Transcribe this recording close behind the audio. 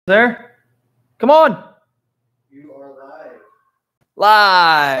There? Come on. You are live.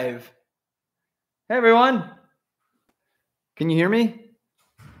 Live. Hey, everyone. Can you hear me?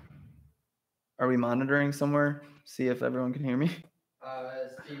 Are we monitoring somewhere? See if everyone can hear me.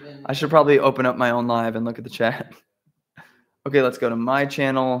 Steven. I should probably open up my own live and look at the chat. Okay, let's go to my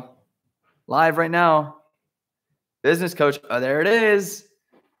channel. Live right now. Business coach. Oh, there it is.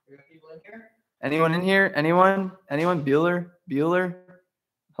 We got people in here? Anyone in here? Anyone? Anyone? Bueller?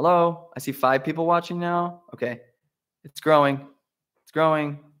 Hello? I see 5 people watching now. Okay. It's growing. It's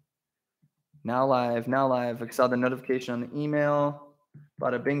growing. Now live. I saw the notification on the email.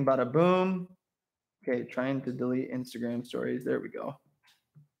 Bada bing, bada boom. Okay, trying to delete Instagram stories. There we go.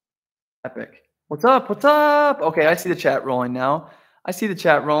 Epic. What's up? What's up? Okay, I see the chat rolling now.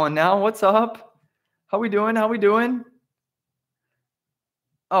 What's up? How we doing?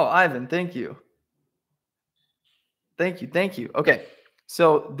 Oh, Ivan, thank you. Thank you. Okay,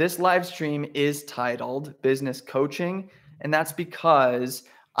 so this live stream is titled Business Coaching, and that's because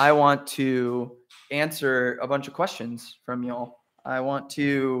I want to answer a bunch of questions from y'all. I want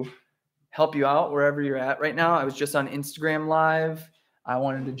to help you out wherever you're at right now. I was just on Instagram Live. I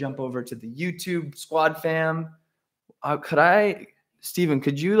wanted to jump over to the YouTube squad fam. Steven,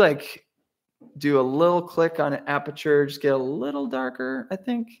 could you like do a little click on an aperture, just get a little darker? I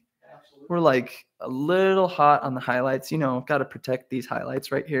think we're like a little hot on the highlights. You know, got to protect these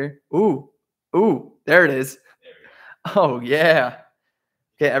highlights right here. Ooh, there it is. Oh, yeah.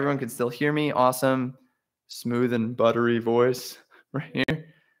 Okay, everyone can still hear me. Awesome. Smooth and buttery voice right here.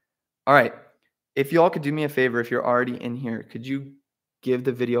 All right. If you all could do me a favor, if you're already in here, could you give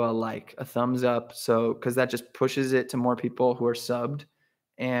the video a thumbs up? So, because that just pushes it to more people who are subbed,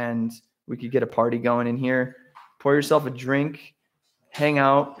 and we could get a party going in here. Pour yourself a drink, hang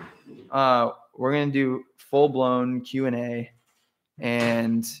out. We're going to do full-blown Q&A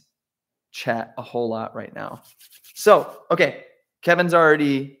and chat a whole lot right now. So, okay, Kevin's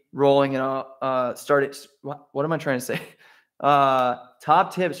already rolling it out. Started. What am I trying to say?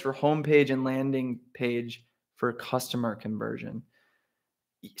 Top tips for homepage and landing page for customer conversion.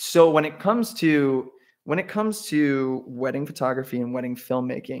 So when it comes to wedding photography and wedding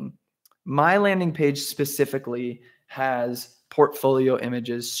filmmaking, my landing page specifically has portfolio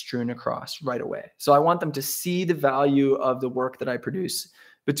images strewn across right away. So I want them to see the value of the work that I produce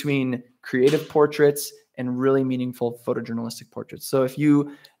between creative portraits and really meaningful photojournalistic portraits. So if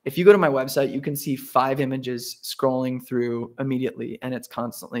you go to my website, you can see 5 images scrolling through immediately, and it's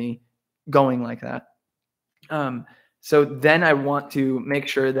constantly going like that. So then I want to make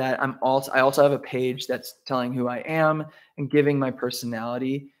sure that I also have a page that's telling who I am and giving my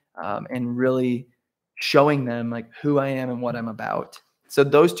personality, and really showing them like who I am and what I'm about. So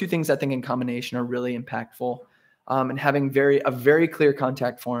those 2 things I think in combination are really impactful. And having a very clear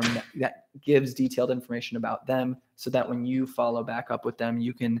contact form that gives detailed information about them, so that when you follow back up with them,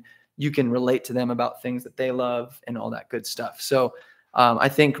 you can relate to them about things that they love and all that good stuff. So I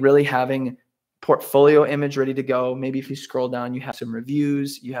think really having portfolio image ready to go. Maybe if you scroll down, you have some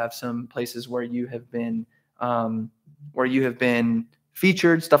reviews, you have some places where you have been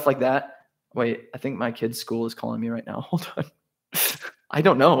featured, stuff like that. Wait, I think my kid's school is calling me right now. Hold on. I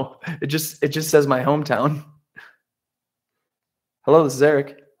don't know. It just says my hometown. Hello, this is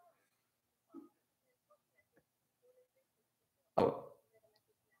Eric. Oh,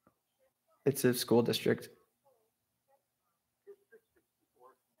 it's a school district.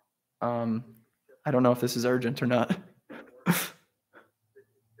 I don't know if this is urgent or not.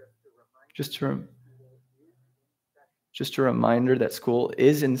 Just a reminder that school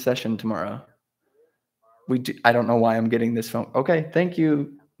is in session tomorrow. I don't know why I'm getting this phone. Okay, thank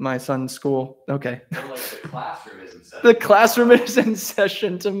you, my son's school. Okay. The classroom is in session. The classroom is in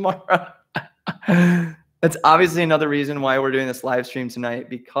session tomorrow. That's obviously another reason why we're doing this live stream tonight,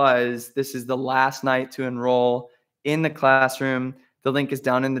 because this is the last night to enroll in the classroom. The link is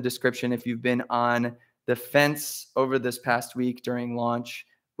down in the description. If you've been on the fence over this past week during launch,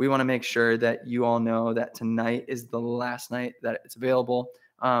 we want to make sure that you all know that tonight is the last night that it's available.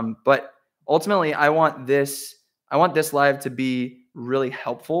 But ultimately, I want this live to be really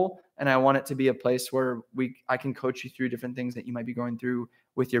helpful, and I want it to be a place where I can coach you through different things that you might be going through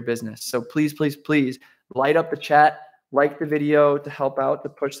with your business. So please light up the chat, like the video to help out, to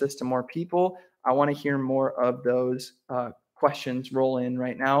push this to more people. I want to hear more of those questions roll in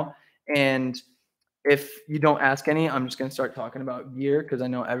right now. And if you don't ask any, I'm just going to start talking about gear, because I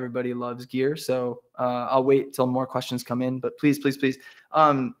know everybody loves gear. So I'll wait till more questions come in. But please.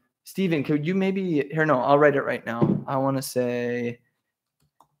 Steven, could you maybe here? No, I'll write it right now. I want to say,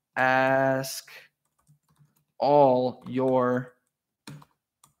 ask all your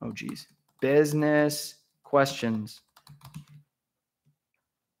Oh, geez. Business questions.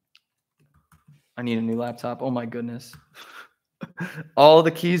 I need a new laptop. Oh my goodness. All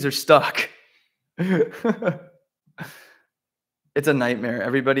the keys are stuck. It's a nightmare.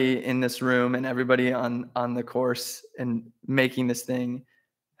 Everybody in this room and everybody on the course and making this thing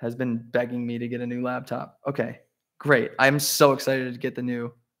has been begging me to get a new laptop. Okay, great. I'm so excited to get the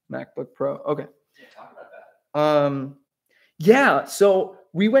new MacBook Pro. Okay. Yeah, talk about that. Yeah, so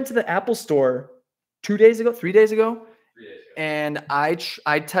we went to the Apple store 3 days ago, 3 days ago. and I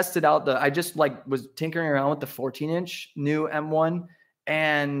tested out I just like was tinkering around with the 14-inch new M1,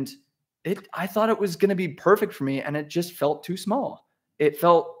 and I thought it was going to be perfect for me, and it just felt too small. It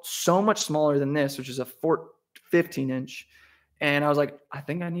felt so much smaller than this, which is a 15-inch. And I was like, I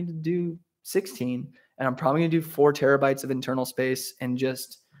think I need to do 16, and I'm probably going to do 4 terabytes of internal space and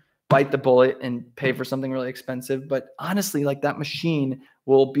just bite the bullet and pay for something really expensive. But honestly, like, that machine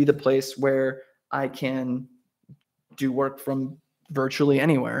will be the place where I can do work from virtually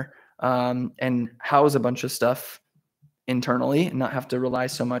anywhere, and house a bunch of stuff internally and not have to rely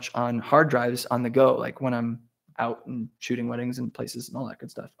so much on hard drives on the go, like when I'm out and shooting weddings and places and all that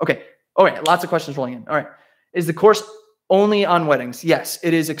good stuff. Okay. All right. Lots of questions rolling in. All right. Is the course only on weddings? Yes,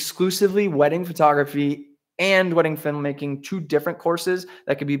 it is exclusively wedding photography and wedding filmmaking, 2 different courses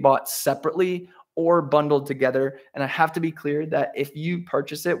that can be bought separately or bundled together. And I have to be clear that if you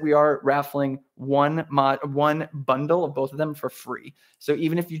purchase it, we are raffling one bundle of both of them for free. So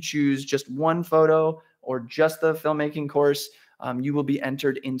even if you choose just one photo or just the filmmaking course, you will be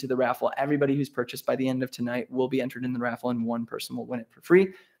entered into the raffle. Everybody who's purchased by the end of tonight will be entered in the raffle, and one person will win it for free.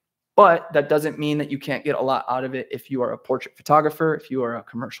 But that doesn't mean that you can't get a lot out of it if you are a portrait photographer, if you are a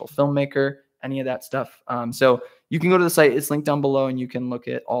commercial filmmaker, any of that stuff. So you can go to the site. It's linked down below, and you can look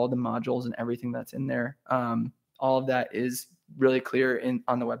at all the modules and everything that's in there. All of that is really clear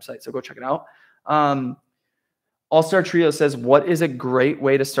on the website, so go check it out. All-Star Trio says, what is a great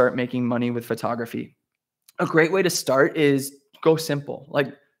way to start making money with photography? A great way to start is go simple.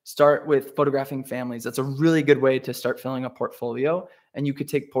 Like, start with photographing families. That's a really good way to start filling a portfolio. And you could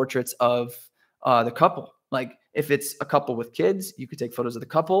take portraits of the couple. Like, if it's a couple with kids, you could take photos of the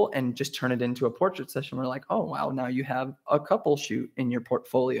couple and just turn it into a portrait session where, like, oh, wow, now you have a couple shoot in your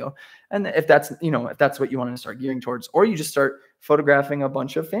portfolio. And if that's what you want to start gearing towards, or you just start photographing a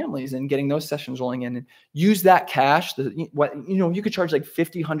bunch of families and getting those sessions rolling in, and use that cash. You could charge like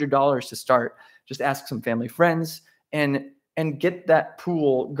 $50, $100 to start. Just ask some family friends and get that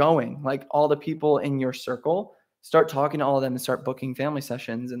pool going. Like, all the people in your circle, start talking to all of them and start booking family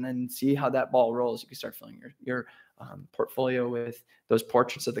sessions, and then see how that ball rolls. You can start filling your portfolio with those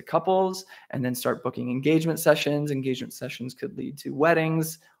portraits of the couples, and then start booking engagement sessions. Engagement sessions could lead to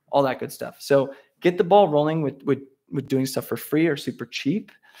weddings, all that good stuff. So get the ball rolling with doing stuff for free or super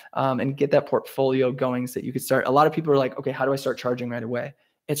cheap, and get that portfolio going so that you could start. A lot of people are like, okay, how do I start charging right away?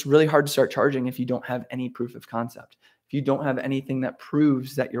 It's really hard to start charging if you don't have any proof of concept. If you don't have anything that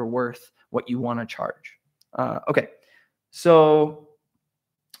proves that you're worth what you want to charge. Okay. So,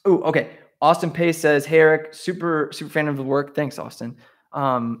 okay. Austin Pace says, hey, Eric, super fan of the work. Thanks, Austin.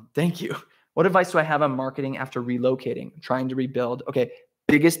 Thank you. What advice do I have on marketing after relocating, trying to rebuild? Okay.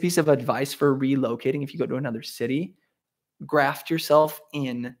 Biggest piece of advice for relocating, if you go to another city, graft yourself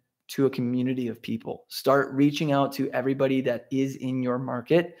in to a community of people. Start reaching out to everybody that is in your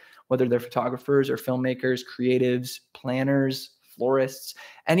market, whether they're photographers or filmmakers, creatives, planners, florists,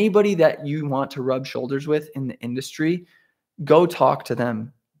 anybody that you want to rub shoulders with in the industry. Go talk to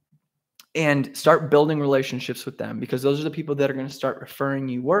them and start building relationships with them, because those are the people that are going to start referring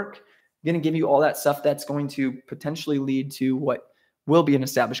you work, going to give you all that stuff that's going to potentially lead to what will be an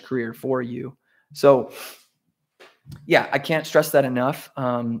established career for you. So yeah, I can't stress that enough.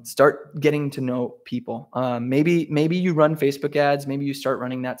 Start getting to know people. Maybe you run Facebook ads. Maybe you start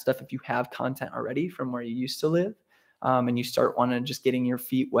running that stuff if you have content already from where you used to live, and you start wanting just getting your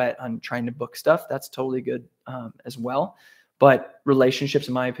feet wet on trying to book stuff. That's totally good as well. But relationships,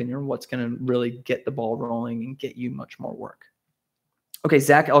 in my opinion, are what's going to really get the ball rolling and get you much more work. Okay,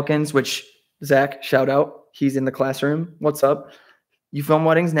 Zach Elkins, which Zach, shout out. He's in the classroom. What's up? You film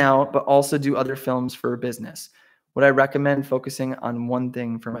weddings now, but also do other films for business. Would I recommend focusing on one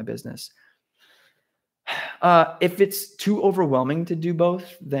thing for my business? If it's too overwhelming to do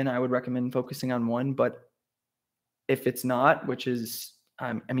both, then I would recommend focusing on one. But if it's not, which is,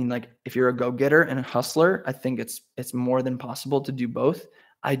 like, if you're a go-getter and a hustler, I think it's more than possible to do both.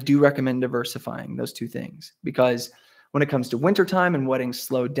 I do recommend diversifying those two things, because when it comes to wintertime and weddings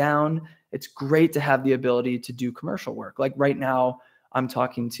slow down, it's great to have the ability to do commercial work. Like right now, I'm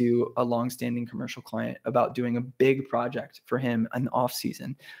talking to a longstanding commercial client about doing a big project for him in the off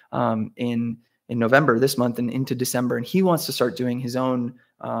season in November this month and into December. And he wants to start doing his own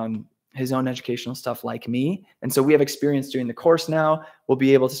educational stuff like me. And so we have experience doing the course now. We'll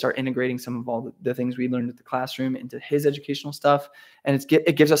be able to start integrating some of all the things we learned at the classroom into his educational stuff. And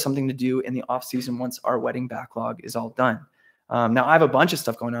it gives us something to do in the off season once our wedding backlog is all done. Now I have a bunch of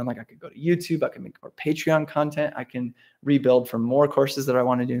stuff going on. Like I could go to YouTube, I can make more Patreon content. I can rebuild for more courses that I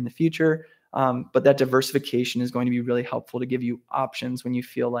want to do in the future. But that diversification is going to be really helpful to give you options when you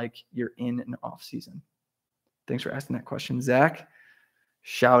feel like you're in an off season. Thanks for asking that question, Zach.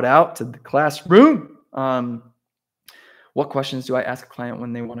 Shout out to the classroom. What questions do I ask a client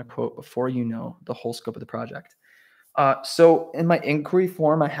when they want to quote before you know the whole scope of the project? So in my inquiry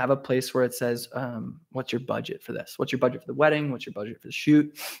form, I have a place where it says, what's your budget for this? What's your budget for the wedding? What's your budget for the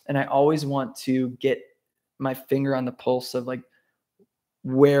shoot? And I always want to get my finger on the pulse of like,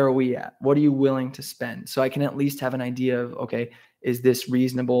 where are we at? What are you willing to spend? So I can at least have an idea of, okay, is this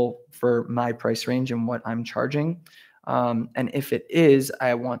reasonable for my price range and what I'm charging? And if it is,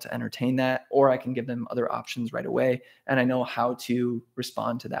 I want to entertain that, or I can give them other options right away. And I know how to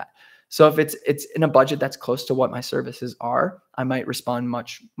respond to that. So if it's in a budget that's close to what my services are, I might respond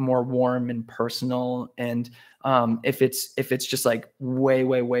much more warm and personal. And if it's just like way,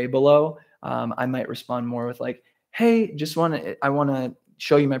 way, way below, I might respond more with like, hey, I want to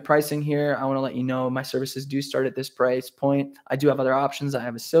show you my pricing here. I want to let you know my services do start at this price point. I do have other options. I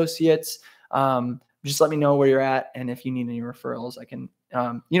have associates. Just let me know where you're at. And if you need any referrals, I can,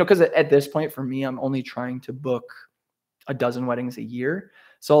 because at this point for me, I'm only trying to book a dozen weddings a year.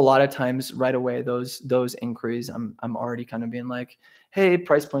 So a lot of times right away, those inquiries, I'm already kind of being like, hey,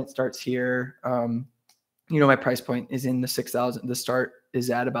 price point starts here. My price point is in the $6,000. The start is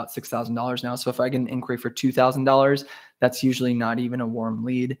at about $6,000 now. So if I get an inquiry for $2,000, that's usually not even a warm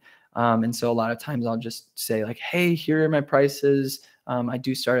lead. And so a lot of times I'll just say like, hey, here are my prices. I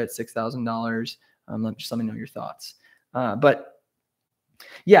do start at $6,000. Just let me know your thoughts. But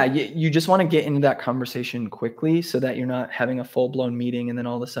yeah, you just want to get into that conversation quickly so that you're not having a full-blown meeting and then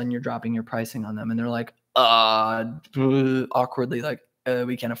all of a sudden you're dropping your pricing on them and they're like, awkwardly like,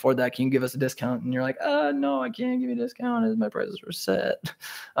 we can't afford that. Can you give us a discount? And you're like, no, I can't give you a discount as my prices were set.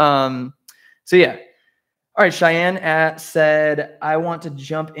 So yeah. All right. Cheyenne said, I want to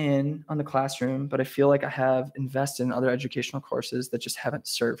jump in on the classroom, but I feel like I have invested in other educational courses that just haven't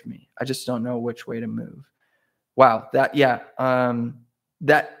served me. I just don't know which way to move. Wow.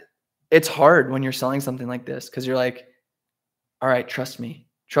 That it's hard when you're selling something like this because you're like, all right, trust me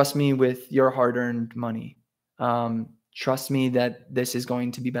with your hard-earned money. Trust me that this is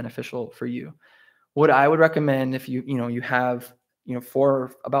going to be beneficial for you. What I would recommend if you have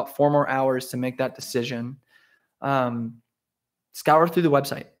about 4 more hours to make that decision, scour through the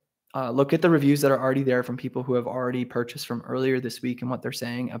website. Look at the reviews that are already there from people who have already purchased from earlier this week and what they're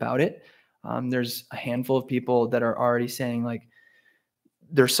saying about it. There's a handful of people that are already saying like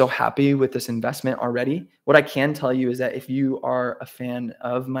they're so happy with this investment already. What I can tell you is that if you are a fan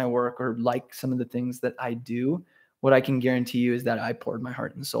of my work or like some of the things that I do, what I can guarantee you is that I poured my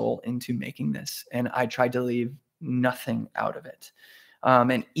heart and soul into making this, and I tried to leave nothing out of it.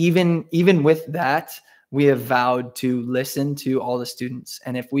 And even with that, we have vowed to listen to all the students.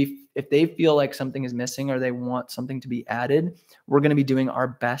 And if they feel like something is missing or they want something to be added, we're going to be doing our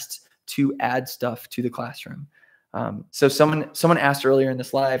best to add stuff to the classroom. So someone asked earlier in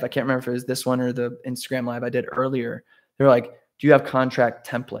this live, I can't remember if it was this one or the Instagram live I did earlier. They're like, do you have contract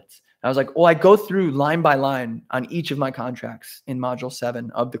templates? I was like, well, I go through line by line on each of my contracts in module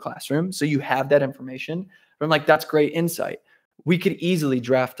 7 of the classroom. So you have that information. But I'm like, that's great insight. We could easily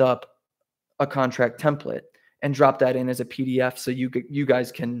draft up a contract template and drop that in as a PDF. So you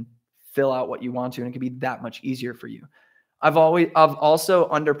guys can fill out what you want to, and it can be that much easier for you. I've also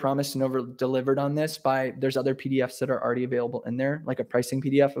under promised and over delivered on this there's other PDFs that are already available in there, like a pricing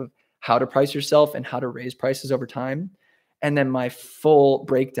PDF of how to price yourself and how to raise prices over time. And then my full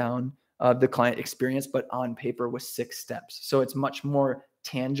breakdown of the client experience, but on paper with 6 steps. So it's much more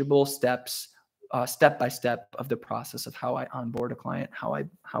tangible steps, step by step of the process of how I onboard a client, how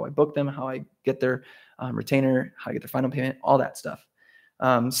I book them, how I get their retainer, how I get their final payment, all that stuff.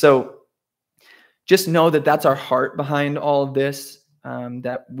 So just know that that's our heart behind all of this,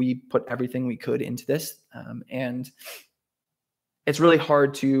 that we put everything we could into this. And it's really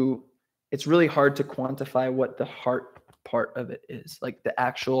hard to quantify what the heart part of it is, like the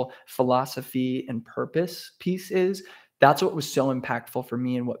actual philosophy and purpose piece is. That's what was so impactful for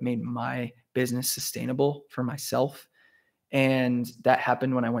me and what made my business sustainable for myself. And that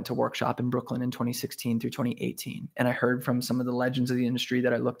happened when I went to workshop in Brooklyn in 2016 through 2018. And I heard from some of the legends of the industry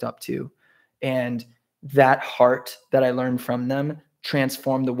that I looked up to. And that heart that I learned from them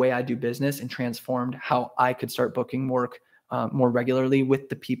transformed the way I do business and transformed how I could start booking work more regularly with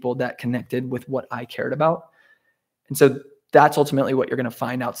the people that connected with what I cared about. And so that's ultimately what you're going to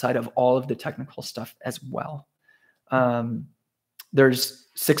find outside of all of the technical stuff as well. There's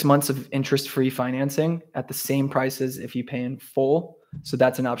 6 months of interest-free financing at the same prices if you pay in full. So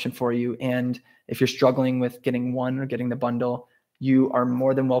that's an option for you. And if you're struggling with getting one or getting the bundle, you are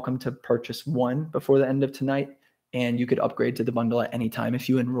more than welcome to purchase one before the end of tonight. And you could upgrade to the bundle at any time if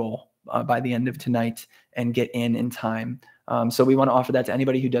you enroll by the end of tonight and get in time. So we want to offer that to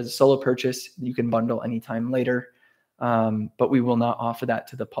anybody who does a solo purchase. You can bundle anytime later. But we will not offer that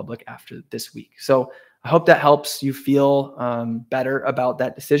to the public after this week. So I hope that helps you feel better about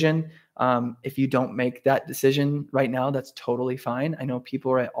that decision. If you don't make that decision right now, that's totally fine. I know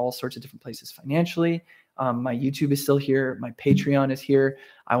people are at all sorts of different places financially. My YouTube is still here. My Patreon is here.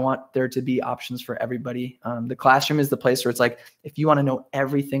 I want there to be options for everybody. The classroom is the place where it's like, if you want to know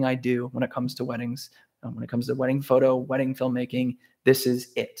everything I do when it comes to weddings, when it comes to wedding photo, wedding filmmaking, this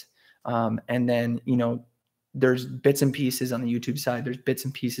is it. And then, there's bits and pieces on the YouTube side. There's bits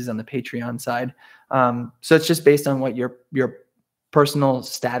and pieces on the Patreon side. So it's just based on what your personal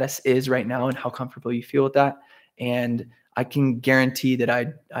status is right now and how comfortable you feel with that. And I can guarantee that I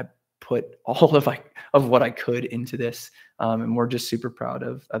put all of what I could into this. And we're just super proud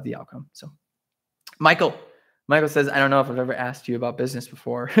of the outcome. So Michael says, I don't know if I've ever asked you about business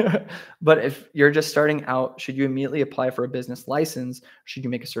before, but if you're just starting out, should you immediately apply for a business license? Or should you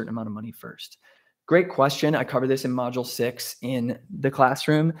make a certain amount of money first? Great question. I cover this in module 6 in the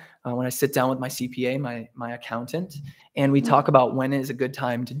classroom when I sit down with my CPA, my accountant, and we talk about when is a good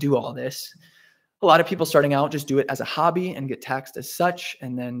time to do all this. A lot of people starting out just do it as a hobby and get taxed as such.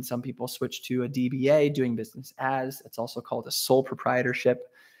 And then some people switch to a DBA, doing business as. It's also called a sole proprietorship.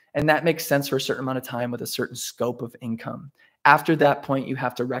 And that makes sense for a certain amount of time with a certain scope of income. After that point, you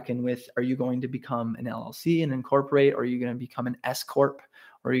have to reckon with, are you going to become an LLC and incorporate, or are you going to become an S Corp?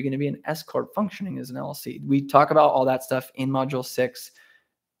 Or are you going to be an S Corp functioning as an LLC? We talk about all that stuff in module 6.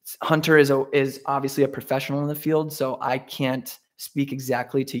 Hunter is obviously a professional in the field, so I can't speak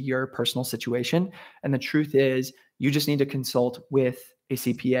exactly to your personal situation. And the truth is, you just need to consult with a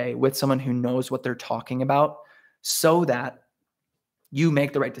CPA, with someone who knows what they're talking about, so that you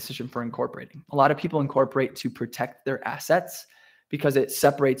make the right decision for incorporating. A lot of people incorporate to protect their assets because it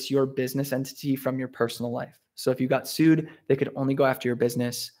separates your business entity from your personal life. So if you got sued, they could only go after your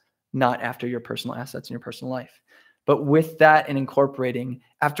business, not after your personal assets and your personal life. But with that and incorporating,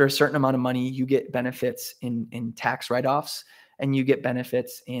 after a certain amount of money, you get benefits in tax write-offs, and you get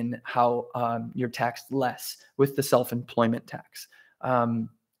benefits in how you're taxed less with the self-employment tax. And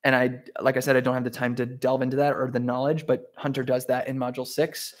like I said, I don't have the time to delve into that or the knowledge, but Hunter does that in module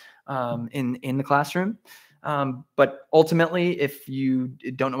 6 in the classroom. But ultimately, if you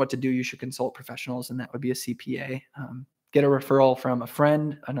don't know what to do, you should consult professionals, and that would be a CPA. Get a referral from a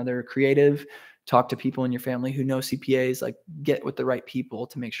friend, another creative, talk to people in your family who know CPAs, like get with the right people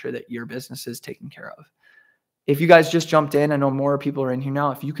to make sure that your business is taken care of. If you guys just jumped in, I know more people are in here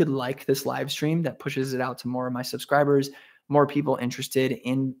now. If you could like this live stream, that pushes it out to more of my subscribers, more people interested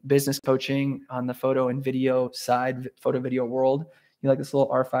in business coaching on the photo and video side, photo video world. You like this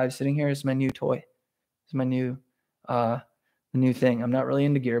little R5 sitting here? It's my new toy. It's my new thing. I'm not really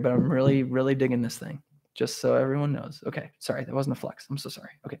into gear, but I'm really, really digging this thing, just so everyone knows. Okay. Sorry. That wasn't a flex. I'm so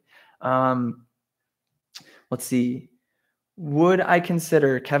sorry. Okay. Let's see.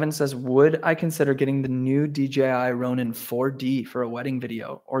 Kevin says, would I consider getting the new DJI Ronin 4D for a wedding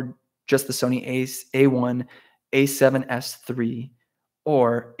video, or just the Sony A1, A7S III,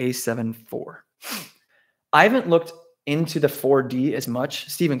 or A7 IV? I haven't looked into the 4D as much.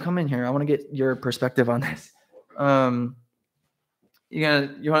 Steven, come in here. I want to get your perspective on this. You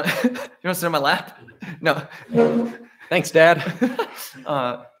want to sit on my lap? No. Thanks, Dad.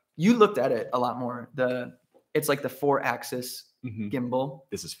 You looked at it a lot more. It's like the 4-axis gimbal.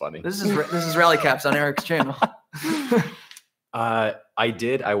 This is funny. This is Rally Caps on Eric's channel. I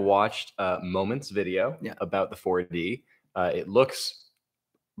did. I watched Moments video about the 4D. It looks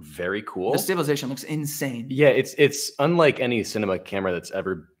very cool. The stabilization looks insane. Yeah, it's unlike any cinema camera that's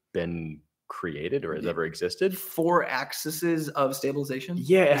ever been created or has ever existed. 4 axes of stabilization.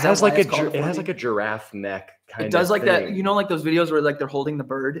 Yeah, it has like a giraffe neck kind of. It does like thing. That. You know, like those videos where like they're holding the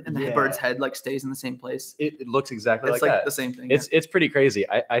bird and the bird's head like stays in the same place. It looks exactly like that. The same thing. It's pretty crazy.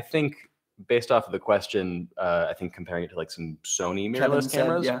 I think based off of the question, I think comparing it to like some Sony mirrorless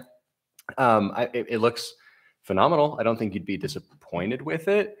cameras, it looks phenomenal. I don't think you'd be disappointed with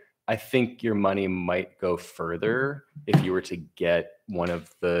it. I think your money might go further if you were to get one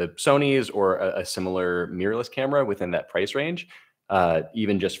of the Sonys or a similar mirrorless camera within that price range,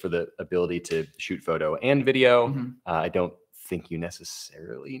 even just for the ability to shoot photo and video. I don't think you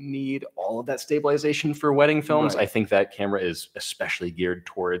necessarily need all of that stabilization for wedding films. Right. I think that camera is especially geared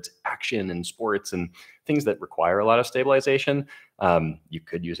towards action and sports and things that require a lot of stabilization. You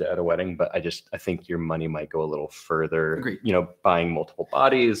could use it at a wedding, but I think your money might go a little further. Agreed. You know, buying multiple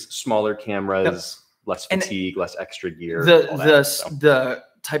bodies, smaller cameras, less fatigue, less extra gear. The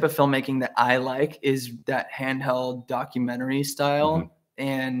type of filmmaking that I like is that handheld documentary style,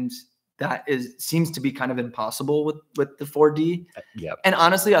 and that seems to be kind of impossible with the 4D. Yep. And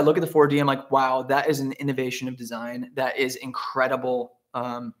honestly, I look at the 4D, I'm like, wow, that is an innovation of design. That is incredible,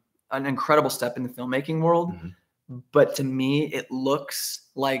 an incredible step in the filmmaking world. But to me, it looks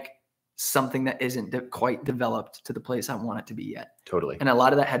like something that isn't quite developed to the place I want it to be yet. Totally. And a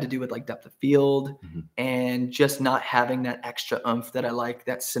lot of that had to do with like depth of field and just not having that extra oomph that I like,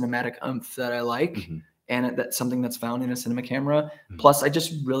 that cinematic oomph that I like. And that's something that's found in a cinema camera. Plus, I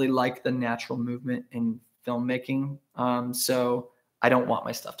just really like the natural movement in filmmaking. So I don't want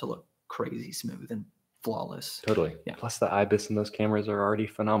my stuff to look crazy smooth and flawless. Totally. Yeah. Plus, the IBIS in those cameras are already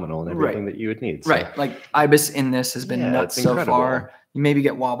phenomenal and everything that you would need. So. Right. Like IBIS in this has been nuts so far. You maybe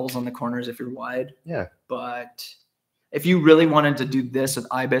get wobbles on the corners if you're wide. Yeah. But if you really wanted to do this with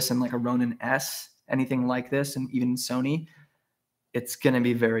IBIS and like a Ronin S, anything like this, and even Sony, it's going to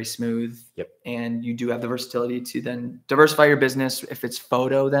be very smooth. Yep. And you do have the versatility to then diversify your business if it's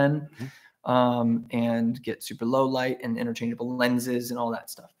photo then, and get super low light and interchangeable lenses and all that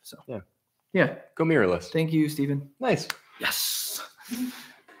stuff. So yeah. Go mirrorless. Thank you, Stephen. Nice. Yes.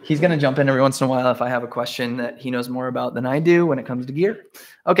 He's going to jump in every once in a while if I have a question that he knows more about than I do when it comes to gear.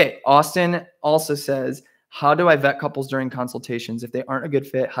 Okay. Austin also says, how do I vet couples during consultations? If they aren't a good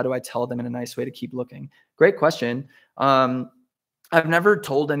fit, how do I tell them in a nice way to keep looking? Great question. I've never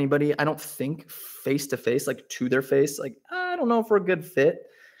told anybody, I don't think face to face, like to their face, like, I don't know if we're a good fit,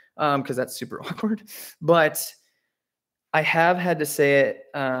 because that's super awkward. But I have had to say it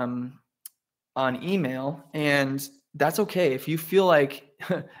on email, and that's okay. If you feel like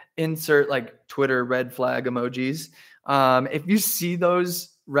insert like Twitter red flag emojis, if you see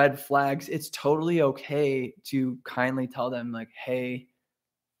those red flags, it's totally okay to kindly tell them like, hey,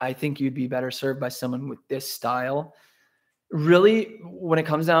 I think you'd be better served by someone with this style. Really, when it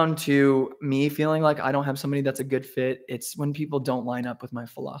comes down to me feeling like I don't have somebody that's a good fit, it's when people don't line up with my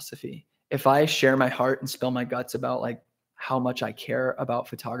philosophy. If I share my heart and spill my guts about like how much I care about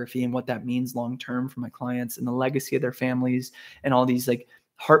photography and what that means long-term for my clients and the legacy of their families and all these like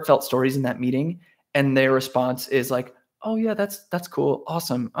heartfelt stories in that meeting, and their response is like, oh yeah, that's cool.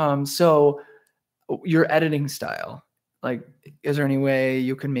 Awesome. So your editing style, like, is there any way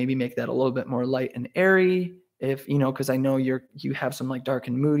you can maybe make that a little bit more light and airy? If, you know, cause I know you have some like dark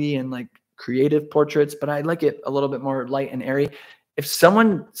and moody and like creative portraits, but I like it a little bit more light and airy. If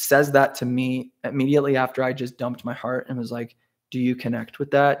someone says that to me immediately after I just dumped my heart and was like, do you connect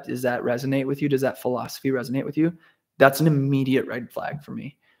with that? Does that resonate with you? Does that philosophy resonate with you? That's an immediate red flag for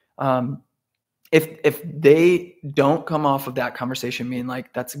me. If they don't come off of that conversation being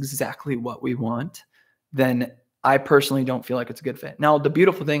like, that's exactly what we want, then I personally don't feel like it's a good fit. Now, the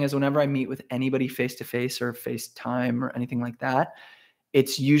beautiful thing is whenever I meet with anybody face-to-face or FaceTime or anything like that,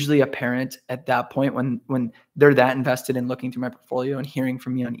 it's usually apparent at that point when they're that invested in looking through my portfolio and hearing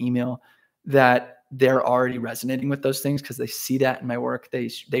from me on email that they're already resonating with those things because they see that in my work.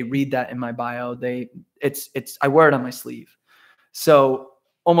 They read that in my bio. I wear it on my sleeve. So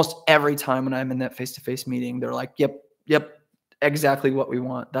almost every time when I'm in that face-to-face meeting, they're like, yep, exactly what we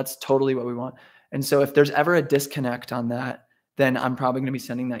want. That's totally what we want. And so if there's ever a disconnect on that, then I'm probably going to be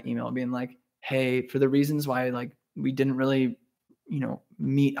sending that email being like, hey, for the reasons why like we didn't really,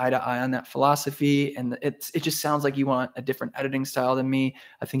 meet eye to eye on that philosophy. And it just sounds like you want a different editing style than me.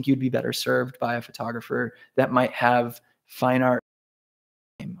 I think you'd be better served by a photographer that might have fine art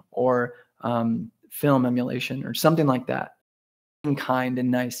or film emulation or something like that. Kind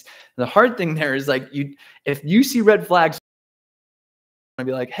and nice. The hard thing there is like if you see red flags, to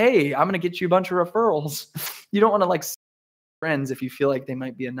be like, hey, I'm going to get you a bunch of referrals. You don't want to like friends if you feel like they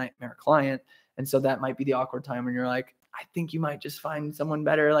might be a nightmare client. And so that might be the awkward time when you're like, I think you might just find someone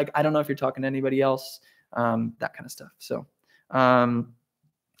better. Like, I don't know if you're talking to anybody else, that kind of stuff. So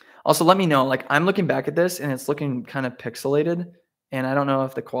also let me know, like I'm looking back at this and it's looking kind of pixelated and I don't know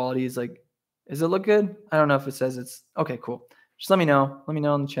if the quality is like, does it look good? I don't know if it says it's okay, cool. Just let me know in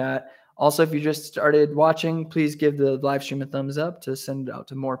the chat. Also, if you just started watching, please give the live stream a thumbs up to send it out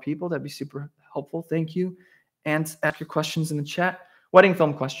to more people. That'd be super helpful. Thank you. and ask your questions in the chat. Wedding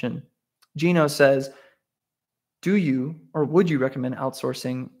film question. Gino says, do you or would you recommend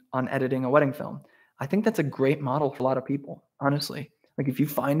outsourcing on editing a wedding film? I think that's a great model for a lot of people, honestly. Like if you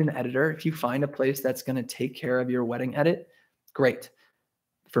find an editor, if you find a place that's going to take care of your wedding edit, great.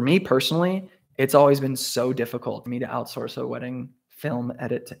 For me personally, it's always been so difficult for me to outsource a wedding film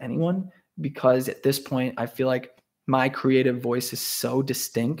edit to anyone, because at this point, I feel like my creative voice is so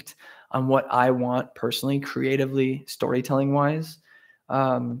distinct on what I want personally, creatively, storytelling wise.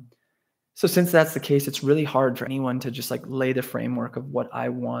 So since that's the case, it's really hard for anyone to just like lay the framework of what I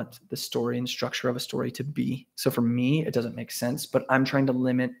want the story and structure of a story to be. So for me, it doesn't make sense, but I'm trying to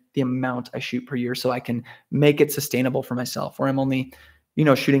limit the amount I shoot per year so I can make it sustainable for myself, where I'm only,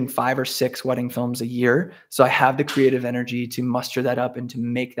 shooting 5 or 6 wedding films a year. So I have the creative energy to muster that up and to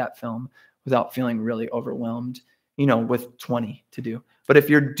make that film without feeling really overwhelmed, with 20 to do. But if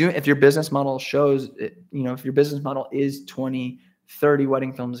your business model shows, if your business model is 20, 30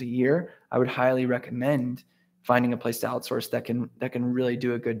 wedding films a year, I would highly recommend finding a place to outsource that can really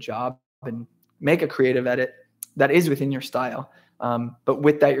do a good job and make a creative edit that is within your style. But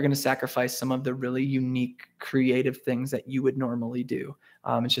with that, you're going to sacrifice some of the really unique creative things that you would normally do.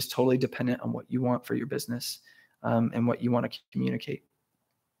 It's just totally dependent on what you want for your business and what you want to communicate.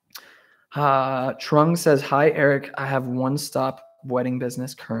 Trung says, hi, Eric. I have one-stop wedding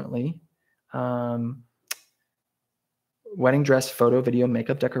business currently. Wedding dress, photo, video,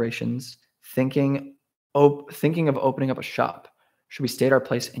 makeup, decorations. Thinking of opening up a shop. Should we stay at our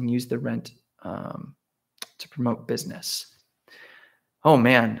place and use the rent to promote business? Oh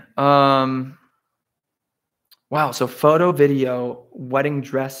man. Wow. So photo, video, wedding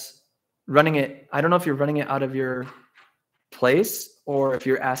dress, running it. I don't know if you're running it out of your place or if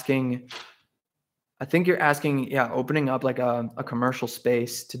you're asking, I think you're asking, opening up like a commercial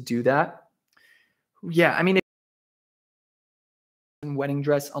space to do that. Yeah. I mean, wedding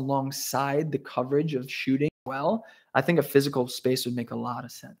dress alongside the coverage of shooting well, I think a physical space would make a lot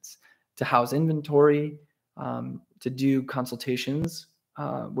of sense to house inventory, to do consultations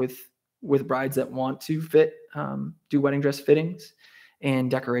with brides that want to do wedding dress fittings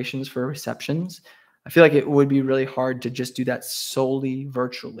and decorations for receptions. I feel like it would be really hard to just do that solely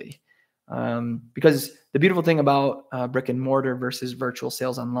virtually, because the beautiful thing about brick and mortar versus virtual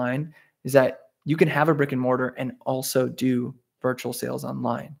sales online is that you can have a brick and mortar and also do virtual sales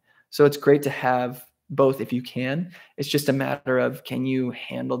online. So it's great to have both if you can. It's just a matter of, can you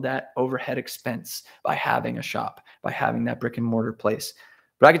handle that overhead expense by having a shop, by having that brick and mortar place?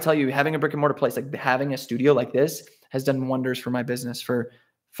 But I can tell you, having a brick and mortar place, like having a studio like this, has done wonders for my business, for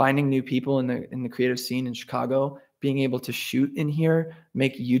finding new people in the creative scene in Chicago, being able to shoot in here,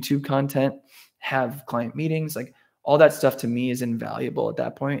 make YouTube content, have client meetings, like all that stuff to me is invaluable at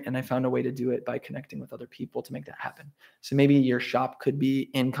that point. And I found a way to do it by connecting with other people to make that happen. So maybe your shop could be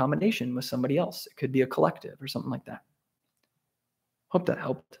in combination with somebody else. It could be a collective or something like that. Hope that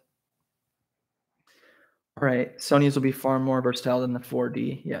helped. All right. Sony's will be far more versatile than the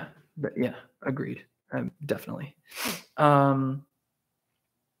 4D. Yeah. But yeah, agreed. Definitely.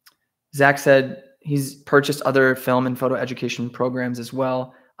 Zach said he's purchased other film and photo education programs as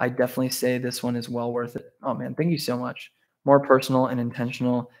well. I definitely say this one is well worth it. Oh man, thank you so much. More personal and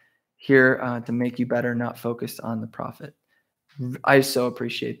intentional here to make you better, not focused on the profit. I so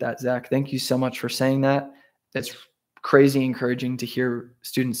appreciate that, Zach. Thank you so much for saying that. It's crazy encouraging to hear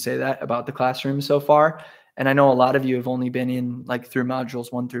students say that about the classroom so far. And I know a lot of you have only been in like through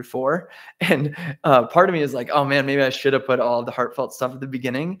modules 1 through 4. And part of me is like, oh man, maybe I should have put all of the heartfelt stuff at the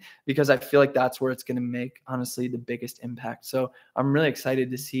beginning, because I feel like that's where it's going to make, honestly, the biggest impact. So I'm really excited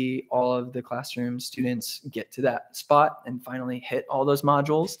to see all of the classroom students get to that spot and finally hit all those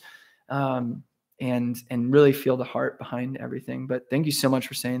modules and really feel the heart behind everything. But thank you so much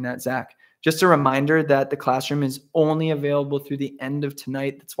for saying that, Zach. Just a reminder that the classroom is only available through the end of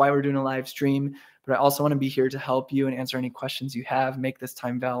tonight. That's why we're doing a live stream. But I also want to be here to help you and answer any questions you have, make this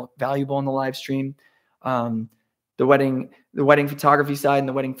time valuable in the live stream. The wedding photography side and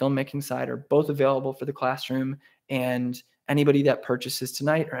the wedding filmmaking side are both available for the classroom. And anybody that purchases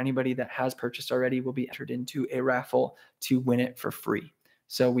tonight or anybody that has purchased already will be entered into a raffle to win it for free.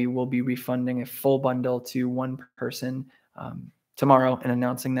 So we will be refunding a full bundle to one person tomorrow and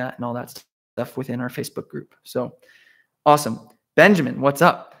announcing that and all that stuff within our Facebook group. So awesome. Benjamin, what's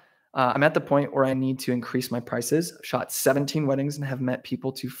up? I'm at the point where I need to increase my prices. I've shot 17 weddings and have met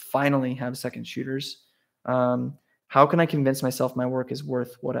people to finally have second shooters. How can I convince myself my work is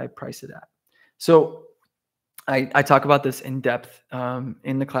worth what I price it at? So I talk about this in depth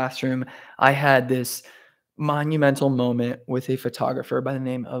in the classroom. I had this monumental moment with a photographer by the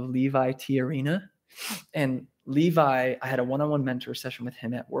name of Levi Tiarina. And Levi, I had a one-on-one mentor session with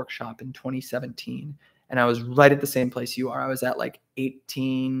him at workshop in 2017. And I was right at the same place you are. I was at like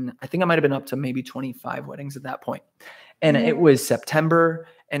 18. I think I might have been up to maybe 25 weddings at that point. And it was September,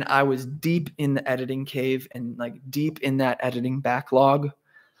 and I was deep in the editing cave and like deep in that editing backlog.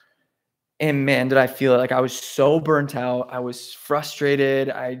 And man, did I feel it. Like I was so burnt out. I was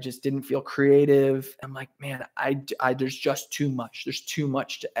frustrated. I just didn't feel creative. I'm like, man, I there's just too much. There's too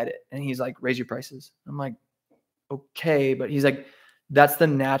much to edit. And he's like, raise your prices. I'm like, okay. But he's like, that's the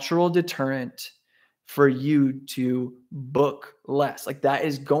natural deterrent for you to book less. Like that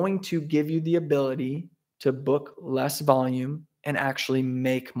is going to give you the ability to book less volume and actually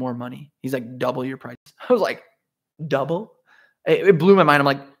make more money. He's like, double your price. I was like, double? It blew my mind. I'm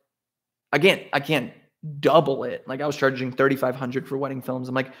like, I can't double it. Like I was charging $3,500 for wedding films.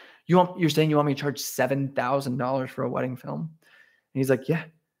 I'm like, you're saying you want me to charge $7,000 for a wedding film? And he's like, yeah.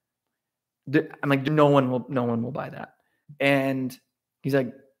 I'm like, no one will buy that. And he's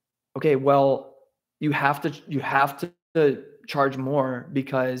like, okay, well, you have to charge more,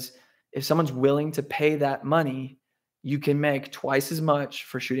 because if someone's willing to pay that money, you can make twice as much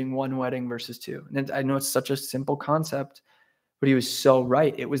for shooting one wedding versus two. And I know it's such a simple concept, but he was so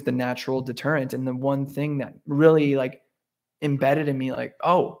right. It was the natural deterrent. And the one thing that really like embedded in me, like,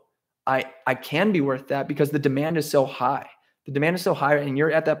 oh, I can be worth that, because the demand is so high. The demand is so high, and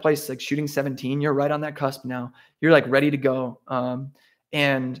you're at that place, like shooting 17, you're right on that cusp now. You're like ready to go.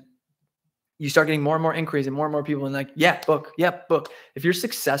 And you start getting more and more inquiries and more people, and like, yeah, book. If your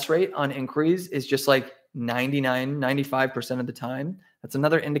success rate on inquiries is just like 99, 95% of the time, that's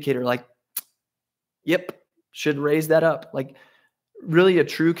another indicator like, yep, should raise that up. Like really a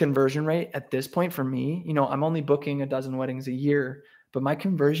true conversion rate at this point for me, you know, I'm only booking a dozen weddings a year, but my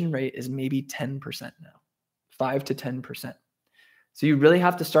conversion rate is maybe 10% now, 5 to 10%. So you really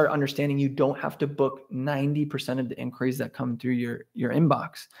have to start understanding you don't have to book 90% of the inquiries that come through your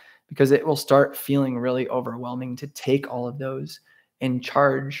inbox, because it will start feeling really overwhelming to take all of those and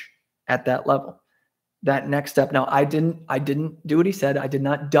charge at that level. That next step. Now I didn't do what he said. I did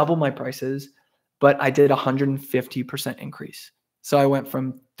not double my prices, but I did 150% increase. So I went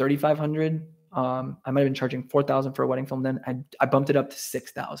from 3,500. I might've been charging 4,000 for a wedding film. Then I bumped it up to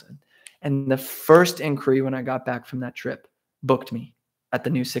 6,000. And the first inquiry when I got back from that trip booked me at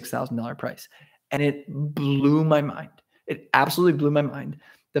the new $6,000 price. And it blew my mind. It absolutely blew my mind.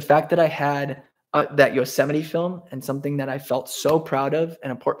 The fact that I had that Yosemite film and something that I felt so proud of,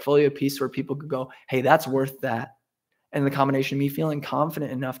 and a portfolio piece where people could go, hey, that's worth that. And the combination of me feeling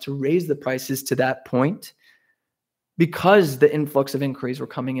confident enough to raise the prices to that point, because the influx of inquiries were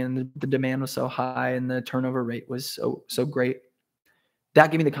coming in, the demand was so high and the turnover rate was so great.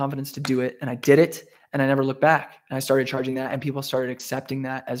 That gave me the confidence to do it. And I did it, and I never looked back. And I started charging that, and people started accepting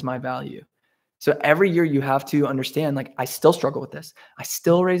that as my value. So every year you have to understand, like, I still struggle with this. I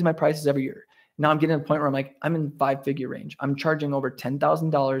still raise my prices every year. Now I'm getting to the point where I'm like, I'm in 5-figure range. I'm charging over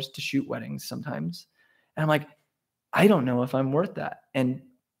 $10,000 to shoot weddings sometimes. And I'm like, I don't know if I'm worth that. And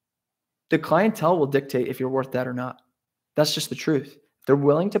the clientele will dictate if you're worth that or not. That's just the truth. If they're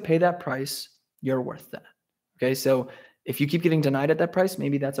willing to pay that price, you're worth that. Okay. So if you keep getting denied at that price,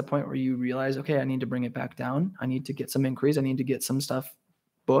 maybe that's a point where you realize, okay, I need to bring it back down. I need to get some inquiries. I need to get some stuff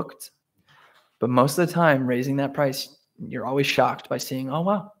booked. But most of the time, raising that price, you're always shocked by seeing, oh,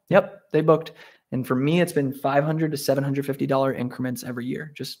 wow, yep, they booked. And for me, it's been $500 to $750 increments every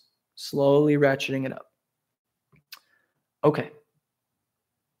year, just slowly ratcheting it up. Okay.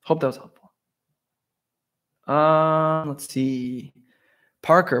 Hope that was helpful. Let's see.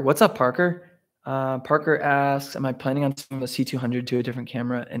 Parker, what's up, Parker? Parker asks, am I planning on switching the C200 to a different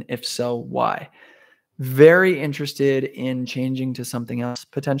camera? And if so, why? Very interested in changing to something else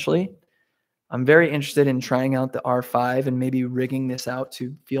potentially. I'm very interested in trying out the R5 and maybe rigging this out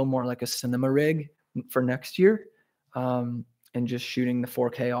to feel more like a cinema rig for next year, and just shooting the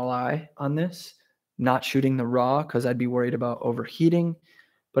 4K all-eye on this, not shooting the RAW because I'd be worried about overheating.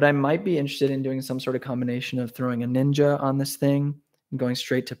 But I might be interested in doing some sort of combination of throwing a Ninja on this thing and going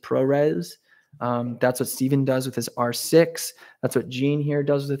straight to ProRes. That's what Steven does with his R6. That's what Gene here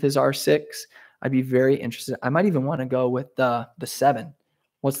does with his R6. I'd be very interested. I might even want to go with the 7.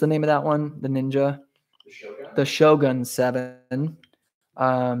 What's the name of that one? The Ninja? The Shogun 7.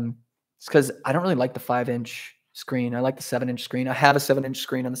 It's because I don't really like the 5-inch screen. I like the 7-inch screen. I have a 7-inch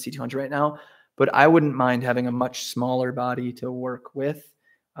screen on the C200 right now, but I wouldn't mind having a much smaller body to work with.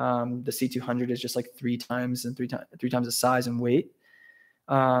 The C200 is just like three times the size and weight.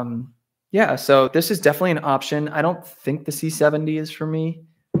 Yeah, so this is definitely an option. I don't think the C70 is for me,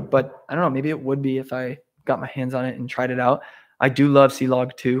 but I don't know. Maybe it would be if I got my hands on it and tried it out. I do love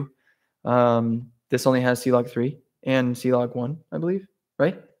C-Log 2. This only has C-Log 3 and C-Log 1, I believe,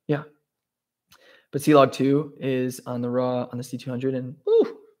 right? Yeah. But C-Log 2 is on the raw on the C200, and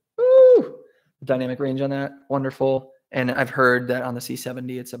dynamic range on that, wonderful. And I've heard that on the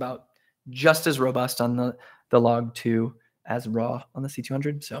C70, it's about just as robust on the Log 2 as raw on the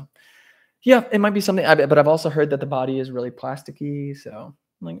C200. So yeah, it might be something, but I've also heard that the body is really plasticky. So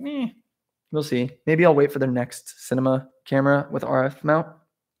I'm like, we'll see. Maybe I'll wait for their next cinema camera with RF mount,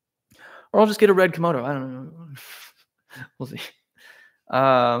 or I'll just get a red Komodo. I don't know. We'll see.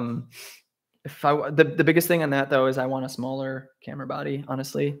 The biggest thing on that though is I want a smaller camera body.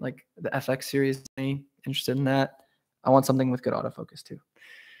 Honestly, like the FX series, me interested in that. I want something with good autofocus too.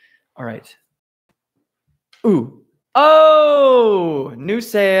 All right. Ooh. Oh, new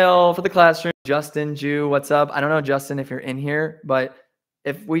sale for the classroom. Justin, Jew, what's up? I don't know, Justin, if you're in here, but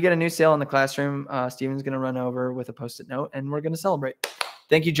if we get a new sale in the classroom, Steven's going to run over with a Post-it note and we're going to celebrate.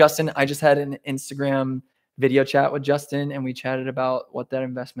 Thank you, Justin. I just had an Instagram video chat with Justin and we chatted about what that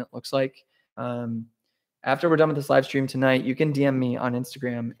investment looks like. After we're done with this live stream tonight, you can DM me on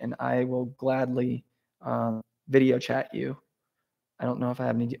Instagram and I will gladly video chat you. I don't know if I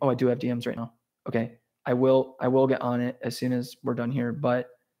have any. Oh, I do have DMs right now. Okay. I will get on it as soon as we're done here, but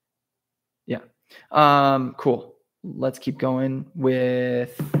yeah. Cool. Let's keep going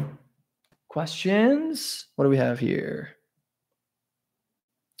with questions. What do we have here?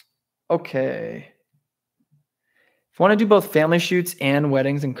 Okay. If I want to do both family shoots and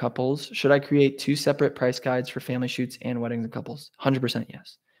weddings and couples, should I create 2 separate price guides for family shoots and weddings and couples? 100%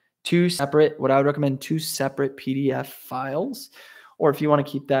 yes. 2 separate, what I would recommend, 2 separate PDF files. Or if you want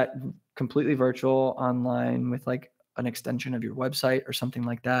to keep that completely virtual online with like an extension of your website or something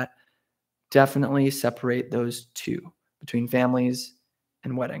like that, definitely separate those 2 between families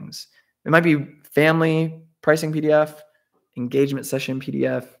and weddings. It might be family pricing PDF, engagement session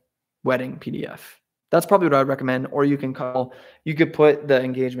PDF, wedding PDF. That's probably what I would recommend. Or you could put the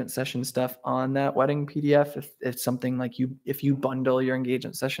engagement session stuff on that wedding PDF if something like if you bundle your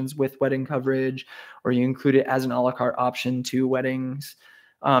engagement sessions with wedding coverage, or you include it as an a la carte option to weddings.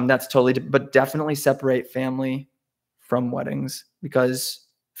 That's totally, but definitely separate family from weddings, because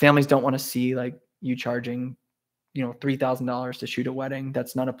families don't want to see like you charging, $3,000 to shoot a wedding.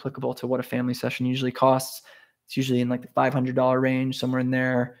 That's not applicable to what a family session usually costs. It's usually in like the $500 range, somewhere in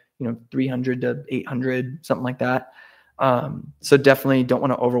there. $300 to $800, something like that. So definitely don't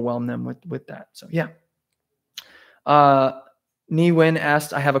want to overwhelm them with that. So yeah. Ni Win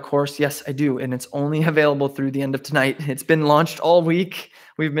asked, I have a course. Yes, I do. And it's only available through the end of tonight. It's been launched all week.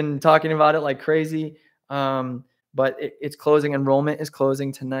 We've been talking about it like crazy. But it's closing. Enrollment is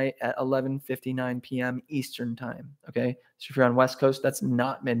closing tonight at 11:59 p.m. Eastern time. Okay. So if you're on West Coast, that's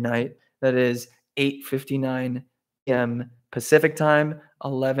not midnight. That is 8:59 p.m. Pacific time,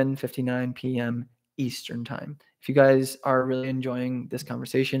 11:59 p.m. Eastern time. If you guys are really enjoying this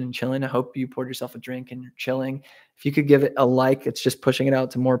conversation and chilling, I hope you poured yourself a drink and you're chilling. If you could give it a like, it's just pushing it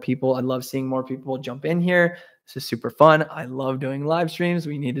out to more people. I love seeing more people jump in here. This is super fun. I love doing live streams.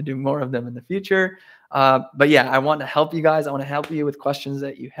 We need to do more of them in the future. But yeah, I want to help you guys. I want to help you with questions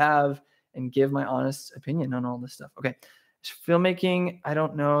that you have and give my honest opinion on all this stuff. Okay. Filmmaking, I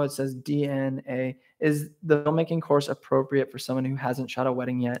don't know. It says DNA. Is the filmmaking course appropriate for someone who hasn't shot a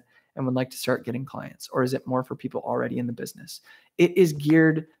wedding yet and would like to start getting clients? Or is it more for people already in the business? It is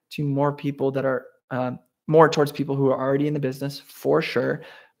geared to more people that are more towards people who are already in the business for sure.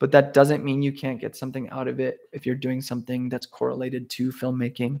 But that doesn't mean you can't get something out of it if you're doing something that's correlated to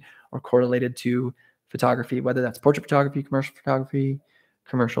filmmaking or correlated to photography, whether that's portrait photography,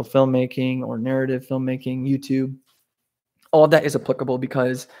 commercial filmmaking, or narrative filmmaking, YouTube. All of that is applicable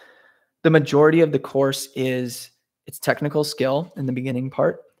because the majority of the course is it's technical skill in the beginning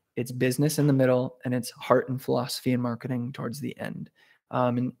part, it's business in the middle, and it's heart and philosophy and marketing towards the end.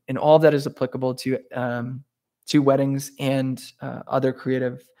 And all of that is applicable to weddings and other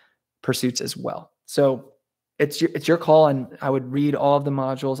creative pursuits as well. So it's your call, and I would read all of the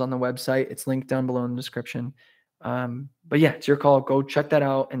modules on the website. It's linked down below in the description. But yeah, it's your call. Go check that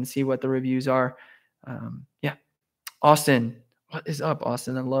out and see what the reviews are. Yeah. Austin, what is up,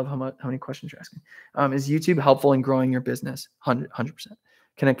 Austin? I love how many questions you're asking. Is YouTube helpful in growing your business? 100%.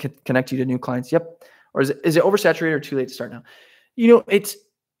 Can it connect you to new clients? Yep. Or is it oversaturated or too late to start now?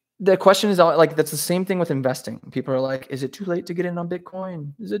 The question is like, that's the same thing with investing. People are like, is it too late to get in on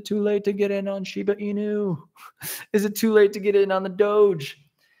Bitcoin? Is it too late to get in on Shiba Inu? Is it too late to get in on the Doge?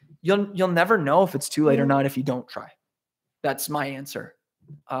 You'll never know if it's too late or not if you don't try. That's my answer.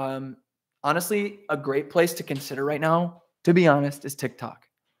 Honestly, a great place to consider right now, to be honest, is TikTok.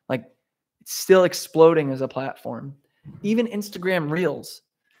 Like, it's still exploding as a platform. Even Instagram Reels.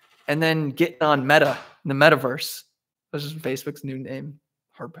 and then getting on Meta, the metaverse, which is Facebook's new name.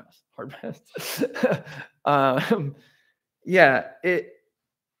 Hard pass. Yeah, it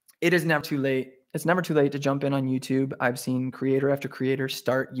is never too late. It's never too late to jump in on YouTube. I've seen creator after creator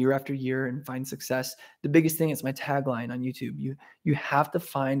start year after year and find success. The biggest thing is my tagline on YouTube. You have to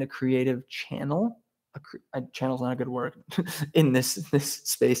find a creative channel. A channel's not a good word in this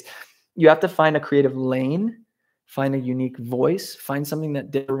space. You have to find a creative lane, find a unique voice, find something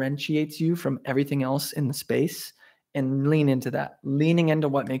that differentiates you from everything else in the space, and lean into that. Leaning into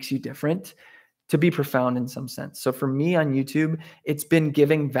what makes you different to be profound in some sense. So for me on YouTube, it's been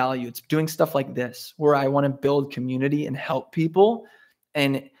giving value. It's doing stuff like this where I want to build community and help people.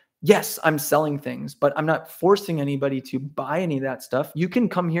 And yes, I'm selling things, but I'm not forcing anybody to buy any of that stuff. You can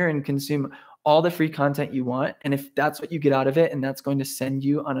come here and consume all the free content you want. And if that's what you get out of it and that's going to send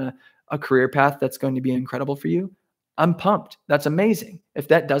you on a career path that's going to be incredible for you, I'm pumped. That's amazing. If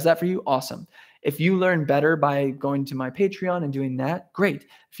that does that for you, awesome. If you learn better by going to my Patreon and doing that, great.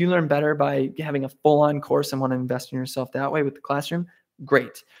 If you learn better by having a full-on course and want to invest in yourself that way with the classroom,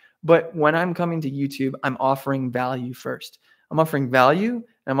 great. But when I'm coming to YouTube, I'm offering value first. I'm offering value and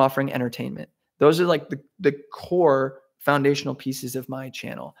I'm offering entertainment. Those are like the core foundational pieces of my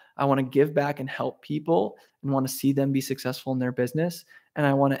channel. I want to give back and help people and want to see them be successful in their business. And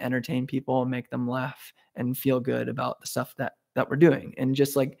I want to entertain people and make them laugh and feel good about the stuff that we're doing, and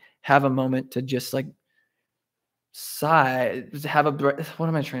just like have a moment to just like sigh, have a breath. What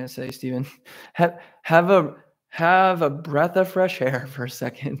am I trying to say, Steven? Have a breath of fresh air for a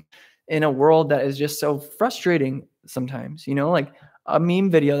second in a world that is just so frustrating sometimes, you know, like a meme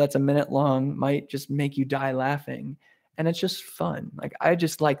video that's a minute long might just make you die laughing, and it's just fun. Like I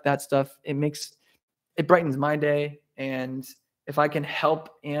just like that stuff. It brightens my day, and if I can help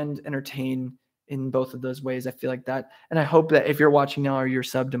and entertain in both of those ways, I feel like that. And I hope that if you're watching now or you're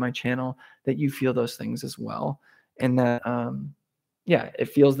subbed to my channel, that you feel those things as well. And that, yeah, it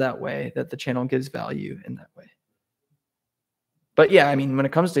feels that way, that the channel gives value in that way. But yeah, I mean, when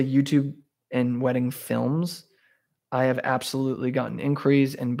it comes to YouTube and wedding films, I have absolutely gotten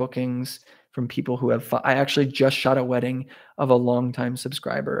inquiries and bookings from people who have, I actually just shot a wedding of a longtime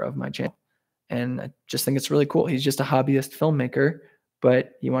subscriber of my channel. And I just think it's really cool. He's just a hobbyist filmmaker,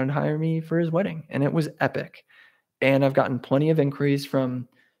 but he wanted to hire me for his wedding, and it was epic. And I've gotten plenty of inquiries from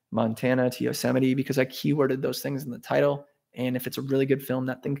Montana to Yosemite because I keyworded those things in the title. And if it's a really good film,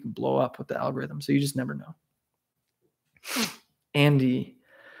 that thing can blow up with the algorithm. So you just never know. Andy,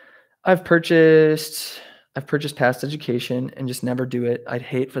 I've purchased past education and just never do it. I'd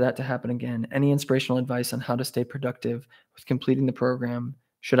hate for that to happen again. Any inspirational advice on how to stay productive with completing the program?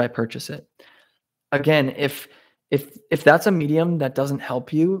 Should I purchase it? Again, if that's a medium that doesn't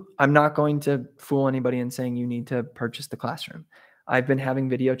help you, I'm not going to fool anybody in saying you need to purchase the classroom. I've been having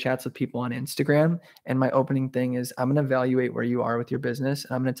video chats with people on Instagram, and my opening thing is I'm going to evaluate where you are with your business,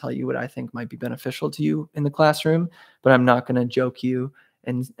 and I'm going to tell you what I think might be beneficial to you in the classroom, but I'm not going to joke you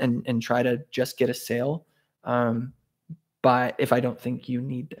and try to just get a sale if I don't think you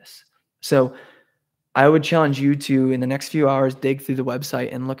need this. So I would challenge you to, in the next few hours, dig through the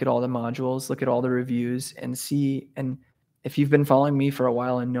website and look at all the modules, look at all the reviews, and see. And if you've been following me for a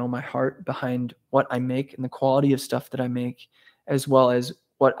while and know my heart behind what I make and the quality of stuff that I make, as well as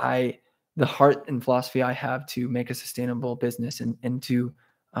the heart and philosophy I have to make a sustainable business and to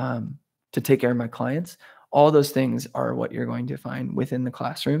take care of my clients, all those things are what you're going to find within the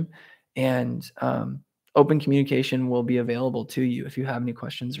classroom. And open communication will be available to you if you have any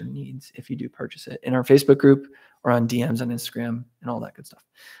questions or needs, if you do purchase it in our Facebook group or on DMs on Instagram and all that good stuff.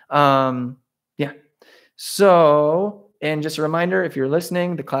 Yeah. So, and just a reminder, if you're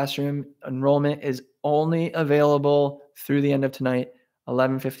listening, the classroom enrollment is only available through the end of tonight,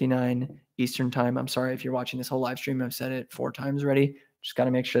 11:59 Eastern time. I'm sorry if you're watching this whole live stream. I've said it 4 times already. Just got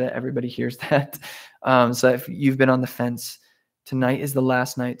to make sure that everybody hears that. So if you've been on the fence, tonight is the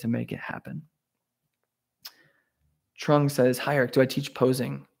last night to make it happen. Trung says, hi, Eric, do I teach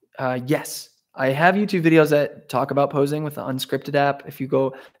posing? Yes. I have YouTube videos that talk about posing with the Unscripted app. If you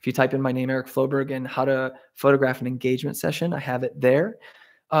type in my name, Eric Floberg, and how to photograph an engagement session, I have it there.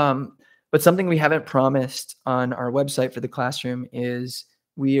 But something we haven't promised on our website for the classroom is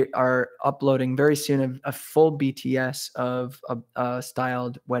we are uploading very soon a full BTS of a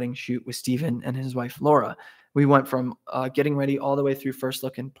styled wedding shoot with Steven and his wife, Laura. We went from getting ready all the way through first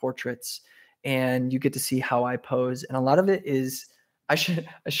look and portraits, and you get to see how I pose. And a lot of it is, I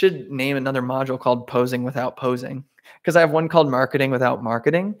should name another module called Posing Without Posing, because I have one called Marketing Without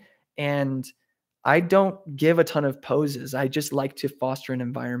Marketing. And I don't give a ton of poses. I just like to foster an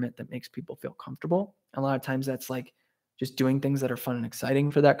environment that makes people feel comfortable. A lot of times that's like just doing things that are fun and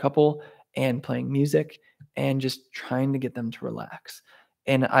exciting for that couple and playing music and just trying to get them to relax.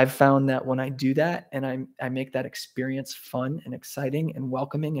 And I've found that when I do that and I make that experience fun and exciting and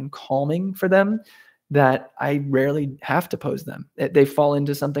welcoming and calming for them, that I rarely have to pose them. They fall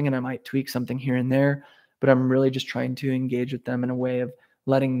into something and I might tweak something here and there, but I'm really just trying to engage with them in a way of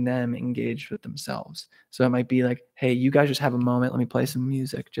letting them engage with themselves. So it might be like, hey, you guys just have a moment. Let me play some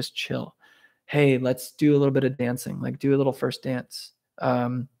music. Just chill. Hey, let's do a little bit of dancing, like do a little first dance.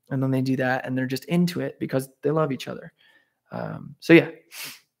 And then they do that and they're just into it because they love each other. So yeah,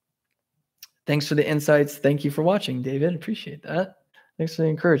 thanks for the insights. Thank you for watching, David. Appreciate that. Thanks for the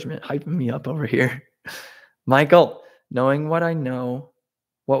encouragement, hyping me up over here. Michael, knowing what I know,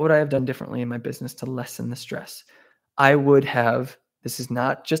 what would I have done differently in my business to lessen the stress? I would have, this is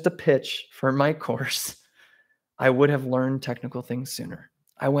not just a pitch for my course, I would have learned technical things sooner.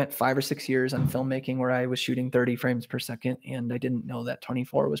 I went 5 or 6 years on filmmaking where I was shooting 30 frames per second, and I didn't know that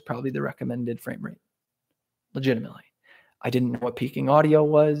 24 was probably the recommended frame rate. Legitimately. I didn't know what peaking audio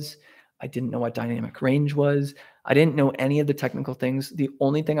was. I didn't know what dynamic range was. I didn't know any of the technical things. The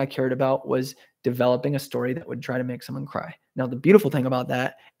only thing I cared about was developing a story that would try to make someone cry. Now, the beautiful thing about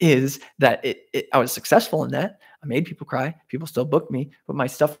that is that I was successful in that. I made people cry. People still booked me, but my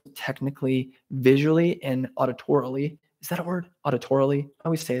stuff technically, visually, and auditorily, is that a word? Auditorily? I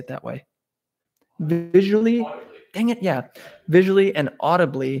always say it that way. Visually, dang it, yeah. Visually and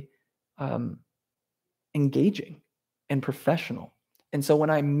audibly engaging and professional. And so when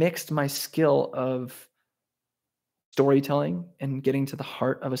I mixed my skill of storytelling and getting to the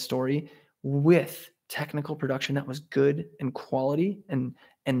heart of a story with technical production that was good and quality and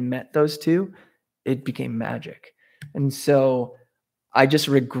met those two, it became magic. And so I just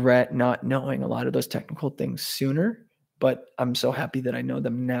regret not knowing a lot of those technical things sooner, but I'm so happy that I know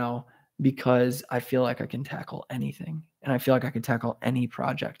them now because I feel like I can tackle anything and I feel like I can tackle any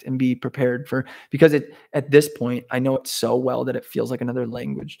project and be prepared for, because at this point, I know it so well that it feels like another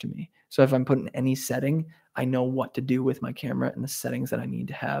language to me. So if I'm put in any setting, I know what to do with my camera and the settings that I need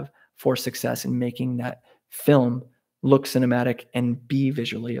to have for success in making that film look cinematic and be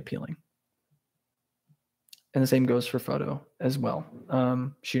visually appealing. And the same goes for photo as well.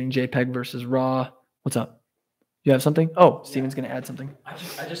 Shooting JPEG versus RAW. What's up? You have something? Oh, Steven's going to add something. I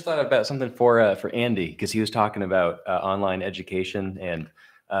just thought about something for Andy, because he was talking about online education and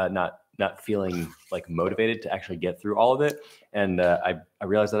not feeling like motivated to actually get through all of it. And I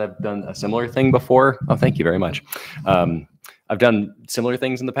realized that I've done a similar thing before. Oh, thank you very much. I've done similar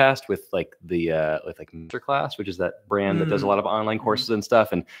things in the past with like Masterclass, which is that brand that does a lot of online courses and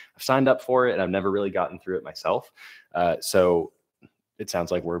stuff. And I've signed up for it and I've never really gotten through it myself. So it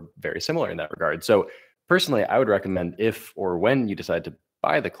sounds like we're very similar in that regard. So personally, I would recommend, if or when you decide to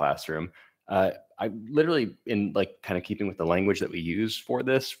buy the classroom, I literally, in like kind of keeping with the language that we use for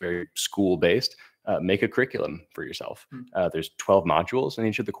this, very school-based, make a curriculum for yourself. There's 12 modules in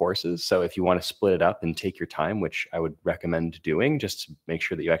each of the courses. So if you want to split it up and take your time, which I would recommend doing, just to make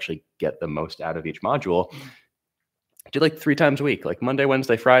sure that you actually get the most out of each module, do like 3 times a week, like Monday,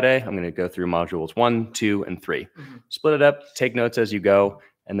 Wednesday, Friday. I'm going to go through modules 1, 2, and 3. Split it up, take notes as you go,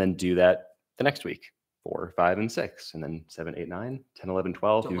 and then do that the next week. 4, 5, and 6, and then 7, 8, 9, 10, 11,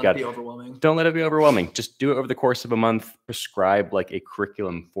 12. Don't let it be overwhelming. Don't let it be overwhelming. Just do it over the course of a month. Prescribe like a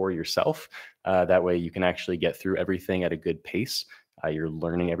curriculum for yourself. That way you can actually get through everything at a good pace. You're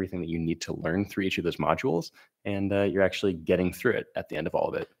learning everything that you need to learn through each of those modules, and you're actually getting through it at the end of all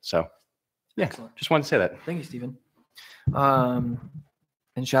of it. So yeah, excellent. Just wanted to say that. Thank you, Stephen. And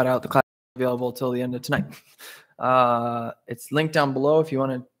shout out, the class available till the end of tonight. It's linked down below if you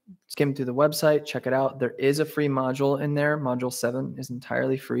want to skim through the website, check it out. There is a free module in there. Module 7 is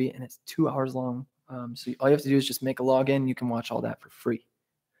entirely free and it's 2 hours long. So all you have to do is just make a login. You can watch all that for free.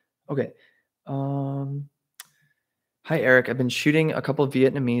 Okay. Hi, Eric. I've been shooting a couple of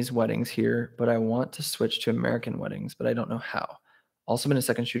Vietnamese weddings here, but I want to switch to American weddings, but I don't know how. Also been a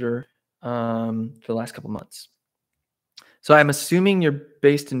second shooter for the last couple months. So I'm assuming you're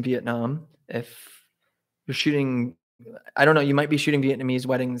based in Vietnam. If you're shooting, I don't know, you might be shooting Vietnamese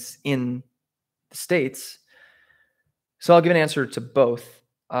weddings in the States. So I'll give an answer to both.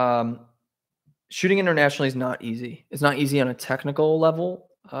 Shooting internationally is not easy. It's not easy on a technical level.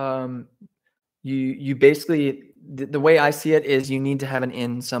 You basically, the way I see it is you need to have an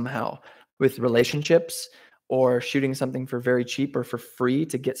in somehow with relationships or shooting something for very cheap or for free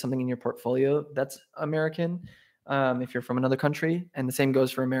to get something in your portfolio that's American if you're from another country. And the same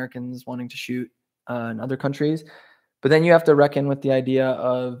goes for Americans wanting to shoot in other countries. But then you have to reckon with the idea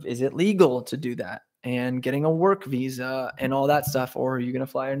of, is it legal to do that? And getting a work visa and all that stuff, or are you going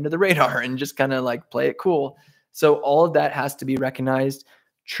to fly under the radar and just kind of like play it cool? So all of that has to be recognized.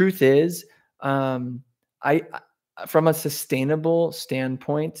 Truth is, I from a sustainable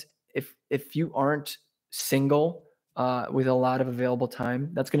standpoint, if you aren't single with a lot of available time,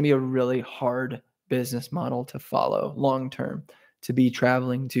 that's going to be a really hard business model to follow long term, to be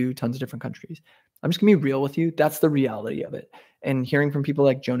traveling to tons of different countries. I'm just gonna be real with you. That's the reality of it. And hearing from people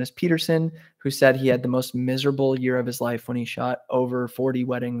like Jonas Peterson, who said he had the most miserable year of his life when he shot over 40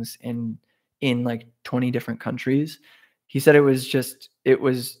 weddings in like 20 different countries. He said it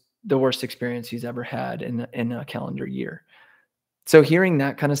was the worst experience he's ever had in a calendar year. So hearing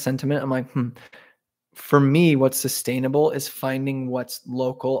that kind of sentiment, I'm like, for me, what's sustainable is finding what's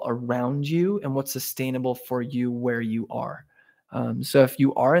local around you and what's sustainable for you where you are. So if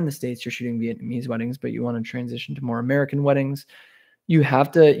you are in the States, you're shooting Vietnamese weddings, but you want to transition to more American weddings, you have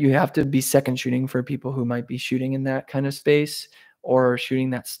to be second shooting for people who might be shooting in that kind of space or shooting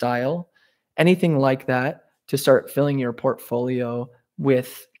that style, anything like that, to start filling your portfolio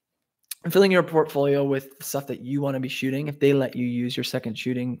with stuff that you want to be shooting. If they let you use your second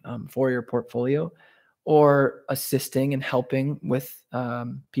shooting for your portfolio, or assisting and helping with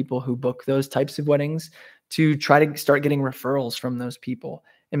people who book those types of weddings, to try to start getting referrals from those people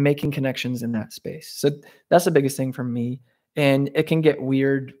and making connections in that space. So that's the biggest thing for me. And it can get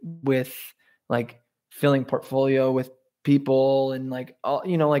weird with like filling portfolio with people and like all,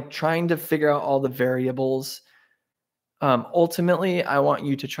 like trying to figure out all the variables. Ultimately, I want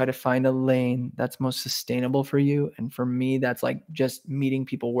you to try to find a lane that's most sustainable for you. And for me, that's like just meeting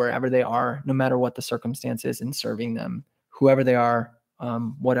people wherever they are, no matter what the circumstances, and serving them, whoever they are,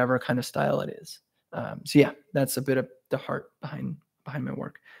 whatever kind of style it is. So yeah, that's a bit of the heart behind my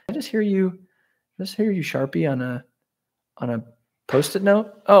work. I just hear you Sharpie on a Post-it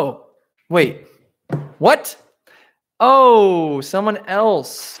note. Oh, wait, what? Oh, someone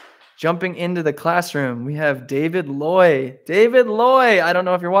else jumping into the classroom. We have David Loy. David Loy, I don't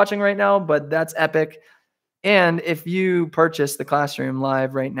know if you're watching right now, but that's epic. And if you purchase the classroom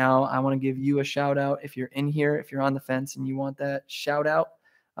live right now, I want to give you a shout out. If you're in here, if you're on the fence and you want that shout out,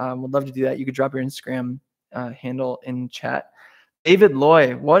 would love to do that. You could drop your Instagram handle in chat. David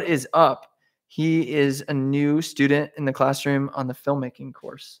Loy, what is up? He is a new student in the classroom on the filmmaking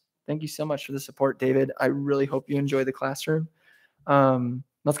course. Thank you so much for the support, David. I really hope you enjoy the classroom.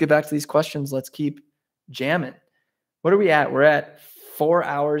 Let's get back to these questions. Let's keep jamming. What are we at? We're at 4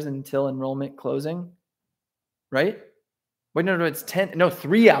 hours until enrollment closing, right? Wait, no, it's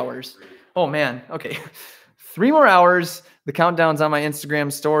 3 hours. Oh man. Okay. 3 more hours. The countdown's on my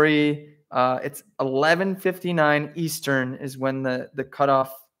Instagram story. It's 11:59 Eastern is when the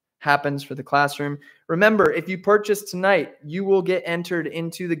cutoff happens for the classroom. Remember, if you purchase tonight, you will get entered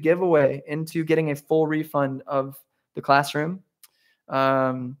into the giveaway, into getting a full refund of the classroom.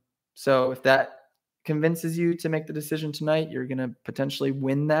 So if that convinces you to make the decision tonight, you're going to potentially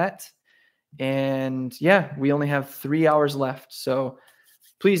win that. And yeah, we only have 3 hours left. So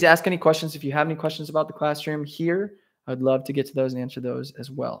please ask any questions. If you have any questions about the classroom here, I'd love to get to those and answer those as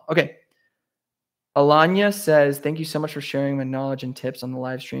well. Okay. Alanya says, thank you so much for sharing my knowledge and tips on the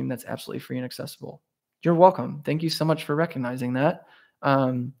live stream. That's absolutely free and accessible. You're welcome. Thank you so much for recognizing that.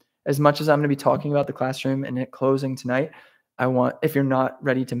 As much as I'm going to be talking about the classroom and it closing tonight, if you're not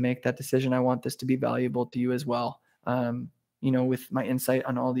ready to make that decision, I want this to be valuable to you as well. With my insight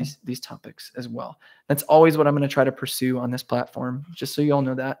on all these topics as well. That's always what I'm going to try to pursue on this platform, just so you all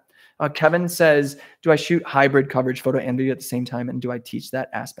know that. Kevin says, do I shoot hybrid coverage, photo and video at the same time? And do I teach that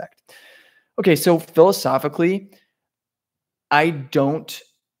aspect? Okay, so philosophically, I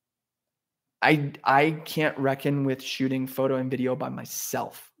can't reckon with shooting photo and video by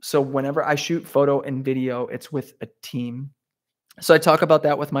myself. So whenever I shoot photo and video, it's with a team. So I talk about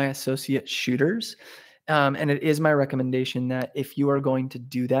that with my associate shooters. And it is my recommendation that if you are going to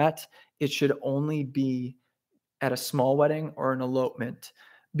do that, it should only be at a small wedding or an elopement,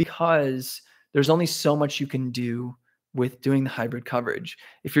 because there's only so much you can do with doing the hybrid coverage.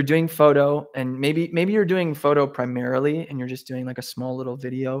 If you're doing photo, and maybe you're doing photo primarily and you're just doing like a small little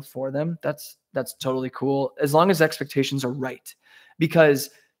video for them, that's totally cool, as long as expectations are right. Because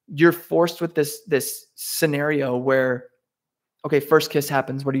you're forced with this scenario where, okay, first kiss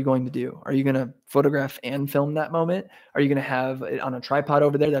happens. What are you going to do? Are you going to photograph and film that moment? Are you going to have it on a tripod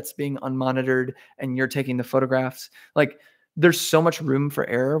over there that's being unmonitored and you're taking the photographs? Like, there's so much room for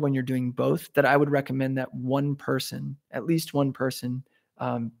error when you're doing both that I would recommend that at least one person,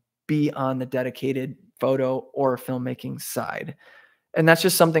 be on the dedicated photo or filmmaking side. And that's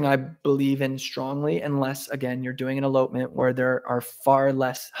just something I believe in strongly, unless, again, you're doing an elopement where there are far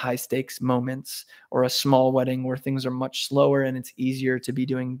less high stakes moments, or a small wedding where things are much slower and it's easier to be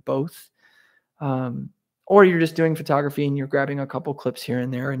doing both. or you're just doing photography and you're grabbing a couple clips here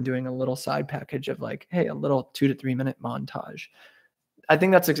and there and doing a little side package of like, hey, a little 2 to 3 minute montage. I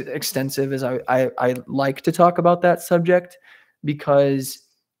think that's extensive, as I like to talk about that subject, because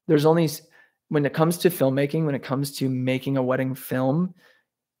there's only, when it comes to filmmaking, when it comes to making a wedding film,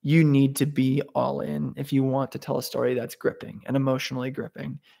 you need to be all in if you want to tell a story that's gripping and emotionally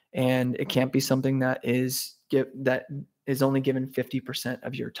gripping. And it can't be something that is only given 50%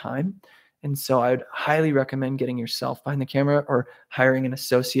 of your time. And so I would highly recommend getting yourself behind the camera, or hiring an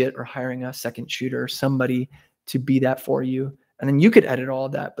associate, or hiring a second shooter, somebody to be that for you. And then you could edit all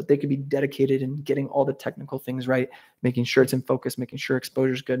of that, but they could be dedicated in getting all the technical things right, making sure it's in focus, making sure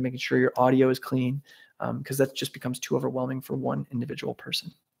exposure is good, making sure your audio is clean, because that just becomes too overwhelming for one individual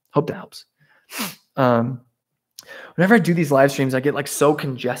person. Hope that helps. Whenever I do these live streams, I get like so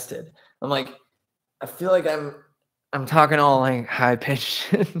congested. I'm like, I feel like I'm talking all like high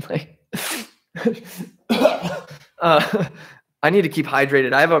pitched. Like, I need to keep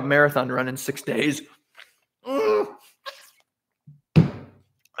hydrated. I have a marathon to run in 6 days.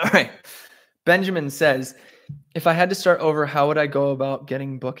 All right. Benjamin says, if I had to start over, how would I go about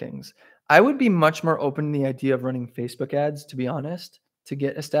getting bookings? I would be much more open to the idea of running Facebook ads, to be honest, to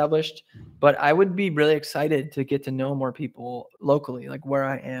get established. But I would be really excited to get to know more people locally, like where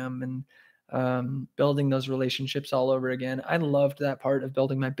I am, and building those relationships all over again. I loved that part of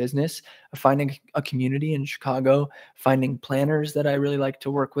building my business, of finding a community in Chicago, finding planners that I really like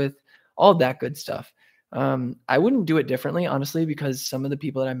to work with, all that good stuff. I wouldn't do it differently, honestly, because some of the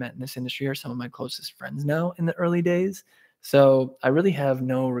people that I met in this industry are some of my closest friends now in the early days. So I really have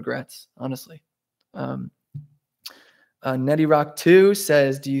no regrets, honestly. Netty Rock 2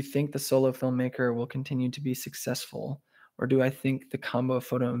 says, do you think the solo filmmaker will continue to be successful, or do I think the combo of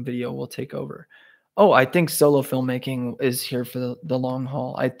photo and video will take over? Oh, I think solo filmmaking is here for the long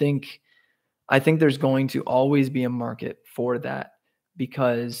haul. I think there's going to always be a market for that,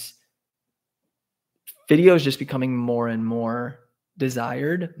 because video is just becoming more and more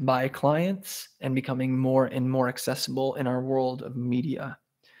desired by clients and becoming more and more accessible in our world of media.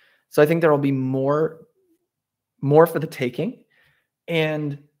 So I think there will be more for the taking.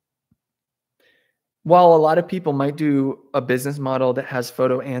 And while a lot of people might do a business model that has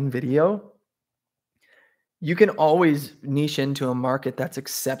photo and video, you can always niche into a market that's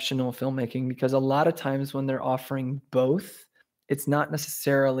exceptional filmmaking, because a lot of times when they're offering both, it's not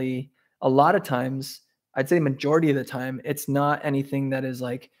necessarily, a lot of times, I'd say majority of the time, it's not anything that is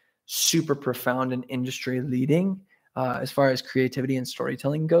like super profound and industry leading as far as creativity and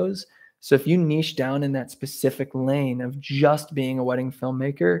storytelling goes. So if you niche down in that specific lane of just being a wedding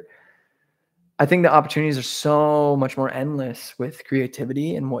filmmaker, I think the opportunities are so much more endless with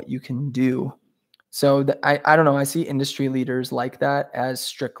creativity and what you can do. So I don't know, I see industry leaders like that as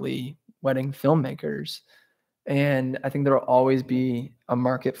strictly wedding filmmakers. And I think there will always be a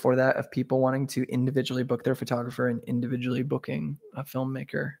market for that, of people wanting to individually book their photographer and individually booking a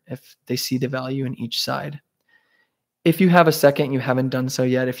filmmaker if they see the value in each side. If you have a second, you haven't done so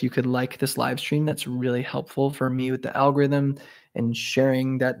yet, if you could like this live stream, that's really helpful for me with the algorithm and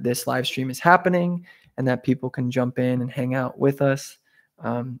sharing that this live stream is happening and that people can jump in and hang out with us.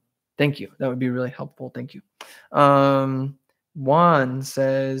 Thank you. That would be really helpful. Thank you. Juan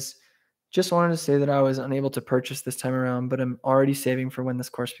says, just wanted to say that I was unable to purchase this time around, but I'm already saving for when this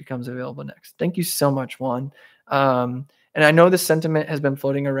course becomes available next. Thank you so much, Juan. And I know this sentiment has been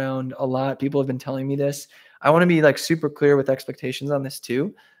floating around a lot. People have been telling me this. I want to be like super clear with expectations on this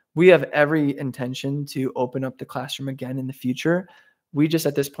too. We have every intention to open up the classroom again in the future. We just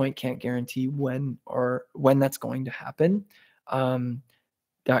at this point can't guarantee when that's going to happen.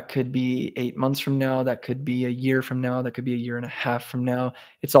 That could be 8 months from now. That could be a year from now. That could be a year and a half from now.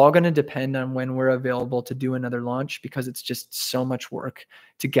 It's all going to depend on when we're available to do another launch, because it's just so much work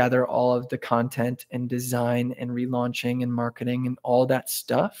to gather all of the content and design and relaunching and marketing and all that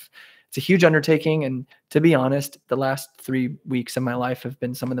stuff. It's a huge undertaking. And to be honest, the last 3 weeks of my life have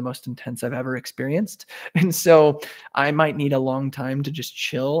been some of the most intense I've ever experienced. And so I might need a long time to just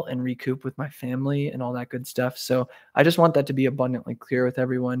chill and recoup with my family and all that good stuff. So I just want that to be abundantly clear with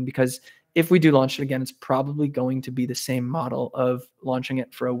everyone, because if we do launch it again, it's probably going to be the same model of launching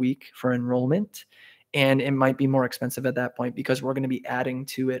it for a week for enrollment. And it might be more expensive at that point, because we're going to be adding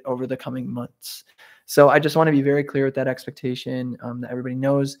to it over the coming months. So I just want to be very clear with that expectation, that everybody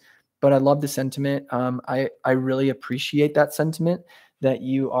knows. But I love the sentiment. I really appreciate that sentiment, that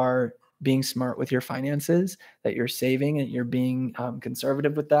you are being smart with your finances, that you're saving, and you're being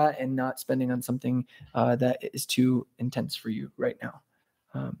conservative with that and not spending on something that is too intense for you right now.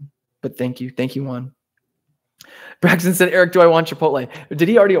 But thank you. Thank you, Juan. Braxton said, Eric, do I want Chipotle? Did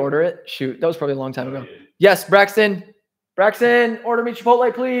he already order it? Shoot, that was probably a long time ago. Yes, Braxton. Braxton, order me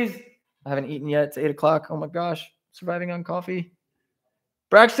Chipotle, please. I haven't eaten yet. It's 8 o'clock. Oh my gosh. Surviving on coffee.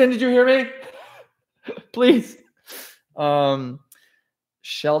 Braxton, did you hear me? Please.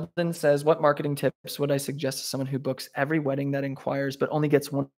 Sheldon says, what marketing tips would I suggest to someone who books every wedding that inquires, but only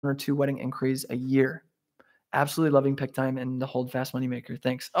gets 1 or 2 wedding inquiries a year? Absolutely loving Pick Time and the Hold Fast Moneymaker.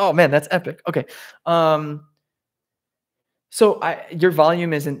 Thanks. Oh man, that's epic. Okay. So your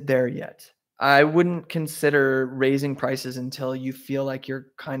volume isn't there yet. I wouldn't consider raising prices until you feel like you're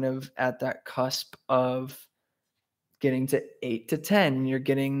kind of at that cusp of getting to 8 to 10. You're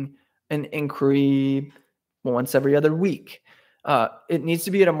getting an inquiry once every other week. It needs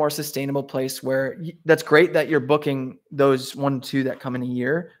to be at a more sustainable place where that's great that you're booking those 1, 2 that come in a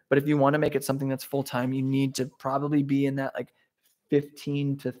year. But if you want to make it something that's full-time, you need to probably be in that like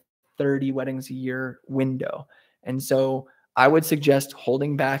 15 to 30 weddings a year window. And so I would suggest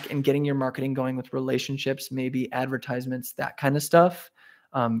holding back and getting your marketing going with relationships, maybe advertisements, that kind of stuff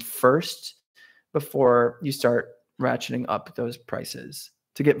first before you start ratcheting up those prices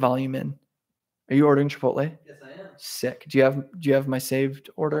to get volume in. Are you ordering Chipotle? Yes, I am. Sick. Do you have my saved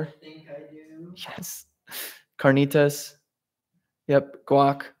order? I think I do. Yes. Carnitas. Yep.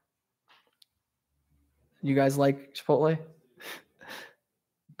 Guac. You guys like Chipotle?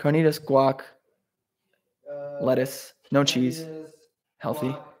 Carnitas, guac, lettuce, no cheese, healthy.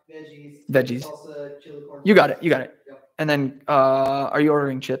 Guac, Veggies. salsa, chili corn You got it. You got it. Yep. And then, are you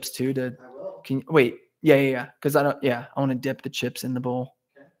ordering chips too? I will. Can you wait? Yeah. Because I want to dip the chips in the bowl.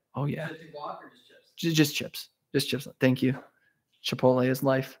 Okay. Oh yeah. Just guac or just chips? Just chips. Just chips. Thank you. Chipotle is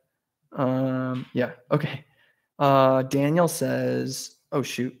life. Yeah. Okay. Daniel says, oh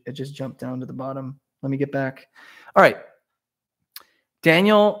shoot, it just jumped down to the bottom. Let me get back. All right.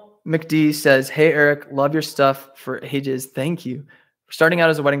 Daniel McD says, hey, Eric, love your stuff for ages. Thank you. Starting out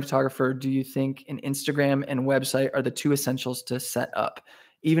as a wedding photographer, do you think an Instagram and website are the 2 essentials to set up,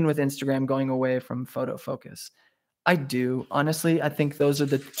 even with Instagram going away from photo focus? I do. Honestly, I think those are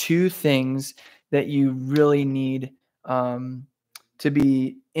the 2 things that you really need to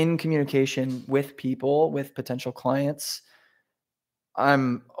be in communication with people, with potential clients.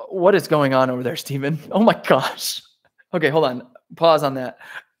 What is going on over there, Steven? Oh my gosh. Okay, hold on. Pause on that.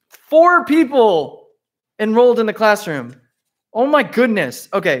 4 people enrolled in the classroom. Oh my goodness.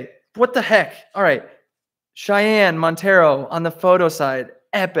 Okay, what the heck? All right. Cheyenne Montero on the photo side.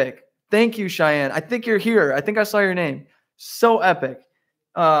 Epic. Thank you, Cheyenne. I think you're here. I think I saw your name. So epic.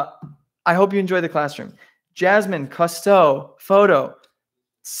 I hope you enjoy the classroom. Jasmine Cousteau, photo.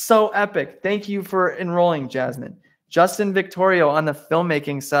 So epic. Thank you for enrolling, Jasmine. Justin Victorio on the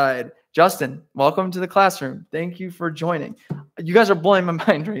filmmaking side. Justin, welcome to the classroom. Thank you for joining. You guys are blowing my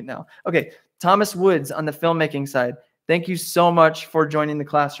mind right now. Okay, Thomas Woods on the filmmaking side. Thank you so much for joining the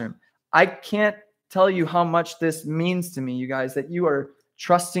classroom. I can't tell you how much this means to me, you guys, that you are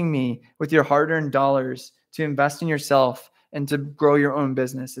trusting me with your hard-earned dollars to invest in yourself and to grow your own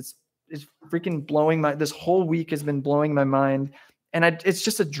business. It's freaking blowing this whole week has been blowing my mind. And it's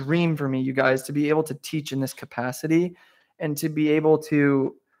just a dream for me, you guys, to be able to teach in this capacity and to be able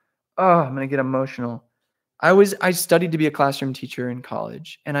to, I'm going to get emotional. I studied to be a classroom teacher in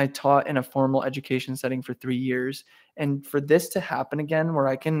college, and I taught in a formal education setting for 3 years. And for this to happen again, where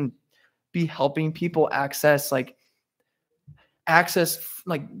I can be helping people access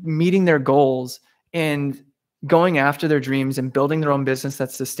meeting their goals and going after their dreams and building their own business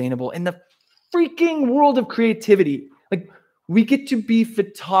that's sustainable in the freaking world of creativity. Like, we get to be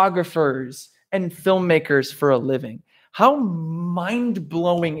photographers and filmmakers for a living. How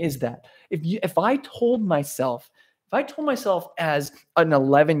mind-blowing is that? If I told myself as an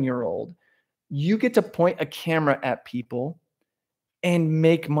 11-year-old, you get to point a camera at people and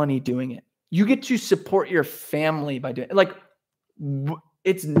make money doing it. You get to support your family by doing it. Like,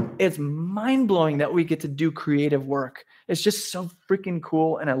 it's mind-blowing that we get to do creative work. It's just so freaking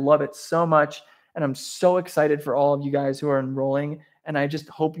cool, and I love it so much. And I'm so excited for all of you guys who are enrolling. And I just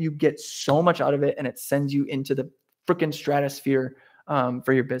hope you get so much out of it and it sends you into the freaking stratosphere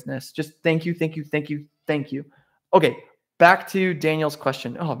for your business. Just thank you. Okay, back to Daniel's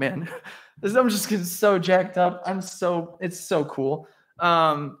question. Oh man, I'm just getting so jacked up. It's so cool.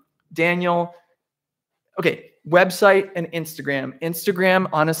 Daniel, okay, website and Instagram. Instagram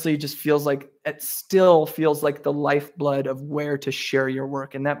honestly just still feels like the lifeblood of where to share your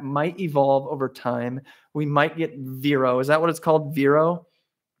work. And that might evolve over time. We might get Vero. Is that what it's called? Vero?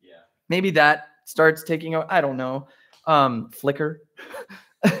 Yeah. Maybe that starts taking out, I don't know. Flickr,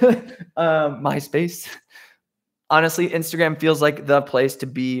 MySpace. Honestly, Instagram feels like the place to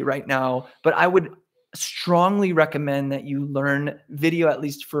be right now, but I would strongly recommend that you learn video, at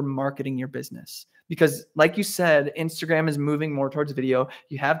least for marketing your business. Because like you said, Instagram is moving more towards video.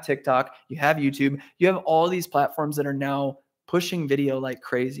 You have TikTok, you have YouTube, you have all these platforms that are now pushing video like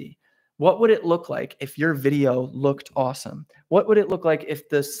crazy. What would it look like if your video looked awesome? What would it look like if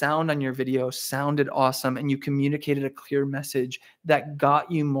the sound on your video sounded awesome and you communicated a clear message that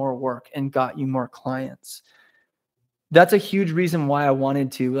got you more work and got you more clients? That's a huge reason why I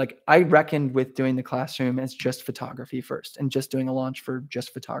wanted to, like, I reckoned with doing the classroom as just photography first and just doing a launch for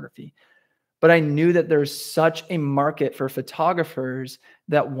just photography. But I knew that there's such a market for photographers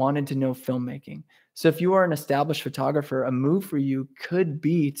that wanted to know filmmaking. So if you are an established photographer, a move for you could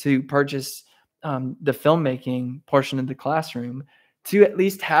be to purchase the filmmaking portion of the classroom to at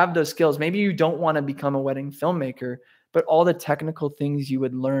least have those skills. Maybe you don't want to become a wedding filmmaker, but all the technical things you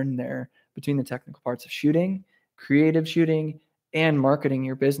would learn there between the technical parts of shooting, creative shooting, and marketing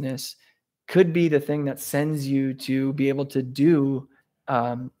your business could be the thing that sends you to be able to do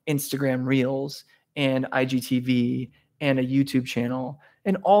Instagram Reels and IGTV and a YouTube channel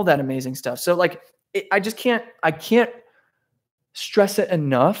and all that amazing stuff. So like, I can't stress it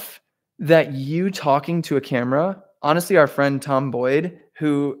enough that you talking to a camera, honestly, our friend Tom Boyd,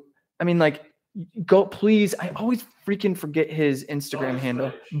 who, I mean, like, go please, I always freaking forget his Instagram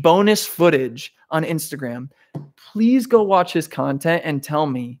handle, Bonus Footage on Instagram. Please go watch his content and tell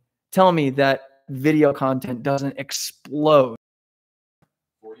me that video content doesn't explode.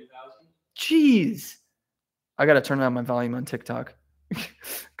 40,000? Jeez. I got to turn down my volume on TikTok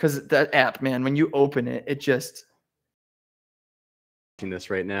because that app, man, when you open it, it just.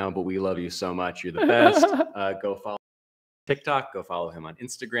 This right now, but we love you so much. You're the best. Go follow TikTok, go follow him on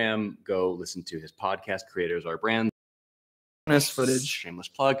Instagram, go listen to his podcast, Creators Are Brands. Bonus Footage. Shameless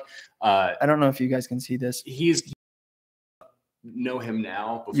plug. I don't know if you guys can see this. He's know him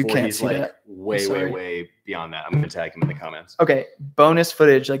now You before can't he's see like that. way beyond that. I'm going to tag him in the comments. Okay, Bonus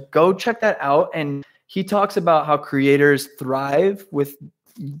Footage. Like, go check that out. And he talks about how creators thrive with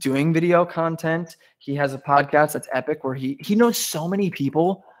doing video content. He has a podcast that's epic where he knows so many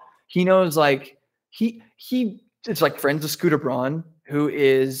people. He knows, like, it's like friends with Scooter Braun, who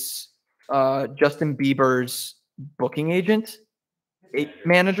is Justin Bieber's booking agent,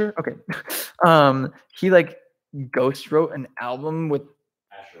 manager. Okay. He like ghost wrote an album with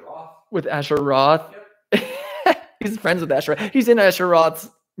Asher Roth. Yep. He's friends with Asher. He's in Asher Roth's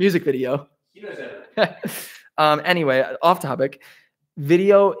music video. He knows everything. Anyway, off topic.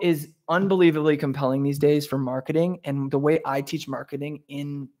 Video is unbelievably compelling these days for marketing. And the way I teach marketing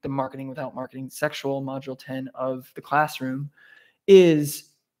in the Marketing Without Marketing Sexual Module 10 of the classroom is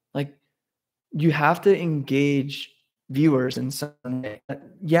like, you have to engage viewers in some way.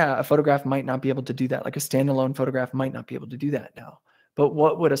 Yeah, a photograph might not be able to do that. Like a standalone photograph might not be able to do that now. But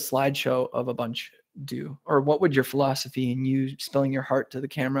what would a slideshow of a bunch do? Or what would your philosophy and you spilling your heart to the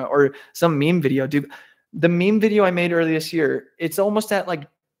camera or some meme video do? The meme video I made earlier this year, it's almost at like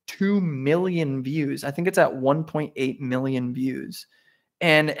 2 million views. I think it's at 1.8 million views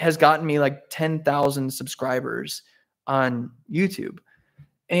and has gotten me like 10,000 subscribers on YouTube.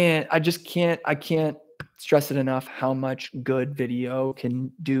 And I can't stress it enough how much good video can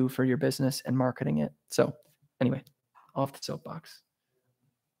do for your business and marketing it. So anyway, off the soapbox.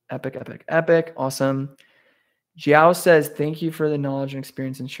 Epic. Awesome. Jiao says, thank you for the knowledge and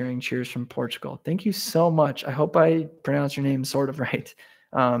experience and sharing. Cheers from Portugal. Thank you so much. I hope I pronounced your name sort of right.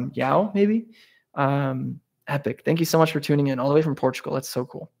 Yao, maybe? Epic. Thank you so much for tuning in all the way from Portugal. That's so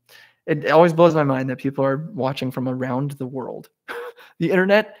cool. It always blows my mind that people are watching from around the world. The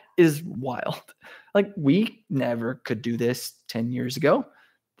internet is wild. Like, we never could do this 10 years ago.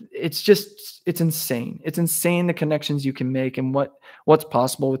 It's insane. It's insane the connections you can make and what's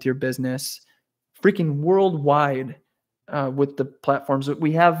possible with your business. Freaking worldwide with the platforms that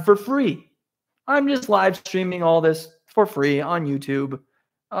we have for free. I'm just live streaming all this for free on YouTube.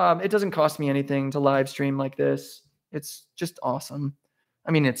 It doesn't cost me anything to live stream like this. It's just awesome.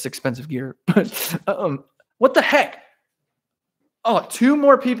 I mean, it's expensive gear, but what the heck? Oh, 2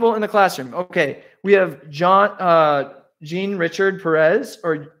 more people in the classroom. Okay, we have Jean Richard Perez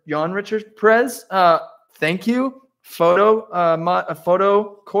or Jan Richard Perez. Thank you. A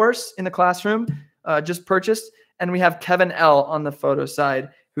photo course in the classroom just purchased. And we have Kevin L on the photo side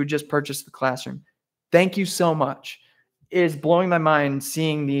who just purchased the classroom. Thank you so much. It is blowing my mind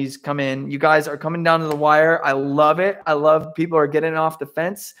seeing these come in. You guys are coming down to the wire. I love it. I love people are getting off the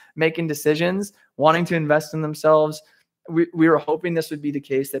fence, making decisions, wanting to invest in themselves. We were hoping this would be the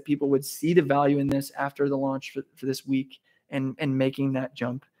case, that people would see the value in this after the launch for this week and making that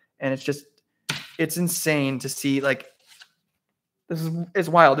jump. And it's insane to see, like, This is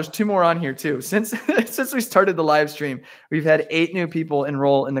wild. There's 2 more on here too. Since since we started the live stream, we've had 8 new people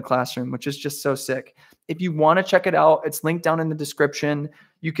enroll in the classroom, which is just so sick. If you want to check it out, it's linked down in the description.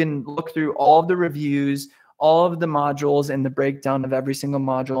 You can look through all of the reviews, all of the modules, and the breakdown of every single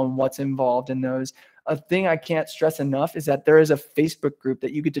module and what's involved in those. A thing I can't stress enough is that there is a Facebook group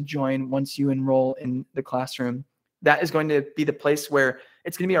that you get to join once you enroll in the classroom. That is going to be the place where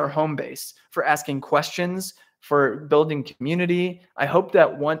it's going to be our home base for asking questions, for building community. I hope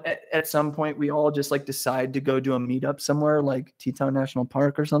that at some point we all just like decide to go do a meetup somewhere like Teton National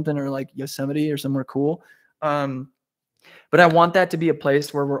Park or something, or like Yosemite or somewhere cool. But I want that to be a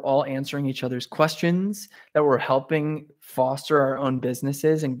place where we're all answering each other's questions, that we're helping foster our own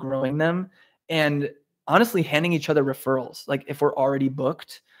businesses and growing them, and honestly handing each other referrals. Like if we're already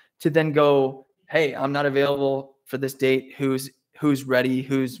booked, to then go, hey, I'm not available for this date. Who's ready,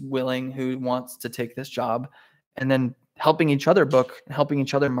 who's willing, who wants to take this job, and then helping each other book, helping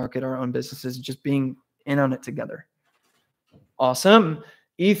each other market our own businesses, just being in on it together. Awesome.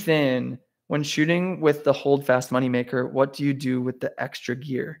 Ethan, when shooting with the Holdfast Moneymaker, what do you do with the extra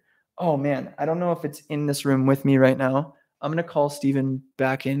gear? Oh man, I don't know if it's in this room with me right now. I'm going to call Steven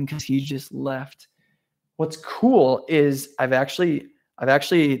back in because he just left. What's cool is I've actually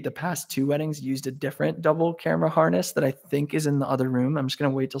the past 2 weddings used a different double camera harness that I think is in the other room. I'm just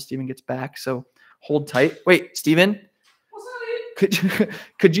going to wait till Steven gets back. So hold tight. Wait, Steven,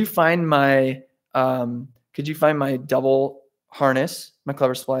 could you find my double harness, my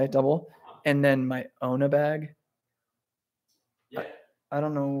Clever Supply double, and then my Ona bag? Yeah. I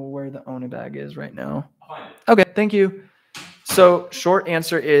don't know where the Ona bag is right now. I'll find it. Okay, thank you. So short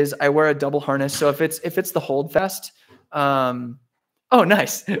answer is I wear a double harness. So if it's the Holdfast, oh,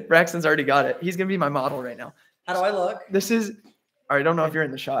 nice. Braxton's already got it. He's going to be my model right now. How do I look? This is, I don't know if you're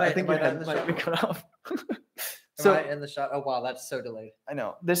in the shot. I Wait, think am your I not in head the might shot? be cut off. Am I in the shot? Oh, wow. That's so delayed. I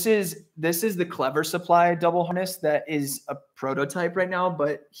know. This is the Clever Supply double harness that is a prototype right now,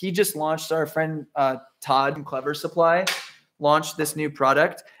 but he just launched, our friend Todd from Clever Supply launched this new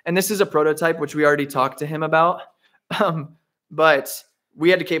product. And this is a prototype, which we already talked to him about. But we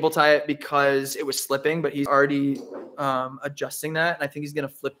had to cable tie it because it was slipping, but he's already adjusting that. And I think he's going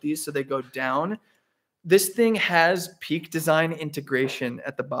to flip these so they go down. This thing has Peak Design integration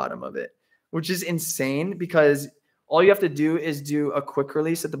at the bottom of it, which is insane because all you have to do is do a quick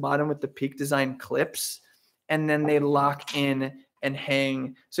release at the bottom with the Peak Design clips, and then they lock in and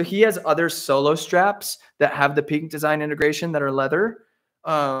hang. So he has other solo straps that have the Peak Design integration that are leather.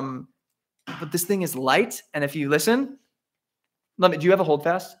 But this thing is light. And if you listen, do you have a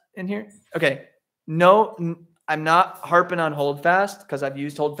Holdfast in here? Okay. No, I'm not harping on Holdfast because I've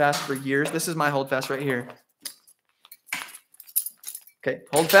used Holdfast for years. This is my Holdfast right here. Okay,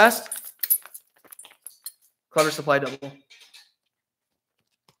 Holdfast. Clever Supply double.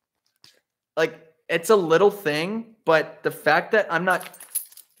 Like, it's a little thing, but the fact that I'm not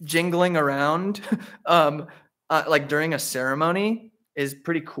jingling around like during a ceremony is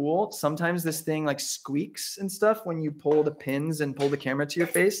pretty cool. Sometimes this thing like squeaks and stuff when you pull the pins and pull the camera to your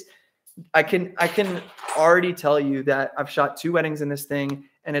face. I can already tell you that I've shot 2 weddings in this thing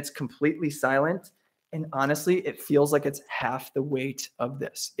and it's completely silent. And honestly, it feels like it's half the weight of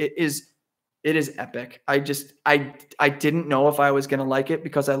this. It is epic. I didn't know if I was going to like it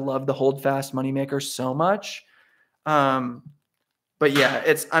because I love the Holdfast Moneymaker so much. But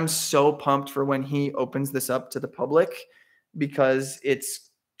yeah, I'm so pumped for when he opens this up to the public because it's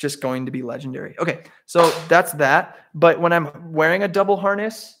just going to be legendary. Okay, so that's that. But when I'm wearing a double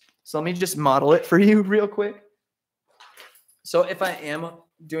harness, so let me just model it for you real quick. So if I am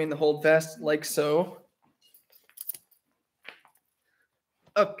doing the Holdfast like so.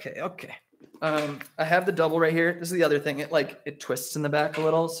 Okay. I have the double right here. This is the other thing. It twists in the back a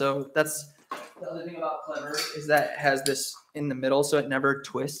little. So that's the other thing about Clever is that it has this in the middle, so it never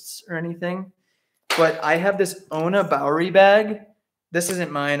twists or anything. But I have this Ona Bowery bag. This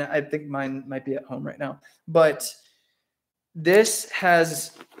isn't mine. I think mine might be at home right now. But this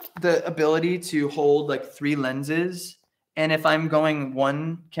has the ability to hold like 3 lenses. And if I'm going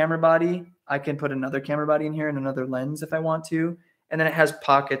one camera body, I can put another camera body in here and another lens if I want to. And then it has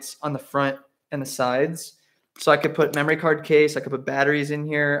pockets on the front and the sides. So I could put memory card case. I could put batteries in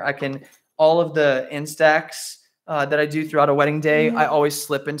here. All of the Instax that I do throughout a wedding day, I always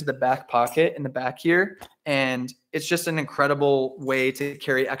slip into the back pocket in the back here. And it's just an incredible way to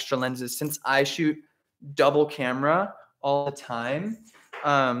carry extra lenses. Since I shoot double camera all the time,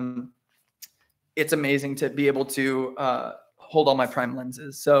 it's amazing to be able to hold all my prime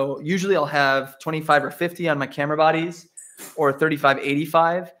lenses. So usually I'll have 25 or 50 on my camera bodies or 35,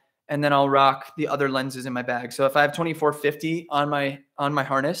 85. and then I'll rock the other lenses in my bag. So if I have 24-50 on my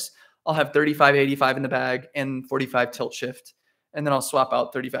harness, I'll have 35-85 in the bag and 45 tilt shift. And then I'll swap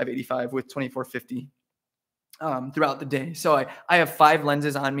out 35-85 with 24-50 throughout the day. So I have 5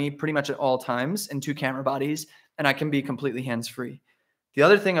 lenses on me pretty much at all times and 2 camera bodies, and I can be completely hands-free. The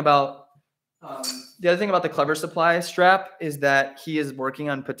other thing about the Clever Supply strap is that he is working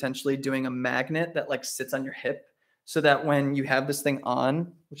on potentially doing a magnet that like sits on your hip, so that when you have this thing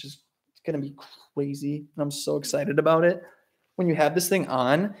on, which is going to be crazy, and I'm so excited about it. When you have this thing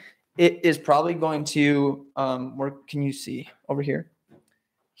on, it is probably going to work. Can you see over here?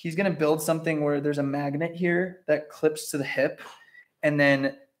 He's going to build something where there's a magnet here that clips to the hip. And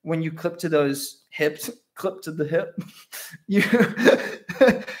then when you clip to those hips, clip to the hip,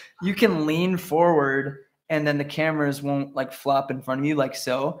 you can lean forward, and then the cameras won't like flop in front of you like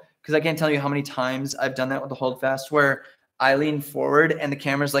so. Because I can't tell you how many times I've done that with the Holdfast, where I lean forward and the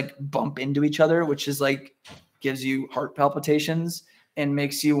cameras like bump into each other, which is like gives you heart palpitations and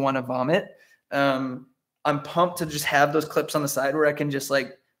makes you want to vomit. I'm pumped to just have those clips on the side where I can just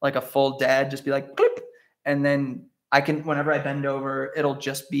like a full dad, just be like, clip, and then I can, whenever I bend over, it'll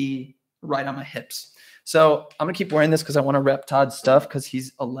just be right on my hips. So I'm gonna keep wearing this because I want to rep Todd's stuff because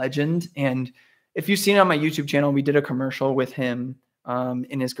he's a legend. And if you've seen it on my YouTube channel, we did a commercial with him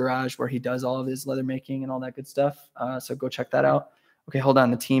in his garage where he does all of his leather making and all that good stuff. So go check that out. Okay, hold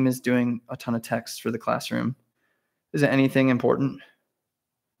on. The team is doing a ton of texts for the classroom. Is it anything important?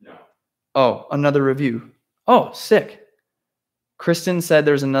 No. Oh, another review. Oh, sick. Kristen said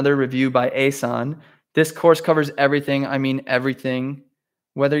there's another review by Asan. This course covers everything. I mean, everything.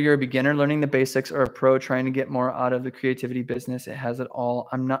 Whether you're a beginner learning the basics or a pro trying to get more out of the creativity business, it has it all.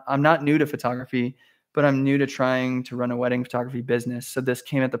 I'm not new to photography, but I'm new to trying to run a wedding photography business. So this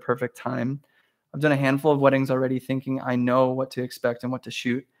came at the perfect time. I've done a handful of weddings already, thinking I know what to expect and what to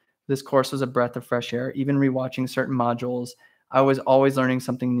shoot. This course was a breath of fresh air. Even rewatching certain modules, I was always learning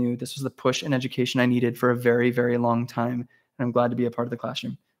something new. This was the push and education I needed for a very, very long time. And I'm glad to be a part of the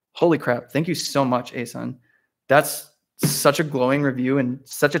classroom. Holy crap. Thank you so much, Asan. That's such a glowing review and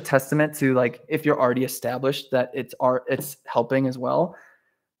such a testament to, like, if you're already established, that it's helping as well.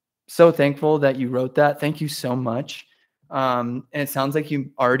 So thankful that you wrote that. Thank you so much. And it sounds like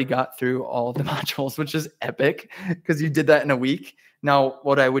you already got through all of the modules, which is epic because you did that in a week. Now,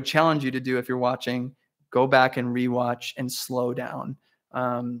 what I would challenge you to do if you're watching, go back and rewatch and slow down,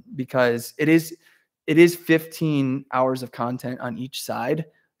 because it is 15 hours of content on each side.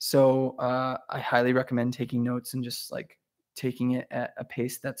 So I highly recommend taking notes and just like taking it at a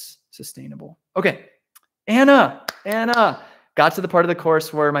pace that's sustainable. Okay, Anna. Got to the part of the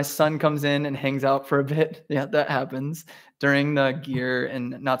course where my son comes in and hangs out for a bit. Yeah, that happens during the gear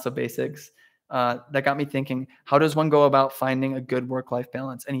and not so basics. That got me thinking, how does one go about finding a good work-life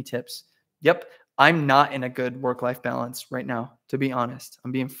balance? Any tips? Yep. I'm not in a good work-life balance right now, to be honest.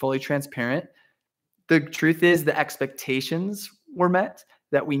 I'm being fully transparent. The truth is the expectations were met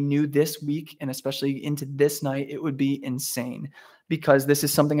that we knew this week, and especially into this night, it would be insane, because this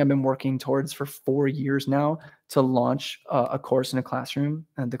is something I've been working towards for 4 years now, to launch a course in a classroom,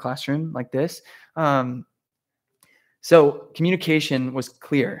 the classroom like this. So communication was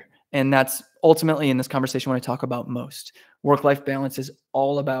clear. And that's ultimately in this conversation what I talk about most. Work-life balance is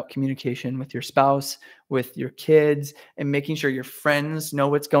all about communication with your spouse, with your kids, and making sure your friends know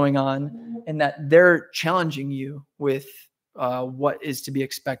what's going on and that they're challenging you with what is to be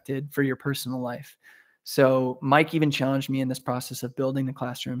expected for your personal life. So Mike even challenged me in this process of building the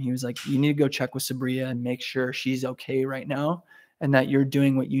classroom. He was like, you need to go check with Sabria and make sure she's okay right now, and that you're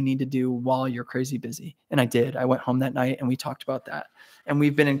doing what you need to do while you're crazy busy. And I did. I went home that night and we talked about that. And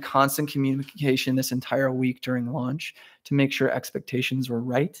we've been in constant communication this entire week during launch to make sure expectations were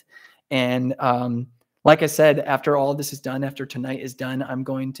right. And like I said, after all this is done, after tonight is done, I'm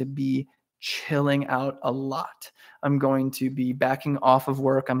going to be chilling out a lot. I'm going to be backing off of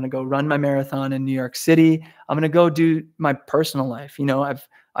work. I'm going to go run my marathon in New York City. I'm going to go do my personal life. You know,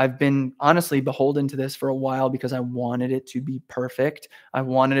 I've been honestly beholden to this for a while because I wanted it to be perfect. I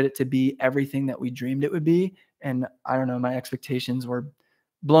wanted it to be everything that we dreamed it would be. And I don't know, my expectations were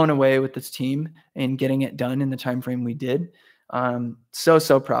blown away with this team and getting it done in the time frame we did.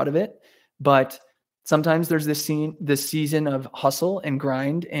 So proud of it. But sometimes there's this season of hustle and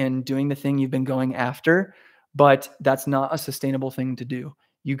grind and doing the thing you've been going after, but that's not a sustainable thing to do.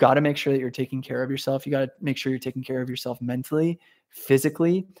 You got to make sure that you're taking care of yourself. You got to make sure you're taking care of yourself mentally,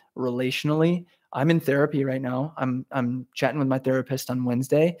 physically, relationally. I'm in therapy right now. I'm chatting with my therapist on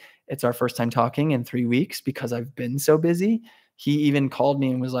Wednesday. It's our first time talking in 3 weeks because I've been so busy. He even called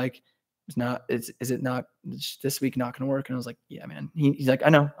me and was like, Is it not this week not going to work? And I was like, yeah, man. He's like, I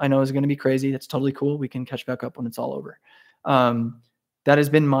know it's going to be crazy. That's totally cool. We can catch back up when it's all over. That has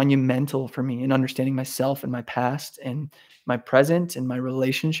been monumental for me in understanding myself and my past and my present and my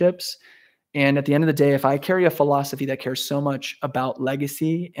relationships. And at the end of the day, if I carry a philosophy that cares so much about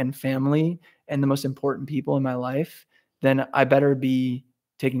legacy and family and the most important people in my life, then I better be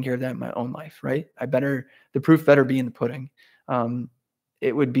taking care of that in my own life, right? The proof better be in the pudding.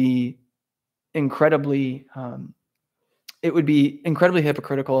 It would be incredibly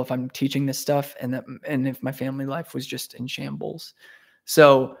hypocritical if I'm teaching this stuff and if my family life was just in shambles.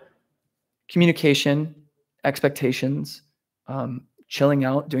 So communication, expectations, chilling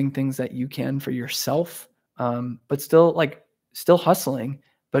out, doing things that you can for yourself, but still hustling,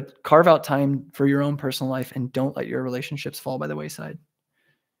 but carve out time for your own personal life and don't let your relationships fall by the wayside.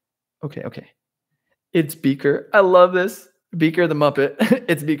 Okay. It's Beaker. I love this. Beaker the Muppet.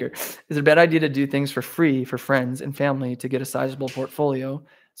 It's Beaker. Is it a bad idea to do things for free for friends and family to get a sizable portfolio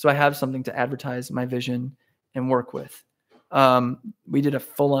so I have something to advertise my vision and work with? We did a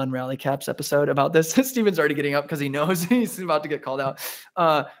full-on Rally Caps episode about this. Steven's already getting up because he knows he's about to get called out.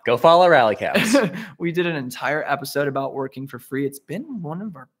 Go follow Rally Caps. We did an entire episode about working for free. It's been one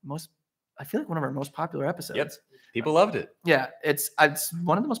of our most popular episodes. Yep. People loved it. Yeah, it's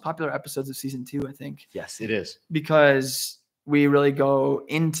one of the most popular episodes of season 2, I think. Yes, it is. Because we really go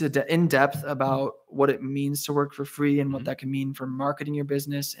in depth about what it means to work for free and what that can mean for marketing your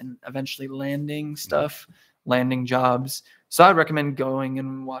business and eventually landing stuff, landing jobs. So I'd recommend going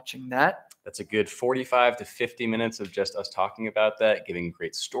and watching that. That's a good 45 to 50 minutes of just us talking about that, giving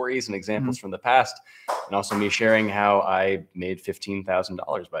great stories and examples from the past, and also me sharing how I made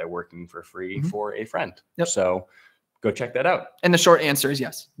 $15,000 by working for free for a friend. Yep. So go check that out. And the short answer is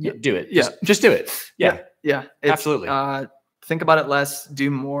yes. Do it. Just do it. Yeah. Absolutely. Think about it less, do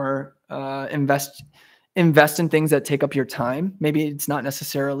more, invest in things that take up your time. Maybe it's not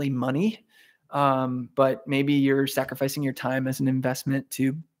necessarily money, but maybe you're sacrificing your time as an investment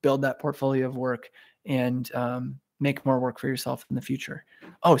to build that portfolio of work and make more work for yourself in the future.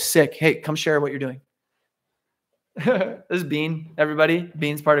 Oh, sick. Hey, come share what you're doing. This is Bean, everybody.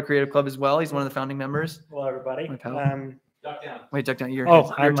 Bean's part of Creative Club as well. He's one of the founding members. Hello, everybody. Duck down. Wait, duck down. You're my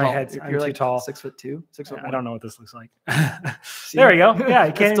tall. head's You're like too tall. 6'2", 6'1". I don't know what this looks like. There we go. Yeah,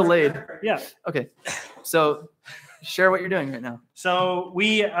 I can't. It's delayed. Yeah. Okay. So share what you're doing right now. So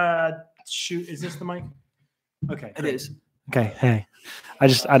we shoot. Is this the mic? Okay. It is. Okay. Hey,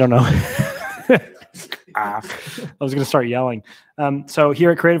 I don't know. I was going to start yelling. So here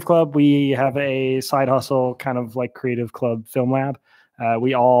at Creative Club, we have a side hustle, kind of like Creative Club Film Lab.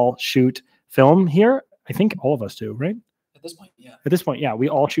 We all shoot film here. I think all of us do, right? At this point, yeah. At this point, yeah. We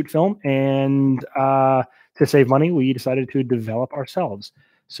all shoot film, and to save money, we decided to develop ourselves.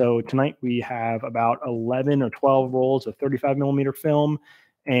 So tonight we have about 11 or 12 rolls of 35 millimeter film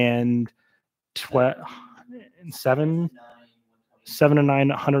and 7 to 9,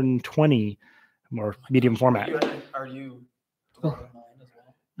 120 more medium format. Are you developing mine as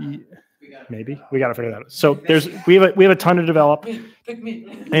well? Maybe we got to figure that out. So we have a ton to develop. Pick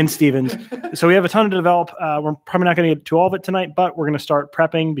me. And Stevens. So we have a ton to develop. We're probably not going to get to all of it tonight, but we're going to start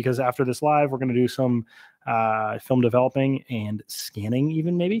prepping because after this live, we're going to do some film developing and scanning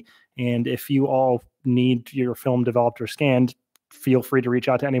even maybe. And if you all need your film developed or scanned, feel free to reach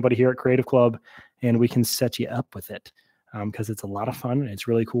out to anybody here at Creative Club and we can set you up with it because it's a lot of fun and it's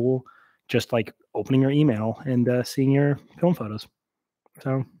really cool. Just like opening your email and seeing your film photos.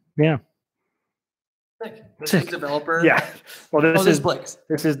 So yeah. This is developer. Yeah. Well, this is Blix.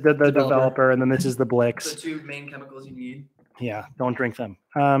 This is the developer, and then this is the Blix. The two main chemicals you need. Yeah, don't drink them.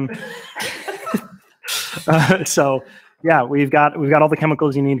 So yeah, we've got all the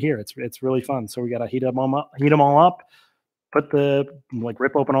chemicals you need here. It's really fun. So we got to heat them all up,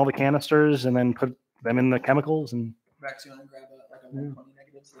 rip open all the canisters, and then put them in the chemicals. And Max, you want to grab a 120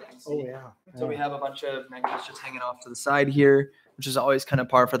 negative so they can see? oh yeah. So we have a bunch of negatives just hanging off to the side here, which is always kind of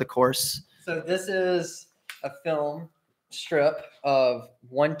par for the course. So this is a film strip of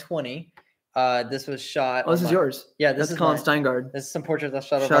 120. This was shot. Oh, this is yours. Yeah, this is is Colin mine. Steingard. This is some portraits I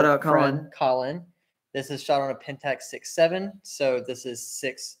shot of Shout our out friend Colin. This is shot on a Pentax 6.7. So this is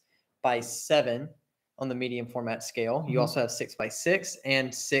 6x7 on the medium format scale. You also have 6x6 and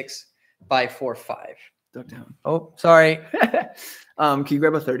 6x4.5. Duck down. Oh, sorry. Can you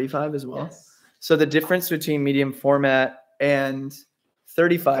grab a 35 as well? Yes. So the difference between medium format and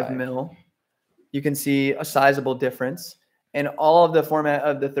 35 mil, you can see a sizable difference. And all of the format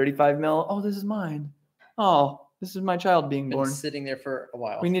of the 35 mil, oh, this is mine. Oh, This is my child being Been born. sitting there for a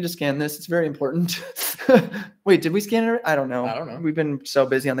while. We need to scan this. It's very important. Wait, did we scan it? I don't know. I don't know. We've been so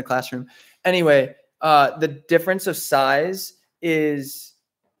busy on the classroom. Anyway, the difference of size is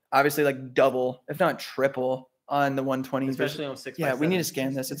obviously like double, if not triple, on the 120. Especially on 6 Yeah, by we need 7. to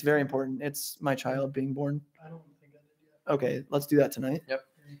scan this. It's very important. It's my child being born. I don't think I did yet. Okay, let's do that tonight. Yep.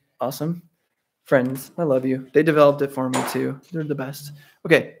 Awesome. Friends, I love you. They developed it for me too. They're the best.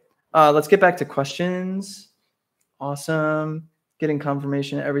 Okay, let's get back to questions. Awesome. Getting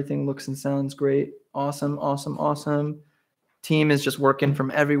confirmation. Everything looks and sounds great. Awesome, awesome, awesome. Team is just working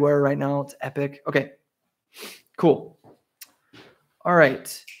from everywhere right now. It's epic. Okay, cool. All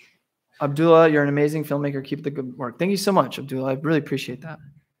right. Abdullah, you're an amazing filmmaker. Keep the good work. Thank you so much, Abdullah. I really appreciate that.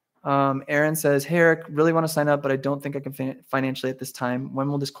 Aaron says, hey, Eric, really want to sign up, but I don't think I can financially at this time. When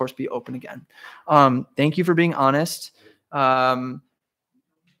will this course be open again? Thank you for being honest.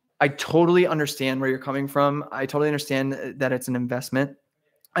 I totally understand where you're coming from. I totally understand that it's an investment.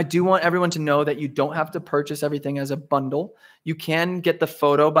 I do want everyone to know that you don't have to purchase everything as a bundle. You can get the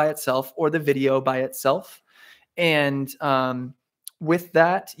photo by itself or the video by itself. And with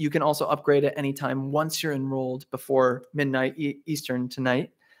that, you can also upgrade at any time once you're enrolled before midnight Eastern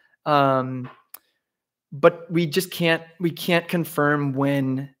tonight. But we can't confirm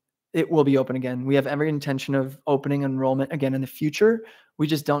when it will be open again. We have every intention of opening enrollment again in the future. We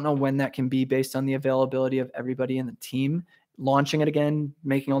just don't know when that can be based on the availability of everybody in the team, launching it again,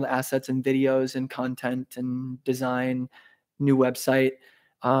 making all the assets and videos and content and design, new website.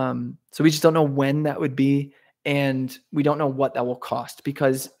 So we just don't know when that would be. And we don't know what that will cost,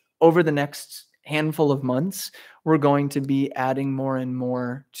 because over the next handful of months, we're going to be adding more and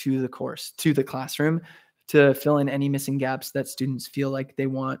more to the course, to the classroom, to fill in any missing gaps that students feel like they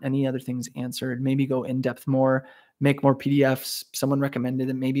want any other things answered, maybe go in depth more, make more PDFs. Someone recommended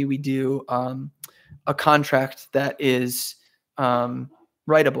that maybe we do a contract that is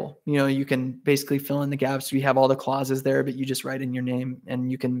writable. You know, you can basically fill in the gaps. We have all the clauses there, but you just write in your name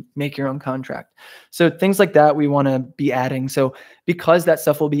and you can make your own contract. So things like that we want to be adding. So because that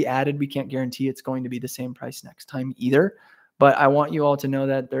stuff will be added, we can't guarantee it's going to be the same price next time either. But I want you all to know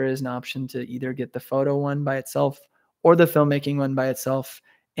that there is an option to either get the photo one by itself or the filmmaking one by itself.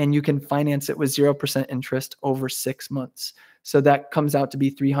 And you can finance it with 0% interest over 6 months. So that comes out to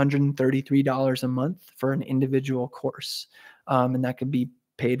be $333 a month for an individual course. And that could be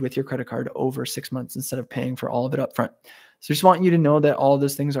paid with your credit card over 6 months instead of paying for all of it up front. So just want you to know that all of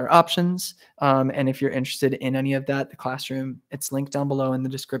those things are options. And if you're interested in any of that, the classroom, it's linked down below in the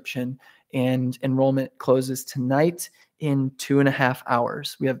description. And enrollment closes tonight in 2.5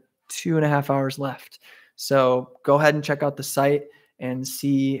 hours. We have 2.5 hours left. So go ahead and check out the site and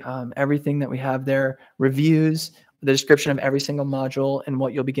see everything that we have there, reviews, the description of every single module and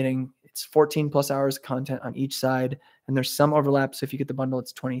what you'll be getting. It's 14 plus hours of content on each side. And there's some overlap. So if you get the bundle,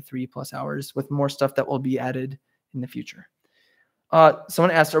 it's 23 plus hours with more stuff that will be added in the future.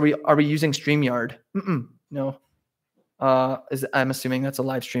 Someone asked, are we using StreamYard? No. I'm assuming that's a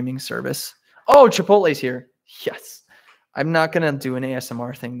live streaming service. Oh, Chipotle's here. Yes. I'm not going to do an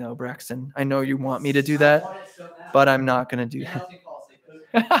ASMR thing though, Braxton. I know you want me to do that, but I'm not going to do that.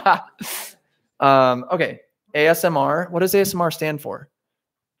 Okay. ASMR. What does ASMR stand for?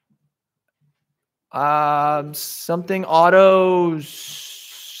 Something autos.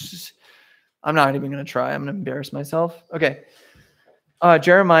 I'm not even going to try. I'm going to embarrass myself. Okay.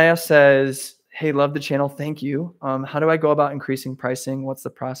 Jeremiah says, hey, love the channel. Thank you. How do I go about increasing pricing? What's the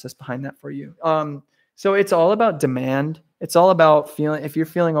process behind that for you? So it's all about demand. It's all about feeling, if you're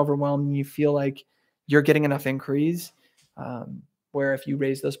feeling overwhelmed and you feel like you're getting enough inquiries, where if you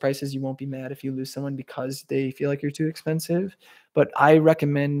raise those prices, you won't be mad if you lose someone because they feel like you're too expensive. But I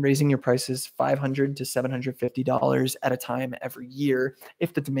recommend raising your prices $500 to $750 at a time every year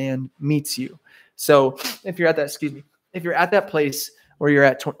if the demand meets you. So if you're at that, if you're at that place where you're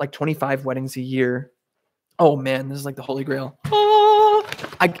at like 25 weddings a year, oh man, this is like the holy grail.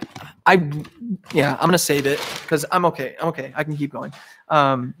 Yeah, I'm going to save it because I'm okay. I can keep going.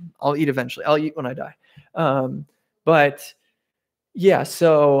 I'll eat eventually. I'll eat when I die. But yeah,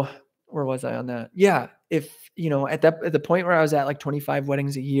 so where was I on that? Yeah. If, at the point where I was at like 25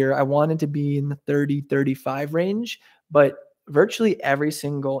 weddings a year, I wanted to be in the 30, 35 range, but virtually every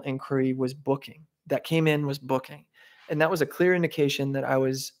single inquiry was booking that came in was booking. And that was a clear indication that I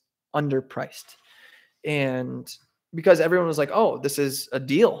was underpriced. And because everyone was like, oh, this is a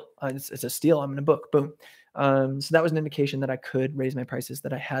deal. It's a steal. I'm going to book. Boom. So that was an indication that I could raise my prices,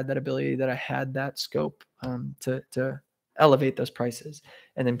 that I had that ability, that I had that scope to elevate those prices.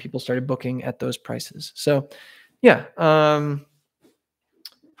 And then people started booking at those prices. So yeah.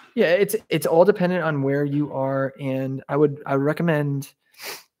 Yeah, it's all dependent on where you are, and I would recommend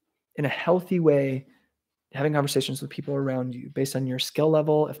in a healthy way having conversations with people around you based on your skill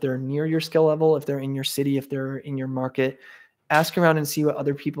level. If they're near your skill level, if they're in your city, if they're in your market, ask around and see what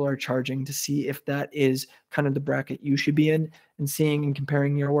other people are charging to see if that is kind of the bracket you should be in, and seeing and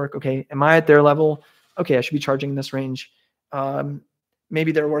comparing your work. Okay, am I at their level? Okay, I should be charging this range.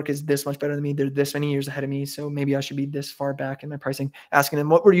 Maybe their work is this much better than me. They're this many years ahead of me. So maybe I should be this far back in my pricing. Asking them,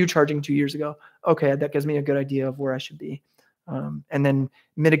 what were you charging 2 years ago? Okay, that gives me a good idea of where I should be. And then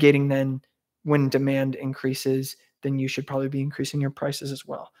mitigating then when demand increases, then you should probably be increasing your prices as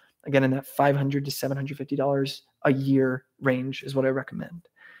well. Again, in that $500 to $750 a year range is what I recommend.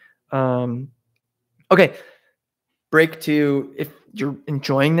 Okay. Break to, if you're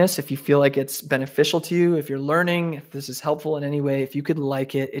enjoying this, if you feel like it's beneficial to you, if you're learning, if this is helpful in any way, if you could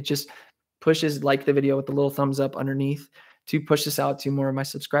like it, it just pushes like the video with the little thumbs up underneath to push this out to more of my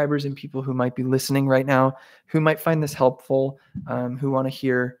subscribers and people who might be listening right now, who might find this helpful, who want to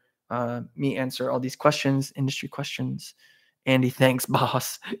hear me answer all these questions, industry questions. Andy, thanks,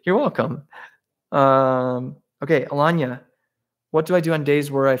 boss. You're welcome. Okay, Alanya, what do I do on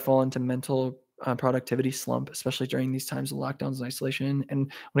days where I fall into mental productivity slump, especially during these times of lockdowns and isolation?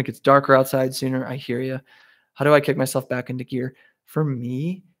 And when it gets darker outside sooner, I hear you. How do I kick myself back into gear? For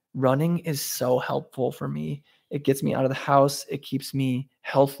me, running is so helpful for me. It gets me out of the house. It keeps me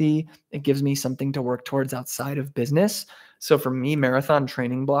healthy. It gives me something to work towards outside of business. So for me, marathon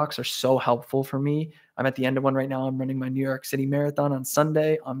training blocks are so helpful for me. I'm at the end of one right now. I'm running my New York City Marathon on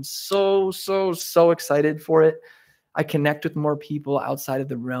Sunday. I'm so excited for it. I connect with more people outside of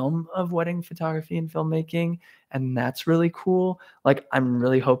the realm of wedding photography and filmmaking, and that's really cool. Like, I'm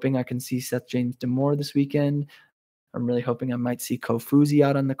really hoping I can see Seth James Damore this weekend. I'm really hoping I might see Kofuzi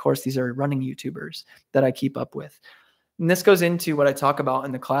out on the course. These are running YouTubers that I keep up with. And this goes into what I talk about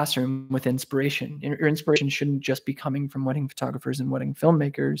in the classroom with inspiration. Your inspiration shouldn't just be coming from wedding photographers and wedding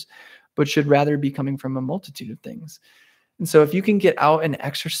filmmakers, but should rather be coming from a multitude of things. And so if you can get out and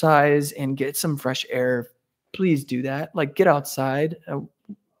exercise and get some fresh air, please do that. Like, get outside.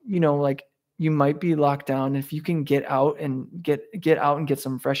 Like, you might be locked down. If you can get out and get out and get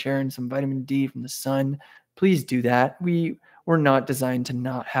some fresh air and some vitamin D from the sun, please do that. We're not designed to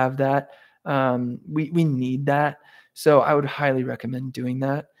not have that. We need that. So I would highly recommend doing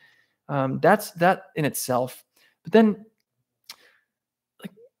that. That's that in itself. But then,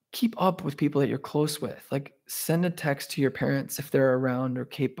 like, keep up with people that you're close with. Like, send a text to your parents if they're around or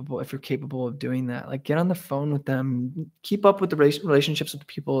capable, if you're capable of doing that. Like, get on the phone with them. Keep up with the relationships with the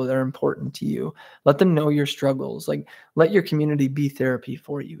people that are important to you. Let them know your struggles. Like, let your community be therapy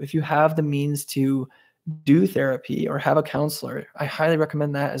for you. If you have the means to do therapy or have a counselor, I highly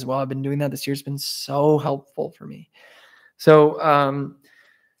recommend that as well. I've been doing that this year. It's been so helpful for me. So,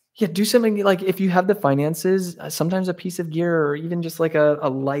 yeah, do something. Like, if you have the finances, sometimes a piece of gear, or even just like a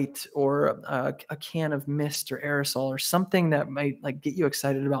light or a can of mist or aerosol or something that might like get you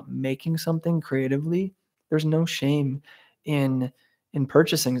excited about making something creatively. There's no shame in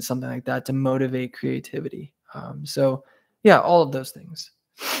purchasing something like that to motivate creativity. So yeah, all of those things.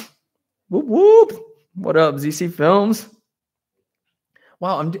 Whoop whoop. What up, ZC Films?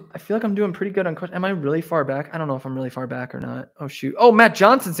 Wow, I feel like I'm doing pretty good on questions. Am I really far back? I don't know if I'm really far back or not. Oh, shoot. Oh, Matt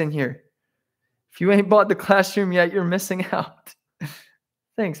Johnson's in here. If you ain't bought the classroom yet, you're missing out.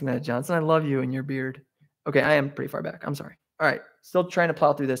 Thanks, Matt Johnson. I love you and your beard. Okay, I am pretty far back. I'm sorry. All right, still trying to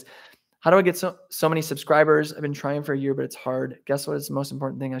plow through this. How do I get so many subscribers? I've been trying for a year, but it's hard. Guess what is the most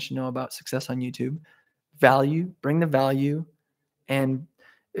important thing I should know about success on YouTube? Value. Bring the value. And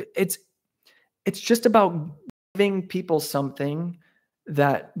it's just about giving people something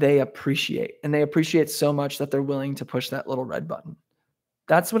that they appreciate, and they appreciate so much that they're willing to push that little red button.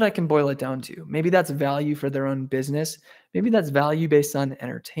 That's what I can boil it down to. Maybe that's value for their own business. Maybe that's value based on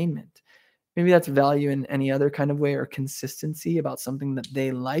entertainment. Maybe that's value in any other kind of way, or consistency about something that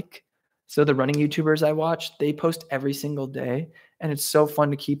they like. So the running YouTubers I watch, they post every single day, and it's so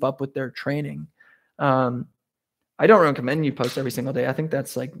fun to keep up with their training. I don't recommend you post every single day. I think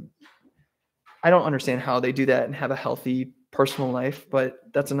that's like, I don't understand how they do that and have a healthy personal life, but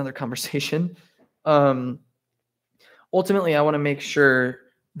that's another conversation. Ultimately, I want to make sure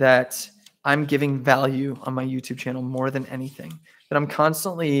that I'm giving value on my YouTube channel more than anything, that I'm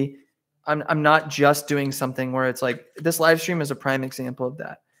constantly, I'm not just doing something where it's like, this live stream is a prime example of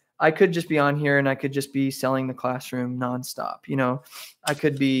that. I could just be on here and I could just be selling the classroom nonstop. I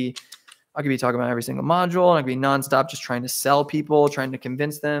could be talking about every single module, and I could be nonstop just trying to sell people, trying to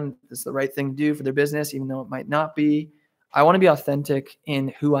convince them this is the right thing to do for their business, even though it might not be. I want to be authentic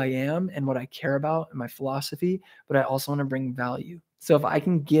in who I am and what I care about and my philosophy, but I also want to bring value. So if I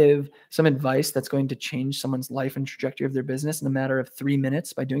can give some advice that's going to change someone's life and trajectory of their business in a matter of 3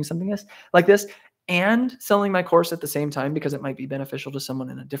 minutes by doing something like this and selling my course at the same time because it might be beneficial to someone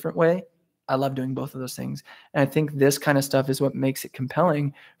in a different way, I love doing both of those things. And I think this kind of stuff is what makes it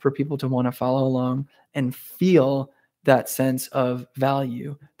compelling for people to want to follow along and feel that sense of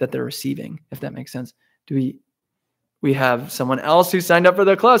value that they're receiving, if that makes sense. We have someone else who signed up for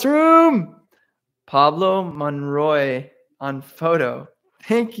the classroom. Pablo Monroy on photo.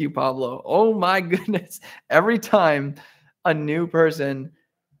 Thank you, Pablo. Oh my goodness. Every time a new person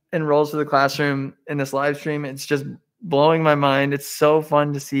enrolls to the classroom in this live stream, it's just blowing my mind. It's so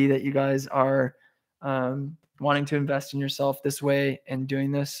fun to see that you guys are wanting to invest in yourself this way and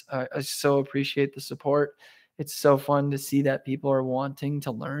doing this. I so appreciate the support. It's so fun to see that people are wanting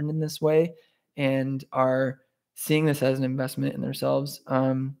to learn in this way and are seeing this as an investment in themselves.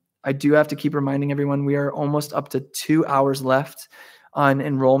 I do have to keep reminding everyone we are almost up to 2 hours left on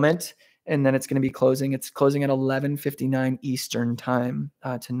enrollment, and then it's going to be closing. It's closing at 11:59 Eastern time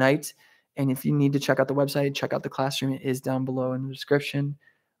tonight. And if you need to check out the website, check out the classroom. It is down below in the description.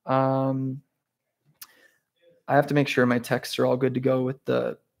 I have to make sure my texts are all good to go with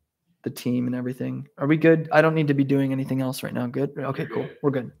the team and everything. Are we good? I don't need to be doing anything else right now. Good. Okay, cool.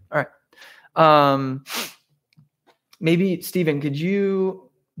 We're good. All right. Maybe Steven, could you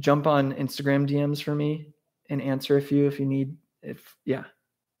jump on Instagram DMs for me and answer a few if you need, yeah.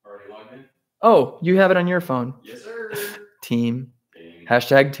 Already logged in? Oh, you have it on your phone. Yes, sir. Team.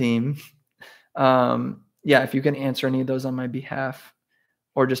 Hashtag team. Yeah, if you can answer any of those on my behalf,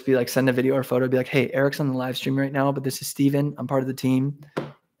 or just be like, send a video or photo, be like, hey, Eric's on the live stream right now, but this is Steven. I'm part of the team.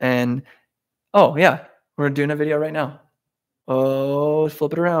 And oh yeah, we're doing a video right now. Oh,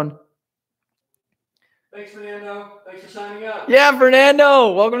 flip it around. Thanks, Fernando. Thanks for signing up. Yeah,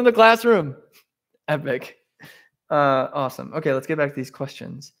 Fernando, welcome to the classroom. Epic. Awesome. Okay, let's get back to these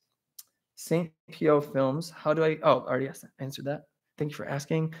questions. St. Pio Films, how do I, oh, already answered that. Thank you for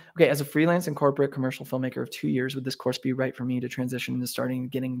asking. Okay, as a freelance and corporate commercial filmmaker of 2 years, would this course be right for me to transition into starting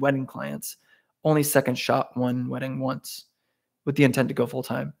getting wedding clients? Only second shot one wedding once with the intent to go full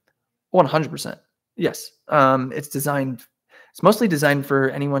time. 100%. Yes. It's mostly designed for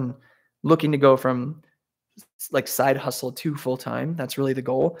anyone looking to go from like side hustle to full time. That's really the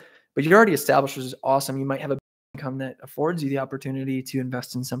goal. But you're already established, which is awesome. You might have a income that affords you the opportunity to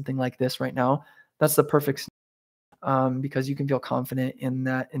invest in something like this right now. That's the perfect because you can feel confident in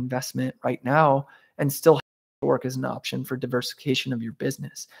that investment right now and still work as an option for diversification of your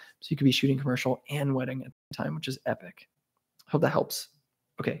business. So you could be shooting commercial and wedding at the time, which is epic. Hope that helps.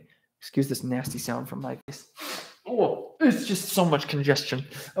 Okay. Excuse this nasty sound from my face. Oh, it's just so much congestion.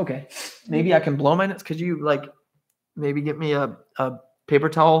 Okay. Maybe I can blow my nose. Could you like maybe get me a paper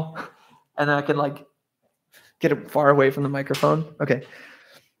towel and then I can like get it far away from the microphone? Okay.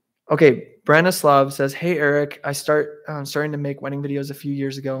 Okay. Branislav says, hey, Eric, I'm starting to make wedding videos a few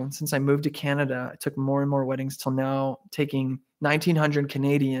years ago. And since I moved to Canada, I took more and more weddings till now taking 1,900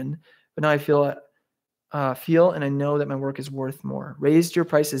 Canadian, but now I feel and I know that my work is worth more. Raised your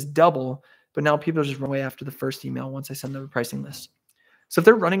prices double, but now people just run away after the first email once I send them a pricing list. So if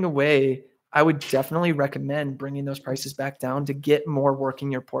they're running away, I would definitely recommend bringing those prices back down to get more work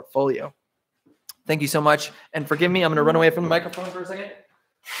in your portfolio. Thank you so much. And forgive me, I'm going to run away from the microphone for a second.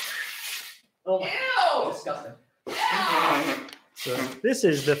 Oh, ew! Disgusting. So this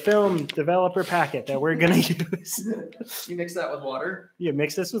is the film developer packet that we're going to use. You mix that with water? You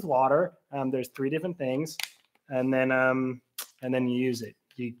mix this with water. There's 3 different things. And then you use it.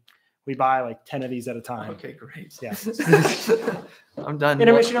 We buy like 10 of these at a time. Okay, great. Yeah. I'm done.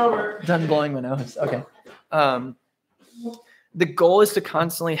 Intermission over. Done blowing my nose. Okay. The goal is to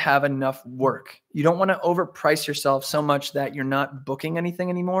constantly have enough work. You don't want to overprice yourself so much that you're not booking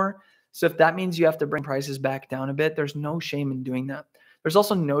anything anymore. So if that means you have to bring prices back down a bit, there's no shame in doing that. There's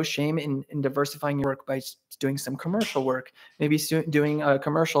also no shame in diversifying your work by doing some commercial work, maybe doing a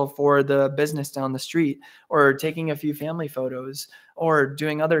commercial for the business down the street, or taking a few family photos, or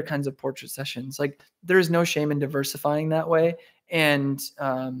doing other kinds of portrait sessions. Like there's no shame in diversifying that way. And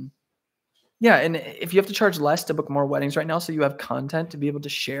yeah, and if you have to charge less to book more weddings right now, so you have content to be able to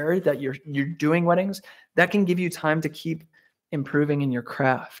share that you're doing weddings, that can give you time to keep improving in your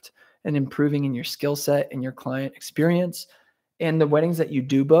craft and improving in your skill set and your client experience. And the weddings that you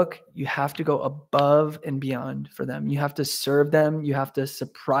do book, you have to go above and beyond for them. You have to serve them. You have to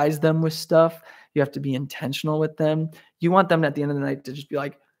surprise them with stuff. You have to be intentional with them. You want them at the end of the night to just be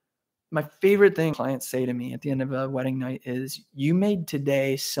like, my favorite thing clients say to me at the end of a wedding night is, you made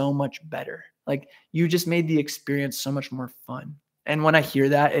today so much better. Like you just made the experience so much more fun. And when I hear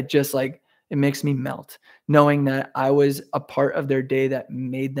that, it just like, it makes me melt knowing that I was a part of their day that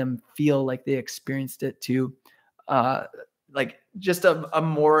made them feel like they experienced it to like just a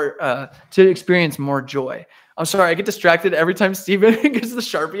more to experience more joy. I'm sorry, I get distracted every time Steven gets the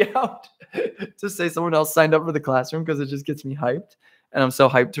Sharpie out to say someone else signed up for the classroom because it just gets me hyped. And I'm so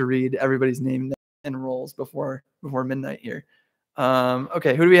hyped to read everybody's name that enrolls before midnight here.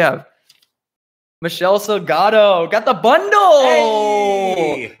 Okay, who do we have? Michelle Salgado got the bundle.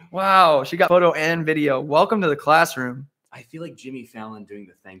 Hey! Wow, she got photo and video. Welcome to the classroom. I feel like Jimmy Fallon doing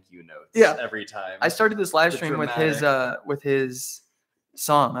the thank you notes Yeah. every time. I started this live The stream dramatic. with his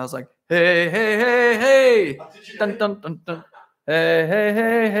song. I was like, hey, hey, hey, hey. Dun, dun, dun, dun. Hey, hey,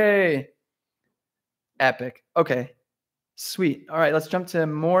 hey, hey. Epic. Okay. Sweet. All right, let's jump to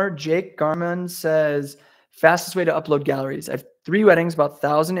more. Jake Garman says, fastest way to upload galleries. I have 3 weddings, about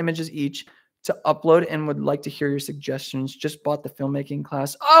 1,000 images each to upload and would like to hear your suggestions. Just bought the filmmaking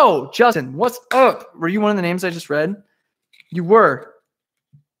class. Oh, Justin, what's up? Were you one of the names I just read? You were.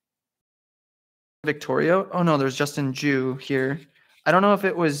 Victoria. Oh no, there's Justin Jew here. I don't know if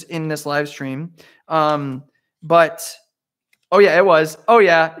it was in this live stream. But oh yeah, it was. Oh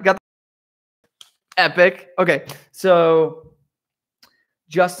yeah, got the epic. Okay. So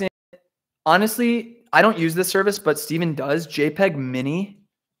Justin, honestly, I don't use this service, but Steven does. JPEG Mini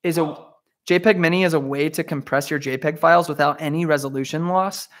is a way to compress your JPEG files without any resolution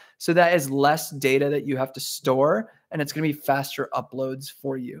loss. So that is less data that you have to store, and it's going to be faster uploads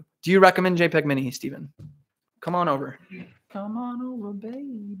for you. Do you recommend JPEG Mini, Steven? Come on over. Come on over,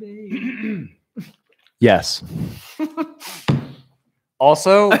 baby. Yes.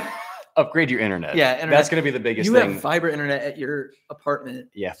 Also, upgrade your internet. Yeah, internet. That's going to be the biggest You thing. have fiber internet at your apartment.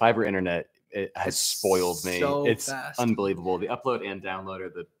 Yeah, fiber internet, it has It's spoiled me. so It's fast. unbelievable. The upload and download are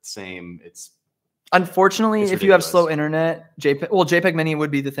the same. It's Unfortunately, It's if you have ridiculous. slow internet, JPEG Mini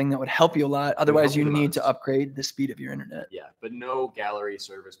would be the thing that would help you a lot. Otherwise, help you you the need to most. upgrade the speed of your internet. yeah, but no gallery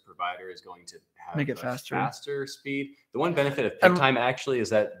service provider is going to have Make it a faster. faster speed. The one benefit of Um, QuickTime actually is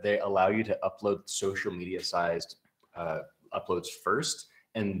that they allow you to upload social media sized uploads first,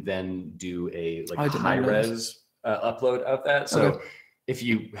 and then do a I did not high know this. res upload of that. So Okay. if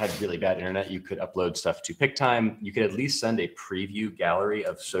you had really bad internet, you could upload stuff to QuickTime. You could at least send a preview gallery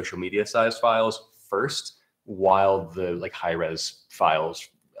of social media sized files first, while the high res files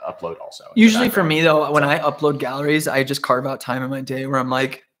upload also. in the Usually for background. me though, when So- I upload galleries, I just carve out time in my day where I'm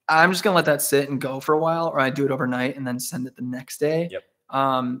like, I'm just gonna let that sit and go for a while, or I do it overnight and then send it the next day. Yep.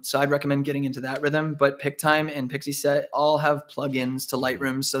 So I'd recommend getting into that rhythm. But PicTime and PixieSet all have plugins to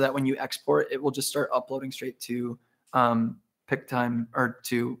Lightroom so that when you export, it will just start uploading straight to PicTime or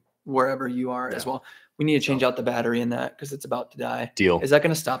to wherever you are as Yeah. well. We need to change out the battery in that because it's about to die. Deal. Is that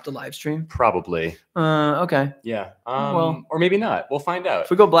going to stop the live stream? Probably. Okay. Yeah. Well- or maybe not. We'll find out.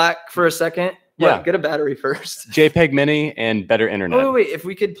 If we go black for a second, Yeah. get a battery first. JPEG Mini and better internet. Oh wait, if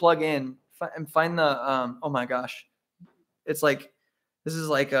we could plug in and find the oh my gosh, it's like this is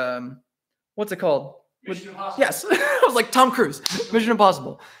like what's it called? Mission Impossible. Yes, I was like Tom Cruise, Mission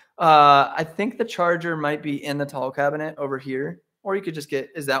Impossible. I think the charger might be in the tall cabinet over here, or you could just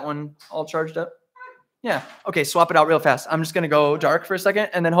get. Is that one all charged up? Yeah. Okay, swap it out real fast. I'm just gonna go dark for a second,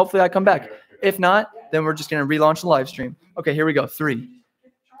 and then hopefully I come back. If not, then we're just gonna relaunch the live stream. Okay, here we go. 3.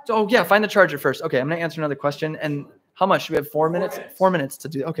 So oh, yeah, find the charger first. Okay, I'm gonna answer another question. And how much? Do we have 4 minutes? 4 minutes to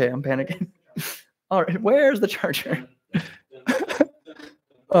do. Okay, I'm panicking. All right, where's the charger?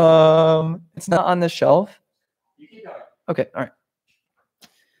 It's not on the shelf. You keep going. Okay, all right.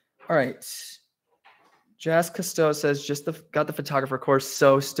 All right. Jazz Cousteau says, got the photographer course.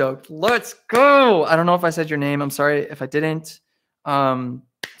 So stoked. Let's go. I don't know if I said your name. I'm sorry if I didn't.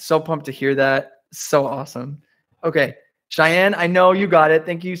 So pumped to hear that. So awesome. Okay. Cheyenne, I know you got it.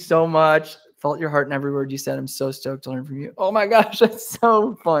 Thank you so much. Felt your heart in every word you said. I'm so stoked to learn from you. Oh my gosh, that's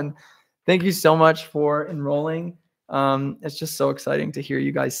so fun. Thank you so much for enrolling. It's just so exciting to hear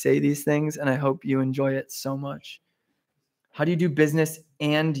you guys say these things, and I hope you enjoy it so much. How do you do business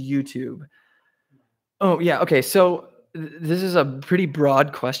and YouTube? Oh, yeah. Okay. So this is a pretty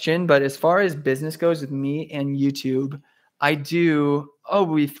broad question, but as far as business goes with me and YouTube, I do. Oh,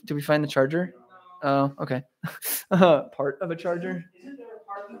 did we find the charger? Oh, okay. Part of a charger. Isn't there a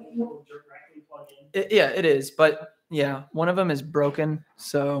part that you will directly plug in? Yeah, it is. But yeah, one of them is broken.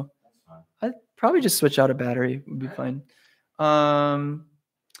 So I'd probably just switch out a battery would be fine.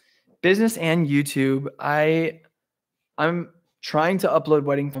 Business and YouTube. I'm trying to upload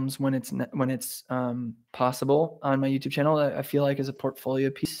wedding films when it's possible on my YouTube channel. That I feel like is a portfolio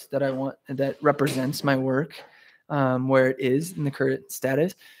piece that I want that represents my work, where it is in the current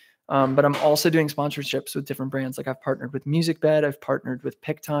status. But I'm also doing sponsorships with different brands. Like I've partnered with MusicBed, I've partnered with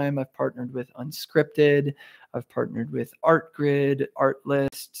PickTime, I've partnered with Unscripted, I've partnered with ArtGrid,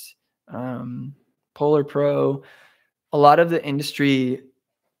 Artlist, Polar Pro, a lot of the industry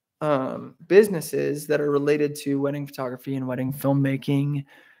businesses that are related to wedding photography and wedding filmmaking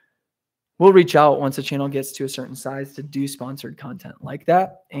will reach out once the channel gets to a certain size to do sponsored content like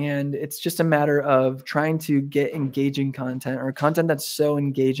that. And it's just a matter of trying to get engaging content or content that's so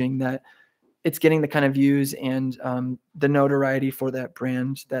engaging that it's getting the kind of views and the notoriety for that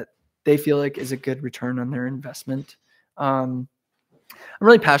brand that they feel like is a good return on their investment. I'm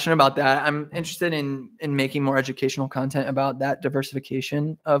really passionate about that. I'm interested in making more educational content about that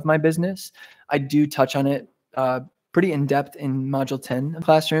diversification of my business. I do touch on it pretty in depth in Module 10 of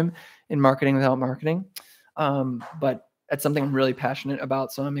Classroom in Marketing Without Marketing. But that's something I'm really passionate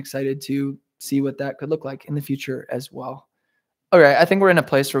about. So I'm excited to see what that could look like in the future as well. All right. I think we're in a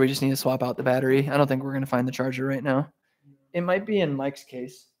place where we just need to swap out the battery. I don't think we're going to find the charger right now. It might be in Mike's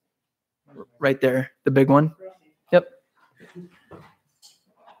case right there, the big one. Yep.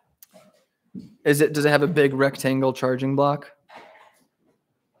 Does it have a big rectangle charging block?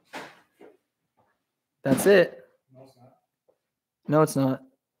 That's it. No, it's not.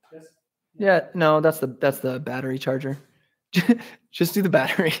 Yeah, no, that's the battery charger. Just do the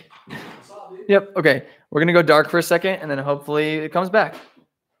battery. Yep. Okay. We're going to go dark for a second and then hopefully it comes back.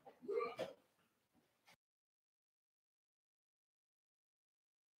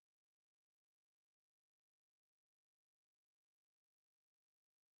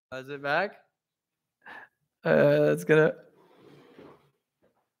 Is it back? It's gonna.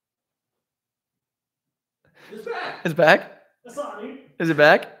 It's back. It's back. That's not me. Is it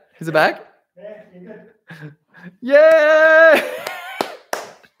back? Is it back? Yeah, you're good. Yay!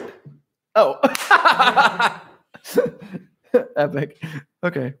 Oh. Epic.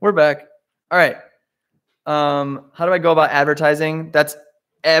 Okay, we're back. All right. How do I go about advertising? That's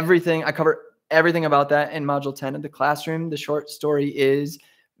everything. I cover everything about that in Module 10 of the Classroom. The short story is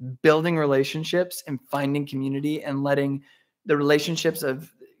building relationships and finding community and letting the relationships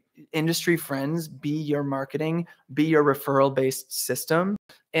of industry friends be your marketing, be your referral-based system,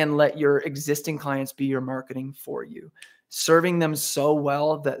 and let your existing clients be your marketing for you. Serving them so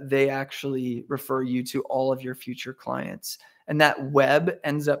well that they actually refer you to all of your future clients. And that web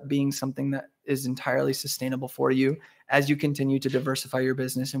ends up being something that is entirely sustainable for you as you continue to diversify your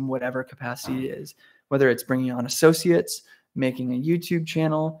business in whatever capacity it is, whether it's bringing on associates, making a YouTube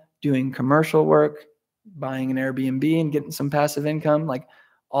channel, doing commercial work, buying an Airbnb and getting some passive income. Like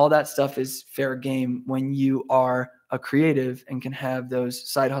all that stuff is fair game when you are a creative and can have those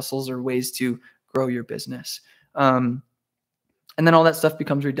side hustles or ways to grow your business. And then all that stuff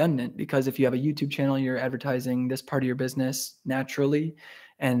becomes redundant because if you have a YouTube channel, you're advertising this part of your business naturally.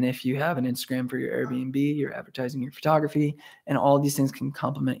 And if you have an Instagram for your Airbnb, you're advertising your photography, and all these things can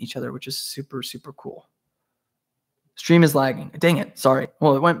complement each other, which is super, super cool. Stream is lagging. Dang it. Sorry.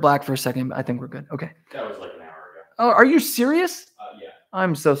 Well, it went black for a second, but I think we're good. Okay. That was like an hour ago. Oh, are you serious? Yeah.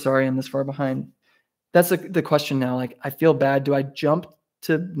 I'm so sorry I'm this far behind. That's the question now. Like, I feel bad. Do I jump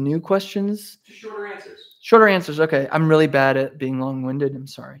to new questions? Just shorter answers. Shorter answers. Okay. I'm really bad at being long-winded. I'm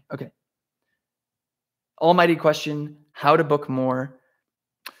sorry. Okay. Almighty question, how to book more.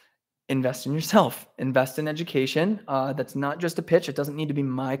 Invest in yourself. Invest in education. That's not just a pitch. It doesn't need to be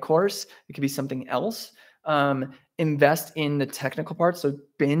my course. It could be something else. Invest in the technical parts. So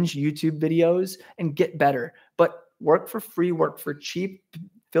binge YouTube videos and get better. But work for free, work for cheap.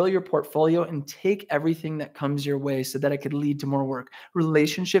 Fill your portfolio and take everything that comes your way so that it could lead to more work.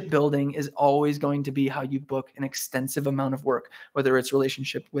 Relationship building is always going to be how you book an extensive amount of work, whether it's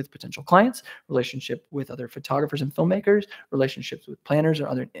relationship with potential clients, relationship with other photographers and filmmakers, relationships with planners or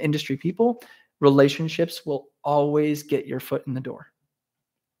other industry people. Relationships will always get your foot in the door.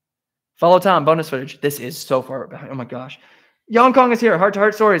 Follow Tom, bonus footage. This is so far behind. Oh my gosh. Young Kong is here. Heart to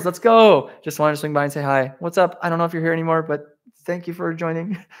heart stories. Let's go. Just wanted to swing by and say hi. What's up? I don't know if you're here anymore, but thank you for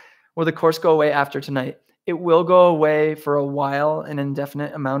joining. Will the course go away after tonight? It will go away for a while, an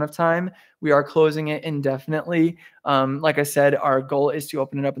indefinite amount of time. We are closing it indefinitely. Like I said, our goal is to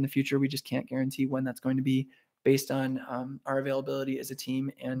open it up in the future. We just can't guarantee when that's going to be based on our availability as a team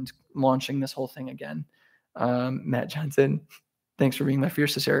and launching this whole thing again. Matt Johnson, thanks for being my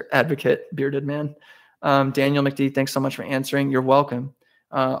fiercest advocate, bearded man. Daniel McD, thanks so much for answering. You're welcome.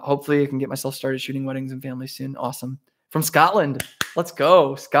 Hopefully I can get myself started shooting weddings and families soon. Awesome. From Scotland. Let's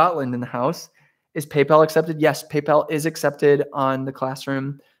go. Scotland in the house. Is PayPal accepted? Yes, PayPal is accepted on the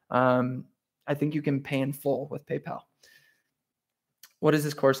Classroom. I think you can pay in full with PayPal. What is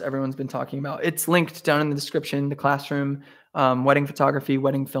this course everyone's been talking about? It's linked down in the description, the classroom, wedding photography,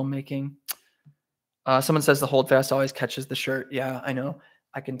 wedding filmmaking. Someone says the holdfast always catches the shirt. Yeah, I know.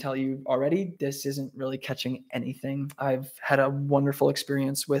 I can tell you already, this isn't really catching anything. I've had a wonderful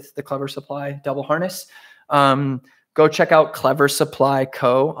experience with the Clever Supply double harness. Go check out Clever Supply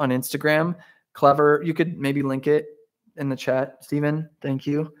Co. on Instagram. Clever, you could maybe link it in the chat, Stephen. Thank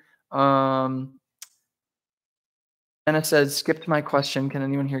you. Jenna says, skipped my question. Can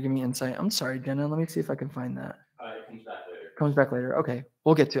anyone here give me insight? I'm sorry, Jenna. Let me see if I can find that. It comes back later. Comes back later. Okay,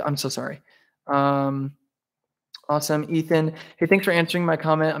 we'll get to it. I'm so sorry. Awesome. Ethan, hey, thanks for answering my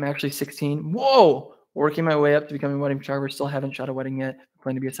comment. I'm actually 16. Whoa! Working my way up to becoming a wedding photographer. Still haven't shot a wedding yet.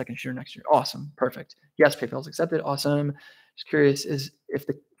 Plan to be a second shooter next year. Awesome. Perfect. Yes, PayPal's accepted. Awesome. Just curious is if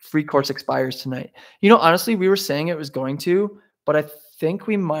the free course expires tonight. You know, honestly, we were saying it was going to, but I think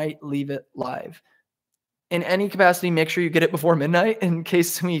we might leave it live. In any capacity, make sure you get it before midnight in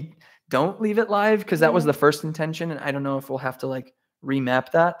case we don't leave it live, because that was the first intention. And I don't know if we'll have to like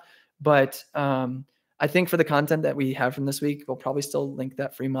remap that. But I think for the content that we have from this week, we'll probably still link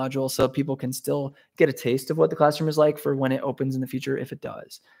that free module so people can still get a taste of what the classroom is like for when it opens in the future, if it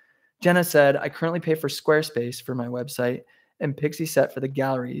does. Jenna said, I currently pay for Squarespace for my website and Pixieset for the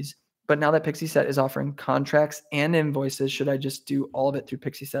galleries. But now that Pixieset is offering contracts and invoices, should I just do all of it through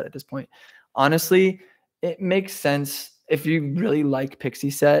Pixieset at this point? Honestly, it makes sense. If you really like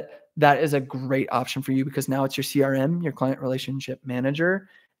Pixieset, that is a great option for you because now it's your CRM, your client relationship manager.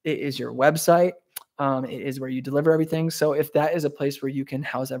 It is your website. It is where you deliver everything. So if that is a place where you can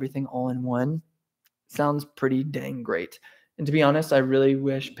house everything all in one, sounds pretty dang great. And to be honest, I really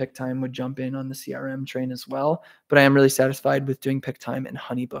wish PickTime would jump in on the CRM train as well. But I am really satisfied with doing PickTime and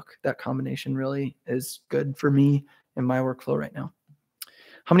HoneyBook. That combination really is good for me in my workflow right now.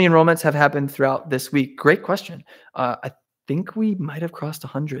 How many enrollments have happened throughout this week? Great question. I think we might have crossed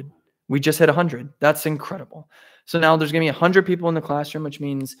 100. We just hit 100. That's incredible. So now there's going to be 100 people in the classroom, which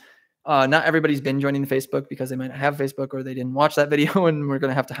means not everybody's been joining the Facebook because they might not have Facebook or they didn't watch that video, and we're going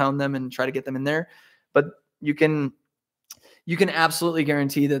to have to hound them and try to get them in there. But you can absolutely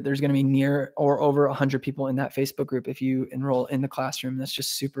guarantee that there's going to be near or over 100 people in that Facebook group if you enroll in the classroom. That's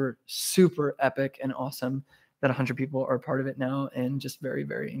just super, super epic and awesome that 100 people are part of it now, and just very,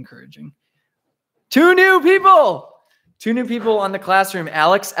 very encouraging. Two new people on the classroom.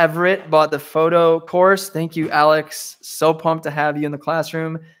 Alex Everett bought the photo course. Thank you, Alex. So pumped to have you in the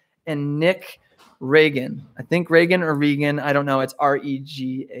classroom. And Nick Reagan. I think Reagan or Regan. I don't know. It's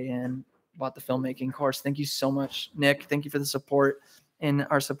R-E-G-A-N. Bought the filmmaking course. Thank you so much, Nick. Thank you for the support and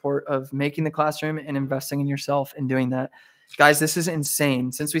our support of making the classroom and investing in yourself and doing that. Guys, this is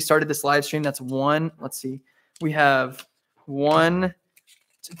insane. Since we started this live stream, that's one. Let's see. We have one.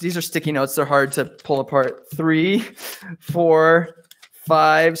 These are sticky notes. They're hard to pull apart. 3, 4,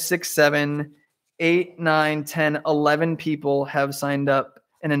 5, 6, 7, 8, 9, 10, 11 people have signed up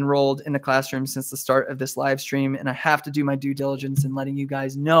and enrolled in the classroom since the start of this live stream. And I have to do my due diligence in letting you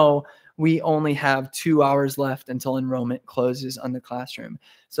guys know we only have 2 hours left until enrollment closes on the classroom.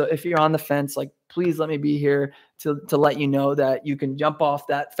 So if you're on the fence, like, please let me be here to let you know that you can jump off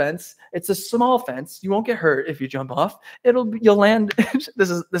that fence. It's a small fence. You won't get hurt if you jump off. You'll land.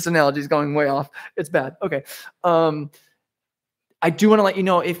 This analogy is going way off. It's bad. Okay. I do want to let you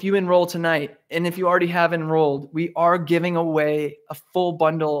know, if you enroll tonight, and if you already have enrolled, we are giving away a full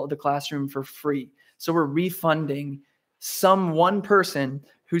bundle of the classroom for free. So we're refunding one person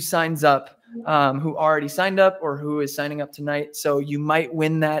who signs up, who already signed up or who is signing up tonight. So you might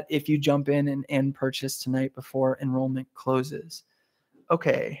win that if you jump in and purchase tonight before enrollment closes.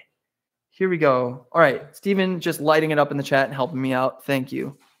 Okay, here we go. All right, Stephen just lighting it up in the chat and helping me out. Thank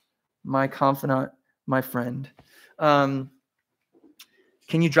you, my confidant, my friend. Can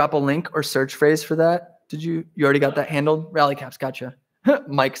you drop a link or search phrase for that? You already got that handled? Rally Caps, gotcha.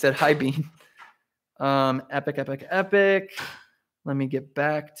 Mike said, hi, Bean. Epic, epic, epic. Let me get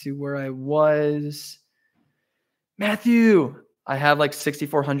back to where I was. Matthew, I have like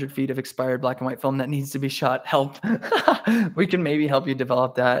 6,400 feet of expired black and white film that needs to be shot. Help. We can maybe help you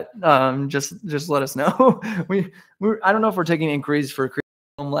develop that. Just let us know. I don't know if we're taking inquiries for a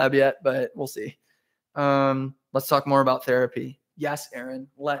film lab yet, but we'll see. Let's talk more about therapy. Yes, Aaron,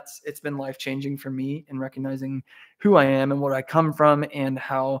 let's. It's been life-changing for me in recognizing who I am and where I come from and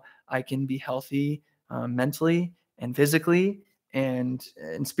how I can be healthy mentally and physically and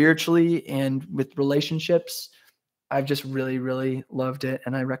spiritually and with relationships. I've just really, really loved it,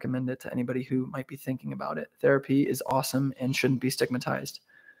 and I recommend it to anybody who might be thinking about it. Therapy is awesome and shouldn't be stigmatized.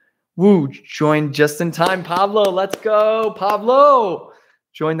 Woo, join just in time. Pablo, let's go. Pablo,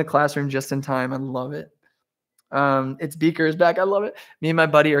 join the classroom just in time. I love it. It's Beaker is back. I love it. Me and my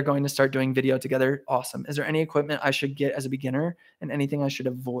buddy are going to start doing video together. Awesome. Is there any equipment I should get as a beginner and anything I should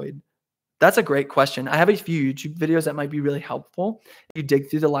avoid? That's a great question. I have a few YouTube videos that might be really helpful. You dig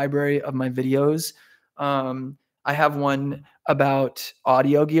through the library of my videos. I have one about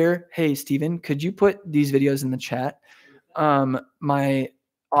audio gear. Hey, Steven, could you put these videos in the chat? My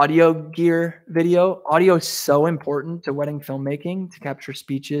audio gear video. Audio is so important to wedding filmmaking to capture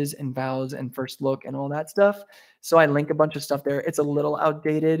speeches and vows and first look and all that stuff. So I link a bunch of stuff there. It's a little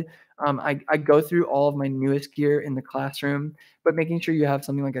outdated. I go through all of my newest gear in the classroom, but making sure you have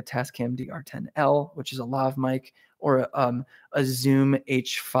something like a Tascam DR10L, which is a lav mic, or a Zoom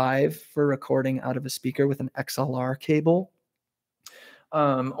H5 for recording out of a speaker with an XLR cable,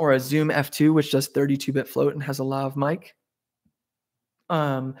 or a Zoom F2, which does 32-bit float and has a lav mic.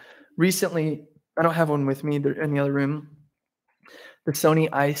 Recently, I don't have one with me. They're in the other room. The Sony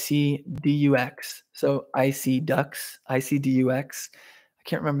IC-DUX. So IC-DUX. I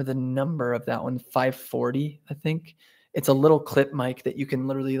can't remember the number of that one. 540, I think. It's a little clip mic that you can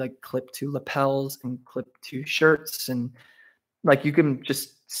literally like clip to lapels and clip to shirts. And like you can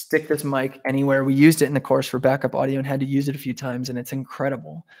just stick this mic anywhere. We used it in the course for backup audio and had to use it a few times, and it's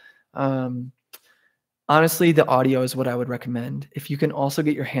incredible. Honestly, the audio is what I would recommend. If you can also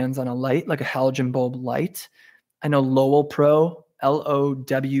get your hands on a light, like a halogen bulb light. I know Lowell Pro, Lowell,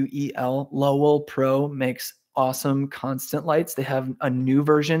 Lowell Pro makes awesome constant lights. They have a new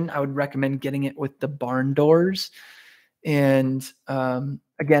version. I would recommend getting it with the barn doors. And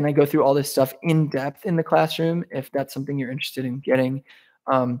again, I go through all this stuff in depth in the classroom if that's something you're interested in getting.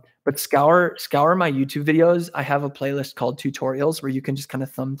 But scour my YouTube videos. I have a playlist called tutorials where you can just kind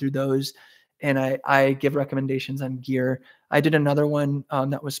of thumb through those. And I give recommendations on gear. I did another one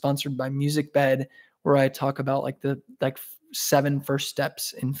that was sponsored by MusicBed where I talk about like the 7 first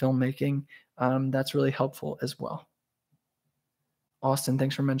steps in filmmaking. That's really helpful as well. Austin,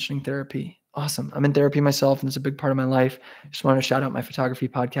 thanks for mentioning therapy. Awesome. I'm in therapy myself, and it's a big part of my life. Just want to shout out my photography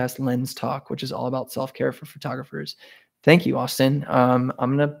podcast, Lens Talk, which is all about self-care for photographers. Thank you, Austin. I'm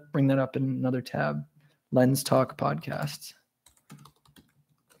going to bring that up in another tab. Lens Talk podcast.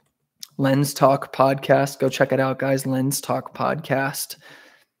 Lens Talk podcast. Go check it out, guys. Lens Talk podcast.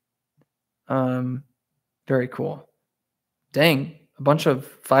 Very cool. Dang, a bunch of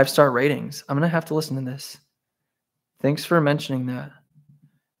 5-star ratings. I'm going to have to listen to this. Thanks for mentioning that.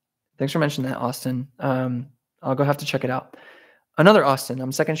 Thanks for mentioning that, Austin. I'll go have to check it out. Another Austin.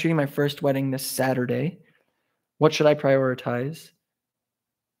 I'm second shooting my first wedding this Saturday. What should I prioritize?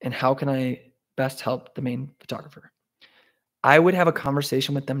 And how can I best help the main photographer? I would have a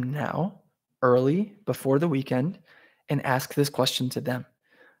conversation with them now, early, before the weekend, and ask this question to them.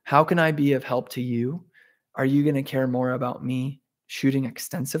 How can I be of help to you? Are you going to care more about me shooting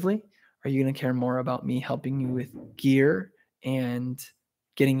extensively? Are you going to care more about me helping you with gear and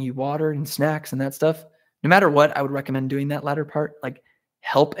getting you water and snacks and that stuff? No matter what, I would recommend doing that latter part. Like,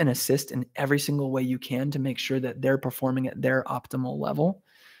 help and assist in every single way you can to make sure that they're performing at their optimal level.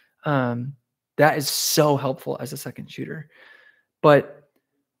 That is so helpful as a second shooter. But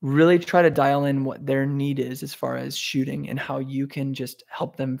really try to dial in what their need is as far as shooting and how you can just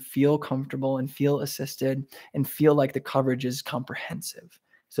help them feel comfortable and feel assisted and feel like the coverage is comprehensive.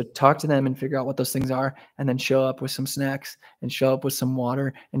 So talk to them and figure out what those things are, and then show up with some snacks and show up with some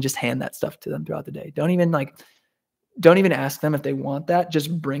water and just hand that stuff to them throughout the day. Don't even ask them if they want that.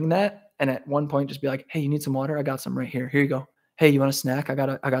 Just bring that. And at one point, just be like, hey, you need some water? I got some right here. Here you go. Hey, you want a snack? I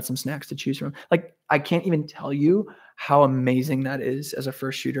got some snacks to choose from. Like, I can't even tell you how amazing that is as a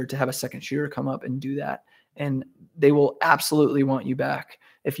first shooter to have a second shooter come up and do that. And they will absolutely want you back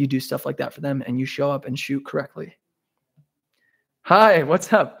if you do stuff like that for them and you show up and shoot correctly. Hi,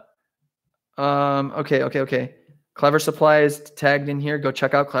 what's up? Okay. Clever Supply is tagged in here. Go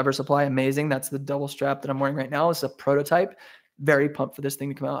check out Clever Supply. Amazing. That's the double strap that I'm wearing right now. It's a prototype. Very pumped for this thing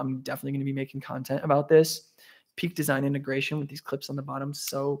to come out. I'm definitely going to be making content about this. Peak design integration with these clips on the bottom.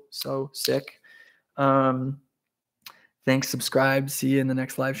 So sick. Thanks. Subscribe. See you in the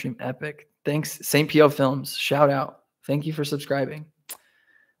next live stream. Epic. Thanks. St. Pio Films. Shout out. Thank you for subscribing.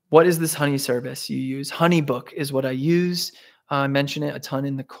 What is this Honey service you use? HoneyBook is what I use. I mention it a ton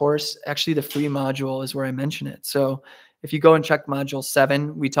in the course. Actually, the free module is where I mention it. So if you go and check module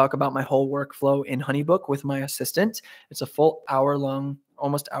 7, we talk about my whole workflow in HoneyBook with my assistant. It's a full hour-long,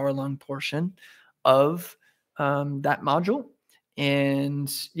 almost hour-long portion of that module.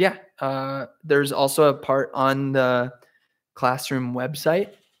 And yeah, there's also a part on the classroom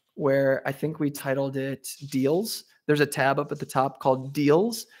website where I think we titled it Deals. There's a tab up at the top called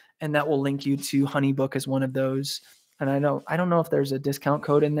Deals, and that will link you to HoneyBook as one of those And I don't know if there's a discount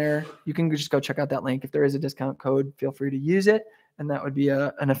code in there. You can just go check out that link. If there is a discount code, feel free to use it. And that would be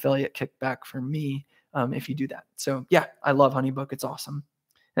an affiliate kickback for me if you do that. So yeah, I love HoneyBook. It's awesome.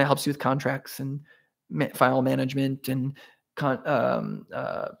 And it helps you with contracts and file management and client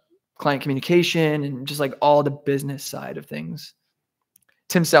communication and just like all the business side of things.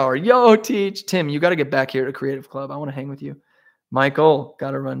 Tim Sauer, yo, Teach. Tim, you got to get back here to Creative Club. I want to hang with you. Michael,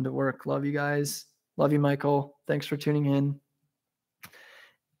 got to run to work. Love you guys. Love you, Michael. Thanks for tuning in.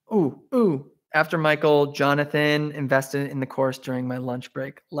 Ooh. After Michael, Jonathan invested in the course during my lunch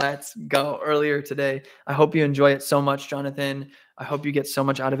break. Let's go. Earlier today. I hope you enjoy it so much, Jonathan. I hope you get so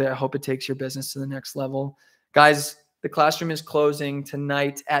much out of it. I hope it takes your business to the next level. Guys, the classroom is closing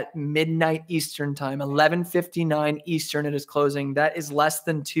tonight at midnight Eastern time, 11:59 Eastern. It is closing. That is less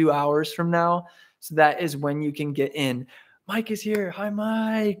than 2 hours from now. So that is when you can get in. Mike is here. Hi,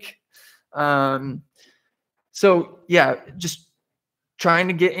 Mike. So yeah, just trying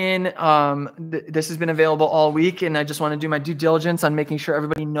to get in. This has been available all week, and I just want to do my due diligence on making sure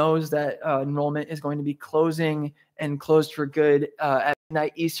everybody knows that enrollment is going to be closing and closed for good at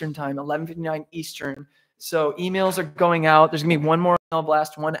midnight Eastern time, 11:59 Eastern. So emails are going out. There's gonna be one more email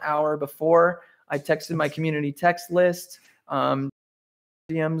blast 1 hour before. I texted my community text list. DMs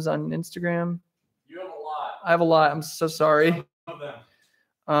on Instagram. You have a lot. I have a lot. I'm so sorry. Of them.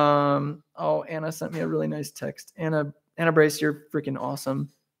 Oh, Anna sent me a really nice text. Anna Brace, you're freaking awesome.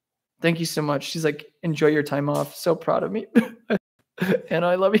 Thank you so much. She's like, enjoy your time off. So proud of me. Anna,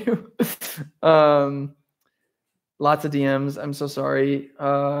 I love you. Lots of DMs. I'm so sorry.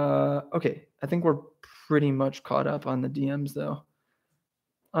 Okay. I think we're pretty much caught up on the DMs though.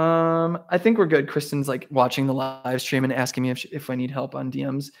 I think we're good. Kristen's like watching the live stream and asking me if I need help on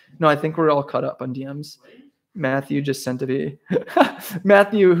DMs. No, I think we're all caught up on DMs. Matthew just sent it.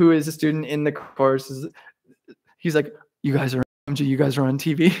 Matthew, who is a student in the course, he's like, you guys are on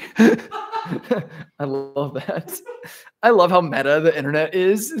TV. I love that. I love how meta the internet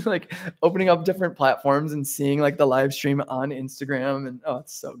is, like opening up different platforms and seeing like the live stream on Instagram. And oh,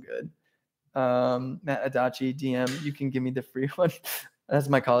 it's so good. Matt Adachi, DM, you can give me the free one. That's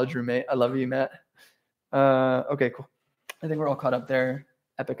my college roommate. I love you, Matt. Okay, cool. I think we're all caught up there.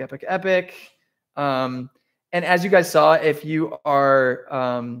 Epic. And as you guys saw, if you are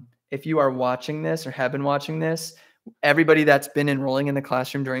watching this or have been watching this, everybody that's been enrolling in the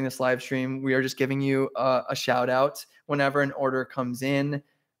classroom during this live stream, we are just giving you a shout out whenever an order comes in.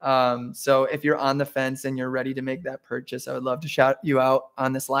 So if you're on the fence and you're ready to make that purchase, I would love to shout you out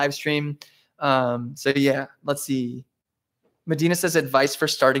on this live stream. So yeah, let's see. Medina says advice for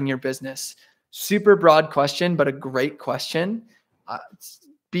starting your business. Super broad question, but a great question.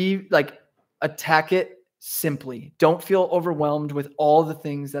 Attack it simply. Don't feel overwhelmed with all the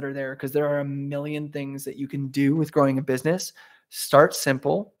things that are there because there are a million things that you can do with growing a business. Start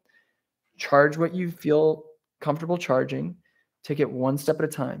simple. Charge what you feel comfortable charging. Take it one step at a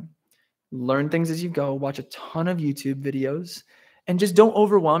time. Learn things as you go. Watch a ton of YouTube videos. And just don't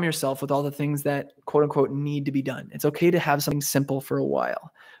overwhelm yourself with all the things that quote unquote need to be done. It's okay to have something simple for a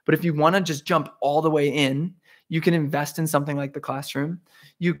while. But if you want to just jump all the way in, you can invest in something like the classroom.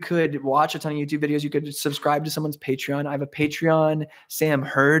 You could watch a ton of YouTube videos. You could subscribe to someone's Patreon. I have a Patreon. Sam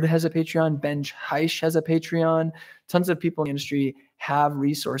Hurd has a Patreon. Ben Heish has a Patreon. Tons of people in the industry have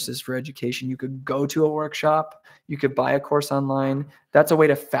resources for education. You could go to a workshop. You could buy a course online. That's a way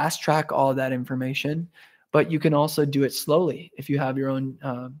to fast track all of that information. But you can also do it slowly. If you have your own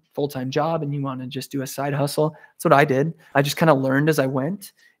full-time job and you want to just do a side hustle, that's what I did. I just kind of learned as I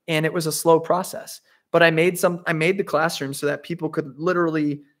went, and it was a slow process. But I made the classroom so that people could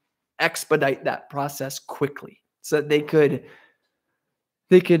literally expedite that process quickly, so that they could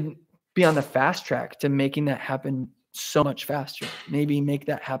be on the fast track to making that happen so much faster. Maybe make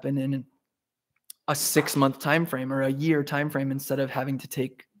that happen in a 6-month time frame or a year time frame instead of having to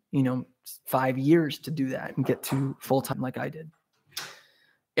take 5 years to do that and get to full time like I did.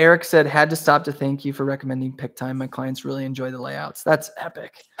 Eric said, had to stop to thank you for recommending PickTime. My clients really enjoy the layouts. That's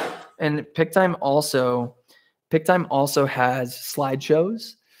epic. And PickTime also has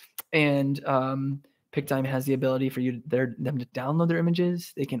slideshows, and PickTime has the ability for them to download their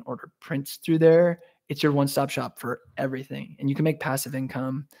images. They can order prints through there. It's your one-stop shop for everything, and you can make passive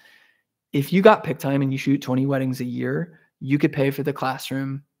income. If you got PickTime and you shoot 20 weddings a year, you could pay for the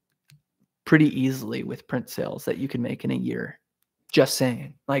classroom pretty easily with print sales that you can make in a year. Just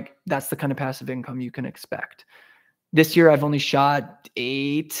saying, like, that's the kind of passive income you can expect. This year, I've only shot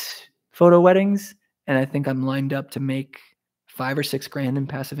 8 photo weddings, and I think I'm lined up to make $5 or $6 grand in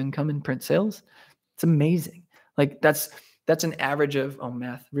passive income in print sales. It's amazing. Like, that's That's an average of,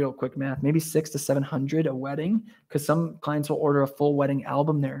 real quick math, maybe 600 to 700 a wedding, because some clients will order a full wedding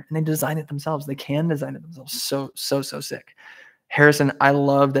album there and they design it themselves. They can design it themselves. So sick. Harrison, I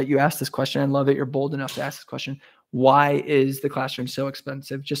love that you asked this question. I love that you're bold enough to ask this question. Why is the classroom so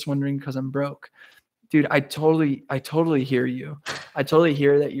expensive? Just wondering because I'm broke. Dude, I totally hear you. I totally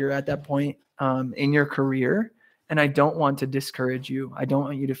hear that you're at that point in your career. And I don't want to discourage you. I don't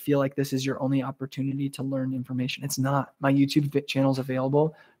want you to feel like this is your only opportunity to learn information. It's not. My YouTube channel is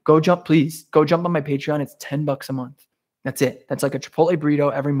available. Please go jump on my Patreon. It's $10 a month. That's it. That's like a Chipotle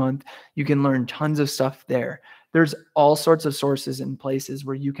burrito every month. You can learn tons of stuff there. There's all sorts of sources and places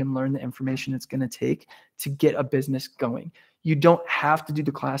where you can learn the information it's going to take to get a business going. You don't have to do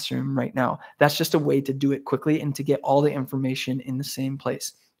the classroom right now. That's just a way to do it quickly and to get all the information in the same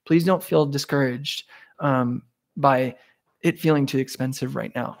place. Please don't feel discouraged by it feeling too expensive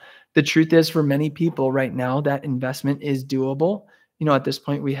right now. The truth is, for many people right now, that investment is doable. At this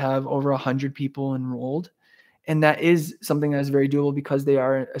point, we have over 100 people enrolled. And that is something that is very doable because they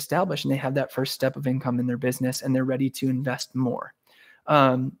are established and they have that first step of income in their business and they're ready to invest more.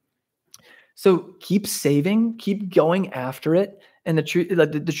 So keep saving, keep going after it. And the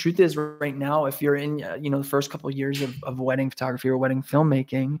truth is right now, if you're in, the first couple of years of wedding photography or wedding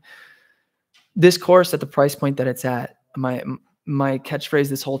filmmaking, this course at the price point that it's at, my catchphrase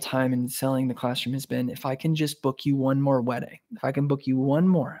this whole time in selling the classroom has been, if I can just book you one more wedding, if I can book you one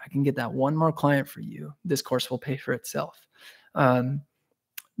more, I can get that one more client for you, this course will pay for itself.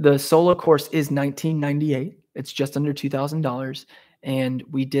 The solo course is $1998. It's just under $2,000. And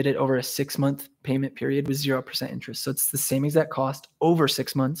we did it over a 6-month payment period with 0% interest. So it's the same exact cost over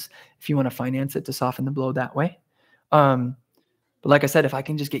 6 months if you want to finance it to soften the blow that way. But like I said, if I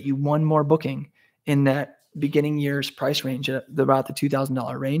can just get you one more booking in that beginning year's price range, about the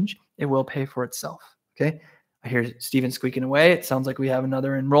 $2,000 range, it will pay for itself. Okay. I hear Steven squeaking away. It sounds like we have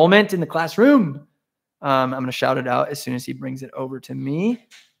another enrollment in the classroom. I'm going to shout it out as soon as he brings it over to me.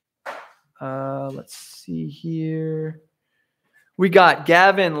 Let's see here. We got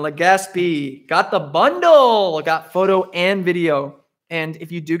Gavin Legaspi, got the bundle, got photo and video. And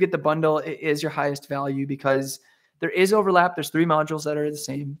if you do get the bundle, it is your highest value because there is overlap. There's 3 modules that are the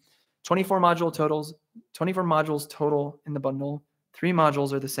same. 24 modules total in the bundle. 3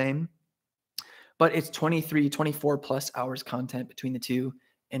 modules are the same, but it's 24 plus hours content between the two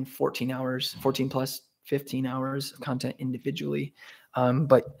and 14 plus 15 hours of content individually.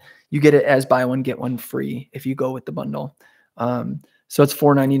 But you get it as buy one, get one free if you go with the bundle. So it's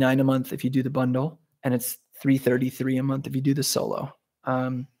 $4.99 a month if you do the bundle, and it's $3.33 a month if you do the solo.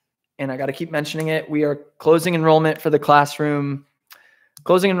 And I got to keep mentioning it. We are closing enrollment for the classroom.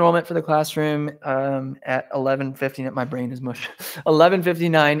 At 11:59. My brain is mush.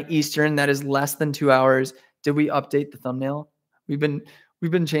 11:59 Eastern. That is less than 2 hours. Did we update the thumbnail? We've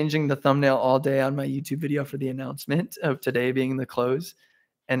been changing the thumbnail all day on my YouTube video for the announcement of today being the close.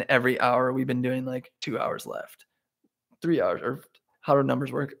 And every hour we've been doing like 2 hours left, 3 hours, or how do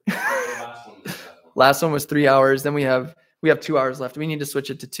numbers work? Last one was 3 hours. Then we have 2 hours left. We need to switch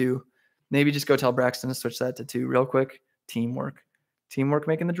it to 2. Maybe just go tell Braxton to switch that to 2 real quick. Teamwork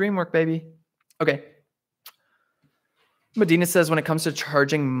making the dream work, baby. Okay. Medina says, when it comes to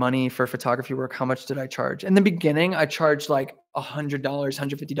charging money for photography work, how much did I charge? In the beginning, I charged like $100,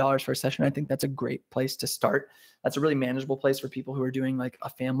 $150 for a session. I think that's a great place to start. That's a really manageable place for people who are doing like a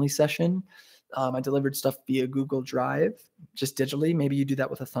family session. I delivered stuff via Google Drive, just digitally. Maybe you do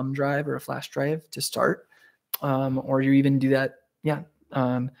that with a thumb drive or a flash drive to start. Or you even do that,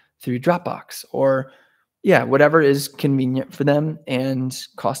 through Dropbox or whatever is convenient for them and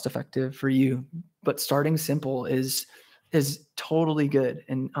cost effective for you. But starting simple is totally good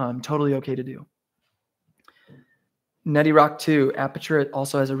and totally okay to do. Netty Rock 2 Aperture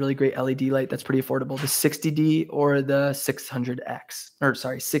also has a really great LED light that's pretty affordable. The 60D or the 600X, or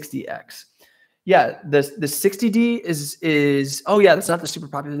sorry, 60X. Yeah, the 60D is that's not the super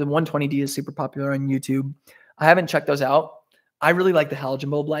popular. The 120D is super popular on YouTube. I haven't checked those out. I really like the halogen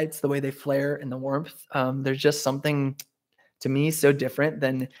bulb lights, the way they flare and the warmth. There's just something to me so different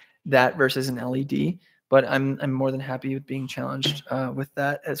than that versus an LED. But I'm more than happy with being challenged with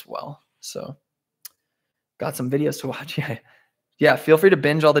that as well. So got some videos to watch. Yeah. Feel free to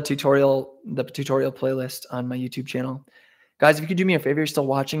binge all the tutorial playlist on my YouTube channel. Guys, if you could do me a favor, you're still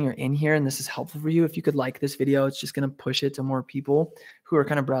watching, you're in here, and this is helpful for you. If you could like this video, it's just going to push it to more people who are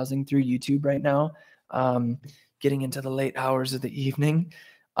kind of browsing through YouTube right now, getting into the late hours of the evening.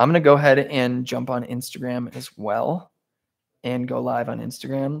 I'm going to go ahead and jump on Instagram as well and go live on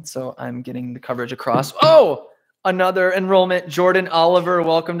Instagram. So I'm getting the coverage across. Oh, another enrollment. Jordan Oliver,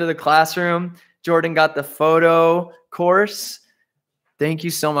 welcome to the classroom. Jordan got the photo course. Thank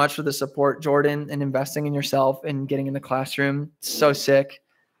you so much for the support, Jordan, and investing in yourself and getting in the classroom. It's so sick.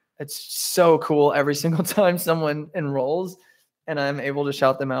 It's so cool every single time someone enrolls and I'm able to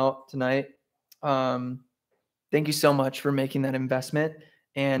shout them out tonight. Thank you so much for making that investment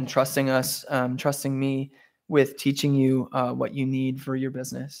and trusting us, trusting me with teaching you what you need for your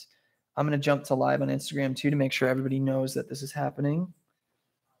business. I'm going to jump to live on Instagram too to make sure everybody knows that this is happening.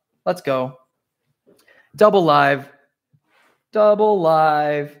 Let's go. Double live.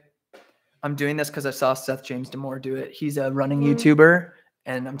 I'm doing this because I saw Seth James Damore do it. He's a running YouTuber.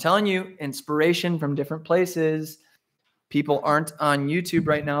 And I'm telling you, inspiration from different places. People aren't on YouTube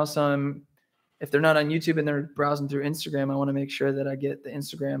right now. So if they're not on YouTube and they're browsing through Instagram, I want to make sure that I get the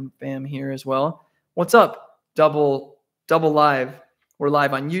Instagram fam here as well. What's up? Double live. We're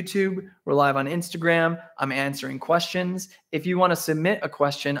live on YouTube. We're live on Instagram. I'm answering questions. If you want to submit a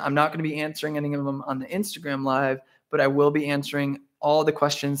question, I'm not going to be answering any of them on the Instagram live, but I will be answering all the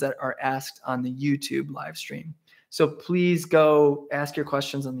questions that are asked on the YouTube live stream. So please go ask your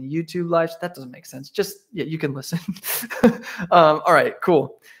questions on the YouTube live. That doesn't make sense. Just, yeah, you can listen. All right,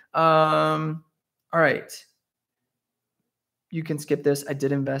 cool. All right. You can skip this. I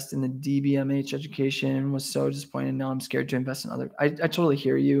did invest in the DBMH education, was so disappointed. Now I'm scared to invest in other. I totally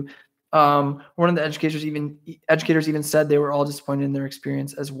hear you. One of the educators even said they were all disappointed in their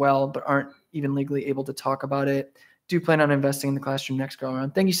experience as well, but aren't even legally able to talk about it. Do plan on investing in the classroom next go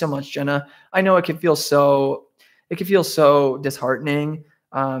around. Thank you so much, Jenna. I know it can feel so disheartening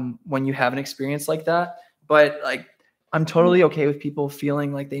when you have an experience like that, but like I'm totally okay with people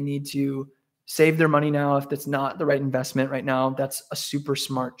feeling like they need to save their money now. If that's not the right investment right now, that's a super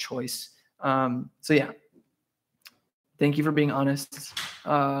smart choice. So yeah, thank you for being honest.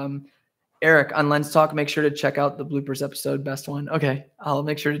 Eric on Lens Talk, make sure to check out the bloopers episode, best one. Okay, I'll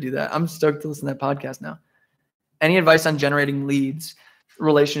make sure to do that. I'm stoked to listen to that podcast now. Any advice on generating leads,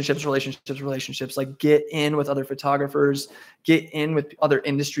 relationships, like get in with other photographers, get in with other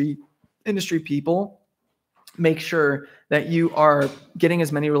industry people. Make sure that you are getting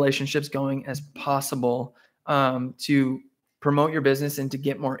as many relationships going as possible to promote your business and to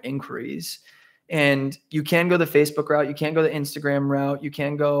get more inquiries. And you can go the Facebook route. You can go the Instagram route. You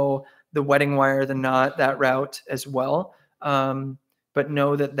can go the Wedding Wire, that route as well. But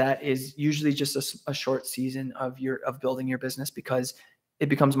know that is usually just a short season of building your business, because it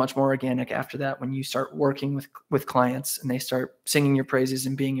becomes much more organic after that when you start working with clients and they start singing your praises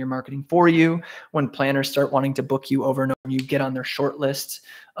and being your marketing for you. When planners start wanting to book you over and over, you get on their short list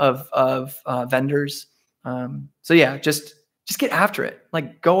of vendors. So yeah, just get after it.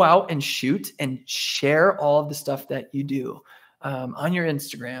 Like go out and shoot and share all of the stuff that you do on your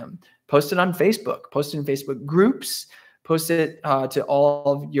Instagram. Post it on Facebook. Post it in Facebook groups. Post it to all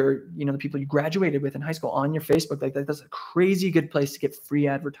of your, the people you graduated with in high school on your Facebook. Like that's a crazy good place to get free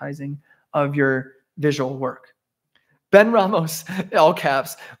advertising of your visual work. Ben Ramos, all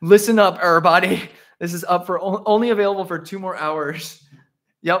caps. Listen up, everybody. This is up for only available for 2 more hours.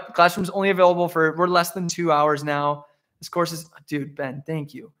 Yep, classroom's only available we're less than 2 hours now. This course is, dude, Ben,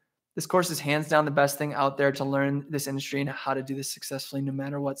 thank you. This course is hands down the best thing out there to learn this industry and how to do this successfully, no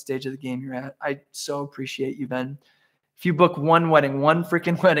matter what stage of the game you're at. I so appreciate you, Ben. If you book one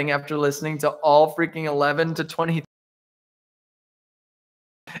freaking wedding after listening to all freaking 11 to 20,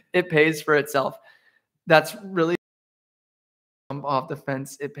 it pays for itself. That's really off the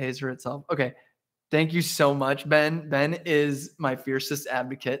fence. It pays for itself. Okay. Thank you so much, Ben. Ben is my fiercest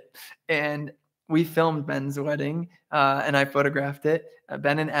advocate. And we filmed Ben's wedding and I photographed it.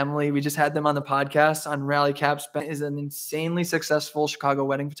 Ben and Emily, we just had them on the podcast on Rally Caps. Ben is an insanely successful Chicago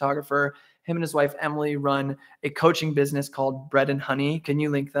wedding photographer. Him and his wife, Emily, run a coaching business called Bread and Honey. Can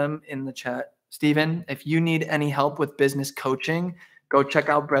you link them in the chat? Steven, if you need any help with business coaching, go check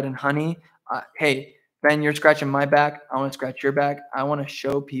out Bread and Honey. Hey, Ben, you're scratching my back. I want to scratch your back. I want to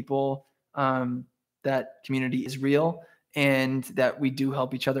show people that community is real and that we do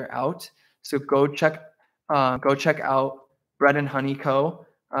help each other out. So go check out Bread and Honey Co.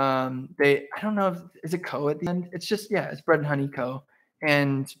 I don't know is it Co at the end? It's just, yeah, it's Bread and Honey Co.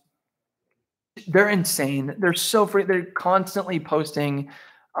 And they're insane. They're so free. They're constantly posting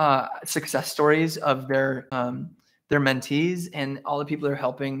success stories of their mentees and all the people they're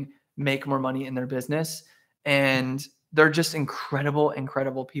helping make more money in their business. And they're just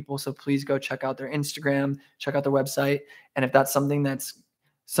incredible people. So please go check out their Instagram, check out their website. And if that's something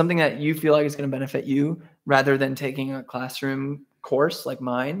that you feel like is going to benefit you, rather than taking a classroom course like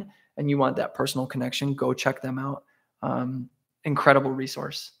mine, and you want that personal connection, go check them out. Incredible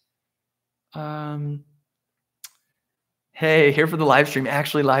resource. Hey, here for the live stream.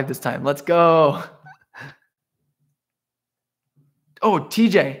 Actually live this time. Let's go. Oh,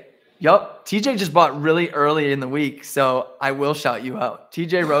 TJ. Yup. TJ just bought really early in the week. So I will shout you out.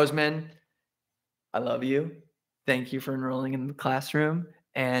 TJ Roseman, I love you. Thank you for enrolling in the classroom.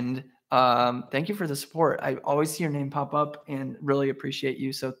 And thank you for the support. I always see your name pop up and really appreciate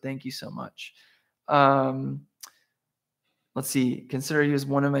you. So thank you so much. Let's see. Consider you as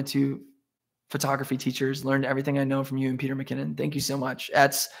one of my 2 photography teachers. Learned everything I know from you and Peter McKinnon. Thank you so much.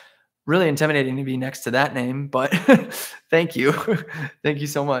 That's really intimidating to be next to that name, but thank you. Thank you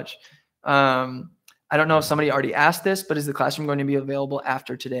so much. I don't know if somebody already asked this, but is the classroom going to be available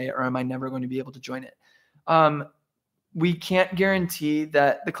after today, or am I never going to be able to join it? We can't guarantee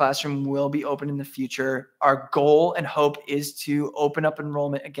that the classroom will be open in the future. Our goal and hope is to open up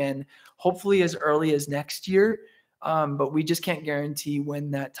enrollment again, hopefully as early as next year. But we just can't guarantee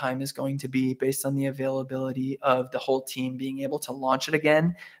when that time is going to be based on the availability of the whole team being able to launch it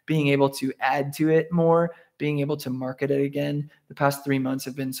again, being able to add to it more, being able to market it again. The past 3 months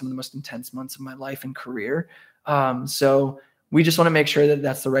have been some of the most intense months of my life and career. So we just want to make sure that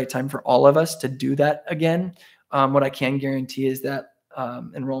that's the right time for all of us to do that again. What I can guarantee is that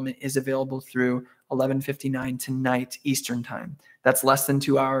enrollment is available through 11:59 tonight Eastern time. That's less than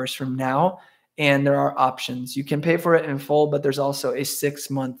 2 hours from now. And there are options. You can pay for it in full, but there's also a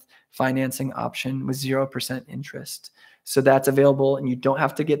 6-month financing option with 0% interest. So that's available, and you don't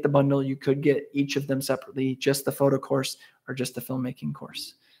have to get the bundle. You could get each of them separately, just the photo course or just the filmmaking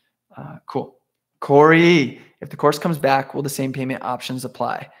course. Cool. Corey, if the course comes back, will the same payment options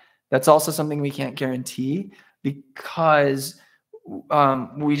apply? That's also something we can't guarantee because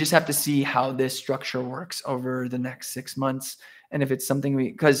we just have to see how this structure works over the next 6 months. And if it's something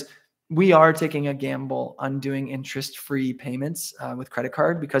because we are taking a gamble on doing interest-free payments with credit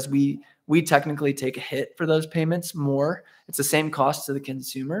card because we technically take a hit for those payments more. It's the same cost to the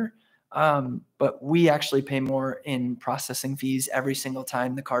consumer, but we actually pay more in processing fees every single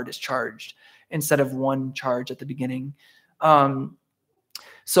time the card is charged instead of one charge at the beginning.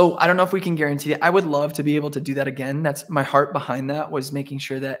 So I don't know if we can guarantee it. I would love to be able to do that again. That's my heart behind that, was making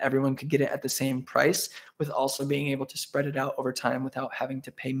sure that everyone could get it at the same price with also being able to spread it out over time without having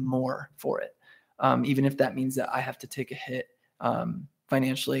to pay more for it. Even if that means that I have to take a hit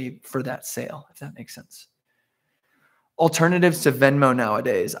financially for that sale, if that makes sense. Alternatives to Venmo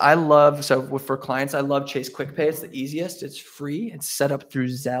nowadays. For clients, I love Chase QuickPay. It's the easiest. It's free. It's set up through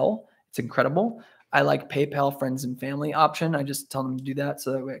Zelle. It's incredible. I like PayPal friends and family option. I just tell them to do that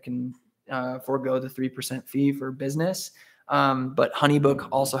so that way I can forego the 3% fee for business. But HoneyBook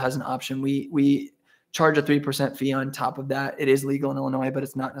also has an option. We charge a 3% fee on top of that. It is legal in Illinois, but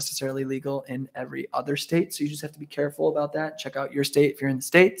it's not necessarily legal in every other state. So you just have to be careful about that. Check out your state if you're in the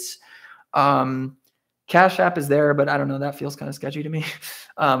States. Cash App is there, but I don't know. That feels kind of sketchy to me.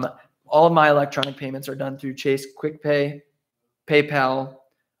 All of my electronic payments are done through Chase QuickPay, PayPal,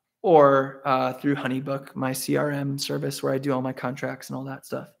 or through HoneyBook, my CRM service where I do all my contracts and all that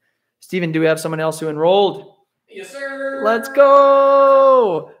stuff. Steven, do we have someone else who enrolled? Yes, sir. Let's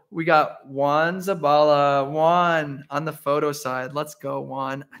go. We got Juan Zabala. Juan on the photo side. Let's go,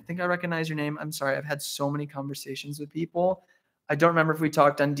 Juan. I think I recognize your name. I'm sorry. I've had so many conversations with people. I don't remember if we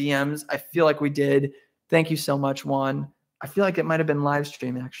talked on DMs. I feel like we did. Thank you so much, Juan. I feel like it might have been live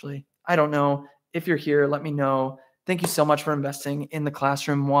stream, actually. I don't know. If you're here, let me know. Thank you so much for investing in the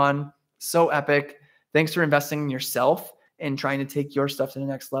classroom, Juan. So epic. Thanks for investing in yourself and trying to take your stuff to the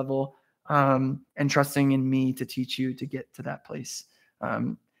next level, and trusting in me to teach you to get to that place.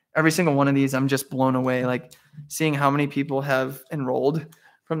 Every single one of these, I'm just blown away. Like seeing how many people have enrolled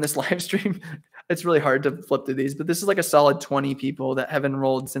from this live stream. It's really hard to flip through these, but this is like a solid 20 people that have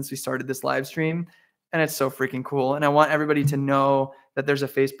enrolled since we started this live stream. And it's so freaking cool. And I want everybody to know that there's a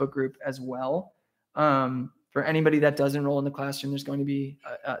Facebook group as well. For anybody that does enroll in the classroom, there's going to be,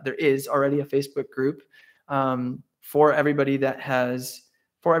 there is already a Facebook group for everybody that has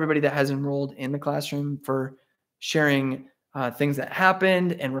enrolled in the classroom, for sharing things that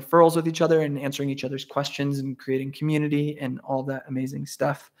happened and referrals with each other and answering each other's questions and creating community and all that amazing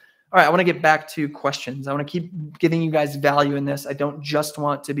stuff. All right, I want to get back to questions. I want to keep giving you guys value in this. I don't just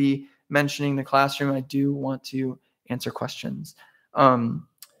want to be mentioning the classroom. I do want to answer questions.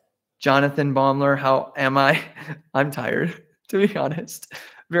 Jonathan Baumler, how am I? I'm tired, to be honest.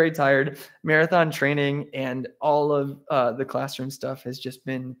 Very tired. Marathon training and all of the classroom stuff has just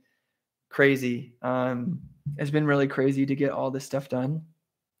been crazy. It's been really crazy to get all this stuff done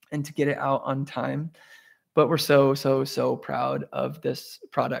and to get it out on time. But we're so proud of this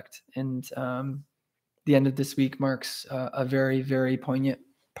product. And the end of this week marks a very, very poignant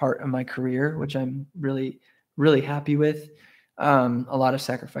part of my career, which I'm really really happy with. A lot of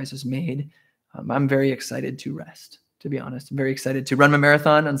sacrifices made. I'm very excited to rest, to be honest. I'm very excited to run my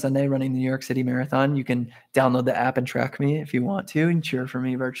marathon on Sunday, running the New York City Marathon. You can download the app and track me if you want to, and cheer for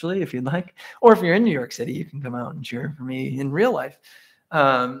me virtually if you'd like. Or if you're in New York City, you can come out and cheer for me in real life.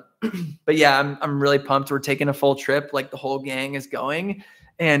 But yeah, I'm really pumped. We're taking a full trip, like the whole gang is going,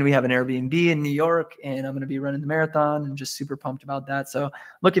 and we have an Airbnb in New York, and I'm going to be running the marathon and just super pumped about that. So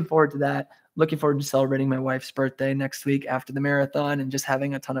looking forward to that. Looking forward to celebrating my wife's birthday next week after the marathon and just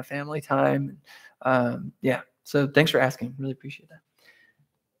having a ton of family time. Yeah. So thanks for asking. Really appreciate that.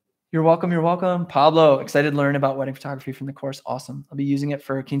 You're welcome. You're welcome. Pablo, excited to learn about wedding photography from the course. Awesome. I'll be using it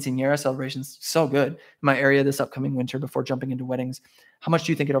for quinceañera celebrations. So good. In my area this upcoming winter before jumping into weddings. How much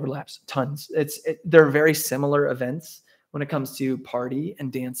do you think it overlaps? Tons. They're very similar events when it comes to party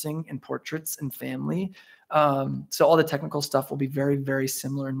and dancing and portraits and family. So all the technical stuff will be very, very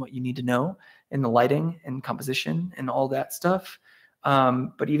similar in what you need to know in the lighting and composition and all that stuff.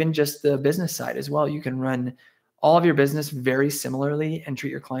 But even just the business side as well, you can run all of your business very similarly and treat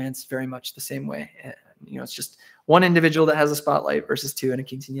your clients very much the same way. It's just one individual that has a spotlight versus two in a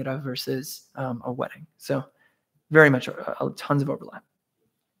quinceañera versus a wedding. So very much tons of overlap.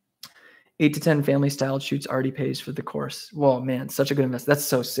 8 to 10 family styled shoots already pays for the course. Whoa, man, such a good investment. That's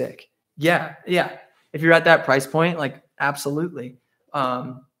so sick. Yeah. If you're at that price point, like absolutely.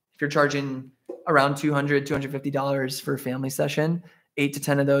 If you're charging around $200, $250 for a family session, 8 to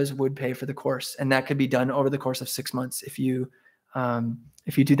 10 of those would pay for the course. And that could be done over the course of 6 months if you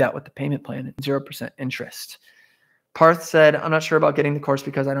do that with the payment plan at 0% interest. Parth said, I'm not sure about getting the course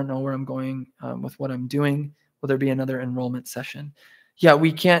because I don't know where I'm going with what I'm doing. Will there be another enrollment session? Yeah,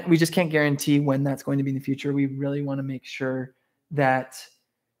 we just can't guarantee when that's going to be in the future. We really want to make sure that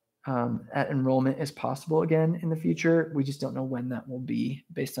enrollment is possible again in the future. We just don't know when that will be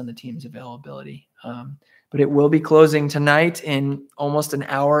based on the team's availability. But it will be closing tonight in almost an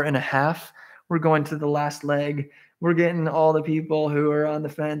hour and a half. We're going to the last leg. We're getting all the people who are on the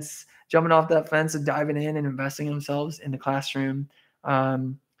fence, jumping off that fence and diving in and investing in themselves in the classroom.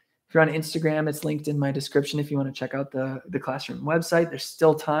 If you're on Instagram, it's linked in my description if you want to check out the classroom website. There's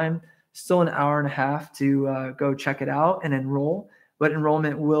still time, still an hour and a half to go check it out and enroll. But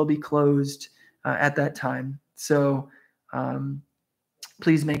enrollment will be closed at that time. So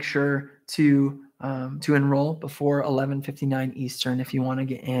please make sure to enroll before 11:59 Eastern if you want to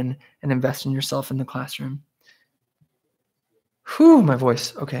get in and invest in yourself in the classroom. Whew, my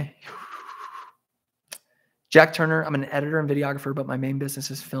voice. Okay. Jack Turner, I'm an editor and videographer, but my main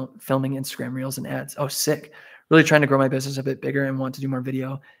business is filming Instagram reels and ads. Oh, sick. Really trying to grow my business a bit bigger and want to do more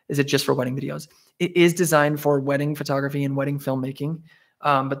video. Is it just for wedding videos? It is designed for wedding photography and wedding filmmaking,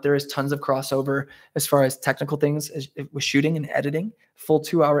 but there is tons of crossover as far as technical things with shooting and editing. Full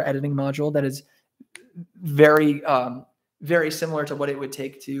 2-hour editing module that is very, very similar to what it would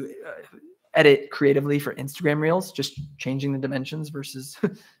take to edit creatively for Instagram reels, just changing the dimensions versus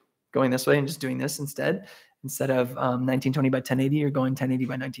going this way and just doing this instead of 1920 by 1080, you're going 1080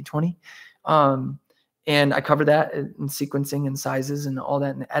 by 1920. And I cover that in sequencing and sizes and all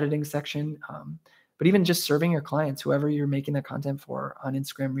that in the editing section. But even just serving your clients, whoever you're making that content for on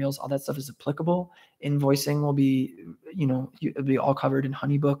Instagram Reels, all that stuff is applicable. Invoicing will be, it'll be all covered in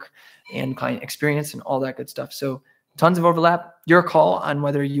Honeybook and client experience and all that good stuff. So tons of overlap. Your call on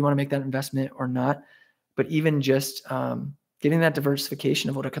whether you want to make that investment or not. But even just getting that diversification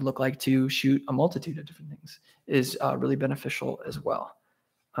of what it could look like to shoot a multitude of different things is really beneficial as well.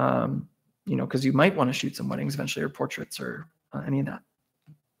 Because you might want to shoot some weddings eventually or portraits or any of that.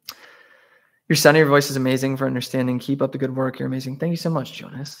 Your sound of your voice is amazing for understanding. Keep up the good work. You're amazing. Thank you so much,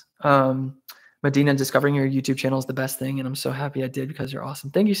 Jonas. Medina, discovering your YouTube channel is the best thing, and I'm so happy I did because you're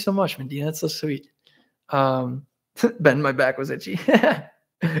awesome. Thank you so much, Medina. That's so sweet. Ben, my back was itchy.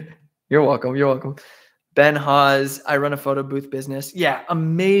 You're welcome. You're welcome. Ben Hawes, I run a photo booth business. Yeah,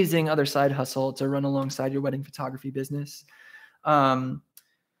 amazing other side hustle to run alongside your wedding photography business.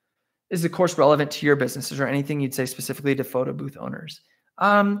 Is the course relevant to your business? Is there anything you'd say specifically to photo booth owners?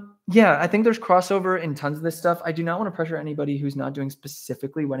 Yeah, I think there's crossover in tons of this stuff. I do not want to pressure anybody who's not doing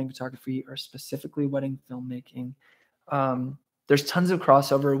specifically wedding photography or specifically wedding filmmaking. There's tons of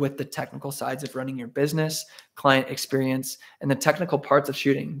crossover with the technical sides of running your business, client experience, and the technical parts of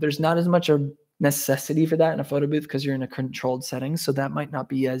shooting. There's not as much a necessity for that in a photo booth because you're in a controlled setting. So that might not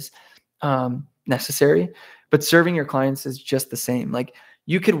be as necessary, but serving your clients is just the same. Like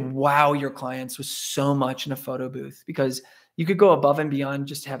you could wow your clients with so much in a photo booth because you could go above and beyond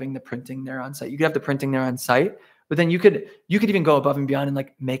just having the printing there on site. You could have the printing there on site, but then you could even go above and beyond and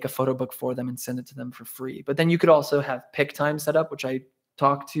like make a photo book for them and send it to them for free. But then you could also have pick time set up, which I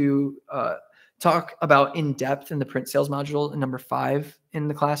talk to talk about in depth in the print sales module, number 5 in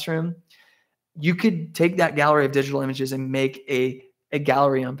the classroom. You could take that gallery of digital images and make a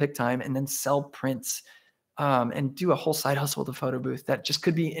gallery on PickTime and then sell prints and do a whole side hustle with a photo booth. That just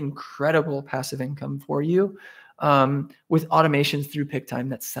could be incredible passive income for you with automations through PickTime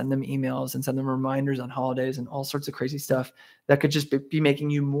that send them emails and send them reminders on holidays and all sorts of crazy stuff that could just be making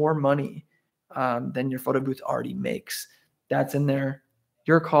you more money than your photo booth already makes. That's in there.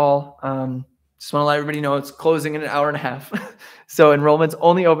 Your call. Just want to let everybody know it's closing in an hour and a half. So enrollment's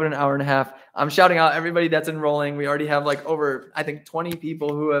only open an hour and a half. I'm shouting out everybody that's enrolling. We already have like over, I think, 20 people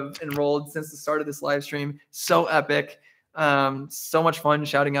who have enrolled since the start of this live stream. So epic. So much fun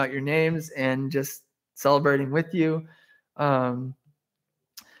shouting out your names and just celebrating with you.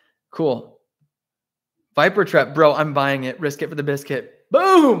 Cool. Viper Trap, bro, I'm buying it. Risk it for the biscuit.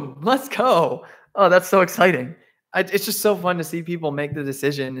 Boom. Let's go. Oh, that's so exciting. It's just so fun to see people make the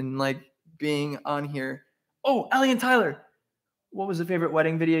decision and like being on here. Oh, Ellie and Tyler. What was the favorite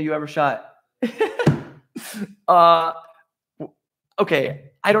wedding video you ever shot?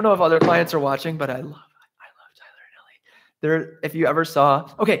 Okay. I don't know if other clients are watching, but I love Tyler and Ellie. If you ever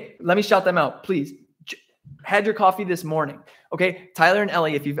saw, okay, let me shout them out, please. Had your coffee this morning. Okay. Tyler and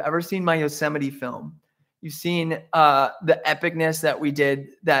Ellie, if you've ever seen my Yosemite film, you've seen the epicness that we did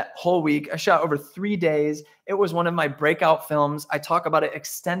that whole week. I shot over 3 days. It was one of my breakout films. I talk about it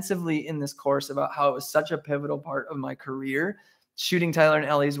extensively in this course about how it was such a pivotal part of my career, shooting Tyler and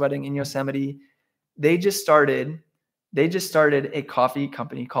Ellie's wedding in Yosemite. They just started a coffee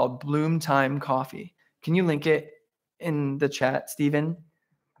company called Bloom Time Coffee. Can you link it in the chat, Steven?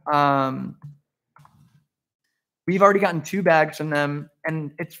 We've already gotten 2 bags from them,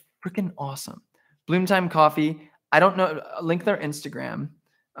 and it's freaking awesome. Bloom Time Coffee. I don't know. Link their Instagram.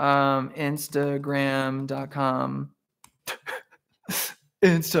 Instagram.com.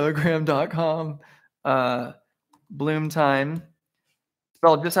 Instagram.com. Bloom Time.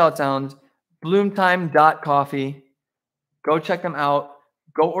 Spelled just how it sounds. Bloomtime.coffee. Go check them out.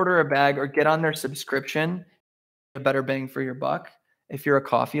 Go order a bag or get on their subscription. A better bang for your buck if you're a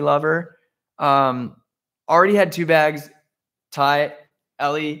coffee lover. Already had 2 bags. Ty,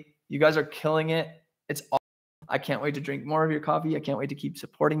 Ellie, you guys are killing it. It's awesome. I can't wait to drink more of your coffee. I can't wait to keep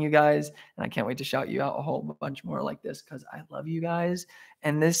supporting you guys. And I can't wait to shout you out a whole bunch more like this because I love you guys.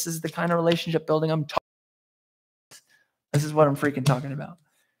 And this is the kind of relationship building I'm talking about. This is what I'm freaking talking about.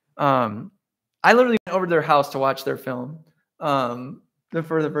 I literally went over to their house to watch their film for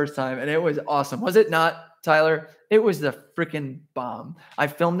the first time. And it was awesome. Was it not, Tyler? It was the freaking bomb. I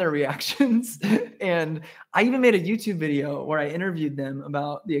filmed their reactions and I even made a YouTube video where I interviewed them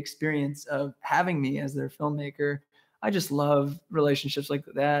about the experience of having me as their filmmaker. I just love relationships like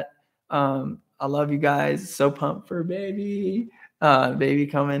that. I love you guys. So pumped for baby. Baby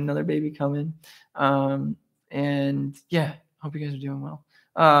coming, another baby coming. And yeah, hope you guys are doing well.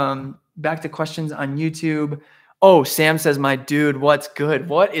 Back to questions on YouTube. Oh, Sam says, my dude, what's good?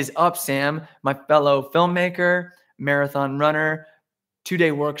 What is up, Sam? My fellow filmmaker, marathon runner,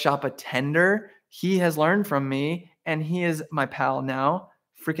 2-day workshop attender. He has learned from me and he is my pal now.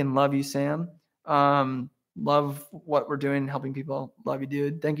 Freaking love you, Sam. Love what we're doing, helping people. Love you,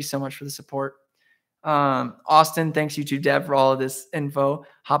 dude. Thank you so much for the support. Austin, thanks you to Deb for all of this info.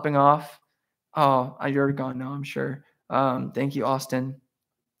 Hopping off. Oh, you're gone now, I'm sure. Thank you, Austin.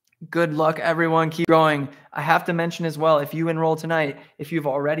 Good luck, everyone. Keep growing. I have to mention as well, if you enroll tonight, if you've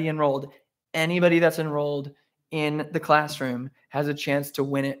already enrolled, anybody that's enrolled in the classroom has a chance to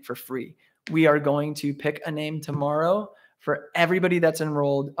win it for free. We are going to pick a name tomorrow for everybody that's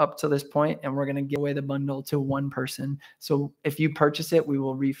enrolled up to this point, and we're going to give away the bundle to one person. So if you purchase it, we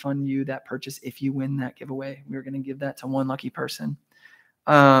will refund you that purchase if you win that giveaway. We're going to give that to one lucky person.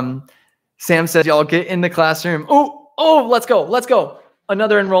 Sam says, y'all get in the classroom. Oh, let's go. Let's go.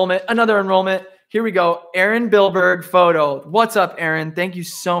 Another enrollment. Here we go. Aaron Bilberg photo. What's up, Aaron? Thank you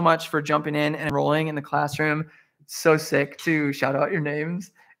so much for jumping in and enrolling in the classroom. So sick to shout out your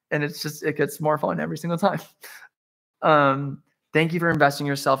names. And it gets more fun every single time. Thank you for investing in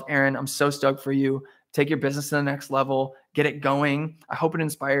yourself, Aaron. I'm so stoked for you. Take your business to the next level. Get it going. I hope it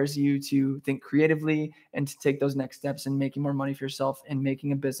inspires you to think creatively and to take those next steps in making more money for yourself and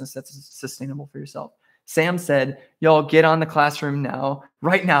making a business that's sustainable for yourself. Sam said, y'all get on the classroom now.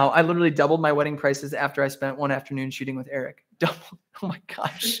 Right now, I literally doubled my wedding prices after I spent one afternoon shooting with Eric. Double. Oh my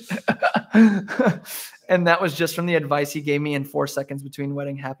gosh. And that was just from the advice he gave me in 4 seconds between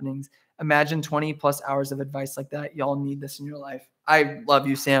wedding happenings. Imagine 20 plus hours of advice like that. Y'all need this in your life. I love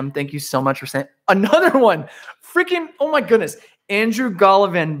you, Sam. Thank you so much for saying another one. Freaking, oh my goodness. Andrew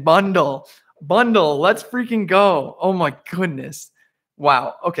Golovin bundle. Let's freaking go. Oh my goodness.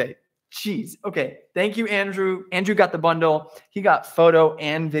 Wow. Okay. Jeez. Okay. Thank you, Andrew. Andrew got the bundle. He got photo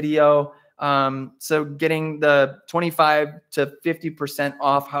and video. So getting the 25 to 50%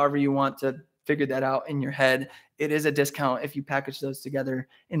 off, however you want to figure that out in your head. It is a discount if you package those together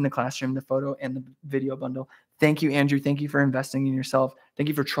in the classroom, the photo and the video bundle. Thank you, Andrew. Thank you for investing in yourself. Thank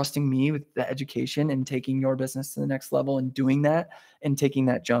you for trusting me with the education and taking your business to the next level and doing that and taking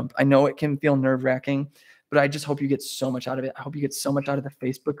that jump. I know it can feel nerve-wracking, but I just hope you get so much out of it. I hope you get so much out of the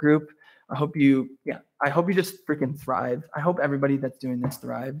Facebook group. I hope you just freaking thrive. I hope everybody that's doing this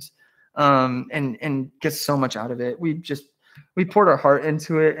thrives and gets so much out of it. We poured our heart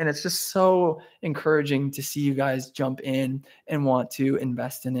into it, and it's just so encouraging to see you guys jump in and want to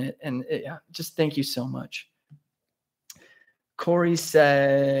invest in it. And just thank you so much. Corey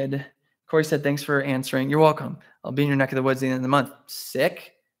said, thanks for answering. You're welcome. I'll be in your neck of the woods at the end of the month.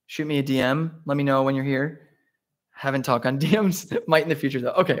 Sick. Shoot me a DM. Let me know when you're here. Haven't talked on DMs. Might in the future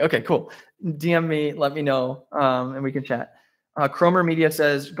though. Okay, cool. DM me, let me know, and we can chat. Cromer Media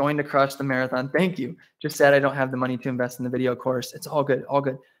says, going to crush the marathon. Thank you. Just said I don't have the money to invest in the video course. It's all good. All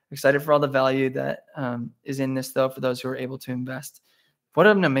good. Excited for all the value that is in this though, for those who are able to invest. What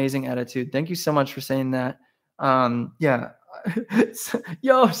an amazing attitude. Thank you so much for saying that. Yeah.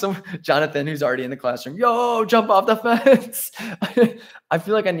 Jonathan, who's already in the classroom, jump off the fence. I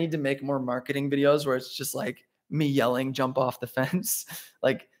feel like I need to make more marketing videos where it's just like me yelling, jump off the fence,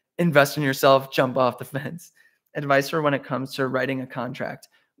 like invest in yourself, jump off the fence. Advice for when it comes to writing a contract.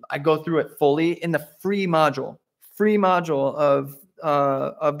 I go through it fully in the free module of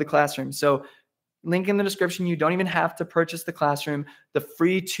the classroom. So link in the description. You don't even have to purchase the classroom. The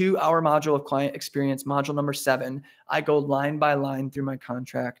free 2-hour module of client experience, module number 7. I go line by line through my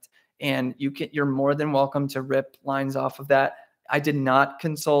contract, and you're more than welcome to rip lines off of that. I did not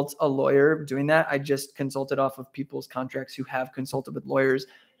consult a lawyer doing that. I just consulted off of people's contracts who have consulted with lawyers,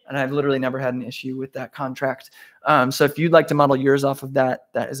 and I've literally never had an issue with that contract. So if you'd like to model yours off of that,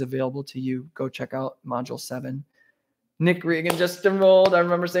 that is available to you. Go check out module 7. Nick Regan just enrolled. I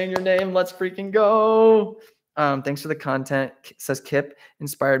remember saying your name. Let's freaking go. Thanks for the content, says Kip.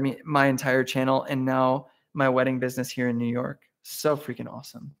 Inspired me, my entire channel, and now my wedding business here in New York. So freaking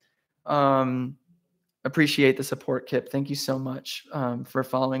awesome. Appreciate the support, Kip. Thank you so much for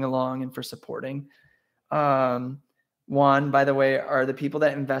following along and for supporting. Juan, by the way, are the people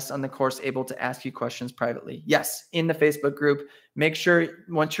that invest on the course able to ask you questions privately? Yes, in the Facebook group. Make sure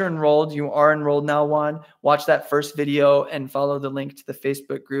once you're enrolled, you are enrolled now, Juan. Watch that first video and follow the link to the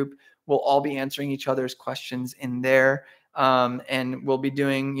Facebook group. We'll all be answering each other's questions in there. And we'll be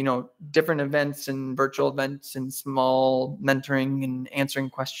doing, different events and virtual events and small mentoring and answering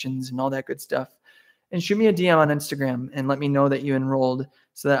questions and all that good stuff. And shoot me a DM on Instagram and let me know that you enrolled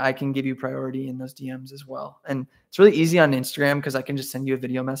so that I can give you priority in those DMs as well. And it's really easy on Instagram because I can just send you a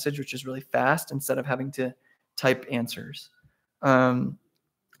video message, which is really fast instead of having to type answers.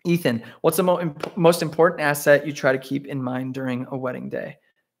 Ethan, what's the most important asset you try to keep in mind during a wedding day?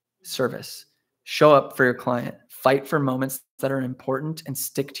 Service. Show up for your client. Fight for moments that are important and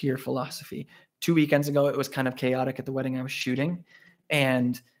stick to your philosophy. 2 weekends ago, it was kind of chaotic at the wedding I was shooting.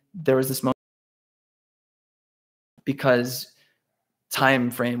 And there was this moment because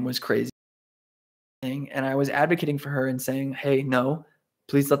time frame was crazy. And I was advocating for her and saying, hey, no,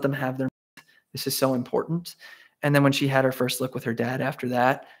 please let them have their, this is so important. And then when she had her first look with her dad after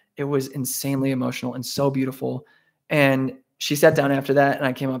that, it was insanely emotional and so beautiful. And she sat down after that and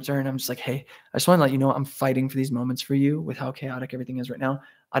I came up to her and I'm just like, hey, I just want to let you know I'm fighting for these moments for you with how chaotic everything is right now.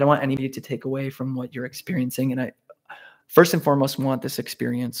 I don't want anybody to take away from what you're experiencing. And I first and foremost want this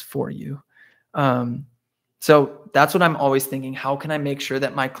experience for you. So that's what I'm always thinking. How can I make sure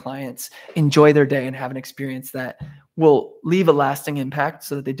that my clients enjoy their day and have an experience that will leave a lasting impact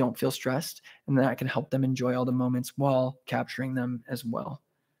so that they don't feel stressed, and that I can help them enjoy all the moments while capturing them as well.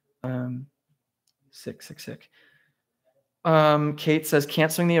 Sick. Kate says,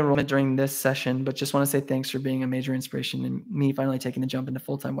 canceling the enrollment during this session, but just want to say thanks for being a major inspiration and me finally taking the jump into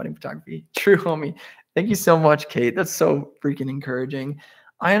full-time wedding photography. True, homie. Thank you so much, Kate. That's so freaking encouraging.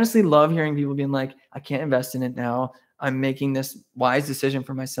 I honestly love hearing people being like, I can't invest in it now. I'm making this wise decision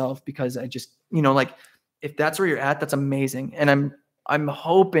for myself because I just, like if that's where you're at, that's amazing. And I'm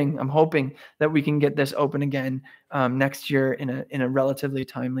hoping that we can get this open again next year in a relatively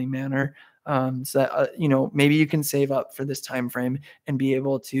timely manner. So that, maybe you can save up for this time frame and be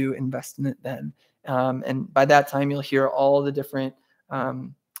able to invest in it then. And by that time, you'll hear all the different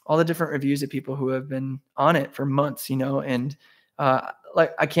reviews of people who have been on it for months, and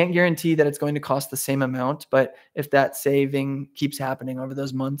Like I can't guarantee that it's going to cost the same amount, but if that saving keeps happening over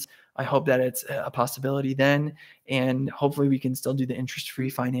those months, I hope that it's a possibility then. And hopefully we can still do the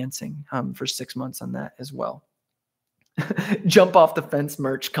interest-free financing for 6 months on that as well. Jump off the fence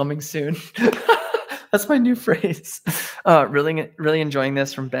merch coming soon. That's my new phrase. Really enjoying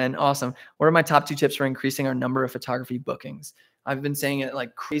this from Ben. Awesome. What are my top 2 tips for increasing our number of photography bookings? I've been saying it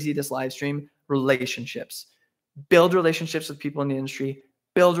like crazy this live stream. Relationships. Build relationships with people in the industry.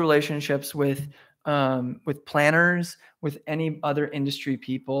 Build relationships with planners, with any other industry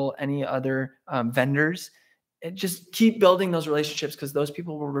people, any other vendors. And just keep building those relationships because those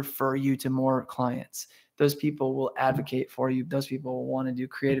people will refer you to more clients. Those people will advocate for you. Those people will want to do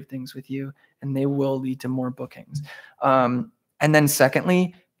creative things with you, and they will lead to more bookings. And then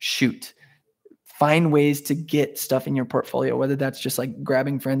secondly, shoot. Find ways to get stuff in your portfolio, whether that's just like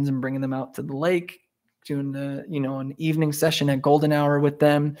grabbing friends and bringing them out to the lake, doing an evening session at golden hour with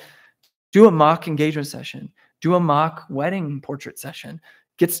them, do a mock engagement session, do a mock wedding portrait session,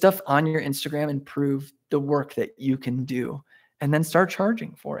 get stuff on your Instagram and prove the work that you can do, and then start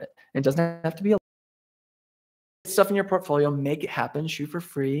charging for it. It doesn't have to be stuff in your portfolio, make it happen, shoot for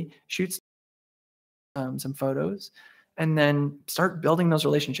free, shoot some photos, and then start building those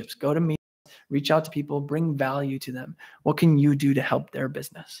relationships. Go to me, reach out to people, bring value to them. What can you do to help their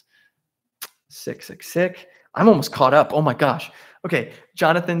business? Sick. I'm almost caught up. Oh my gosh. Okay.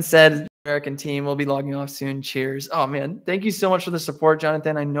 Jonathan said, American team will be logging off soon. Cheers. Oh man. Thank you so much for the support,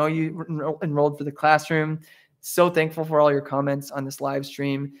 Jonathan. I know you enrolled for the classroom. So thankful for all your comments on this live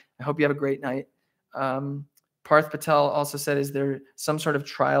stream. I hope you have a great night. Parth Patel also said, is there some sort of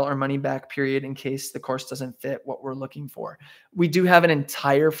trial or money back period in case the course doesn't fit what we're looking for? We do have an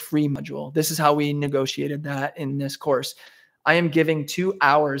entire free module. This is how we negotiated that in this course. I am giving 2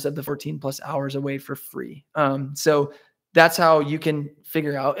 hours of the 14 plus hours away for free. So that's how you can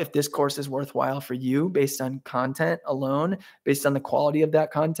figure out if this course is worthwhile for you based on content alone, based on the quality of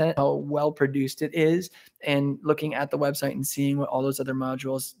that content, how well produced it is, and looking at the website and seeing what all those other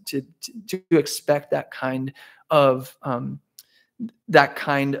modules to expect that kind of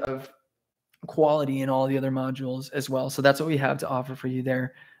quality in all the other modules as well. So that's what we have to offer for you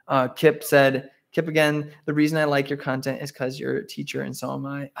there. Kip said, Kip, again, the reason I like your content is because you're a teacher and so am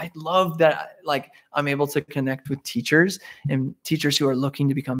I. I love that, like, I'm able to connect with teachers and teachers who are looking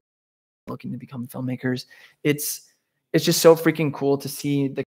to become filmmakers. It's just so freaking cool to see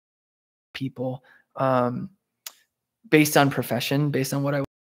the people based on profession, based on what I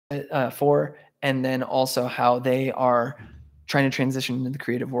want for, and then also how they are trying to transition into the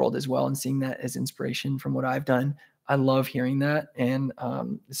creative world as well and seeing that as inspiration from what I've done. I love hearing that, and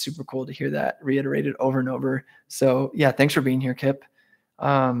it's super cool to hear that reiterated over and over. So yeah, thanks for being here, Kip.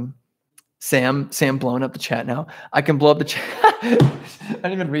 Sam blowing up the chat now. I can blow up the chat. I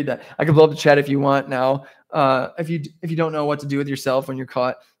didn't even read that. I can blow up the chat if you want now. If you don't know what to do with yourself when you're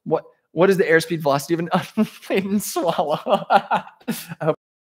caught, what is the airspeed velocity of an unladen swallow? I hope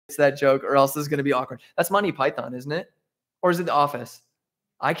it's that joke, or else this is going to be awkward. That's Monty Python, isn't it? Or is it The Office?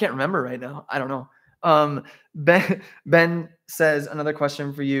 I can't remember right now. I don't know. Ben says, another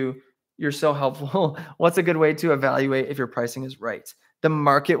question for you. You're so helpful. What's a good way to evaluate if your pricing is right? The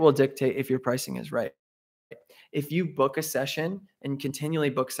market will dictate if your pricing is right. If you book a session and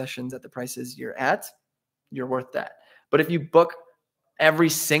continually book sessions at the prices you're at, you're worth that. But if you book every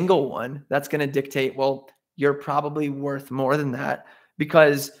single one, that's going to dictate, well, you're probably worth more than that,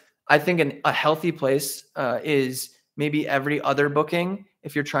 because I think a healthy place is maybe every other booking.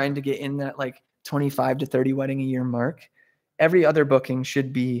 If you're trying to get in that like 25 to 30 wedding a year mark, every other booking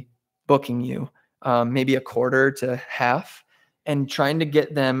should be booking you maybe a quarter to half, and trying to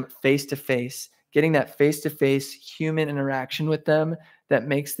get them face to face, getting that face to face human interaction with them that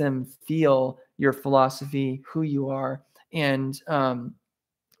makes them feel your philosophy, who you are, and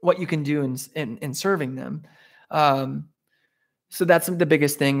what you can do in serving them. So that's the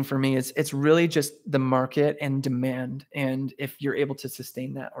biggest thing for me. Is it's really just the market and demand, and if you're able to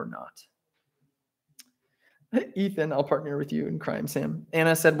sustain that or not. Ethan, I'll partner with you in crime, Sam.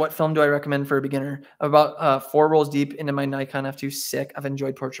 Anna said, what film do I recommend for a beginner? About 4 rolls deep into my Nikon F2. Sick. I've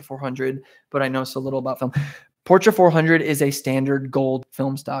enjoyed Portra 400, but I know so little about film. Portra 400 is a standard gold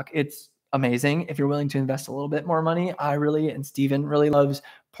film stock. It's amazing if you're willing to invest a little bit more money. And Steven really loves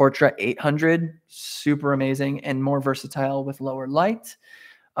Portra 800. Super amazing and more versatile with lower light.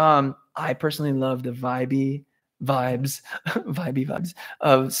 I personally love the vibey vibes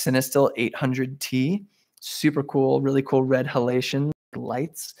of Cinestill 800T. Super cool, really cool red halation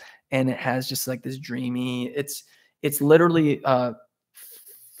lights, and it has just like this dreamy. It's literally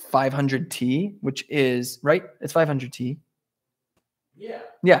 500T, which is right. It's 500T. Yeah.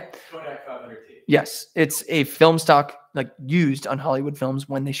 Kodak 500T. Yes, it's a film stock like used on Hollywood films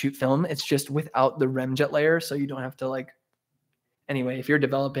when they shoot film. It's just without the remjet layer, so you don't have to like. Anyway, if you're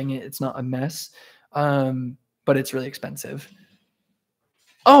developing it, it's not a mess, but it's really expensive.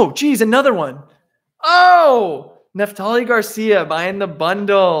 Oh, geez, another one. Oh, Neftali Garcia buying the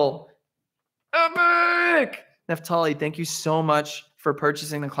bundle. Epic! Neftali, thank you so much for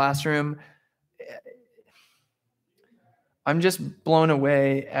purchasing the classroom. I'm just blown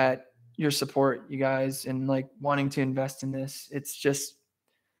away at your support, you guys, and like wanting to invest in this.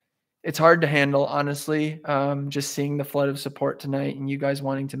 It's hard to handle, honestly. Just seeing the flood of support tonight and you guys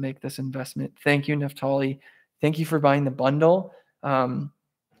wanting to make this investment. Thank you, Neftali. Thank you for buying the bundle.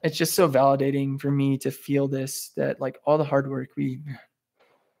 It's just so validating for me to feel this, that like all the hard work we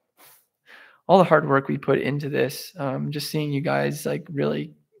put into this, just seeing you guys like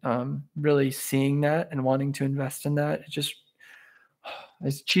really seeing that and wanting to invest in that. It just,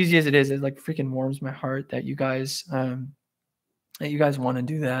 as cheesy as it is, it like freaking warms my heart that you guys want to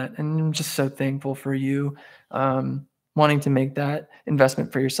do that. And I'm just so thankful for you wanting to make that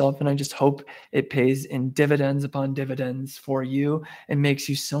investment for yourself. And I just hope it pays in dividends upon dividends for you and makes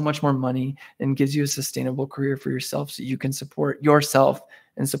you so much more money and gives you a sustainable career for yourself so you can support yourself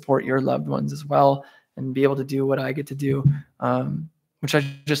and support your loved ones as well and be able to do what I get to do, which I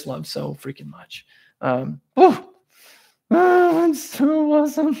just love so freaking much. It's so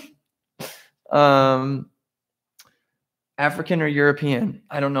awesome. African or European?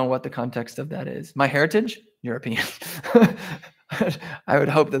 I don't know what the context of that is. My heritage? European. I would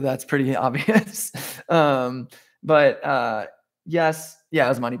hope that that's pretty obvious. But yes, yeah, it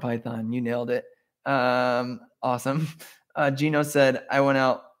was Monty Python. You nailed it. Awesome. Gino said, I went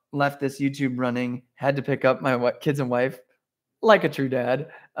out, left this YouTube running, had to pick up my kids and wife like a true dad.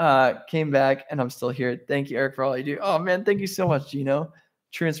 Came back and I'm still here. Thank you, Eric, for all you do. Oh man, thank you so much, Gino.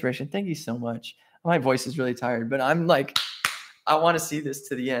 True inspiration. Thank you so much. My voice is really tired, but I'm like, I want to see this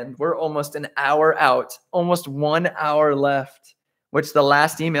to the end. We're almost an hour out, almost 1 hour left, which the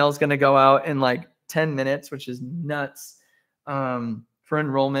last email is going to go out in like 10 minutes, which is nuts, for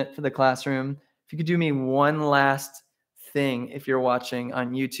enrollment for the classroom. If you could do me one last thing, if you're watching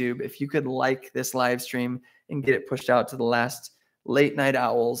on YouTube, if you could like this live stream and get it pushed out to the last late night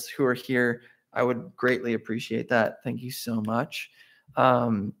owls who are here, I would greatly appreciate that. Thank you so much.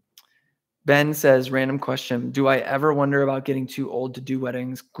 Ben says, random question. Do I ever wonder about getting too old to do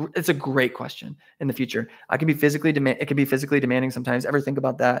weddings? It's a great question in the future. It can be physically demanding sometimes. Ever think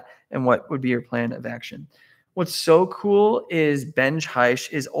about that? And what would be your plan of action? What's so cool is Benj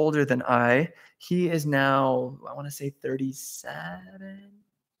Heish is older than I. He is now, I want to say 36.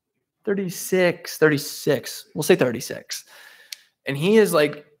 We'll say 36. And he is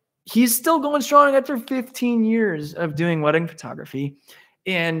like, he's still going strong after 15 years of doing wedding photography.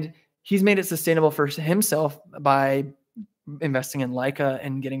 And he's made it sustainable for himself by investing in Leica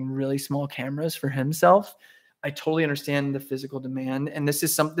and getting really small cameras for himself. I totally understand the physical demand. And this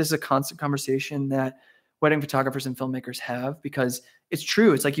is a constant conversation that wedding photographers and filmmakers have, because it's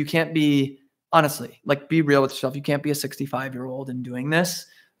true. It's like, you can't be, honestly, like, be real with yourself. You can't be a 65-year-old and doing this.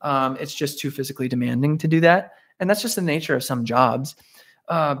 It's just too physically demanding to do that. And that's just the nature of some jobs.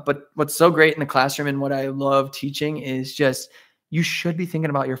 But what's so great in the classroom and what I love teaching is just, you should be thinking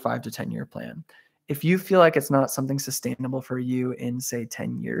about your 5 to 10 year plan. If you feel like it's not something sustainable for you in, say,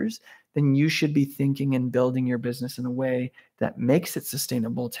 10 years, then you should be thinking and building your business in a way that makes it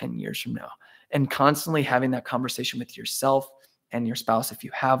sustainable 10 years from now, and constantly having that conversation with yourself and your spouse, if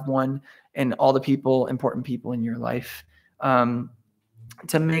you have one, and all the important people in your life,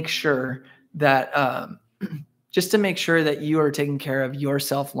 to make sure that, just to make sure that you are taking care of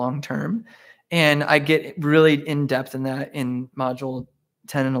yourself long-term. And I get really in depth in that in module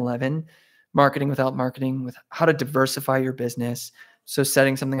 10 and 11, marketing without marketing, with how to diversify your business. So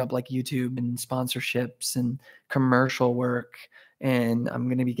setting something up like YouTube and sponsorships and commercial work. And I'm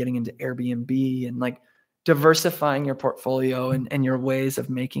going to be getting into Airbnb, and like diversifying your portfolio and your ways of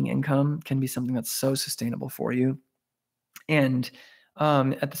making income can be something that's so sustainable for you. And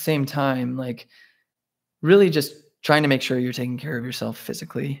at the same time, like, really just trying to make sure you're taking care of yourself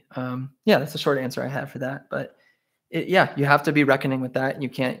physically. Yeah, that's the short answer I have for that. But yeah, you have to be reckoning with that. And you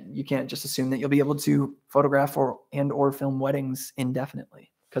can't just assume that you'll be able to photograph or film weddings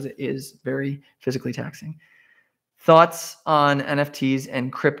indefinitely, because it is very physically taxing. Thoughts on NFTs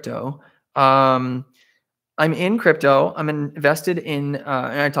and crypto? I'm in crypto. I'm invested in,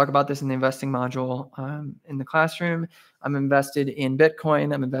 and I talk about this in the investing module in the classroom. I'm invested in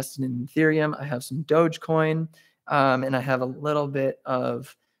Bitcoin. I'm invested in Ethereum. I have some Dogecoin. And I have a little bit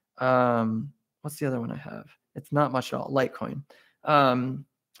of, what's the other one I have? It's not much at all, Litecoin. I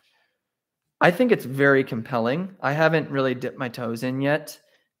think it's very compelling. I haven't really dipped my toes in yet,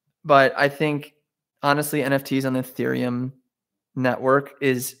 but I think honestly, NFTs on the Ethereum network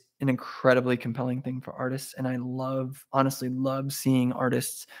is an incredibly compelling thing for artists. And I honestly love seeing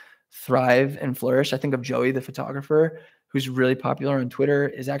artists thrive and flourish. I think of Joey, the photographer, who's really popular on Twitter,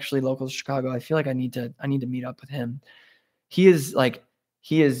 is actually local to Chicago. I feel like I need to meet up with him. He has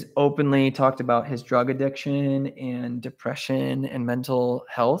openly talked about his drug addiction and depression and mental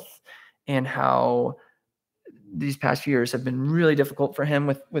health, and how these past few years have been really difficult for him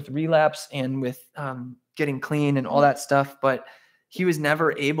with relapse and with getting clean and all that stuff. But he was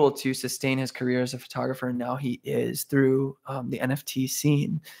never able to sustain his career as a photographer, and now he is through the NFT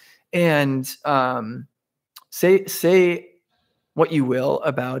scene. And say what you will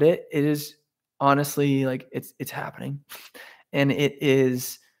about it, it is honestly like it's happening, and it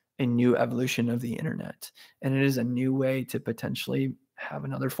is a new evolution of the internet, and it is a new way to potentially have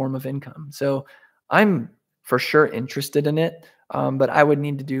another form of income. So I'm for sure interested in it. But I would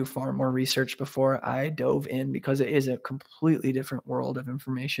need to do far more research before I dove in, because it is a completely different world of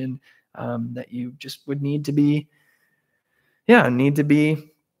information that you just would need to be. What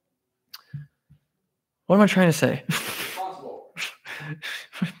am I trying to say?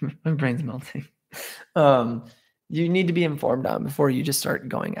 My brain's melting. You need to be informed on before you just start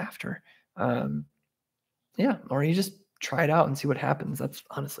going after. Or you just try it out and see what happens. That's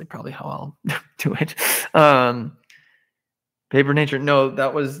honestly probably how I'll do it. Paper Nature. No,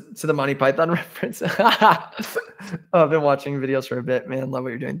 that was to the Monty Python reference. I've been watching videos for a bit, man. Love what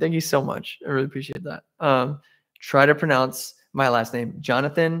you're doing. Thank you so much. I really appreciate that. Try to pronounce my last name,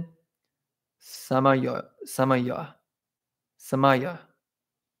 Jonathan Samaya.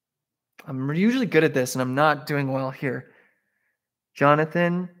 I'm usually good at this, and I'm not doing well here.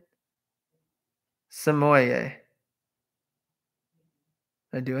 Jonathan Samoye.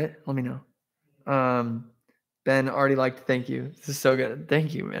 Did I do it? Let me know. Ben already liked, thank you. This is so good.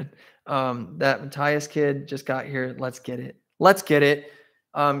 Thank you, man. That Matthias kid just got here. Let's get it.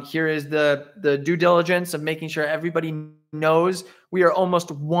 Here is the due diligence of making sure everybody knows we are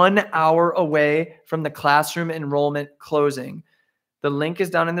almost 1 hour away from the classroom enrollment closing. The link is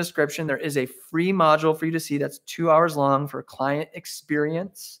down in the description. There is a free module for you to see that's 2 hours long for client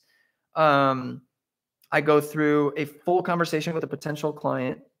experience. I go through a full conversation with a potential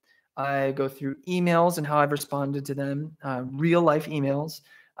client. I go through emails and how I've responded to them, real life emails.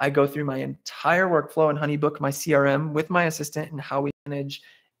 I go through my entire workflow in HoneyBook, my CRM, with my assistant, and how we manage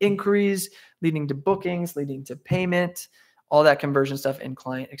inquiries leading to bookings, leading to payment, all that conversion stuff, and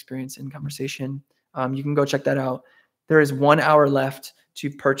client experience and conversation. You can go check that out. There is 1 hour left to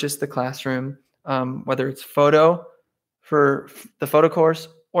purchase the classroom, whether it's photo for the photo course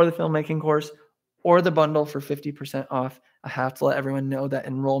or the filmmaking course or the bundle for 50% off. I have to let everyone know that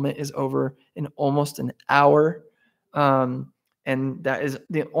enrollment is over in almost an hour. And that is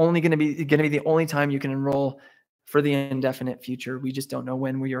going to be the only time you can enroll for the indefinite future. We just don't know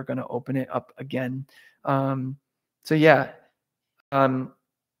when we are going to open it up again. I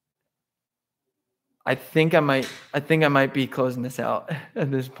think I might be closing this out at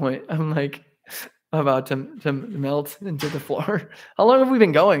this point. I'm like about to melt into the floor. How long have we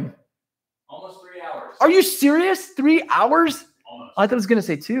been going? Almost 3 hours. Are you serious? 3 hours? Almost. I thought I was gonna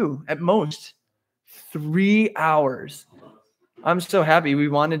say 2 at most. 3 hours. I'm so happy. We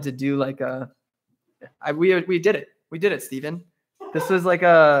wanted to do like we did it. We did it, Steven. This was like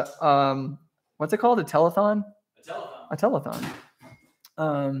a what's it called? A telethon? A telethon.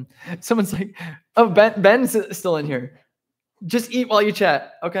 Someone's like, oh, Ben's still in here. Just eat while you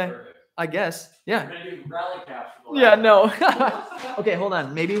chat. Okay. Perfect. I guess. Yeah. We're gonna do rally caps for the Yeah, last no. one. Okay, hold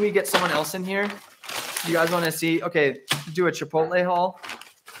on. Maybe we get someone else in here. You guys want to see? Okay, do a Chipotle haul.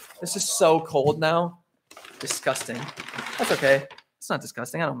 This is so cold now. Disgusting. That's okay. It's not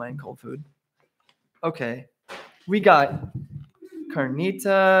disgusting. I don't mind cold food. Okay. We got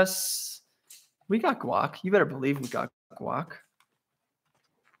carnitas. We got guac. You better believe we got guac.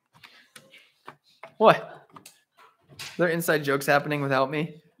 What? There are inside jokes happening without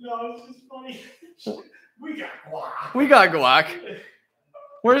me. No, it's just funny. We got guac. We got guac.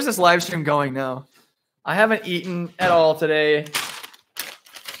 Where's this live stream going now? I haven't eaten at all today.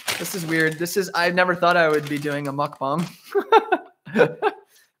 This is weird. I never thought I would be doing a mukbang.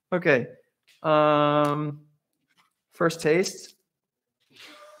 Okay. First taste.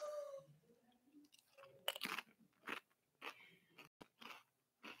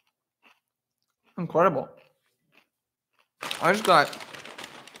 Incredible. I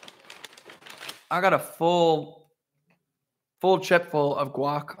got a full chip full of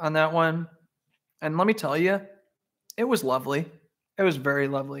guac on that one. And let me tell you, it was lovely. It was very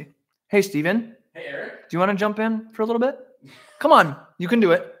lovely. Hey, Steven, Hey, Eric. do you want to jump in for a little bit? Come on, you can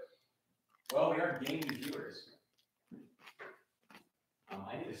do it. Well, we are gaining viewers.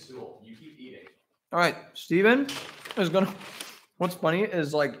 I need a stool. You keep eating. All right, Steven is gonna. What's funny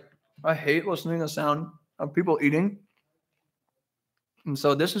is like I hate listening to the sound of people eating, and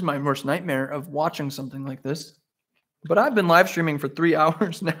so this is my worst nightmare of watching something like this. But I've been live streaming for 3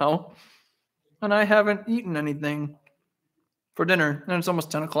 hours now, and I haven't eaten anything for dinner, and it's almost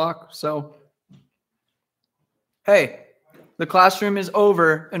 10 o'clock. So, hey, the classroom is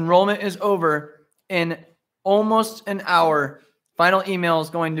over. Enrollment is over in almost an hour. Final email is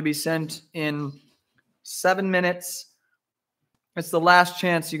going to be sent in 7 minutes. It's the last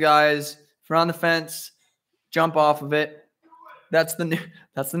chance, you guys. If you're on the fence, jump off of it. That's the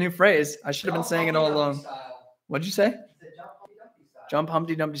new phrase. I should have been saying it all along. What'd you say? Jump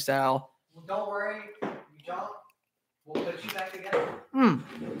Humpty Dumpty style. Well, don't worry. You jump. We'll put you back together.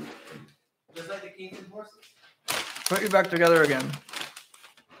 Just like the kings and horses. Put you back together again.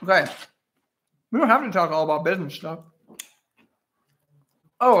 Okay. We don't have to talk all about business stuff.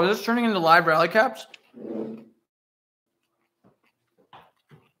 Oh, is this turning into live rally caps?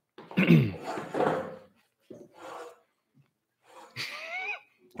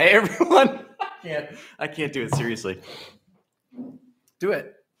 Hey, everyone. I can't do it seriously. Do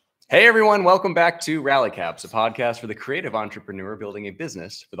it. Hey, everyone. Welcome back to Rally Caps, a podcast for the creative entrepreneur building a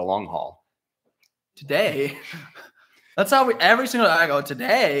business for the long haul. Today. That's how every single day I go,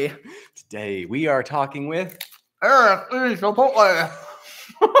 today. Today, we are talking with Eric, eating Chipotle.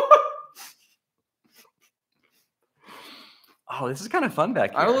 Oh, this is kind of fun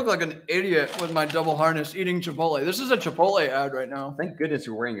back here. I look like an idiot with my double harness eating Chipotle. This is a Chipotle ad right now. Thank goodness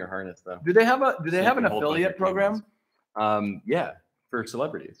you're wearing your harness, though. Do they have So an you can hold both your affiliate program? cameras. Yeah, for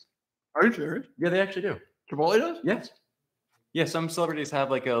celebrities. Are you serious? Yeah, they actually do. Chipotle does? Yes. Yeah, some celebrities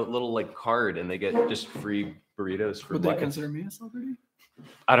have like a little like card, and they get just free burritos for Would they life. consider me a celebrity?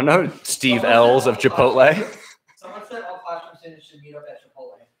 I don't know, Steve Ells of Chipotle. Someone said all classroom students should meet up at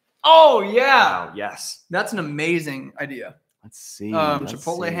Chipotle. Oh yeah, Wow, yes. that's an amazing idea. Let's see.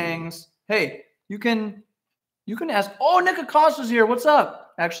 Chipotle hangs. Hey, you can ask. Oh, Nick Acosta's here. What's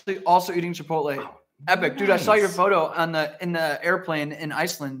up? Actually, also eating Chipotle. Epic, dude. I saw your Nice. photo in the airplane in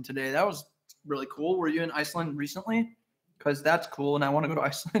Iceland today. That was really cool. Were you in Iceland recently? Because that's cool, and I want to go to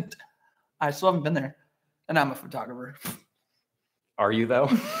Iceland. I still haven't been there, and I'm a photographer. Are you though?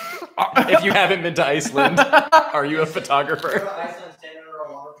 If you haven't been to Iceland, are you a Go photographer? to Iceland, stand under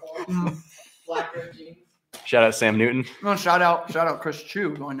a waterfall. Black ripped jeans. Shout out Sam Newton. No, shout out Chris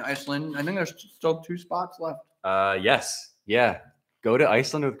Chu going to Iceland. I think there's still 2 spots left. Yes. Yeah. Go to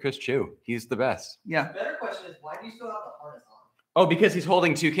Iceland with Chris Chu. He's the best. Yeah. The better question is, why do you still have the harness on? Oh, because he's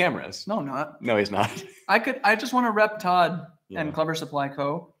holding 2 cameras. No, not. No, he's not. I just want to rep Todd Yeah. and Clever Supply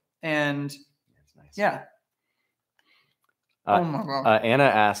Co. And That's nice. yeah. Uh, oh my god. Anna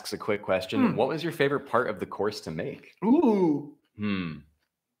asks a quick question. Hmm. What was your favorite part of the course to make? Ooh. Yosemite.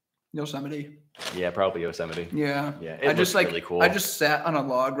 Yosemite. Yeah, probably Yosemite. Yeah. Yeah, I just really cool. I just sat on a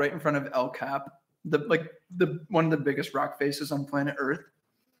log right in front of El Cap, the one of the biggest rock faces on planet Earth.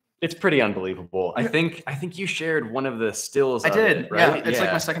 It's pretty unbelievable. I think you shared one of the stills. I of did. it, right? Yeah. It's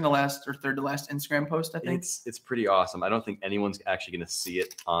like my second to last or third to last Instagram post, I think. It's pretty awesome. I don't think anyone's actually going to see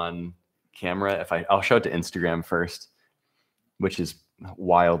it on camera. I'll show it to Instagram first, which is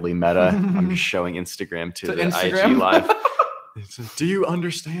wildly meta. I'm just showing Instagram to To the Instagram? IG live. Do you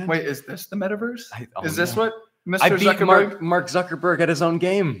understand? Wait, is this the metaverse? Oh, Is this no. what Mr. I beat Zuckerberg? Mark Zuckerberg at his own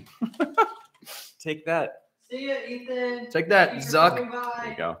game. Take that. See ya, Ethan. Take that, Thank you for Zuck. coming by.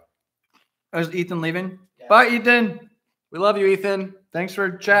 There you go. Is Ethan leaving? Yeah. Bye, Ethan. We love you, Ethan. Thanks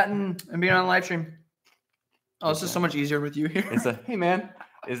for chatting and being on live stream. Oh, this is so much easier with you here. It's hey man,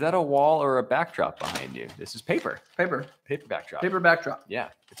 is that a wall or a backdrop behind you? This is paper. Paper Backdrop. backdrop Yeah,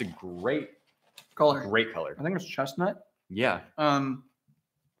 it's a great color. color. I think it's chestnut. Yeah. That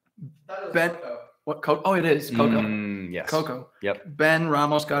was Ben- Coco. What cocoa? Oh, it is cocoa. Yes. Cocoa. Yep. Ben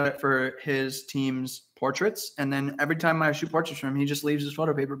Ramos got it for his team's portraits, and then every time I shoot portraits from him, he just leaves his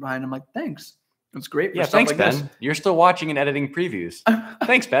photo paper behind. I'm like, thanks. It's great. For Yeah. stuff Thanks, like Ben. You're still watching and editing previews. this.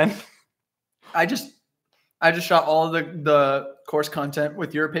 Thanks, Ben. I just shot all of the course content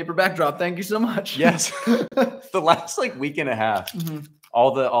with your paper backdrop. Thank you so much. Yes. The last like week and a half, Mhm,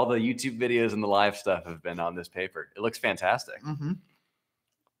 all the YouTube videos and the live stuff have been on this paper. It looks fantastic. mhm.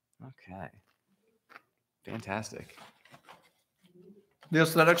 Okay. Fantastic. The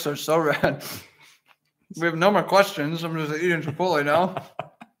aesthetics are so rad. We have no more questions. I'm just eating Chipotle now.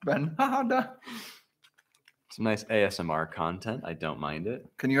 Ben, Some nice ASMR content. I don't mind it.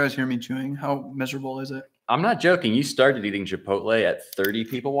 can you guys hear me chewing? How miserable is it? I'm not joking. You started eating Chipotle at 30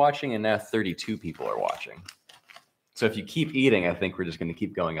 people watching, and now 32 people are watching. So if you keep eating, I think we're just going to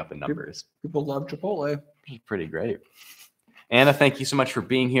keep going up in numbers. People love Chipotle. Which is pretty great. Anna, thank you so much for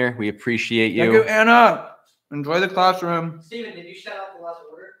being here. We appreciate Thank you, Anna. Enjoy the classroom. Steven, did you shout out the last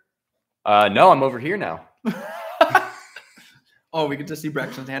order? No, I'm over here now. Oh, we get to see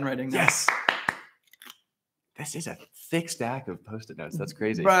Braxton's handwriting now. Yes. This is a thick stack of Post-it notes. That's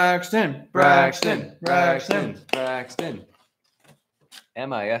crazy. Braxton. MISSISSIPPI.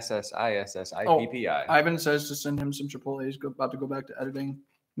 Ivan says to send him some Chipotle. He's about to go back to editing.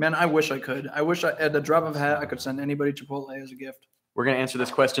 Man, I wish I could. I wish at the drop of a hat I could send anybody Chipotle as a gift. We're going to answer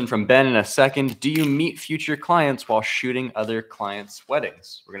this question from Ben in a second. Do you meet future clients while shooting other clients'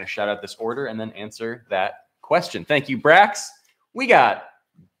 weddings? We're going to shout out this order and then answer that question. Thank you, Brax. We got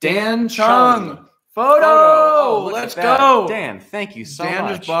Dan Chung. Photo. Oh, look Let's at that. go. Dan, thank you so Dan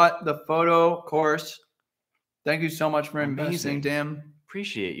much. just bought the photo course. Thank you so much for investing, Amazing. Dan.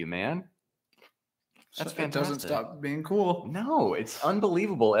 Appreciate you, man. That's It doesn't fantastic. stop being cool. No, it's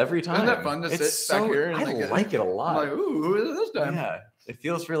unbelievable every time. Isn't that fun to It's sit back here and I like like it a I'm lot. like, ooh, who is this time? Yeah, it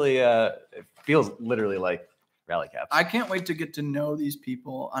feels really. It feels literally like Rally Caps. I can't wait to get to know these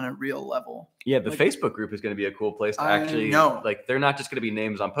people on a real level. Yeah, the like- Facebook group is going to be a cool place to I actually. know. Like, they're not just going to be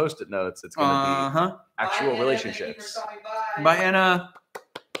names on Post-it notes. It's going to Uh-huh. be actual relationships. Bye, Anna.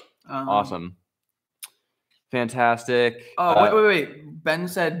 Awesome. Fantastic. Oh, wait. Ben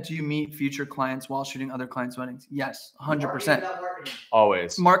said, do you meet future clients while shooting other clients' weddings? Yes, 100%.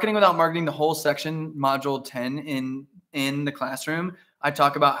 Always. Marketing without marketing, the whole section, module 10 in the classroom. I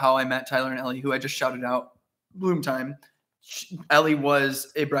talk about how I met Tyler and Ellie, who I just shouted out. Bloom time. Ellie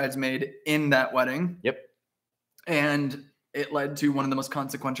was a bridesmaid in that wedding. Yep. And it led to one of the most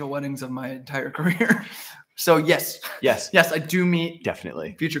consequential weddings of my entire career. So yes, Yes. I do meet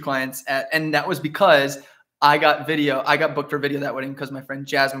Definitely. future clients and that was because I got booked for video that wedding because my friend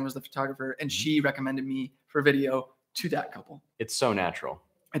Jasmine was the photographer and she recommended me for video to that couple. It's so natural.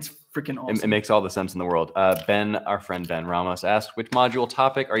 It's freaking It awesome. makes all the sense in the world. Ben, our friend Ben Ramos, asked, which module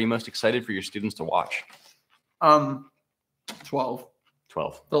topic are you most excited for your students to watch? 12,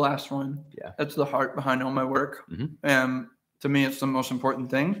 12. the last one. Yeah. That's the heart behind all my work. Mhm. To me, it's the most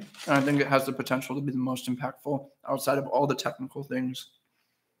important thing. And I think it has the potential to be the most impactful outside of all the technical things.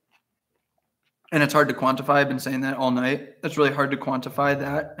 And it's hard to quantify. I've been saying that all night. It's really hard to quantify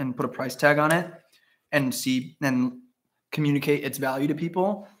that and put a price tag on it and see and communicate its value to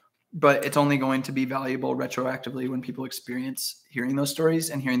people. But it's only going to be valuable retroactively when people experience hearing those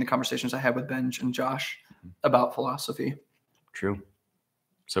stories and hearing the conversations I had with Ben and Josh about philosophy. True.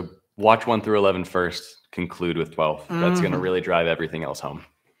 So watch 1 through 11 first, conclude with 12. That's going to really drive everything else home.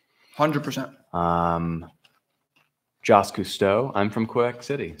 100%. Joss Cousteau. I'm from Quebec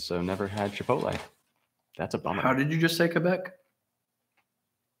City, so never had Chipotle. That's a bummer. How did you just say Quebec?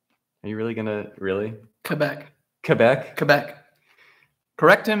 Are you really going to, really? Quebec. Quebec? Quebec.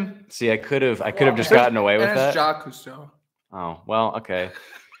 Correct him. See, I could have just gotten away with And that. it's Jacques Cousteau, Oh, well, okay.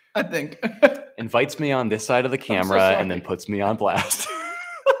 I think. Invites me on this side of the so camera and then sorry. puts me on blast.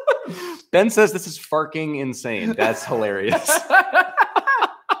 Ben says this is farking insane. That's hilarious.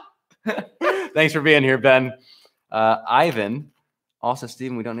 Thanks for being here, Ben. Ivan, also,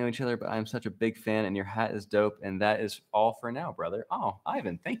 Steven, we don't know each other, but I'm such a big fan and your hat is dope. And that is all for now, brother. Oh,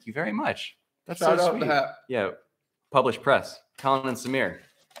 Ivan, thank you very much. That's Shout so out sweet. the hat. Yeah. Published Press, Colin and Samir,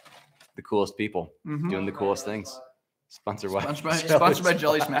 the coolest people Mhm. doing the coolest things. Sponsored by Sponsored by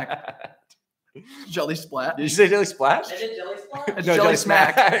Jelly Smack. Jelly Splat. Did you say Jelly Splash? Is it Jelly Splash? It's No, Jelly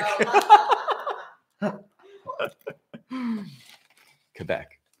Smack.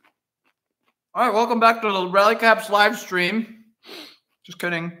 Quebec. All right, welcome back to the Rally Caps live stream. Just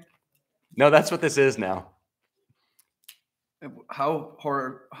kidding. No, that's what this is now. How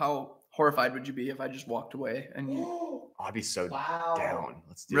horrified would you be if I just walked away and you? Oh, I'd be so Wow. down.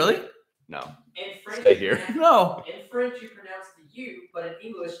 Let's do Really? it. No. In French, Stay here. No. In French, you pronounce the U, but in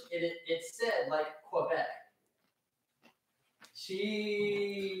English, it said like Quebec.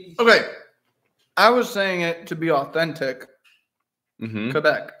 She. Okay. I was saying it to be authentic. Mm-hmm.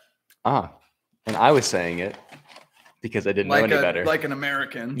 Quebec. And I was saying it because I didn't know any better. Like an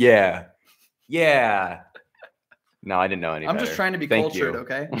American. Yeah. Yeah. No, I didn't know any I'm better. just trying to be Thank cultured, you.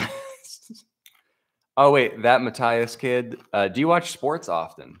 okay? Oh, wait. That Matthias kid. Do you watch sports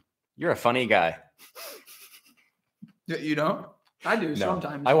often? You're a funny guy. You don't? I do No.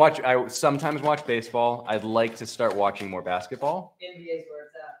 sometimes. I sometimes watch baseball. I'd like to start watching more basketball. NBA's where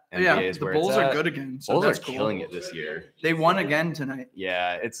it's at. Yeah, NBA is the where it's Bulls are at. good again. So Bulls are that's cool. killing it this year. They won again tonight.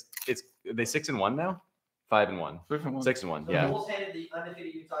 Yeah, it's they 6-1 now. 5-1. 6-1. 6-1. The Yeah. Bulls handed the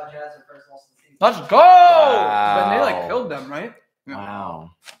undefeated Utah Jazz their first loss of the season. Let's go! But they like Wow. killed them, right? Yeah.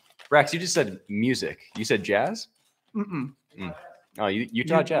 Wow. Rex, you just said music. You said jazz? Mm-mm. Oh,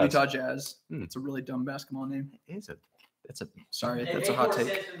 Utah Jazz. Utah Jazz. Hmm. It's a really dumb basketball name. Is it? It's a. Sorry, It that's a made hot more take.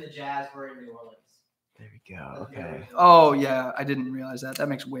 sense when the Jazz were in New Orleans. There we go. Okay. Oh yeah, I didn't realize that. That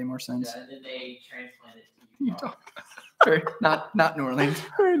makes way more sense. Yeah, and then they transplanted to Utah. Utah. Very- not New Orleans.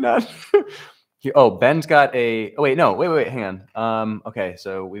 Very not. Oh, Ben's got a. Oh wait, no, wait, hang on. Okay,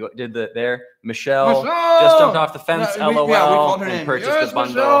 so we did the there. Michelle just jumped off the fence. Yeah, we LOL, called her and name. purchased Yes, the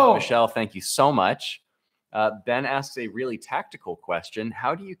bundle. Michelle. Michelle, thank you so much. Ben asks a really tactical question: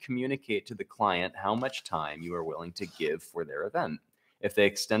 how do you communicate to the client how much time you are willing to give for their event? If they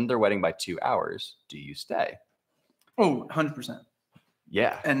extend their wedding by 2 hours, do you stay? Oh, 100%.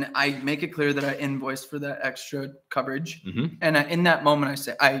 Yeah. And I make it clear that I invoice for that extra coverage. Mhm. And in that moment,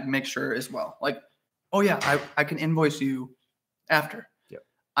 I make sure as well. Like, oh yeah, I can invoice you after. Yep.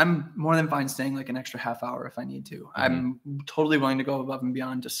 I'm more than fine staying like an extra half hour if I need to. I'm totally willing to go above and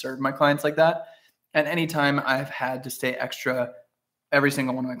beyond to serve my clients like that. And anytime I've had to stay extra, every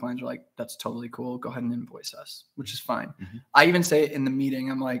single one of my clients are like, that's totally cool. Go ahead and invoice us, which is fine. Mhm. I even say it in the meeting,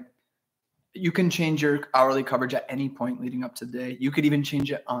 I'm like, you can change your hourly coverage at any point leading up to the day. You could even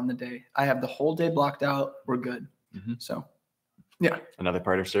change it on the day. I have the whole day blocked out. We're good. Mhm. So, yeah. Another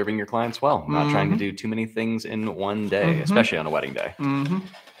part of serving your clients well, not trying to do too many things in one day, especially on a wedding day. Mm-hmm.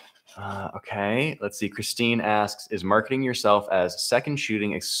 Okay, let's see. Christine asks, is marketing yourself as second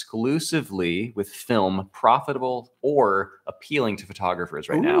shooting exclusively with film profitable or appealing to photographers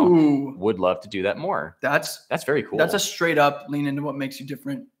right now? Ooh, Would love to do that more. that's Very cool. that's a straight up lean into what makes you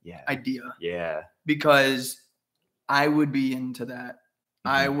different yeah. idea, Yeah. because I would be into that.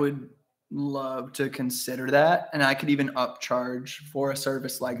 I Mhm. would love to consider that, and I could even upcharge for a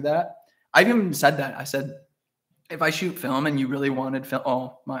service like that. I've even said that. I said, if I shoot film and you really wanted film,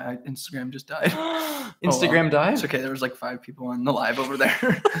 oh, my Instagram just died. Instagram died? It's okay. There was like 5 people on the live over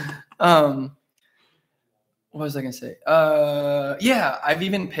there. What was I gonna say? Yeah, I've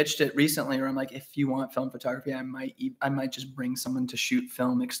even pitched it recently where I'm like, if you want film photography, I might just bring someone to shoot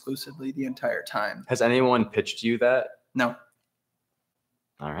film exclusively the entire time. Has anyone pitched you that? No.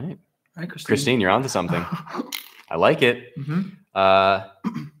 All right. Right, Christine? Christine, you're onto something. I like it. Mhm.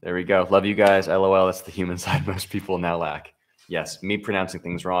 There we go. Love you guys. LOL. That's the human side most people now lack. Yes, me pronouncing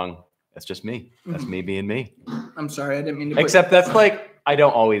things wrong. That's just me. That's me being me. I'm sorry, I didn't mean to. Put, Except that's like, I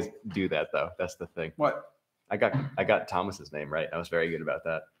don't always do that though. That's the thing. what? I got Thomas's name right. I was very good about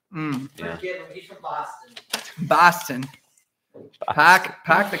that. Yeah. Forget him. He's from Boston. Boston.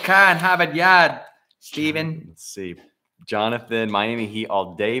 Pack the car and have it yard, Steven. Let's see. Jonathan, Miami Heat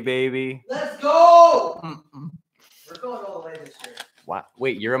all day, baby. Let's go. Mm-mm. We're going all the way this year. Wow.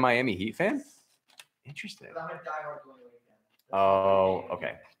 Wait, you're a Miami Heat fan? Interesting. I'm a diehard Dwayne Wade fan. Oh,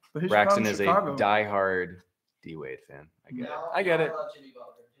 okay. But he's Braxton from is Chicago. a diehard D Wade fan. I get it. No, I get it. love Jimmy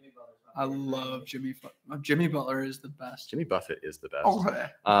Butler. Jimmy Butler's my I favorite love player. Jimmy Butler is the best. Jimmy Buffett is the best. Oh,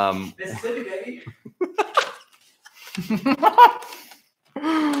 okay. Mississippi, baby.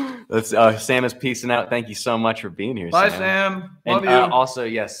 Let's Sam is peacing out. Thank you so much for being here. Bye, Sam. Sam. Love And you. also,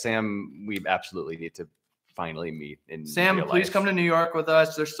 yes, Sam, we absolutely need to finally meet in Sam, real please life. come to New York with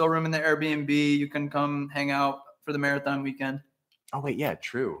us. There's still room in the Airbnb. You can come hang out for the marathon weekend. Oh wait, yeah,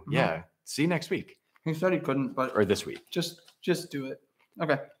 true. Mhm. Yeah. See you next week He said he couldn't, but or this week. just do it.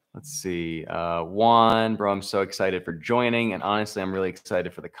 Okay. Let's see. Juan, bro, I'm so excited for joining. And honestly, I'm really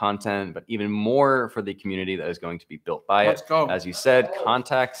excited for the content, but even more for the community that is going to be built by Let's it. go. As you said,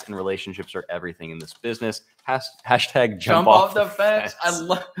 contacts and relationships are everything in this business. Hashtag Jump off the fence. I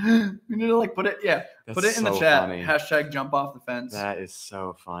love. We need to like put it. Yeah, put it in the so chat. funny. Hashtag jump off the fence. That is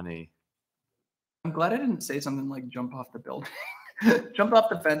so funny. I'm glad I didn't say something like jump off the building. Jump off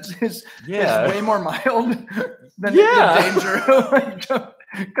the fence is Yeah. way more mild than Yeah. the danger.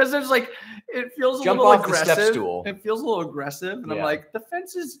 Because there's like, it feels a Jump little off the step aggressive. stool. It feels a little aggressive, and I'm Yeah. like, the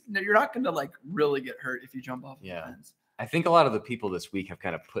fence is. You're not going to like really get hurt if you jump off Yeah. the fence. I think a lot of the people this week have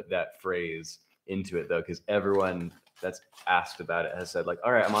kind of put that phrase into it though, because everyone that's asked about it has said like,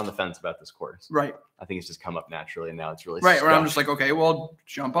 all right, I'm on the fence about this course. Right. I think it's just come up naturally and now it's really Right. Where I'm stuck. just like, okay, well,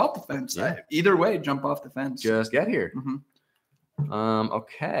 jump off the fence. Yeah. Either way, jump off the fence. Just get here. Mhm.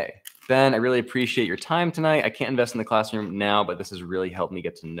 Okay. Ben, I really appreciate your time tonight. I can't invest in the classroom now, but this has really helped me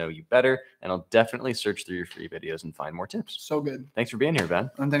get to know you better. And I'll definitely search through your free videos and find more tips. So good. Thanks for being here,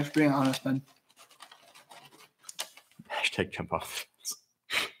 Ben. And thanks for being honest, Ben. Hashtag jump off.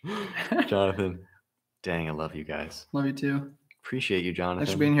 Jonathan. Dang, I love you guys. Love you too. Appreciate you, Jonathan.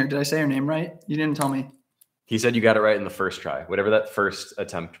 Thanks for being here. Did I say your name right? You didn't tell me. He said you got it right in the first try, whatever that first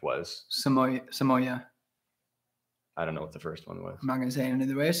attempt was. Samoya. I don't know what the first one was. I'm not gonna say it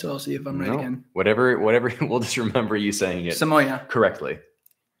either way, so I'll see if I'm right No. again. Whatever. We'll just remember you saying it Samoya. correctly.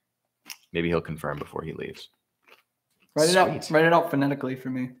 Maybe he'll confirm before he leaves. Write it out. Sweet. Write it out phonetically for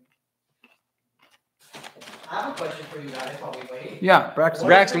me. I have a question for you guys while we wait. Yeah, Braxton.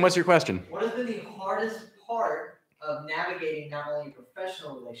 Braxton, what's your question? What has been the hardest part of navigating not only a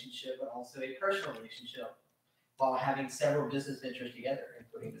professional relationship, but also a personal relationship while having several business ventures together,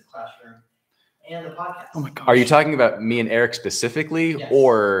 including this classroom and the podcast? Oh my gosh. Are you talking about me and Eric specifically, Yes.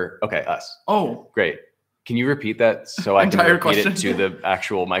 or okay, us? Oh, Great. Can you repeat that so I can Entire repeat question. it to the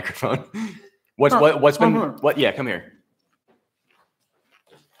actual microphone? What's Huh. what's been Uh-huh. what? Yeah, come here.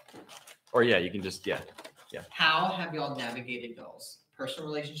 Or yeah, you can just How have y'all navigated y'all's personal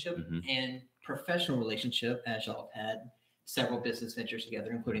relationship Mhm. and professional relationship as y'all have had several business ventures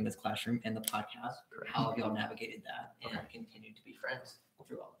together, including this classroom and the podcast? How have y'all navigated that and continued to be friends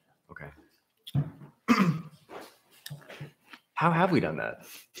through all of that? Okay. How have we done that?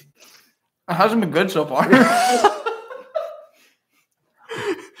 it hasn't been good so far.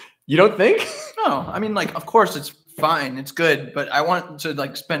 You don't think? No, I mean, like, of course it's fine, it's good, but I want to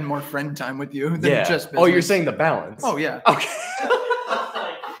like spend more friend time with you than just business. Oh, you're saying the balance. Oh yeah. Okay.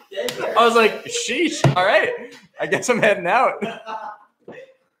 I was like, sheesh. All right. I guess I'm heading out. It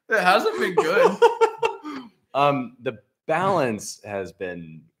hasn't been good. The balance has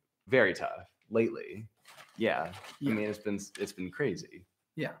been very tough lately. Yeah. Yeah. I mean, it's been crazy.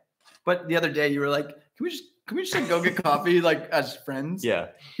 But the other day you were like, can we just like go get coffee like as friends? Yeah.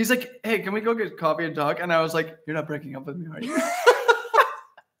 He's like, hey, can we go get coffee and talk? And I was like, you're not breaking up with me, are you?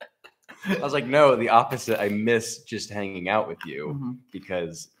 I was like, no, the opposite. I miss just hanging out with you Mhm.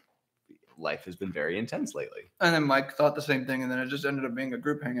 because life has been very intense lately. And then Mike thought the same thing, and then it just ended up being a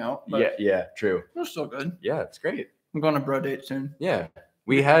group hangout. But Yeah, true. it was still good. Yeah, it's great. I'm going on a bro date soon. Yeah.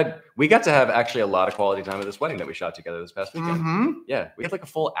 We got to have actually a lot of quality time at this wedding that we shot together this past weekend. Mm-hmm. Yeah. We had like a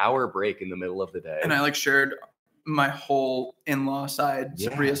full hour break in the middle of the day. And I like shared my whole in-law side, Yeah.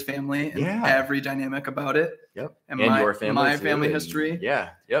 Sabria's family, and Yeah. every dynamic about it. Yep. And, And my, your family my too, family and- history.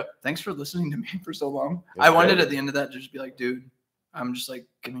 Yeah. Yep. Thanks for listening to me for so long. It was I wanted great. at the end of that to just be like, dude, I'm just like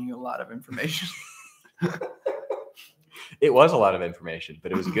giving you a lot of information. It was a lot of information,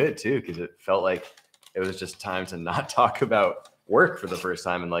 but it was good too because it felt like it was just time to not talk about work for the first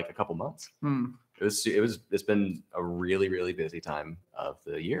time in like a couple months. Hmm. It's been a really, really busy time of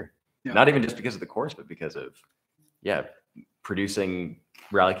the year. Yeah. Not even just because of the course, but because of producing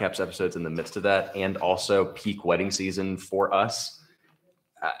Rally Caps episodes in the midst of that, and also peak wedding season for us.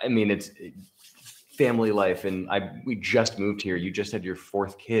 I mean, it's family life, and we just moved here. You just had your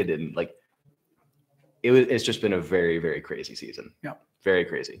fourth kid, and like it's just been a very, very crazy season. Yeah. Very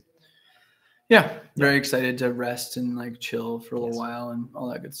crazy. Yeah. Very excited to rest and like chill for a little Yes. while and all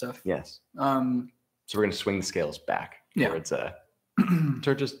that good stuff. Yes. So So we're gonna swing the scales back Yeah. towards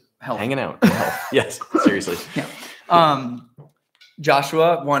just health. hanging out. Health. Yes, seriously.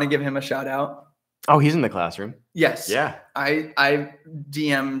 Joshua, want to give him a shout out? Oh, he's in the classroom. Yes. Yeah. I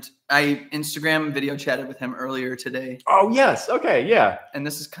Instagram video chatted with him earlier today, Oh, yes. Okay. Yeah. and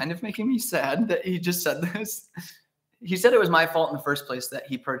this is kind of making me sad that he just said this. He said it was my fault in the first place that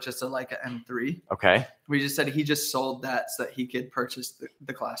he purchased a Leica M3. Okay. We just said he just sold that so that he could purchase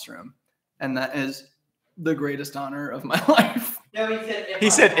the classroom, and that is the greatest honor of my life. No, he said if. He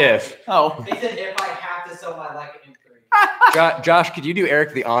said if. Oh, He said if I have to sell my Leica M3. Josh, could you do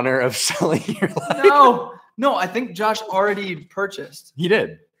Eric the honor of selling your life? no, I think Josh already purchased. He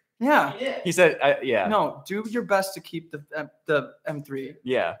did. Yeah. He did. He said, yeah. No, do your best to keep the M3.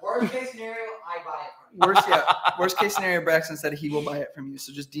 Yeah. Worst case scenario, I buy it from you. Worst case scenario, Braxton said he will buy it from you.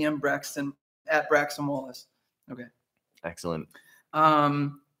 So just DM Braxton at Braxton Wallace. Okay. Excellent.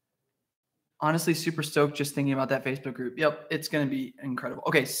 Honestly, super stoked just thinking about that Facebook group. Yep, it's gonna be incredible.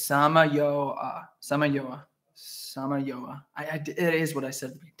 Okay, Samayoa. It is what I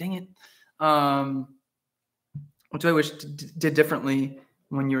said. Dang it. What do I wish did differently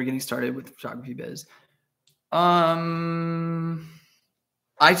when you were getting started with photography biz?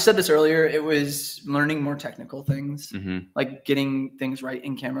 I said this earlier. It was learning more technical things, like getting things right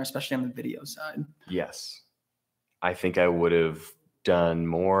in camera, especially on the video side. Yes. I think I would have done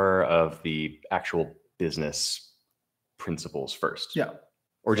more of the actual business principles first. Yeah.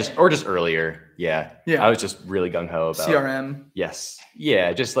 Or just earlier. Yeah. Yeah. I was just really gung ho about CRM, Yes.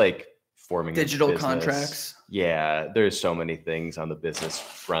 Yeah. Just like forming a digital business. contracts. Yeah. There's so many things on the business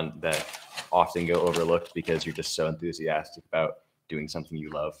front that often go overlooked because you're just so enthusiastic about doing something you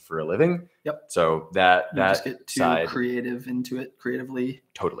love for a living. Yep. So that You just get too side, creative into it, creatively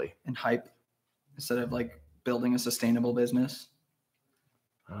totally. and hype, instead of like building a sustainable business.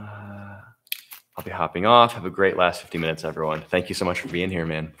 I'll be hopping off. Have a great last 50 minutes, everyone. Thank you so much for being here,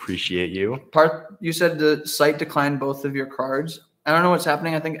 man. Appreciate you. You said the site declined both of your cards. I don't know what's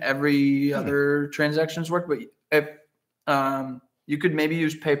happening. I think every other transactions work, but if you could maybe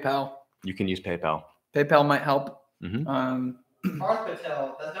use PayPal. You can use PayPal. PayPal might help. Parth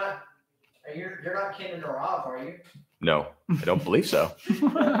Patel, that's not. You're not Kenan Narav, are you? No, I don't believe so.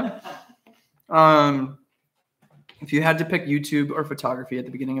 If you had to pick YouTube or photography at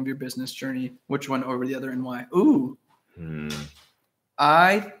the beginning of your business journey, which one over the other and why? Ooh.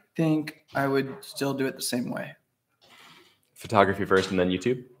 I think I would still do it the same way. Photography first and then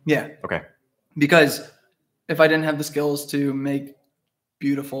YouTube? Yeah. Okay. Because if I didn't have the skills to make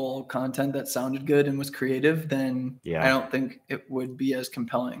beautiful content that sounded good and was creative, then I don't think it would be as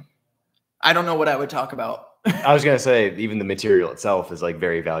compelling. I don't know what I would talk about. I was going to say, even the material itself is like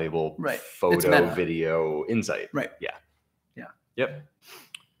very valuable photo, meta. Video insight. Right. Yeah. Yeah. Yep.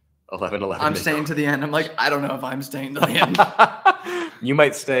 11. I'm staying to the end. I'm like, I don't know if I'm staying to the end. You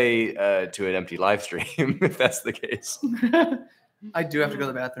might stay to an empty live stream if that's the case. I do have to go to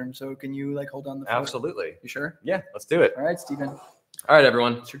the bathroom. So can you like hold on the phone? Absolutely. You sure? Yeah, let's do it. All right, Steven. All right,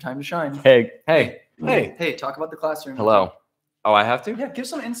 everyone. It's your time to shine. Hey. Hey, talk about the classroom. Hello. Oh, I have to? Yeah, give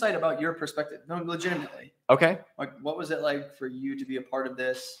some insight about your perspective. No, legitimately. Okay. Like, what was it like for you to be a part of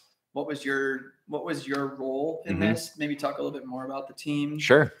this? What was your role in this? Maybe talk a little bit more about the team.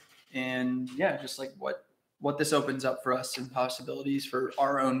 Sure. And yeah, just like what this opens up for us and possibilities for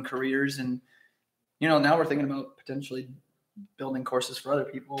our own careers. And, now we're thinking about potentially building courses for other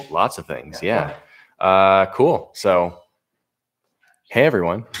people. Lots of things. Yeah. Cool. So, hey,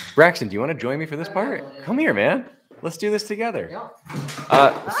 everyone. Braxton, do you want to join me for this part? Come here, man. Let's do this together.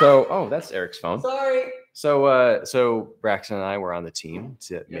 Oh, that's Eric's phone. Sorry. So Braxton and I were on the team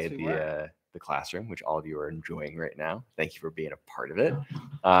that made we the classroom, which all of you are enjoying right now. Thank you for being a part of it.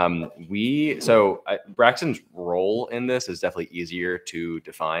 Braxton's role in this is definitely easier to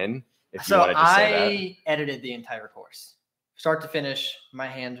define. If you wanted to say that. I edited the entire course, start to finish. My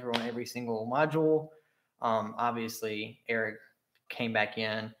hands were on every single module. Obviously, Eric came back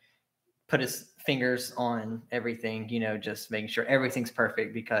in, put his fingers on everything, just making sure everything's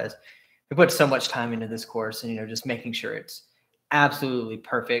perfect, because we put so much time into this course, and just making sure it's absolutely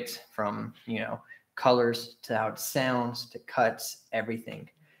perfect from colors to how it sounds to cuts, everything.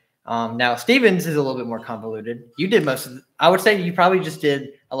 Now Steven's is a little bit more convoluted. You did most of I would say you probably just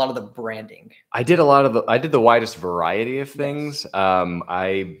did a lot of the branding. I did the widest variety of things.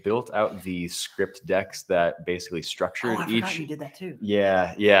 I built out the script decks that basically structured each. You did that too.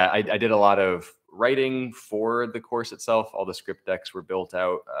 Yeah. I did a lot of writing for the course itself. All the script decks were built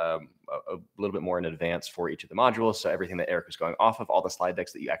out a little bit more in advance for each of the modules. So everything that Eric was going off of, all the slide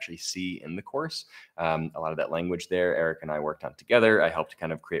decks that you actually see in the course, a lot of that language there, Eric and I worked on together. I helped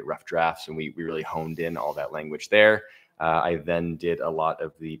kind of create rough drafts, and we really honed in all that language there. I then did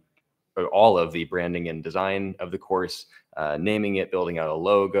all of the branding and design of the course, naming it, building out a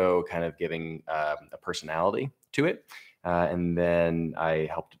logo, kind of giving a personality to it. And then I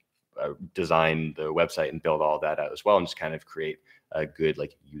helped design the website and build all that out as well, and just kind of create a good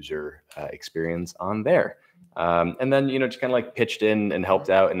user experience on there. And then, just kind of pitched in and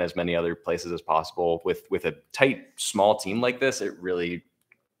helped out in as many other places as possible. With a tight, small team like this, it really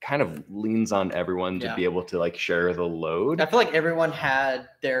kind of leans on everyone to be able to share the load. I feel like everyone had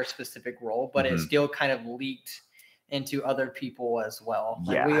their specific role, but it still kind of leaked into other people as well.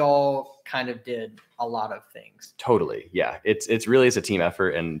 We all kind of did a lot of things. Totally. Yeah. It's really a team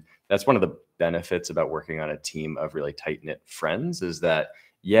effort. And that's one of the benefits about working on a team of really tight knit friends, is that,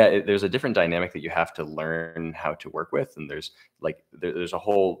 there's a different dynamic that you have to learn how to work with. And there's a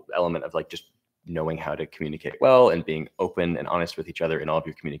whole element of just knowing how to communicate well and being open and honest with each other in all of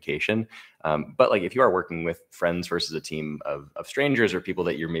your communication. But if you are working with friends versus a team of strangers or people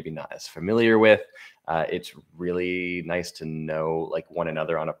that you're maybe not as familiar with, it's really nice to know one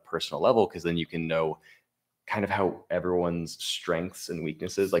another on a personal level, because then you can know kind of how everyone's strengths and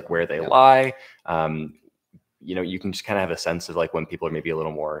weaknesses, where they lie. You can just kind of have a sense of when people are maybe a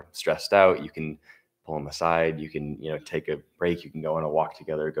little more stressed out, you can pull them aside, you can, take a break, you can go on a walk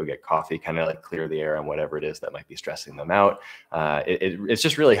together, go get coffee, kind of clear the air on whatever it is that might be stressing them out. It's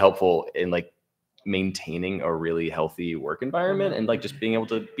just really helpful in maintaining a really healthy work environment and just being able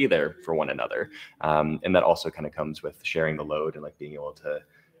to be there for one another. And that also kind of comes with sharing the load and being able to,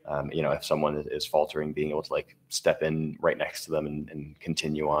 if someone is faltering, being able to step in right next to them and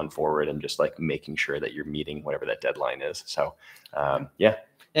continue on forward, and just making sure that you're meeting whatever that deadline is. So, yeah.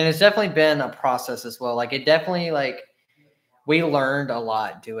 And it's definitely been a process as well. It definitely we learned a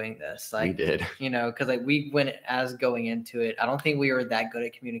lot doing this. We Like, did. you know, because like we went as going into it. I don't think we were that good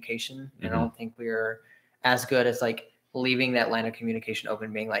at communication, and I don't think we were as good as like leaving that line of communication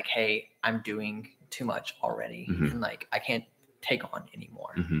open, being like, "Hey, I'm doing too much already, and like I can't take on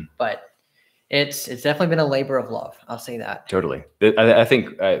anymore." But it's definitely been a labor of love. I'll say that. Totally. I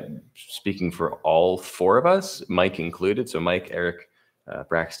think speaking for all four of us, Mike included, so Mike, Eric,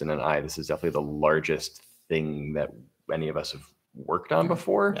 Braxton, and I, this is definitely the largest thing that any of us have worked on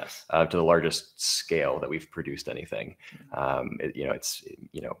before, Yes. to the largest scale that we've produced anything. It's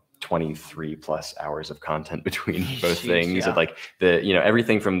 23 plus hours of content between both Jeez, things. yeah. And like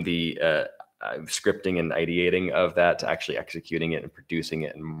everything from the scripting and ideating of that to actually executing it and producing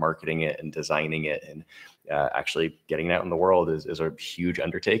it and marketing it and designing it and actually getting it out in the world is a huge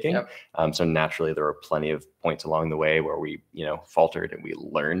undertaking. Yep. So naturally there were plenty of points along the way where we, faltered and we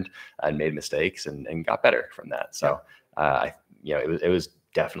learned and made mistakes and got better from that. So it was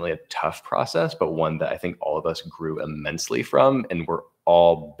definitely a tough process, but one that I think all of us grew immensely from, and we're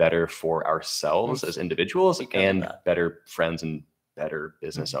all better for ourselves as individuals Because of and that. better friends and better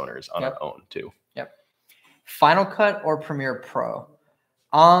business owners on our own too. Yep. Final Cut or Premiere Pro?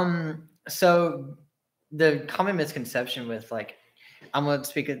 So the common misconception with like, I'm gonna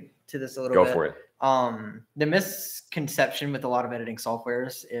speak to this a little Go bit. for it. The misconception with a lot of editing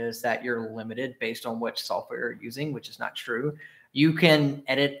softwares is that you're limited based on which software you're using, which is not true. You can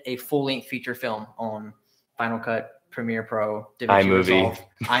edit a full-length feature film on Final Cut, Premiere Pro, DaVinci iMovie. Resolve,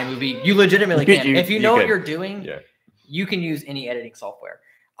 iMovie. You legitimately can. If you know what could. you're doing, you can use any editing software.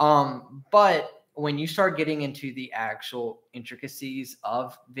 But when you start getting into the actual intricacies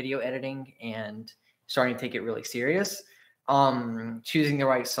of video editing and starting to take it really serious, choosing the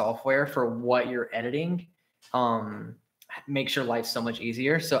right software for what you're editing makes your life so much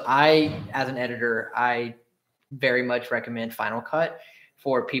easier. So as an editor, I very much recommend Final Cut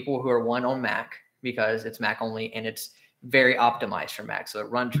for people who are on Mac, because it's Mac only and it's very optimized for Mac. So it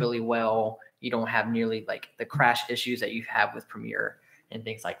runs really well. You don't have nearly like the crash issues that you have with Premiere and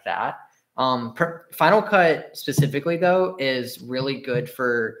things like that. Final Cut specifically though is really good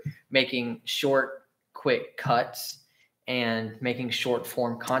for making short, quick cuts and making short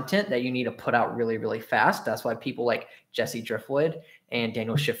form content that you need to put out really, really fast. That's why people like Jesse Driftwood and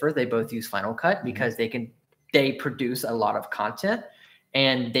Daniel Schiffer, they both use Final Cut because they produce a lot of content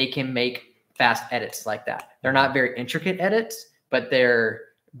and they can make fast edits like that. They're not very intricate edits, but they're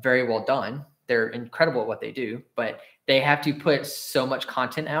very well done. They're incredible at what they do, but they have to put so much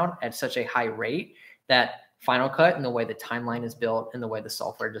content out at such a high rate that Final Cut and the way the timeline is built and the way the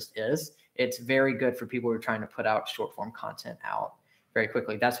software just is, it's very good for people who are trying to put out short form content out very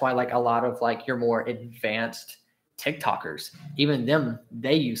quickly. That's why like a lot of like your more advanced TikTokers, even them,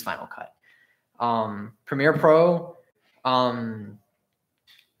 they use Final Cut. Premiere Pro,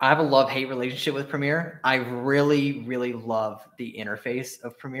 I have a love-hate relationship with Premiere. I really, really love the interface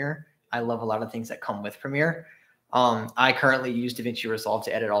of Premiere. I love a lot of things that come with Premiere. I currently use DaVinci Resolve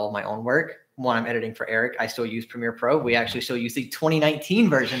to edit all of my own work. When I'm editing for Eric, I still use Premiere Pro. We actually still use the 2019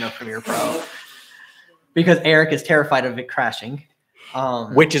 version of Premiere Pro because Eric is terrified of it crashing.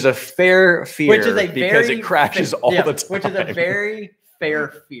 Which is a fair fear, because it crashes all the time. Which is a very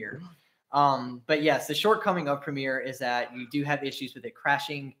fair fear. But yes, the shortcoming of Premiere is that you do have issues with it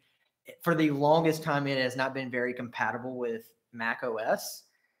crashing. For the longest time, it has not been very compatible with Mac OS.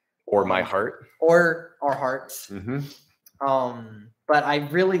 Or my heart. Or our hearts. But I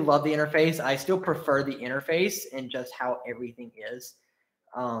really love the interface. I still prefer the interface and just how everything is.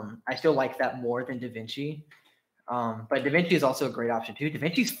 I still like that more than DaVinci. But DaVinci is also a great option too.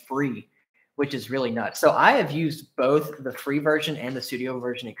 DaVinci's free, which is really nuts. So I have used both the free version and the studio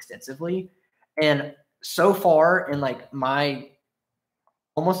version extensively. And so far in like my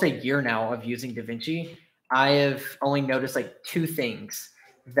almost a year now of using DaVinci, I have only noticed like two things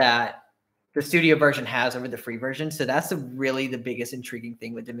that the studio version has over the free version. So that's really the biggest intriguing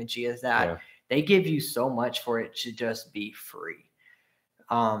thing with DaVinci is that they give you so much for it to just be free.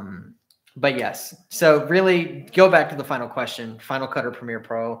 But yes, so really go back to the final question, Final Cut or Premiere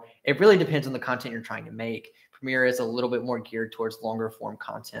Pro. It really depends on the content you're trying to make. Premiere is a little bit more geared towards longer form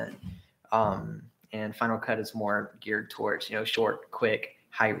content. And Final Cut is more geared towards, short, quick,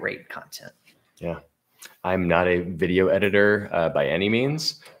 high rate content. Yeah. I'm not a video editor by any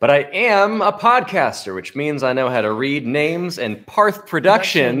means, but I am a podcaster, which means I know how to read names, and Parth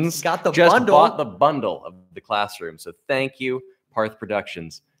Productions got the just bundle. bought the bundle of the classroom. So thank you, Parth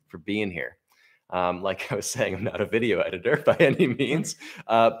Productions, for being here. Like I was saying, I'm not a video editor by any means,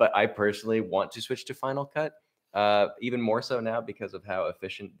 but I personally want to switch to Final Cut. Even more so now because of how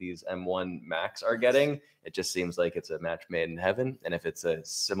efficient these M1 Macs are getting. It just seems like it's a match made in heaven. And if it's a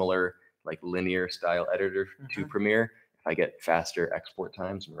similar like linear style editor to Premiere, if I get faster export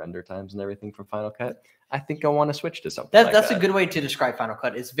times and render times and everything from Final Cut, I think I want to switch to something like That's that. a good way to describe Final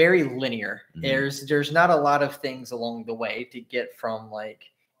Cut. It's very linear. There's not a lot of things along the way to get from like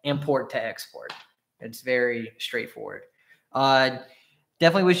import to export. It's very straightforward.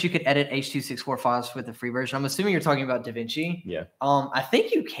 Definitely wish you could edit H.264 files with the free version. I'm assuming you're talking about DaVinci. Yeah. I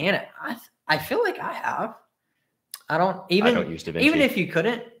think you can. I feel like I have. I don't use DaVinci. Even if you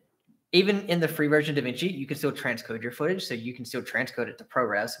couldn't, even in the free version of DaVinci, you can still transcode your footage. So you can still transcode it to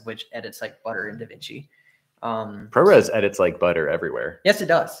ProRes, which edits like butter in DaVinci. ProRes edits like butter everywhere. Yes, it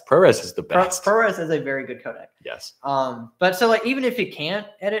does. ProRes is the best. ProRes is a very good codec. Yes. But so like even if you can't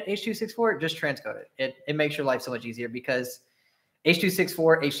edit H.264, just transcode it. It makes your life so much easier because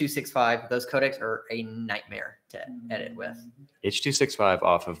H.264, H.265, those codecs are a nightmare to edit with. H.265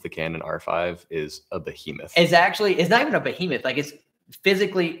 off of the Canon R5 is a behemoth. It's not even a behemoth. Like it's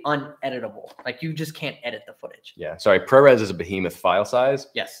physically uneditable. Like you just can't edit the footage. Yeah. Sorry. ProRes is a behemoth file size.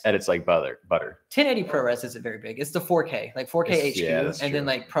 Yes. Edits like butter. 1080 ProRes isn't very big. It's the 4K, like 4K HQ, yeah, that's and then true.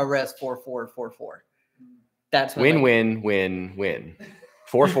 like ProRes 4444. That's when, Win, like, win, win, win.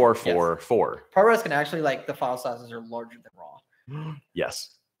 4444. ProRes can actually like the file sizes are larger than RAW.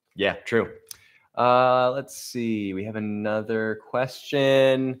 Yes. Yeah, true. Let's see. We have another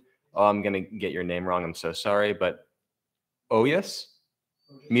question. Oh, I'm going to get your name wrong. I'm so sorry. But Ojas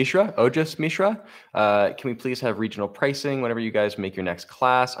Mishra, can we please have regional pricing whenever you guys make your next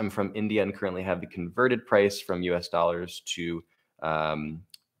class? I'm from India and currently have the converted price from US dollars to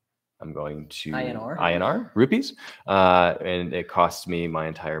I'm going to INR rupees, and it costs me my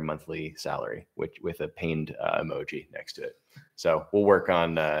entire monthly salary, which with a pained emoji next to it. So we'll work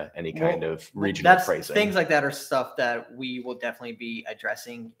on any kind of regional pricing. Things like that are stuff that we will definitely be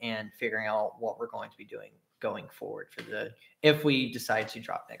addressing and figuring out what we're going to be doing going forward if we decide to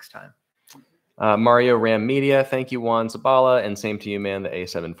drop next time. Mario Ram Media, thank you, Juan Zabala, and same to you, man. The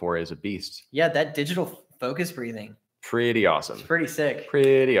A7 IV is a beast. Yeah, that digital focus breathing. Pretty awesome. It's pretty sick.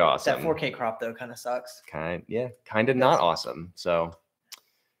 Pretty awesome. That 4K crop though kind of sucks. Kind of not awesome. So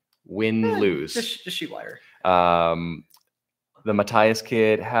lose. Just shoot wider. The Matthias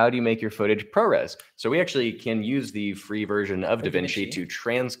Kid, how do you make your footage ProRes? So we actually can use the free version of DaVinci to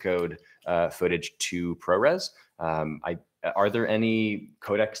transcode footage to ProRes. Are there any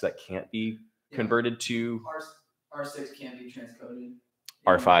codecs that can't be converted to? R6 can be transcoded.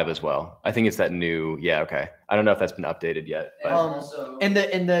 R5 as well. I think it's that new. Yeah, okay. I don't know if that's been updated yet. But Also, in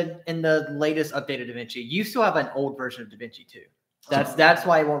the latest updated DaVinci, you still have an old version of DaVinci too. That's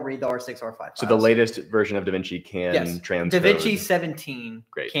why it won't read the R6 R5 files. So the latest version of DaVinci can transcode. DaVinci 17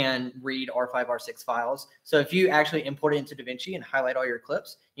 Great. can read R5, R6 files. So if you actually import it into DaVinci and highlight all your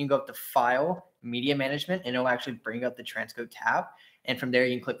clips, you can go up to File, Media Management, and it'll actually bring up the transcode tab. And from there,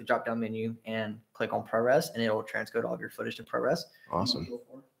 you can click the drop-down menu and click on ProRes, and it'll transcode all of your footage to ProRes. Awesome.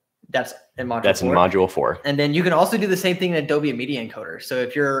 That's in Module 4. That's in Module 4. And then you can also do the same thing in Adobe Media Encoder. So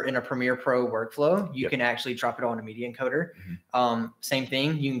if you're in a Premiere Pro workflow, you can actually drop it on a Media Encoder. Same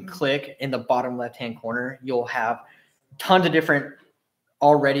thing. You can click in the bottom left-hand corner. You'll have tons of different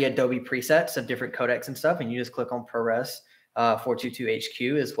already Adobe presets of different codecs and stuff. And you just click on ProRes.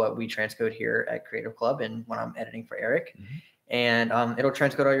 422HQ is what we transcode here at Creative Club and when I'm editing for Eric. And it'll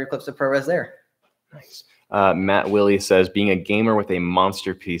transcode all your clips to ProRes there. Nice. Matt Willie says, being a gamer with a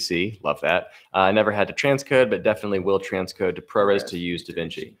monster PC, love that. I never had to transcode, but definitely will transcode to ProRes to use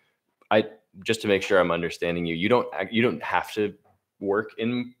DaVinci. Just to make sure I'm understanding you, you don't have to work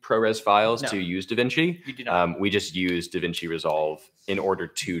in ProRes files to use DaVinci. You do not. We just use DaVinci Resolve in order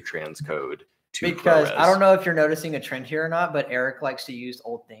to transcode to because ProRes. I don't know if you're noticing a trend here or not, but Eric likes to use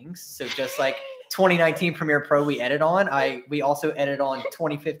old things. So just like 2019 Premiere Pro we edit on, we also edit on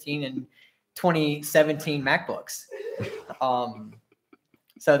 2015 and 2017 MacBooks.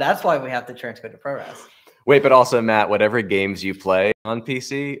 So that's why we have to transcode to ProRes. Wait, but also Matt, whatever games you play on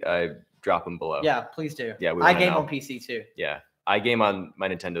PC, I drop them below. Yeah, please do. Yeah, I game on PC too. Yeah, I game on my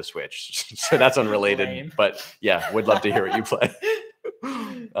Nintendo Switch, so that's unrelated. Lame. But yeah, would love to hear what you play.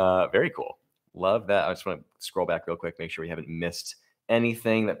 Very cool. Love that. I just want to scroll back real quick, make sure we haven't missed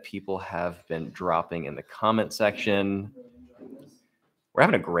anything that people have been dropping in the comment section. We're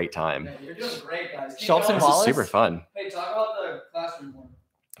having a great time. You're doing great, guys. Keep Schultz and going. This is Wallace? super fun. Hey, talk about the classroom more.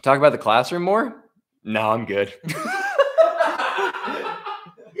 Talk about the classroom more? No, I'm good.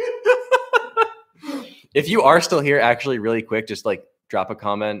 If you are still here, actually, really quick, just like drop a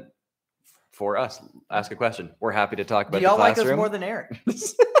comment for us. Ask a question. We're happy to talk about Do y'all the like us classroom. more than Eric?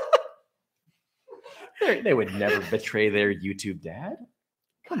 They would never betray their YouTube dad.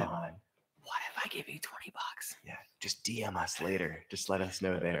 Come on. What if I give you $20? Yeah, just DM us later. Just let us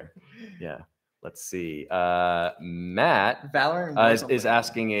know there. Yeah. Let's see. Matt Valorant is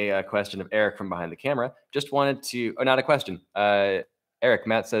asking a question of Eric from behind the camera. Just wanted to, not a question. Eric,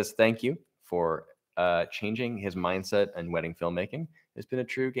 Matt says, thank you for changing his mindset and wedding filmmaking. It's been a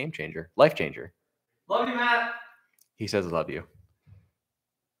true game changer, life changer. Love you, Matt. He says, love you.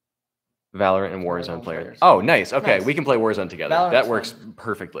 Valorant and Warzone Warzone players. players. Oh, nice. Okay, Nice. we can play Warzone together. Valorant's That works fun.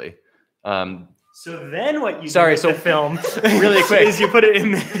 perfectly. So then what you Sorry, do so- with the film Really quick. is you put it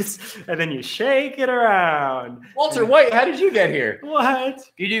in this and then you shake it around. Walter White, how did you get here? What?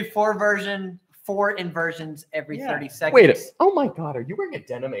 You do 4 inversions every Yeah. 30 seconds. Wait, oh my God, are you wearing a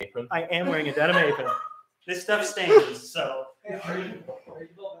denim apron? I am wearing a denim apron. This stuff stains, so Are you filming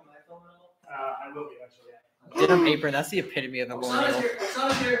my film at all? I will be actually. Denim apron. That's the epitome of the Oksana's millennial. here.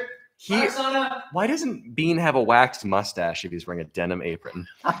 Oksana's here. He, Hi, Oksana. why doesn't Bean have a waxed mustache if he's wearing a denim apron?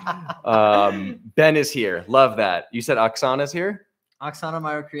 Ben is here. Love that. You said Oksana's here? Oksana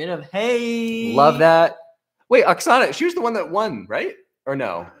Meyer Creative. Hey. Love that. Wait, Oksana, she was the one that won, right? Or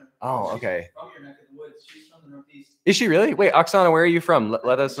no? Oh, okay. From your neck of the woods. She's from the Northeast. Is she really? Wait, Oksana, where are you from?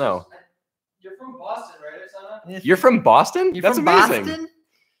 Let us know. You're from Boston, right, Oksana? You're from Boston? You're That's from amazing. Boston?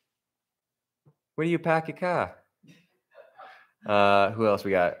 Where do you pack your car? Who else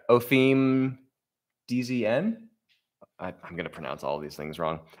we got? Opheme DZN? I'm going to pronounce all these things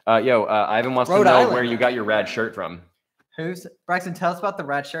wrong. Ivan wants to Rhode know Island. where you got your rad shirt from. Who's Braxton? Tell us about the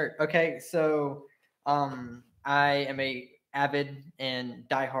rad shirt. Okay, so I am a avid and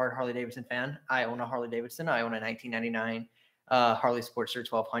diehard Harley Davidson fan. I own a Harley Davidson. I own a 1999 Harley Sportster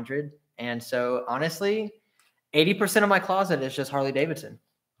 1200, and so honestly, 80% of my closet is just Harley Davidson.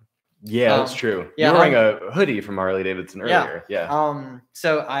 Yeah, that's true. yeah, You're wearing a hoodie from Harley Davidson Yeah. earlier. Yeah.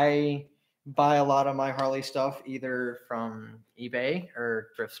 So I buy a lot of my Harley stuff either from eBay or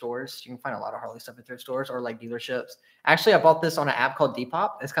thrift stores. You can find a lot of Harley stuff at thrift stores or like dealerships. Actually, I bought this on an app called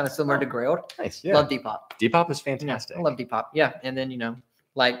Depop. It's kind of similar to Grailed. Nice. Yeah. Love Depop. Depop is Yeah, fantastic. I love Depop. Yeah, and then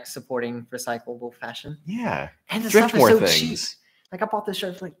like supporting recyclable fashion. Yeah. And the Drift stuff more is so cheap. things. Like I bought this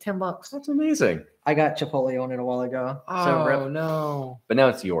shirt for like $10. That's amazing. I got Chipotle on it a while ago. So rip. no. But now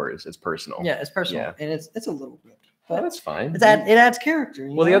it's yours. It's personal. Yeah, it's personal Yeah. and it's a little ripped. Oh, But that's fine. it adds character.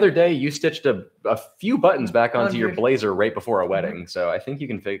 you Well, the know? other day you stitched a few buttons back onto your Under- blazer right before a wedding. So I think you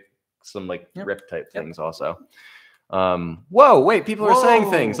can fix some like Yep. rip type Yep. things also. Whoa, wait, people are saying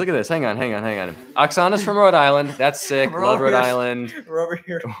things. Whoa. Look at this. Hang on. Oksana's from Rhode Island. That's sick. We're Love over Rhode here. Island. We're over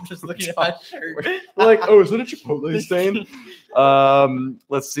here just looking at my shirt. We're like, oh, is that a Chipotle stain?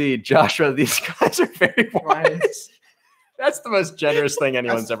 Let's see. Joshua, these guys are very Right. wise. That's the most generous thing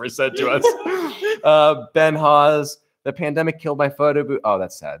anyone's ever said to us. Ben Hawes, the pandemic killed my photo booth. Oh,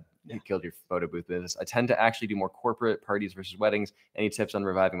 that's sad. It killed your photo booth business. I tend to actually do more corporate parties versus weddings. Any tips on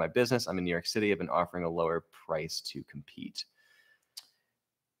reviving my business? I'm in New York City. I've been offering a lower price to compete.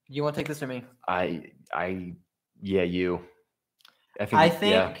 You want to take this or me? You.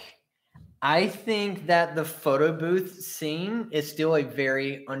 I think that the photo booth scene is still a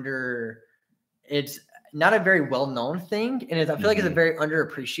very it's not a very well-known thing. And I feel like it's a very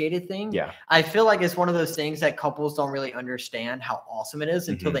underappreciated thing. Yeah. I feel like it's one of those things that couples don't really understand how awesome it is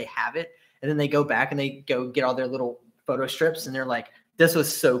until Mhm. they have it. And then they go back and they go get all their little photo strips and they're like, this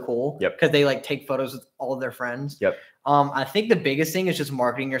was so cool. Yep. Because they like take photos with all of their friends. Yep. I think the biggest thing is just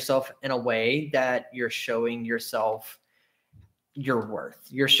marketing yourself in a way that you're showing yourself your worth.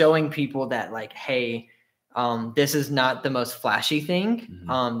 You're showing people that like, hey, this is not the most flashy thing.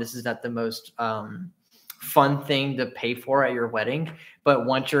 Mhm. This is not the most fun thing to pay for at your wedding. But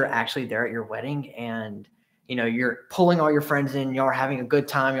once you're actually there at your wedding and you're pulling all your friends in, y'all are having a good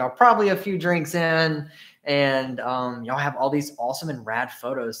time, y'all probably a few drinks in, and y'all have all these awesome and rad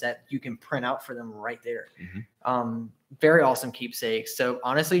photos that you can print out for them right there. Very awesome keepsakes. So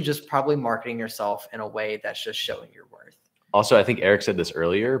honestly, just probably marketing yourself in a way that's just showing your worth. Also, I think Eric said this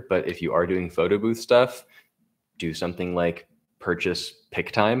earlier, but if you are doing photo booth stuff, do something like purchase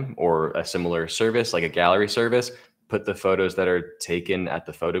PicTime or a similar service, like a gallery service. Put the photos that are taken at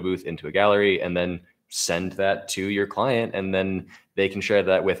the photo booth into a gallery and then send that to your client. And then they can share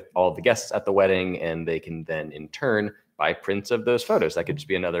that with all the guests at the wedding. And they can then in turn buy prints of those photos. That could just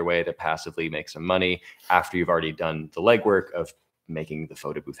be another way to passively make some money after you've already done the legwork of making the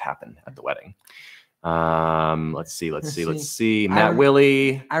photo booth happen at the wedding. Let's see. Matt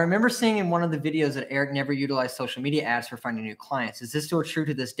Willie. I remember seeing in one of the videos that Eric never utilized social media ads for finding new clients. Is this still true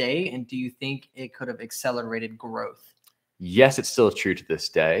to this day? And do you think it could have accelerated growth? Yes, it's still true to this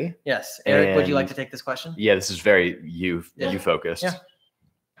day. Yes. Eric, would you like And- to take this question? Yeah, this is very you Yeah. focused. Yeah.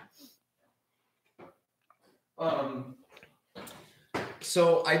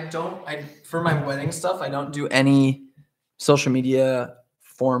 So for my wedding stuff, I don't do any social media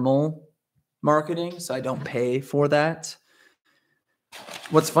formal marketing, so I don't pay for that.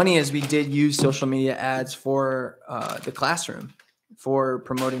 What's funny is we did use social media ads for the classroom, for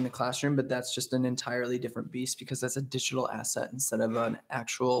promoting the classroom, but that's just an entirely different beast because that's a digital asset instead of an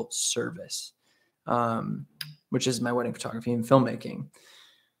actual service, which is my wedding photography and filmmaking.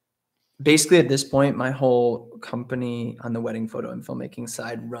 Basically, at this point, my whole company on the wedding photo and filmmaking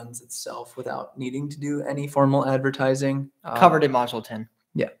side runs itself without needing to do any formal advertising. Covered in module 10.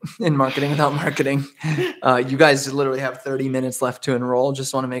 In marketing without marketing. You guys literally have 30 minutes left to enroll.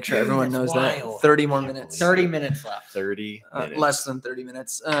 Just want to make sure everyone knows that. 30 more minutes. 30 minutes left. 30 minutes. Less than 30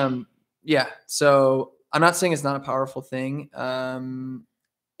 minutes. So I'm not saying it's not a powerful thing.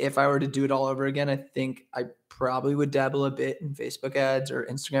 If I were to do it all over again, I think I probably would dabble a bit in Facebook ads or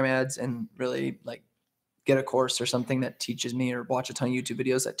Instagram ads and really like get a course or something that teaches me, or watch a ton of YouTube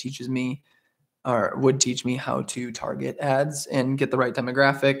videos that teaches me or would teach me how to target ads and get the right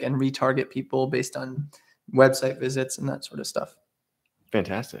demographic and retarget people based on website visits and that sort of stuff.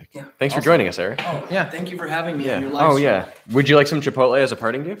 Fantastic. Yeah. Thanks for joining us, Eric. Oh yeah. Thank you for having me. Yeah. On your live Oh stream. yeah. Would you like some Chipotle as a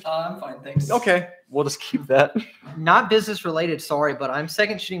parting gift? I'm fine. Thanks. Okay. We'll just keep that. Not business related, sorry, but I'm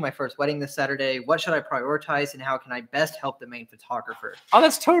second shooting my first wedding this Saturday. What should I prioritize and how can I best help the main photographer? Oh,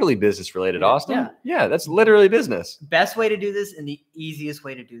 that's totally business related, Austin. Yeah. Yeah, that's literally business. Best way to do this and the easiest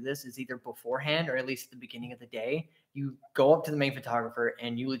way to do this is either beforehand or at least at the beginning of the day. You go up to the main photographer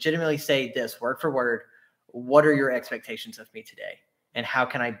and you legitimately say this word for word. What are your expectations of me today? And how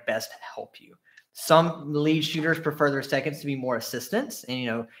can I best help you? Some lead shooters prefer their seconds to be more assistants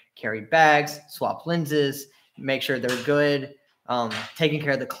and, carry bags, swap lenses, make sure they're good, taking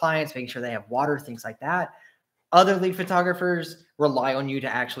care of the clients, making sure they have water, things like that. Other lead photographers rely on you to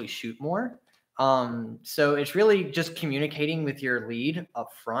actually shoot more. So it's really just communicating with your lead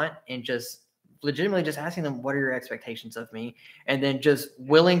up front and just legitimately just asking them, what are your expectations of me? And then just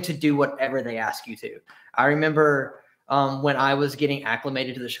willing to do whatever they ask you to. I remember when I was getting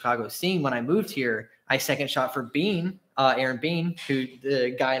acclimated to the Chicago scene, when I moved here, I second shot for Bean, Aaron Bean, who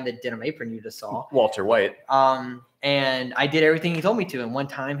the guy in the denim apron you just saw. Walter White. And I did everything he told me to. And one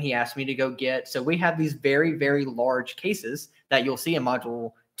time he asked me to go so we have these very, very large cases that you'll see in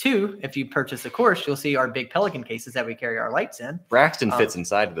module 2. If you purchase the course, you'll see our big Pelican cases that we carry our lights in. Braxton fits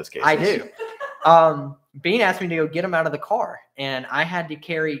inside of those cases. I do. Bean asked me to go get them out of the car. And I had to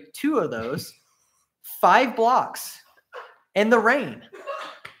carry 2 of those 5 blocks in the rain.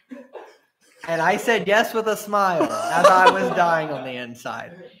 And I said yes with a smile as I was dying on the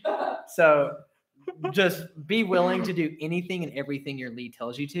inside. So just be willing to do anything and everything your lead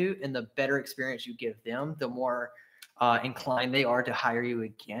tells you to. And the better experience you give them, the more inclined they are to hire you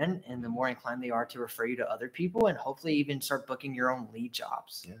again. And the more inclined they are to refer you to other people and hopefully even start booking your own lead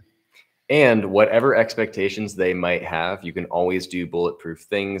jobs. Yeah. And whatever expectations they might have, you can always do bulletproof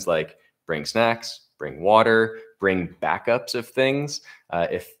things like bring snacks, bring water, bring backups of things.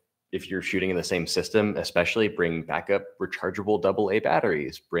 If you're shooting in the same system, especially bring backup rechargeable AA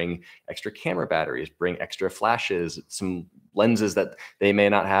batteries, bring extra camera batteries, bring extra flashes, some lenses that they may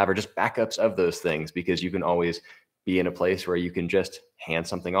not have, or just backups of those things, because you can always be in a place where you can just hand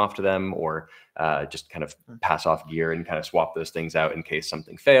something off to them or just kind of pass off gear and kind of swap those things out in case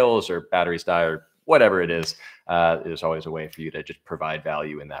something fails or batteries die or whatever it is. There's always a way for you to just provide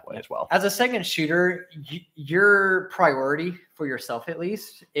value in that way as well. As a second shooter, your priority for yourself, at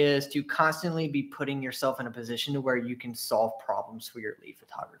least, is to constantly be putting yourself in a position to where you can solve problems for your lead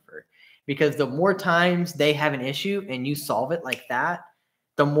photographer. Because the more times they have an issue and you solve it like that,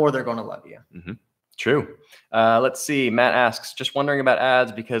 the more they're going to love you. Mm-hmm. True. Let's see. Matt asks, just wondering about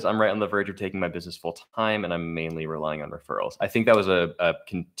ads because I'm right on the verge of taking my business full time and I'm mainly relying on referrals. I think that was a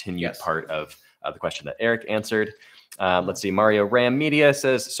continued part of the question that Eric answered. Let's see. Mario Ram Media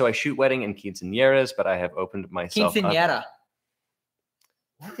says, so I shoot wedding in quinceañeras, but I have opened myself Quinceañera.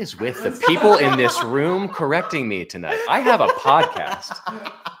 What is with the people in this room correcting me tonight? I have a podcast.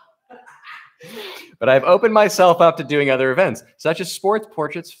 But I've opened myself up to doing other events, such as sports,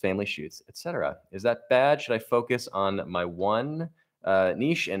 portraits, family shoots, etc. Is that bad? Should I focus on my one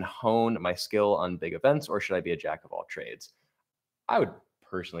niche and hone my skill on big events, or should I be a jack of all trades? I would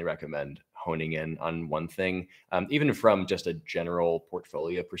personally recommend honing in on one thing. Even from just a general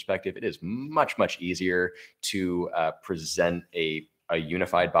portfolio perspective, it is much, much easier to present a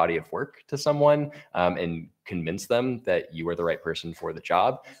unified body of work to someone and convince them that you are the right person for the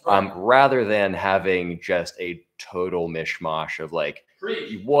job, rather than having just a total mishmash of like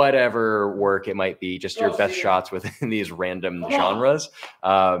whatever work it might be, just your best shots within these random genres.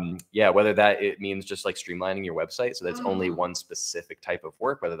 Yeah, whether that it means just like streamlining your website so that's only one specific type of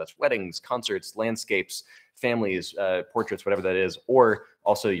work, whether that's weddings, concerts, landscapes, families, portraits, whatever that is, or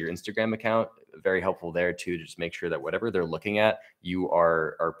also your Instagram account. Very helpful there too, to just make sure that whatever they're looking at, you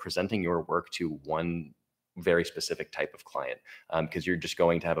are presenting your work to one very specific type of client, because you're just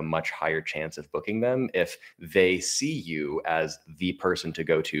going to have a much higher chance of booking them if they see you as the person to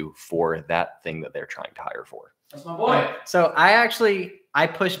go to for that thing that they're trying to hire for. That's my boy. So I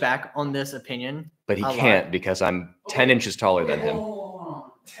push back on this opinion. But he a lot. can't because I'm 10 inches taller than him.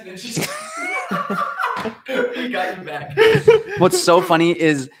 Oh, 10 inches. We got you back. What's so funny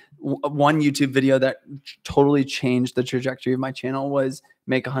is one YouTube video that totally changed the trajectory of my channel was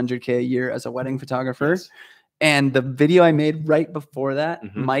make 100K a year as a wedding photographer. Yes. And the video I made right before that,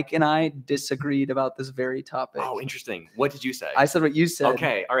 Mhm. Mike and I disagreed about this very topic. Oh, interesting. What did you say? I said what you said.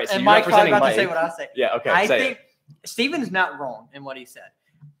 Okay, all right. So And you're Mike's probably representing about Mike. to say what I say. Yeah, okay. I say think Steven's not wrong in what he said.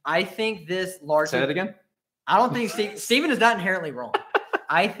 I think this it. largely. Say that again. I don't think Steven is not inherently wrong.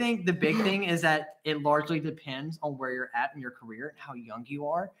 I think the big thing is that it largely depends on where you're at in your career and how young you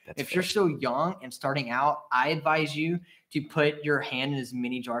are. That's If you're fair. still young and starting out, I advise you to put your hand in as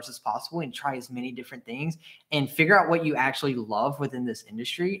many jars as possible and try as many different things and figure out what you actually love within this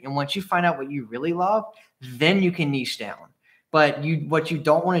industry. And once you find out what you really love, then you can niche down. But what you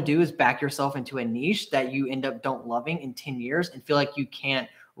don't want to do is back yourself into a niche that you end up don't loving in 10 years and feel like you can't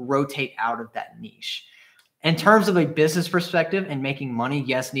rotate out of that niche. In terms of a business perspective and making money,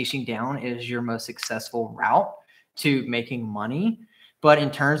 yes, niching down is your most successful route to making money. But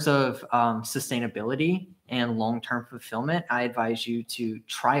in terms of sustainability and long-term fulfillment, I advise you to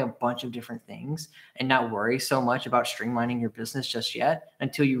try a bunch of different things and not worry so much about streamlining your business just yet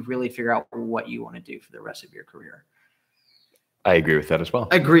until you really figure out what you want to do for the rest of your career. I agree with that as well.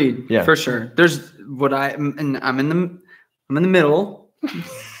 Agreed. Yeah. For sure. There's what I'm in the middle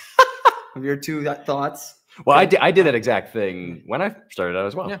of your two thoughts. Well, I did that exact thing when I started out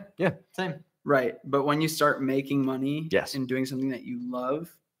as well. Yeah. Yeah. Same. Right. But when you start making money Yes. and doing something that you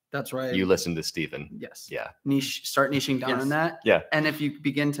love, that's right. You listen to Steven. Yes. Yeah. Start niching down Yes. on that. Yeah. And if you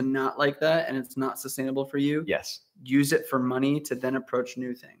begin to not like that and it's not sustainable for you, Yes. use it for money to then approach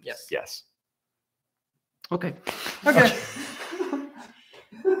new things. Yes. Yes. Okay. Okay.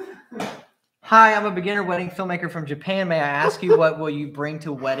 Hi, I'm a beginner wedding filmmaker from Japan. May I ask you what will you bring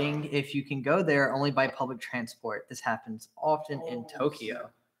to wedding if you can go there only by public transport? This happens often in Tokyo.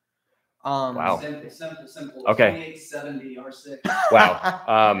 Wow. Simple. Okay. 2870 R6.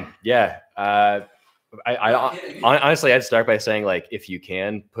 Wow. Yeah. Honestly, I'd start by saying, like, if you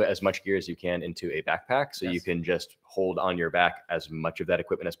can put as much gear as you can into a backpack, so you Yes. can just hold on your back as much of that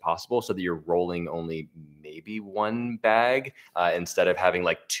equipment as possible, so that you're rolling only maybe one bag instead of having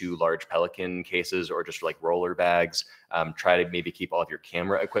like two large Pelican cases or just like roller bags. Try to maybe keep all of your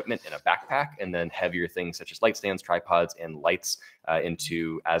camera equipment in a backpack, and then heavier things such as light stands, tripods, and lights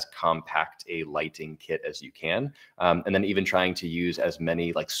into as compact a lighting kit as you can. And then even trying to use as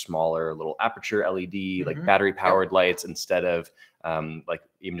many like smaller little aperture LED, like Mhm. battery powered lights, instead of like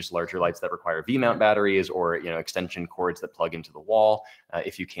even just larger lights that require V-mount batteries or, you know, extension cords that plug into the wall.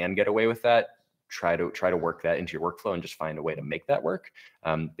 If you can get away with that, try to work that into your workflow and just find a way to make that work.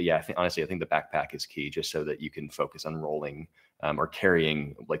 But yeah, I think the backpack is key, just so that you can focus on rolling or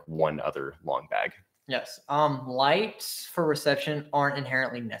carrying like one other long bag. Yes. Lights for reception aren't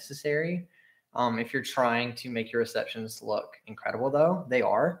inherently necessary. If you're trying to make your receptions look incredible, though, they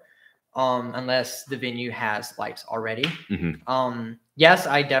are. Unless the venue has lights already. Mhm. Yes,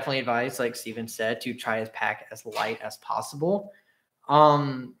 I definitely advise, like Steven said, to try to pack as light as possible.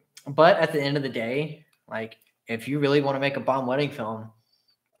 But at the end of the day, like, if you really want to make a bomb wedding film,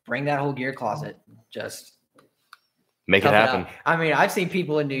 bring that whole gear closet. Just Make it tough happen. out. I mean, I've seen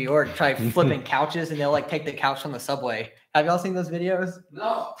people in New York try flipping couches, and they'll like take the couch from the subway. Have y'all seen those videos?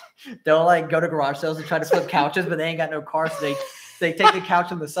 No. They'll like go to garage sales and try to flip couches, but they ain't got no car, so they take the couch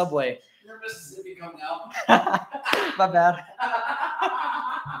from the subway. You're Mississippi coming out. My bad.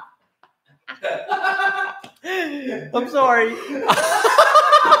 I'm sorry.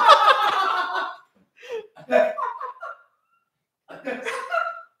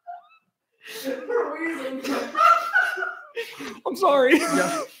 I'm sorry.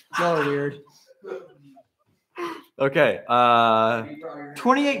 Y'all are weird. Okay.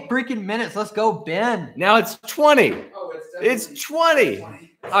 28 freaking minutes. Let's go, Ben. Now it's 20. Oh, It's 20.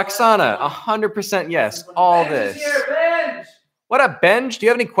 Oksana, 100% yes. All this. Benj! What up, Benj? Do you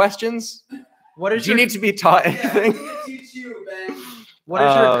have any questions? What is Do you your need to be taught Yeah, anything? we can teach you, Benj. what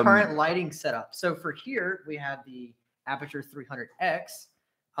is your Um, current lighting setup? So for here we have the Aperture 300X.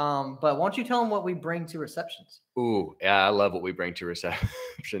 But why don't you tell them what we bring to receptions? Ooh, yeah, I love what we bring to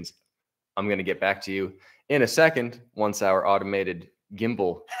receptions. I'm going to get back to you in a second once our automated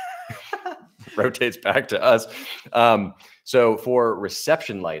gimbal rotates back to us. So for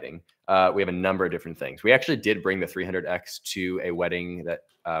reception lighting, we have a number of different things. We actually did bring the 300X to a wedding that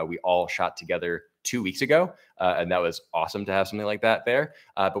we all shot together 2 weeks ago. And that was awesome to have something like that there.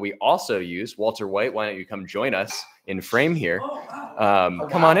 But we also use Walter White. Why don't you come join us in frame here? Oh, wow.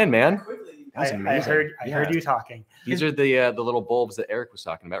 Come on in, man. Quickly. That's I amazing. heard Yeah. you talking. These are the little bulbs that Eric was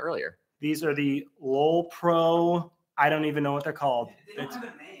talking about earlier. These are the Lowell Pro. I don't even know what they're called. They don't It's- have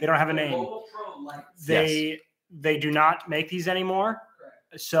a name. they don't have a They're name. Lowell Pro lights. They do not make these anymore.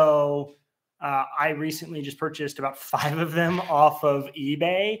 Correct. So I recently just purchased about 5 of them off of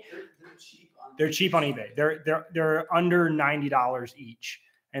eBay. They're cheap. They're cheap on eBay. They're under $90 each,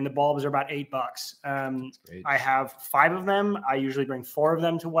 and the bulbs are about $8. Great. I have 5 of them. I usually bring 4 of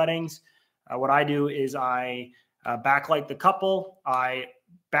them to weddings. What I do is I backlight the couple, I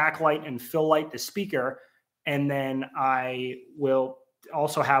backlight and fill light the speaker, and then I will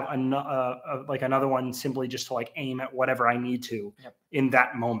also have like another one simply just to like aim at whatever I need to in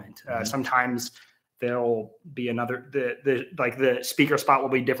that moment. Sometimes there'll be another the speaker spot will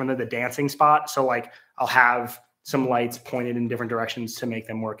be different than the dancing spot. So like I'll have some lights pointed in different directions to make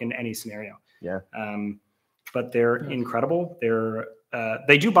them work in any scenario. Yeah. But they're incredible.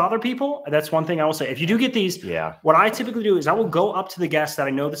 They do bother people. That's one thing I will say. If you do get these, Yeah. what I typically do is I will go up to the guests that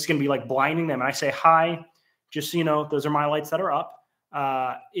I know this is going to be like blinding them. And I say, hi, just so you know, those are my lights that are up.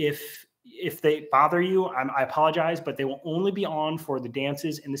 If they bother you, I apologize, but they will only be on for the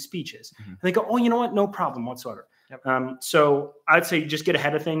dances and the speeches. And they go, oh, you know what? No problem whatsoever. So I'd say just get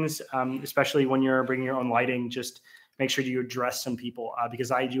ahead of things, especially when you're bringing your own lighting. Just make sure you address some people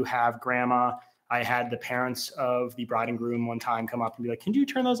because I do have grandma. I had the parents of the bride and groom one time come up and be like, can you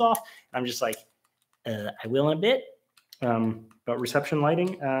turn those off? And I'm just like, I will in a bit. But reception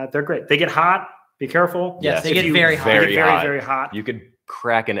lighting, they're great. They get hot. Be careful. Yes, they If get you- very hot. they get Very hot. very hot. You could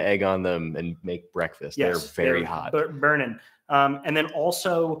crack an egg on them and make breakfast. Yes, they're very hot. burning. And then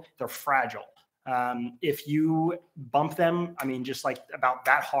also they're fragile. If you bump them, I mean, just like about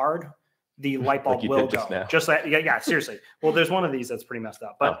that hard, the light bulb Like you will did just go. now. Just like, yeah, seriously. Well, there's one of these that's pretty messed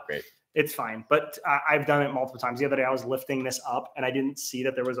up, but Oh, great. it's fine. But I've done it multiple times. The other day I was lifting this up and I didn't see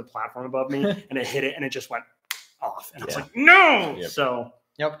that there was a platform above me and it hit it and it just went off. And I was Yeah. like, no. Yep. So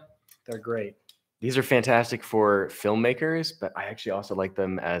Yep. they're great. These are fantastic for filmmakers, but I actually also like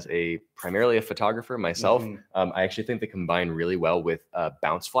them as primarily a photographer myself. Mhm. I actually think they combine really well with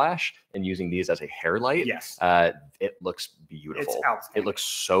bounce flash and using these as a hair light. Yes. It looks beautiful. It's outstanding. It looks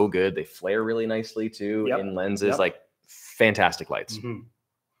so good. They flare really nicely too Yep. in lenses, Yep. like fantastic lights. Mhm.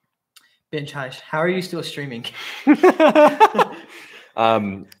 Bench Heish, how are you still streaming? I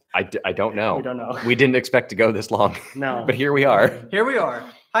don't know. We don't know. We didn't expect to go this long, No. but here we are. Here we are.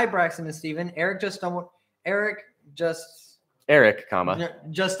 Hi, Braxton and Steven. Eric just stumbled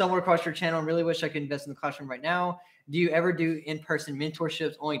across your channel and really wish I could invest in the classroom right now. Do you ever do in-person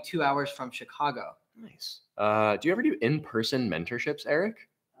mentorships only 2 hours from Chicago? Nice. Do you ever do in-person mentorships, Eric?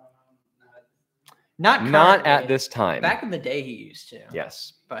 Not Not currently. at this time. Back in the day, he used to.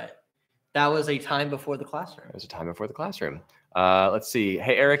 Yes. But that was a time before the classroom. It was a time before the classroom. Let's see.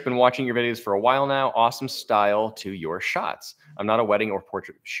 Hey, Eric, been watching your videos for a while now. Awesome style to your shots. I'm not a wedding or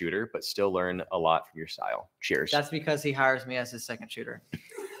portrait shooter, but still learn a lot from your style. Cheers. That's because he hires me as his second shooter.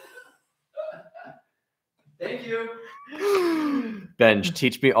 Thank you. Benj,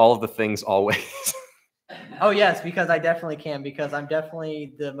 teach me all of the things always. Oh, yes, because I definitely can, because I'm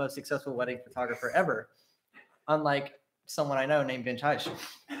definitely the most successful wedding photographer ever. Unlike someone I know named Bench Heish.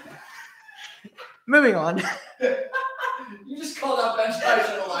 Moving on. You just called out Bench Heish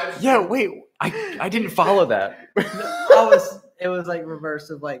on a live stream. Yeah, wait. I didn't follow that. It was like reverse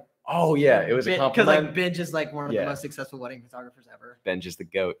of like, Oh, yeah. It was a because compliment. like Benj is like one of Yeah. the most successful wedding photographers ever. Benj is the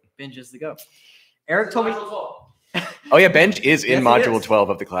goat. Benj is the go. Eric told me. Oh, yeah. Benj is in Yes, he module is. 12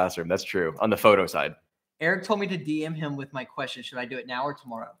 of the classroom. That's true. On the photo side. Eric told me to DM him with my question. Should I do it now or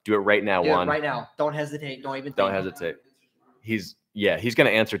tomorrow? Do it right now, Do it Juan. right now. Don't hesitate. Don't even. Don't think. hesitate. He's going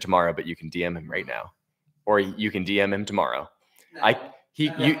to answer tomorrow, but you can DM him right now. Or you can DM him tomorrow.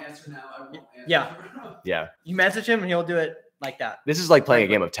 Yeah. Yeah. You message him and he'll do it like that. This is like playing a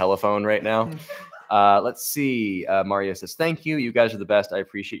game of telephone right now. Let's see. Mario says, thank you. You guys are the best. I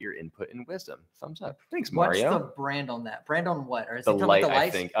appreciate your input and wisdom. Thumbs up. Thanks, What's Mario. the brand on that? Brand on what? Or is The he talking light, about the I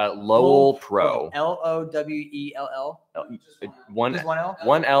lights? think. Lowell Pro. Lowell. One Just one L?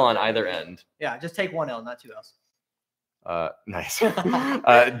 one L on either end. Yeah, just take one L, not two L's. Nice.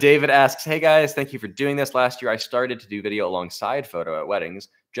 David asks, hey guys, thank you for doing this. Last year, I started to do video alongside photo at weddings.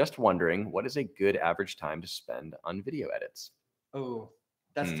 Just wondering, what is a good average time to spend on video edits? Oh,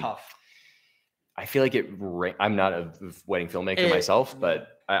 that's tough. I feel like I'm not a wedding filmmaker myself,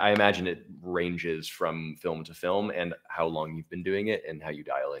 but I imagine it ranges from film to film and how long you've been doing it and how you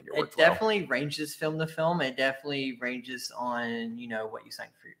dial in your workflow. It definitely ranges film to film. It definitely ranges on, what you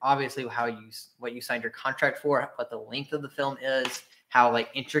signed for. Obviously, what you signed your contract for, what the length of the film is, how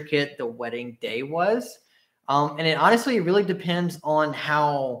intricate the wedding day was. And it honestly, it really depends on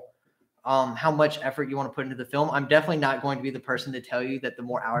how much effort you want to put into the film. I'm definitely not going to be the person to tell you that the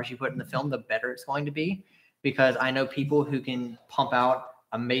more hours you put in the film, the better it's going to be, because I know people who can pump out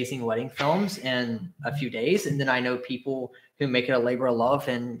amazing wedding films in a few days. And then I know people who make it a labor of love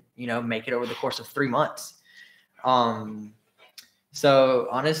and, make it over the course of 3 months. So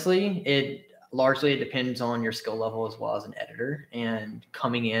honestly, it depends on your skill level as well as an editor, and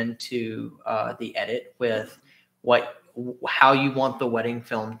coming into the edit with how you want the wedding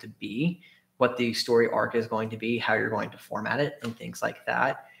film to be, what the story arc is going to be, how you're going to format it, and things like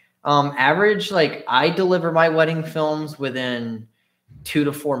that. Average, I deliver my wedding films within 2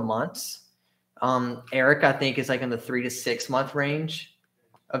 to 4 months. Eric, I think, is in the 3 to 6 month range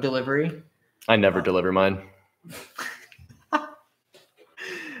of delivery. I never deliver mine.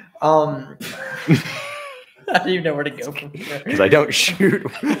 I don't even know where to go from here. Because I don't shoot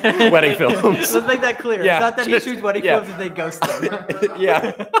wedding films. Let's make that clear. Yeah. It's not that he shoots wedding films and they ghost them.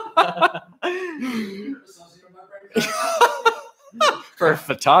 Yeah. For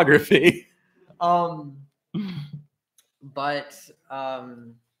photography.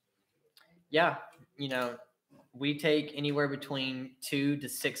 Yeah, we take anywhere between 2 to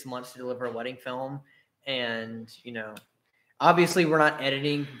 6 months to deliver a wedding film. And, obviously we're not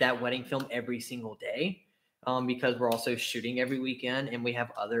editing that wedding film every single day. Because we're also shooting every weekend and we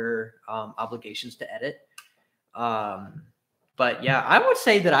have other obligations to edit. But yeah, I would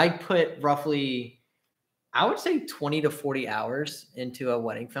say that I put roughly, 20 to 40 hours into a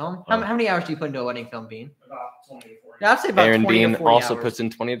wedding film. How many hours do you put into a wedding film, Bean? About 20 to 40. Yeah, I'd say about Aaron 20 Bean to 40 also hours. puts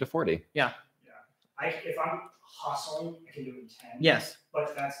in 20 to 40. Yeah. If I'm hustling, I can do it in 10. Yes.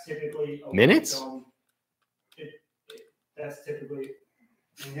 But that's typically a Minutes? film. That's typically.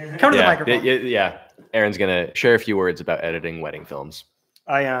 Come to the microphone. Yeah. Aaron's going to share a few words about editing wedding films.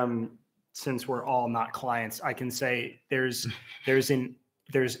 I am, since we're all not clients, I can say there's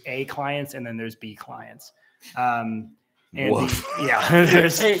A clients and then there's B clients. And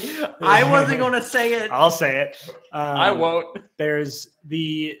there's. Hey, I wasn't going to say it. I'll say it. I won't. There's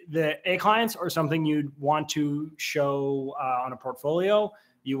the A clients are something you'd want to show on a portfolio.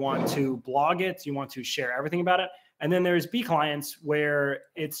 You want to blog it. You want to share everything about it. And then there's B clients where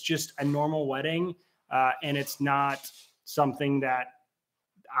it's just a normal wedding and it's not something that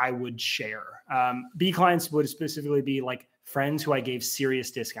I would share. B clients would specifically be friends who I gave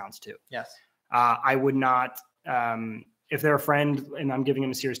serious discounts to. Yes. I would not, if they're a friend and I'm giving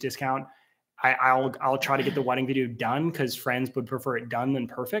them a serious discount, I'll try to get the wedding video done because friends would prefer it done than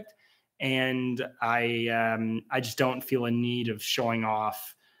perfect. And I just don't feel a need of showing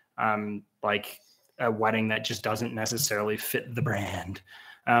off a wedding that just doesn't necessarily fit the brand.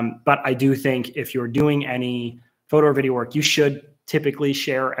 But I do think if you're doing any photo or video work, you should typically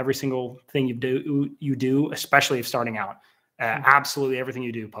share every single thing you do, especially if starting out. Absolutely everything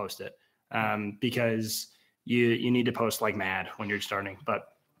you do, post it. Because you need to post like mad when you're starting.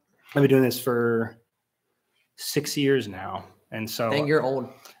 But I've been doing this for 6 years now. And so Dang, you're old.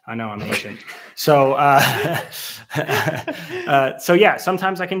 I know I'm ancient. So, so yeah,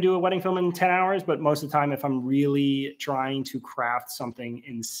 sometimes I can do a wedding film in 10 hours, but most of the time, if I'm really trying to craft something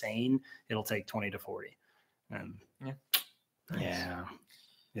insane, it'll take 20 to 40. Yeah,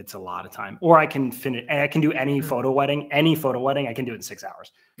 it's a lot of time. Or I can finish. I can do any photo wedding. Any photo wedding, I can do it in 6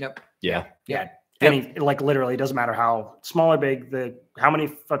 hours. Yep. Yeah. Any literally, it doesn't matter how small or big. How many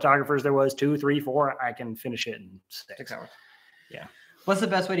photographers there was, 2, 3, 4. I can finish it in 6 hours. Yeah. What's the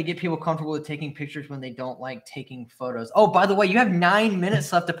best way to get people comfortable with taking pictures when they don't like taking photos? Oh, by the way, you have 9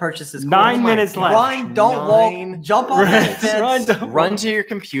 minutes left to purchase this course. 9 minutes left. Run, don't walk, jump on the fence. Run to your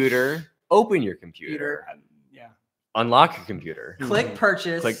computer, open your computer, unlock your computer, click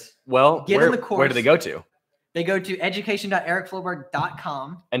purchase. Get in the course. Where do they go to? They go to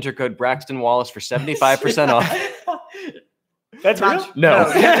education.ericfloberg.com. Enter code Braxton Wallace for 75% off. That's real?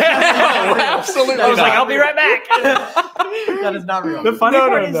 No. Absolutely. I was like, I'll be right back. That is not real. The funny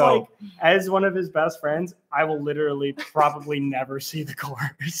part is, as one of his best friends, I will literally probably never see the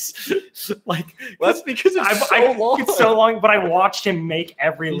course. That's because it's so long. It's so long, but I watched him make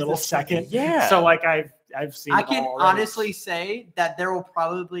every little second. Yeah. So I've seen. I it can all already. honestly say that there will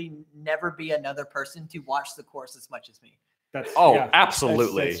probably never be another person to watch the course as much as me. That's Oh, yeah,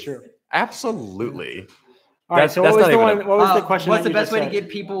 absolutely. That's true. Absolutely. All right. That's- So that's what was not the even one? What was the question? What's that the you best just way to said? get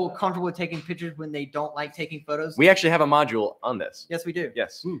people comfortable with taking pictures when they don't like taking photos? We actually have a module on this. Yes, we do.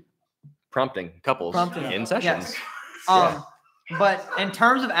 Yes. Prompting couples Prompting. in sessions. Yes. Yeah. But in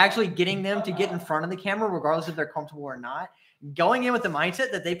terms of actually getting them to get in front of the camera, regardless if they're comfortable or not, going in with the mindset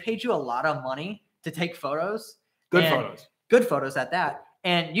that they paid you a lot of money to take photos, Good and photos. good photos at that,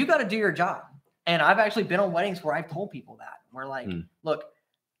 and you got to do your job. And I've actually been on weddings where I've told people that we're like, look,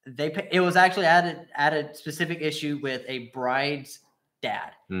 it was actually at a specific issue with a bride's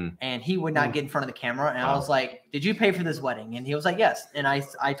dad, and he would not get in front of the camera. And I was like, "Did you pay for this wedding?" And he was like, "Yes." And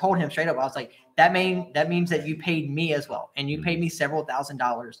I told him straight up, I was like, that means that you paid me as well, and you paid me several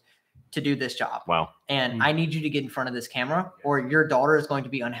 $1,000s to do this job. Wow. And I need you to get in front of this camera, or your daughter is going to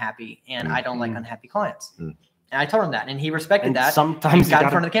be unhappy, and I don't like unhappy clients. And I told him that, and he respected And that. sometimes got you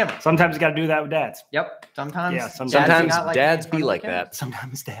in front of the camera. Sometimes you got to do that with dads. Yep. Sometimes. Yeah, dads do Sometimes not like dads being in be front like of the camera. that.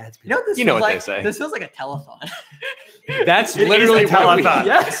 Sometimes dads. You know what this You know feels what they like? say. This feels like a telethon. That's It is literally a what we- telethon.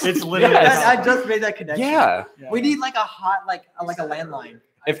 Yes. It's literally. Yes. a I just made that connection. Yeah. We need like a hot, like a landline.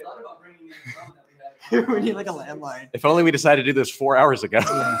 I thought about bringing in the phone that we had. We need like a landline. If only we decided to do this 4 hours ago.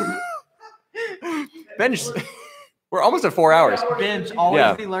 Benj, we're almost at 4 hours. Binge, always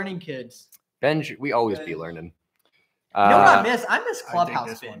Yeah. be learning, kids. Benj, we always be learning. You know what I Uh, miss? I miss dig Clubhouse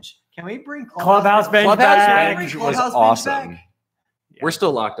this one. binge. Can we bring Clubhouse binge Clubhouse back. Benj Clubhouse was Binge awesome. back? We're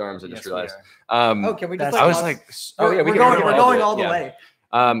still locked arms. I Yes, just we realized. Oh, can we just? That's- I was pause? like, oh yeah, we're we going. can We're all going do it. all the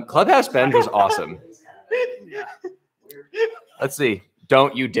Yeah. way. Clubhouse Benj was awesome. Let's see.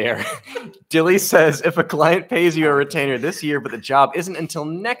 Don't you dare. Dilly says, if a client pays you a retainer this year, but the job isn't until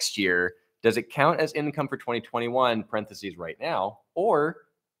next year, does it count as income for 2021, parentheses right now, or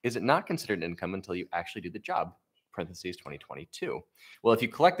is it not considered income until you actually do the job, parentheses 2022? Well, if you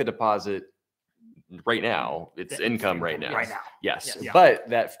collect the deposit right now, it's income right now. Right now. Yes. Yeah. But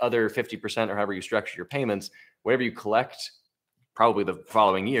that other 50% or however you structure your payments, whatever you collect probably the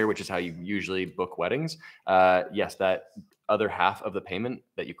following year, which is how you usually book weddings, yes, that other half of the payment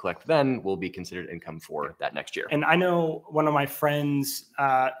that you collect then will be considered income for that next year. And I know one of my friends,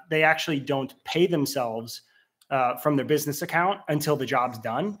 they actually don't pay themselves from their business account until the job's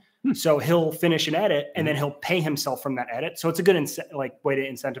done. So he'll finish an edit and then he'll pay himself from that edit. So it's a good way to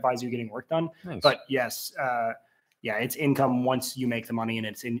incentivize you getting work done. Nice. But yes, yeah, it's income once you make the money and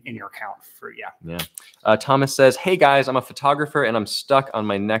it's in your account for, yeah. Thomas says, hey guys, I'm a photographer and I'm stuck on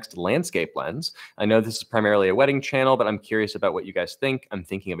my next landscape lens. I know this is primarily a wedding channel, but I'm curious about what you guys think. I'm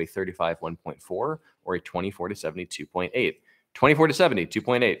thinking of a 35 1.4 or a 24 to 70 2.8. 24 to 70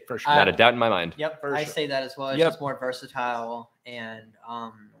 2.8. For sure. Not a doubt in my mind. Yep, For I sure. say that as well. It's Yep. just more versatile and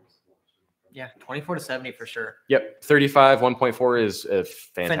yeah, 24 to 70 for sure. Yep. 35 1.4 is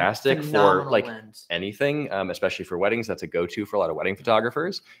fantastic for Phenomenal like lens. anything, especially for weddings. That's a go-to for a lot of wedding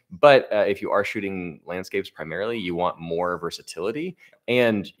photographers. But if you are shooting landscapes primarily, you want more versatility,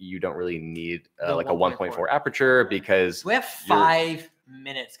 and you don't really need The like a 1.4 1.4 aperture because We have you're- 5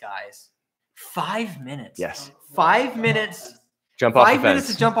 minutes, guys. 5 minutes. yes, 5 minutes. jump off the 5 minutes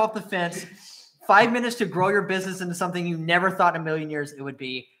fence. to jump off the fence. 5 minutes to grow your business into something you never thought in a million years it would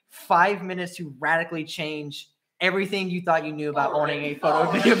be. 5 minutes to radically change everything you thought you knew about owning a photo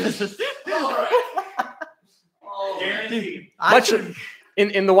and video business. Guaranteed. I Much should-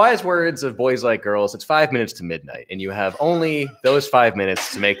 in the wise words of Boys Like Girls, it's 5 minutes to midnight, and you have only those 5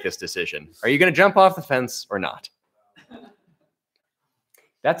 minutes to make this decision. Are you going to jump off the fence or not?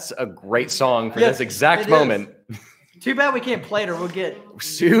 That's a great song for Yes, this exact it is. moment. Too bad we can't play it or we'll get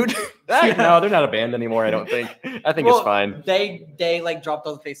Sued? No, they're not a band anymore. I don't think. I think it's Well, fine. They like dropped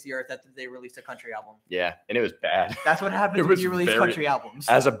off the face of the earth after they released a country album. Yeah, and it was bad. That's what happens It when was you release very- country albums.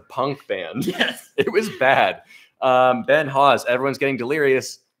 As a punk band, yes. it was bad. Ben Hawes, everyone's getting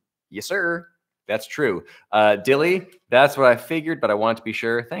delirious. Yes, sir. That's true. Dilly, that's what I figured, but I wanted to be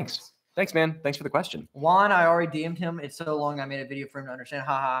sure. Thanks. Thanks, man. Thanks for the question. Juan, I already DM'd him. It's so long I made a video for him to understand.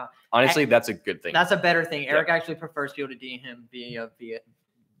 Haha. Honestly, that's a good thing. That's a better thing. Eric actually prefers people to DM him via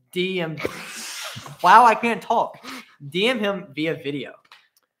DM. Wow, I can't talk. DM him via video.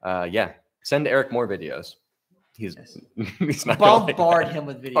 Yeah. Send Eric more videos. He's he's not gonna like Bombard that. him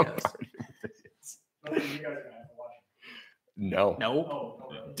with videos. No.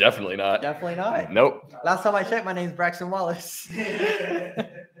 Nope. Definitely not. Definitely not. Nope. Last time I checked, my name's Braxton Wallace.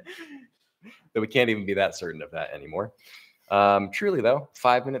 But we can't even be that certain of that anymore. Truly, though,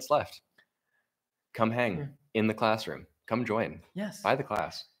 5 minutes left. Come hang in the classroom. Come join. Yes. Buy the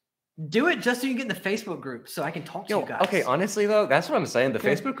class. Do it just so you can get in the Facebook group so I can talk to you guys. Okay, honestly though, that's what I'm saying. The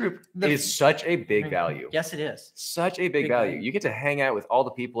Yeah. Facebook group The- is such a big value. Yes, it is. Such a big Big value. value. You get to hang out with all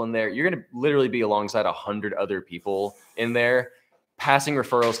the people in there. You're going to literally be alongside 100 other people in there, passing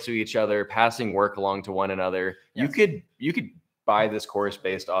referrals to each other, passing work along to one another. Yes. You could buy this course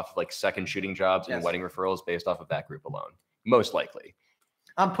based off of like second shooting jobs and Yes. wedding referrals based off of that group alone. Most likely.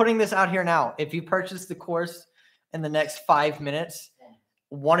 I'm putting this out here now. If you purchase the course in the next 5 minutes,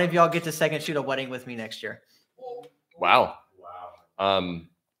 one of y'all gets to second shoot a wedding with me next year. Wow.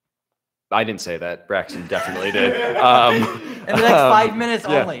 I didn't say that. Braxton definitely did. In the next 5 minutes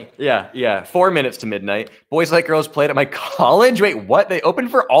yeah, only. Yeah. 4 minutes to midnight. Boys Like Girls played at my college. Wait, what? They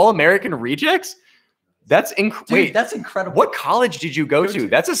opened for All American Rejects? That's Dude, wait, that's incredible. what college did you go to?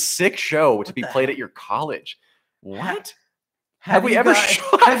 That's a sick show to be the played at your college. What? Have we you ever guys,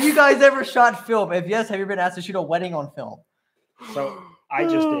 shot Have you guys ever shot film? If yes, have you been asked to shoot a wedding on film? So I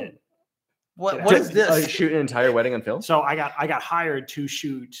just did. What is this? Shoot an entire wedding on film? So I got hired to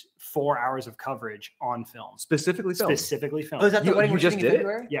shoot 4 hours of coverage on film, Specifically film. specifically film. Oh, is that the You- wedding you we're just shooting in did it?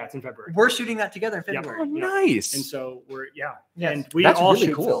 February? Yeah, it's in February. We're shooting that together in Yep. February. Nice. And so we're Yes. and we That's all really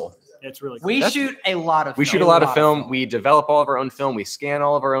shoot cool. film. It's really cool. We That's- shoot a lot of We film. shoot a lot of film. We develop all of our own film. We scan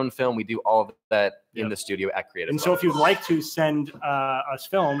all of our own film. We do all of that in Yep. the studio at Creative And Club. so if you'd like to send us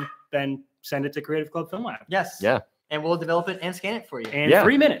film, then send it to Creative Club Film Lab Yes. Yeah. And we'll develop it and scan it for you. in Yeah.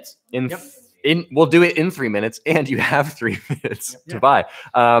 3 minutes. We'll do it in 3 minutes, and you have 3 minutes Yep. to buy.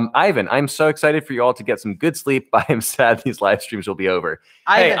 Ivan, I'm so excited for you all to get some good sleep. I am sad these live streams will be over.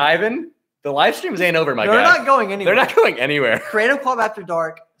 Hey, Ivan, the live streams ain't over, my they're guy. not going anywhere. They're not going anywhere. Creative Club After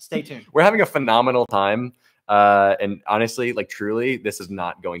Dark. Stay tuned. We're having a phenomenal time. And honestly, like truly, this is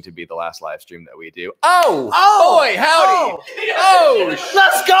not going to be the last live stream that we do. Oh, boy, howdy.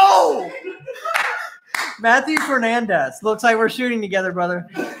 Let's go. Matthew Fernandez. Looks like we're shooting together, brother.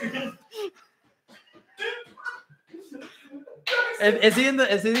 Is he in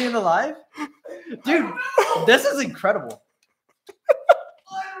the live? Dude, this is incredible.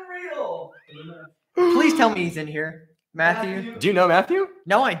 Unreal. Please tell me he's in here. Matthew. Do you know Matthew?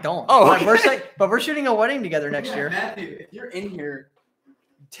 No, I don't. Oh, But okay. we're shooting a wedding together next year. Matthew, if you're in here,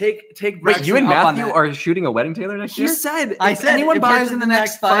 take Wait, Braxton you and up on Matthew that. are shooting a wedding together next He year? said, I if said anyone if buys it's in the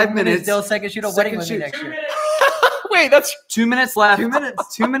next 5 minutes, they'll second shoot a wedding second with me shoot. next year. Wait, that's 2 minutes left. 2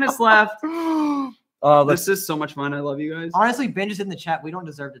 minutes. 2 minutes left. let's This is so much fun. I love you guys. Honestly, Ben is in the chat. We don't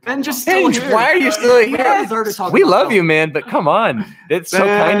deserve to talk Ben about just it. still Hinge, here. why are you still We don't here? deserve to talk We about love film. you, man, but come on. It's so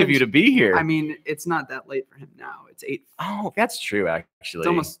kind of you to be here. I mean, it's not that late for him now. It's 8. Oh, that's true, actually. It's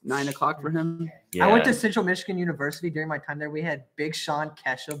almost 9 o'clock for him. Yeah. I went to Central Michigan University during my time there. We had Big Sean,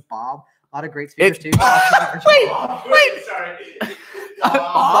 Kesha, Bob, a lot of great speakers too. Wait. Sorry.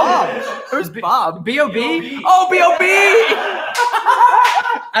 Bob. Who's Bob? B.O.B. Oh, B.O.B.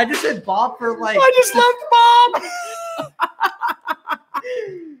 I just said Bob for like. I just love Bob.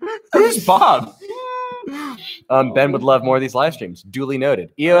 Who's Bob? Ben would love more of these live streams. Duly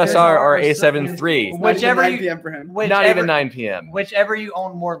noted. EOSR or A7 III. Whichever 9 you- p.m. for him. Not even 9 p.m. Whichever you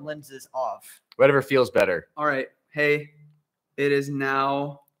own more lenses of. Whatever feels better. All right. Hey, it is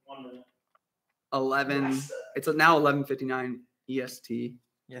now 11. It's now 11:59 EST.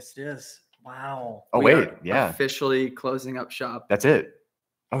 Yes, it is. Wow. Oh, We wait. are Yeah. Officially closing up shop. That's it.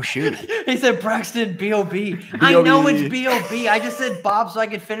 Oh, shoot. He said Braxton B.O.B. I know it's B.O.B. I just said Bob so I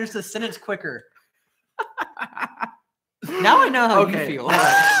could finish the sentence quicker. Now I know how you feel.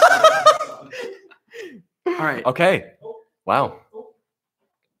 All right. Okay. Wow.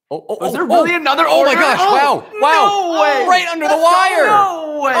 Was there really another Oh my order? gosh! Oh, Wow! Wow! no way. Right under the wire!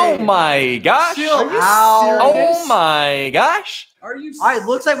 No way. Oh my gosh! Chill out. Oh my gosh! Are you? All right,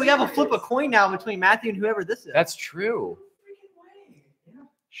 looks like we have a flip a coin now between Matthew and whoever this is. That's true.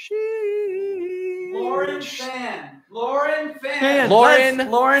 Lauren Fan. Lauren Fan.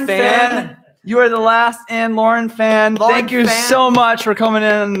 Lauren Fan. You are the last and Lauren Fan. Lauren Thank you Fan. so much for coming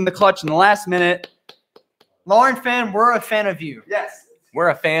in the clutch in the last minute. Lauren Fan, we're a fan of you. Yes. We're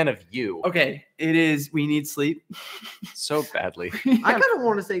a fan of you Okay. It is. We need sleep. so badly. I kind of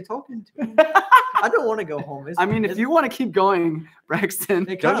want to say talking to him. I don't want to go home. I mean, if you want to keep going, Braxton.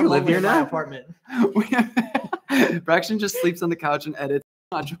 don't you live here in my now? apartment. Braxton just sleeps on the couch and edits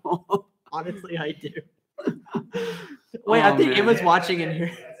the module. Honestly, I do. Wait, I Oh, think man. Emma's watching in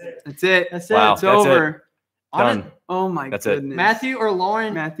here. That's it. That's Wow. It's that's it. over. Honest- Done. Oh my That's it. goodness. Matthew or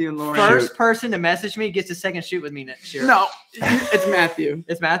Lauren, Matthew and Lauren. first person to message me gets a second shoot with me next year. No, it's Matthew.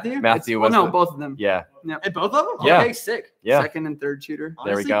 It's Matthew? Matthew Well, was. no, the- both of them. yeah. And both of them? Yeah. Okay, sick. Yeah. Second and third shooter.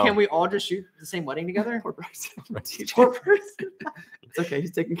 There we Honestly, go. can we all just shoot the same wedding together? Poor Braxton. Poor person. It's okay.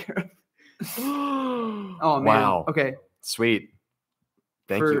 He's taken care of. oh Oh man. Wow. Okay. Sweet.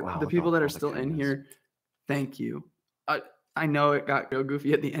 Thank for you. Wow, the look people at that all are the still in kindness. here. Thank you. I know it got real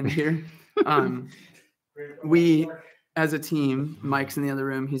goofy at the end here. We, as a team, Mike's in the other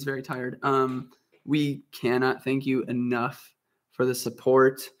room. He's very tired. We cannot thank you enough for the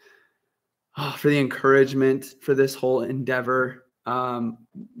support, for the encouragement for this whole endeavor.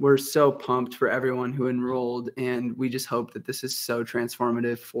 We're so pumped for everyone who enrolled, and we just hope that this is so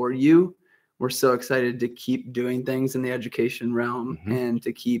transformative for you. We're so excited to keep doing things in the education realm and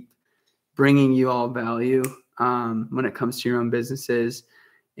to keep bringing you all value when it comes to your own businesses.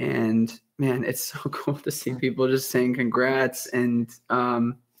 And man, it's so cool to see people just saying congrats and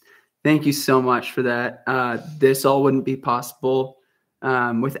thank you so much for that. This all wouldn't be possible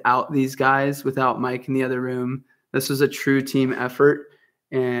without these guys, without Mike in the other room. This was a true team effort,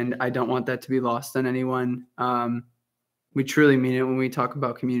 and I don't want that to be lost on anyone. We truly mean it when we talk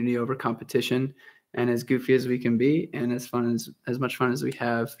about community over competition. And as goofy as we can be, and as much fun as we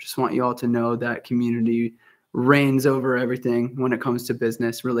have, just want you all to know that community reigns over everything when it comes to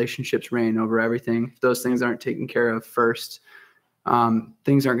business. Relationships reign over everything. If those things aren't taken care of first,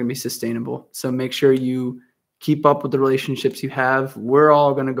 things aren't going to be sustainable. So make sure you keep up with the relationships you have. We're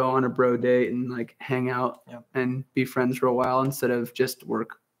all going to go on a bro date and like hang out and be friends for a while instead of just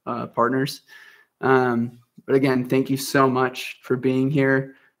work partners. But again, thank you so much for being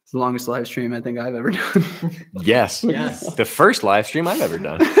here. It's the longest live stream I think I've ever done. Yes. Yes. The first live stream I've ever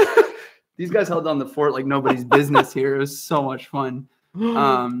done. These guys held down the fort like nobody's business here. It was so much fun.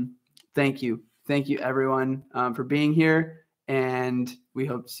 Thank you. Thank you, everyone, for being here. And we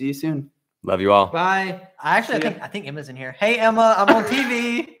hope to see you soon. Love you all. Bye. I See ya. think Emma's in here. Hey, Emma, I'm on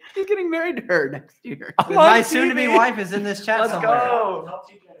TV. He's getting married to her next year. My soon-to-be wife is in this chat Let's somewhere. go.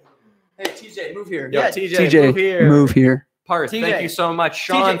 Hey, TJ, move here. Yeah, TJ, move here. Move here. Parth, TJ. thank you so much.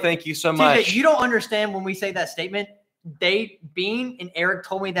 Sean, TJ, thank you so much. TJ, you don't understand when we say that statement. Bean and Eric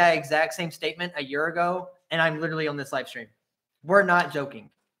told me that exact same statement a year ago, and I'm literally on this live stream. We're not joking.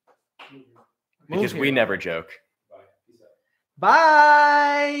 Because we never joke.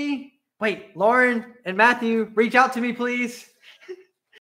 Bye. Wait, Lauren and Matthew, reach out to me, please.